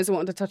one of the points I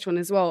wanted to touch on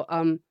as well.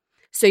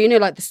 So,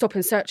 like the Stop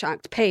and Search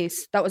Act,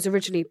 PACE, that was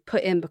originally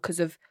put in because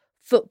of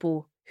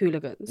football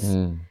hooligans,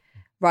 Mm.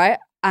 right?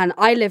 And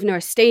I live near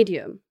a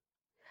stadium.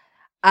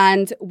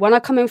 And when I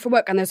come in from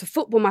work and there's a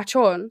football match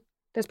on,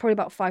 there's probably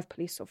about 5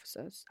 police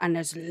officers. And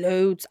there's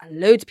loads and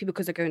loads of people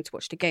because they're going to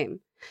watch the game.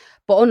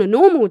 But on a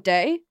normal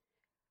day,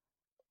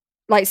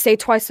 like say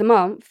twice a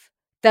month,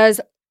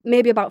 there's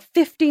maybe about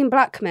 15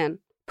 black men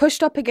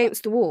pushed up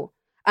against the wall.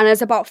 And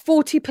there's about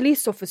 40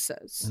 police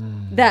officers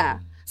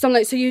there. So I'm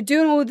like, so you're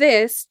doing all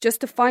this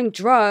just to find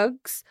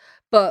drugs,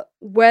 but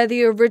where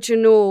the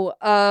original,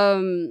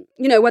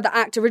 where the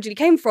act originally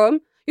came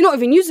from, you're not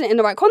even using it in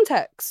the right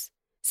context.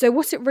 So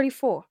what's it really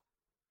for?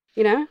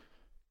 You know?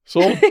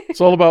 So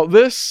it's all about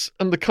this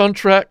and the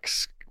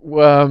contracts,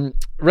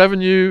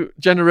 revenue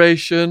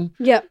generation,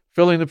 Yep.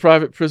 filling the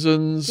private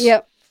prisons,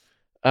 Yep.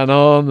 and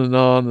on and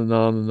on and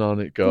on and on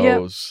it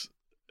goes.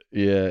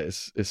 Yeah,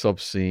 it's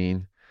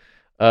obscene.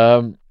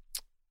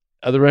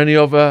 Are there any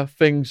other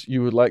things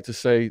you would like to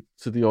say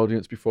to the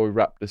audience before we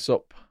wrap this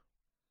up?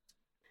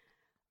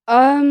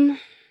 No,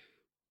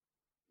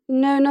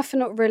 nothing,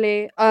 not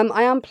really.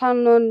 I am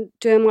planning on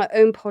doing my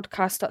own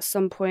podcast at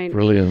some point.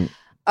 Brilliant.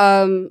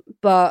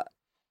 But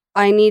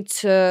I need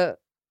to,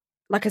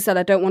 like I said,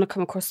 I don't want to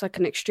come across like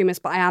an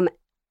extremist, but I am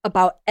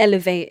about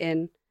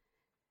elevating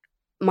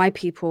my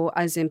people,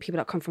 as in people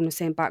that come from the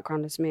same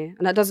background as me.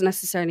 And that doesn't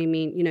necessarily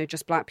mean,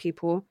 just black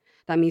people.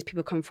 That means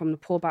people come from the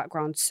poor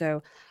background.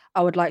 So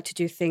I would like to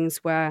do things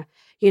where,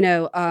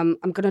 I'm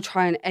going to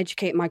try and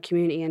educate my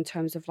community in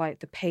terms of like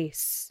the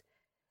pace,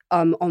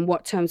 on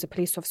what terms a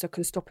police officer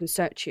can stop and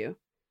search you,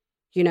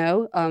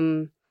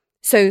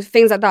 So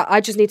things like that, I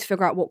just need to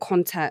figure out what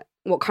kind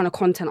of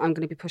content I'm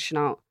going to be pushing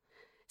out.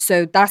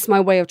 So that's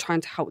my way of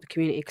trying to help the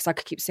community, because I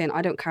could keep saying,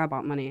 I don't care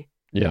about money.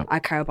 Yeah. I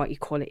care about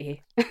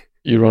equality.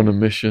 You're on a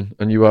mission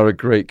and you are a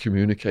great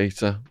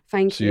communicator.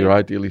 Thank So you. you're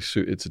ideally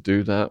suited to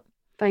do that.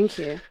 Thank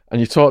you.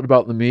 And you talked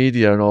about the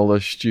media and all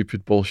the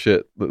stupid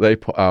bullshit that they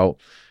put out.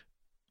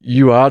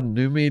 You are the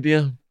new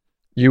media.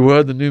 You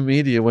were the new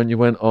media when you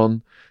went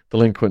on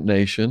Delinquent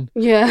Nation.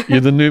 Yeah. You're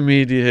the new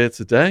media here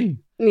today.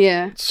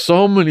 Yeah.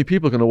 So many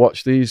people are going to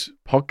watch these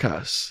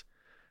podcasts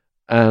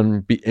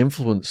and be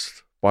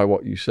influenced by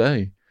what you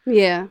say.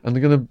 Yeah. And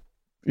they're going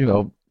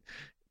to,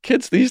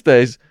 kids these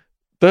days,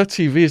 their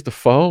TV is the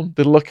phone.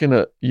 They're looking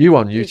at you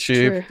on It's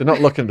YouTube. true. They're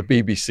not looking at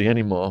the BBC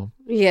anymore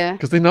Yeah.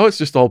 because they know it's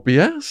just all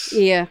BS.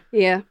 Yeah.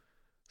 Yeah.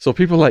 So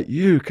people like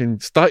you can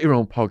start your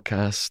own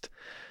podcast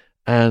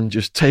and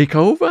just take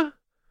over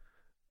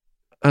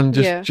and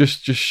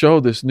just show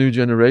this new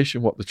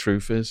generation what the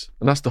truth is.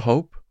 And that's the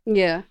hope.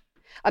 Yeah.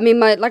 I mean,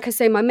 like I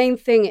say, my main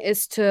thing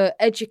is to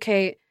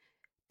educate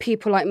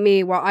people like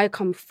me where I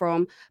come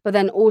from, but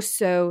then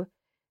also,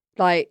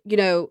 like,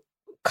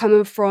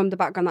 coming from the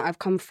background that I've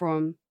come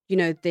from,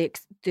 the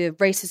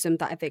racism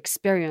that I've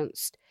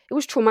experienced, it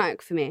was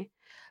traumatic for me.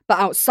 But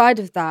outside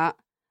of that,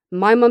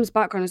 my mum's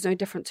background is no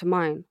different to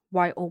mine,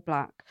 white or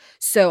black.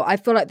 So I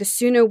feel like the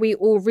sooner we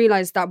all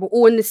realize that we're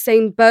all in the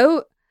same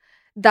boat,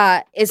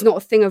 that is not a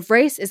thing of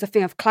race, it's a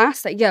thing of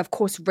class. That, yeah, of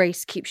course,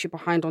 race keeps you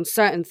behind on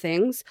certain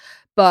things,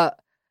 but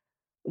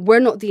we're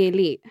not the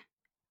elite.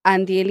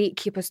 And the elite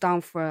keep us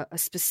down for a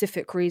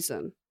specific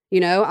reason.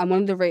 And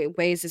one of the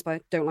ways is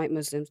by don't like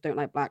Muslims, don't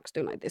like blacks,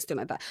 don't like this, don't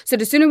like that. So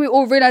the sooner we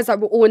all realize that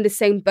we're all in the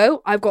same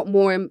boat, I've got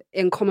more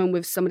in common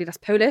with somebody that's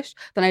Polish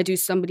than I do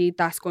somebody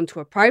that's gone to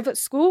a private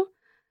school,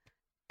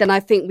 then I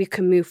think we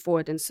can move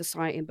forward in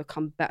society and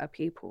become better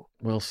people.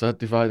 Well said,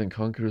 divide and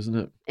conquer, isn't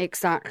it?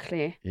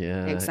 Exactly.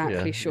 Yeah.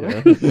 Exactly, sure.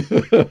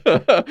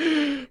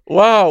 Yeah.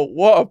 Wow,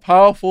 what a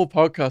powerful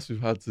podcast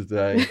we've had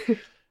today.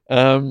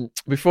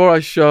 Before I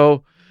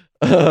show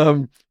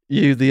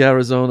you the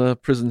Arizona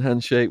prison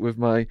handshake with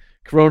my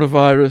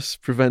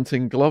coronavirus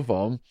preventing glove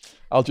on,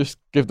 I'll just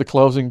give the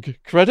closing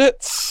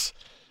credits.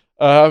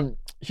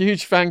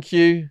 Huge thank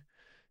you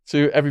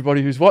to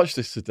everybody who's watched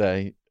this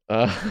today.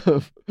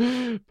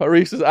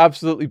 Paris has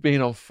absolutely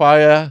been on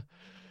fire.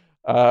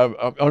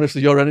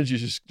 Honestly, your energy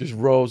just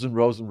rose and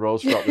rose and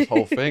rose throughout this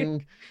whole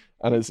thing,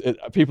 and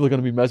people are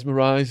going to be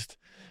mesmerized.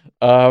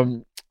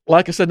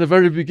 Like I said in the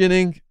very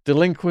beginning,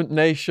 Delinquent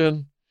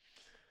Nation.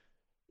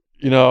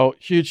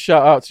 Huge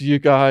shout out to you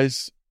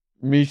guys.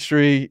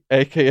 Mitri,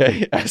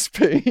 aka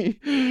SP,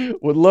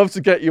 would love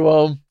to get you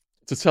on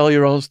to tell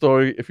your own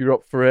story if you're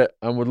up for it,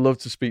 and would love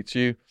to speak to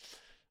you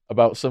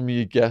about some of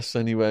your guests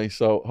anyway.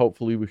 So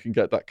hopefully we can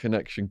get that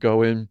connection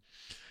going.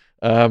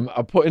 I'm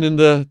putting in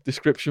the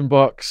description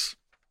box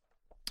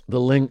the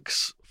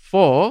links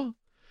for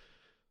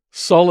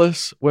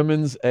Solace,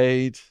 Women's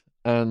Aid,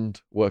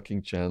 and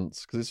Working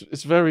Chance, because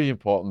it's very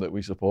important that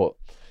we support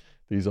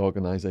these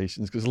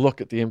organizations, because look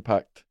at the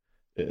impact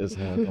it has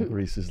had on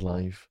Paris's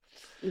life.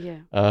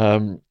 Yeah.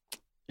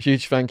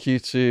 Huge thank you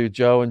to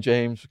Joe and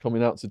James for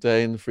coming out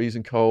today in the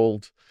freezing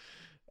cold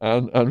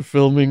and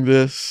filming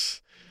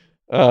this.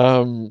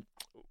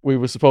 We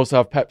were supposed to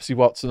have Pepsi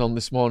Watson on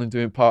this morning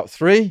doing part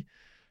 3,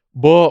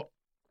 but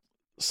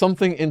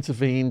something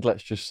intervened,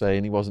 let's just say,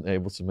 and he wasn't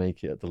able to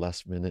make it at the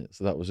last minute.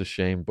 So that was a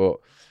shame, but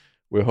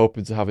we're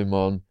hoping to have him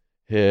on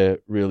here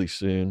really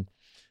soon.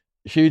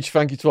 Huge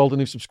thank you to all the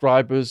new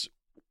subscribers.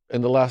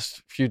 in the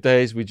last few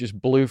days, we just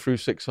blew through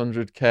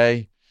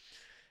 600K.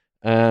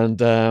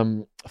 And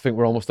I think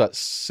we're almost at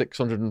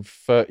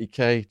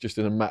 630K just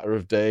in a matter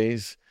of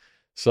days.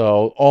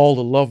 So all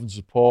the love and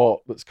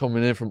support that's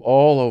coming in from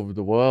all over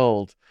the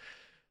world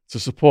to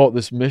support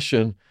this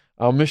mission.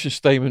 Our mission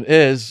statement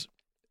is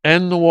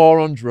end the war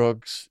on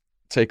drugs,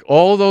 take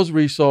all of those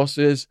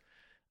resources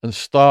and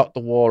start the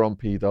war on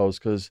pedos,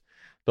 because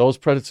those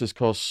predators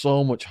cause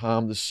so much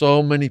harm. There's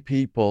so many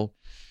people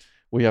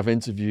we have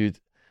interviewed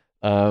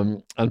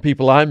and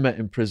people I met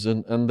in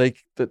prison, and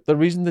the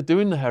reason they're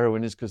doing the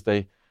heroin is because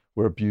they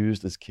were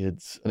abused as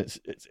kids. And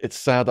it's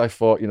sad. I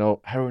thought,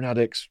 heroin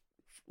addicts,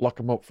 lock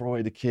them up, throw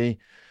away the key.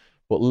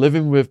 But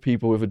living with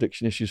people with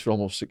addiction issues for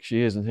almost 6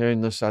 years and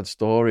hearing the sad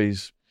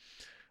stories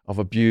of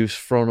abuse,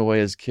 thrown away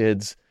as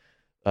kids,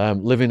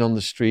 living on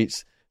the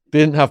streets,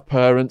 didn't have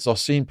parents or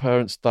seen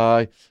parents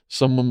die,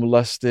 someone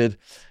molested.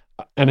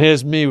 And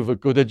here's me with a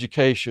good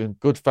education,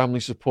 good family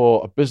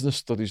support, a business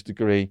studies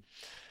degree.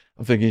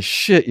 I'm thinking,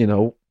 shit,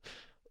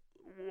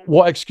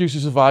 what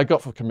excuses have I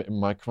got for committing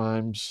my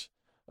crimes?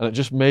 And it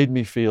just made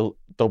me feel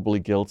doubly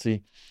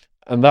guilty.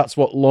 And that's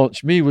what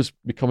launched me, was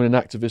becoming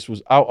an activist,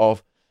 was out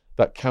of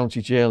that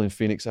county jail in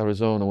Phoenix,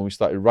 Arizona, when we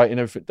started writing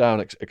everything down,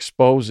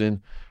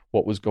 exposing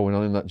what was going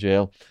on in that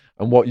jail.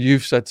 And what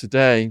you've said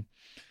today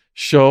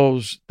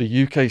shows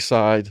the UK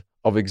side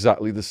of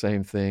exactly the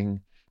same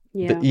thing.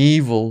 Yeah. The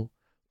evil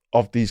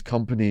of these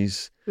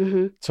companies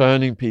Mm-hmm.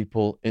 turning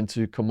people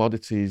into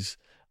commodities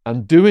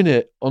and doing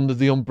it under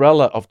the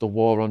umbrella of the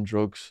war on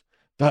drugs.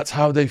 That's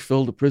how they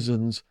fill the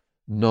prisons,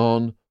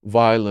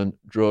 non-violent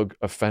drug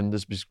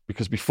offenders.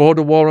 Because before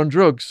the war on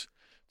drugs,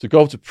 to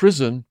go to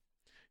prison,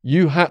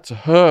 you had to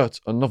hurt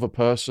another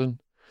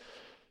person.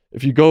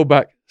 If you go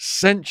back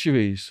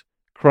centuries,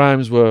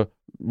 crimes were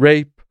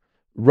rape,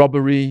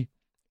 robbery,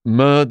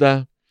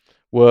 murder,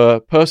 where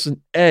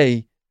person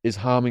A is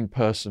harming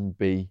person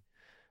B.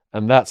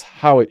 And that's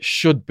how it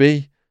should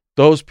be.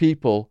 Those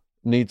people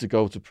need to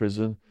go to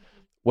prison.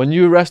 When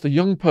you arrest a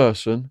young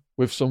person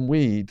with some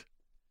weed,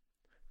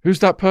 who's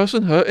that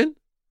person hurting?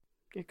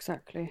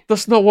 Exactly.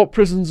 That's not what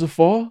prisons are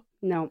for.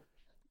 No.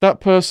 That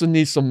person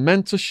needs some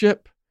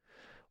mentorship.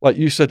 Like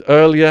you said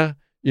earlier,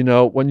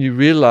 when you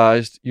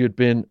realized you'd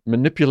been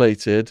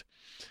manipulated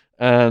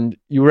and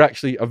you were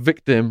actually a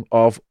victim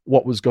of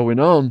what was going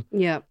on,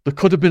 Yeah. there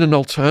could have been an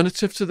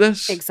alternative to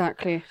this.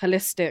 Exactly.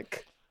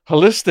 Holistic.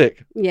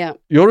 Yeah.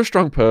 You're a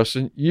strong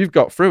person. You've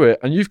got through it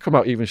and you've come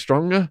out even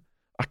stronger.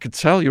 I could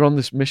tell you're on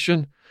this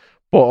mission.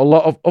 But a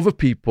lot of other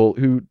people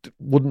who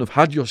wouldn't have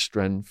had your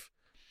strength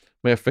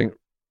may think,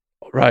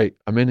 right,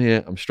 I'm in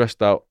here, I'm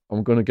stressed out,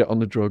 I'm going to get on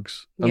the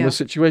drugs. And Yeah. the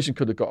situation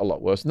could have got a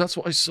lot worse. And that's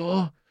what I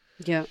saw.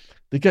 Yeah.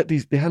 They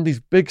hand these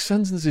big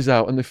sentences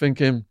out and they're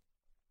thinking,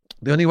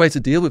 the only way to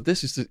deal with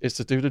this is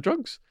to do the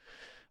drugs.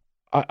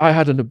 I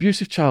had an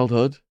abusive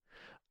childhood.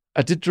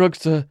 I did drugs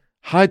to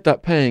hide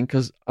that pain,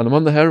 and I'm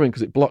on the heroin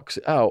because it blocks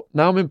it out.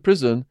 Now I'm in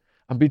prison.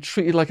 I'm being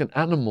treated like an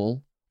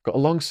animal, got a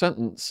long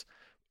sentence.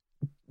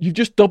 You've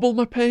just doubled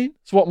my pain.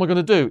 So what am I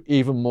going to do?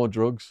 Even more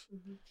drugs.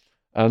 Mm-hmm.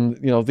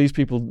 And, these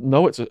people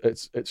know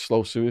it's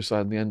slow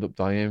suicide and they end up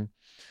dying.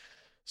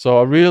 So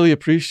I really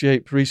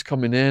appreciate Parise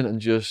coming in and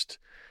just,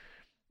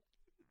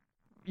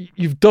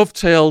 you've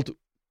dovetailed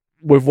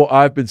with what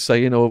I've been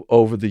saying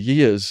over the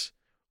years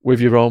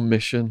with your own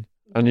mission.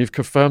 And you've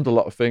confirmed a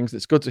lot of things.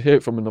 It's good to hear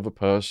it from another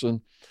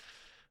person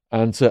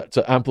and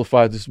to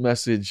amplify this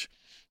message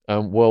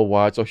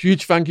worldwide. So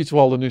huge thank you to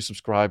all the new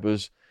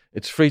subscribers.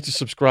 It's free to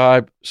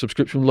subscribe.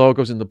 Subscription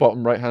logos in the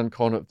bottom right-hand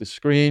corner of the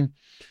screen.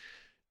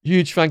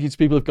 Huge thank you to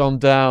people who've gone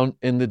down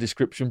in the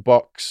description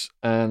box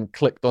and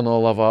clicked on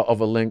all of our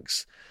other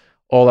links.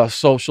 All our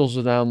socials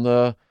are down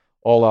there,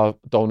 all our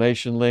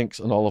donation links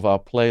and all of our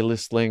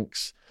playlist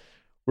links.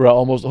 We're at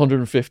almost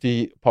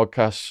 150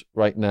 podcasts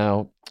right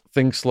now.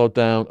 Things slowed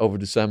down over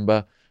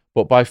December,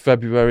 but by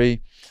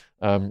February,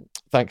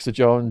 thanks to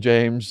Joe and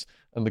James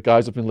and the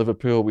guys up in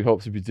Liverpool, we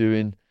hope to be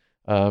doing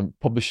back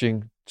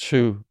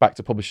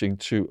to publishing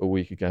 2 a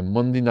week again.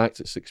 Monday nights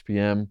at 6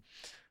 p.m.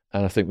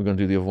 And I think we're going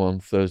to do the other one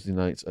Thursday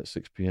nights at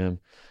 6 p.m.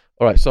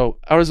 All right, so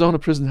Arizona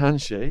Prison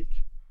Handshake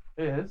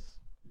is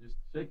you just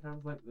shake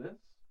hands like this,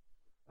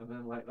 and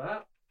then like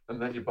that,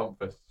 and then you bump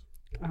fists.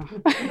 Oh.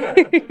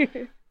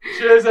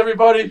 Cheers,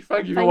 everybody.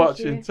 Thank you for Thank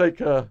watching. you. Take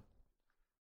care.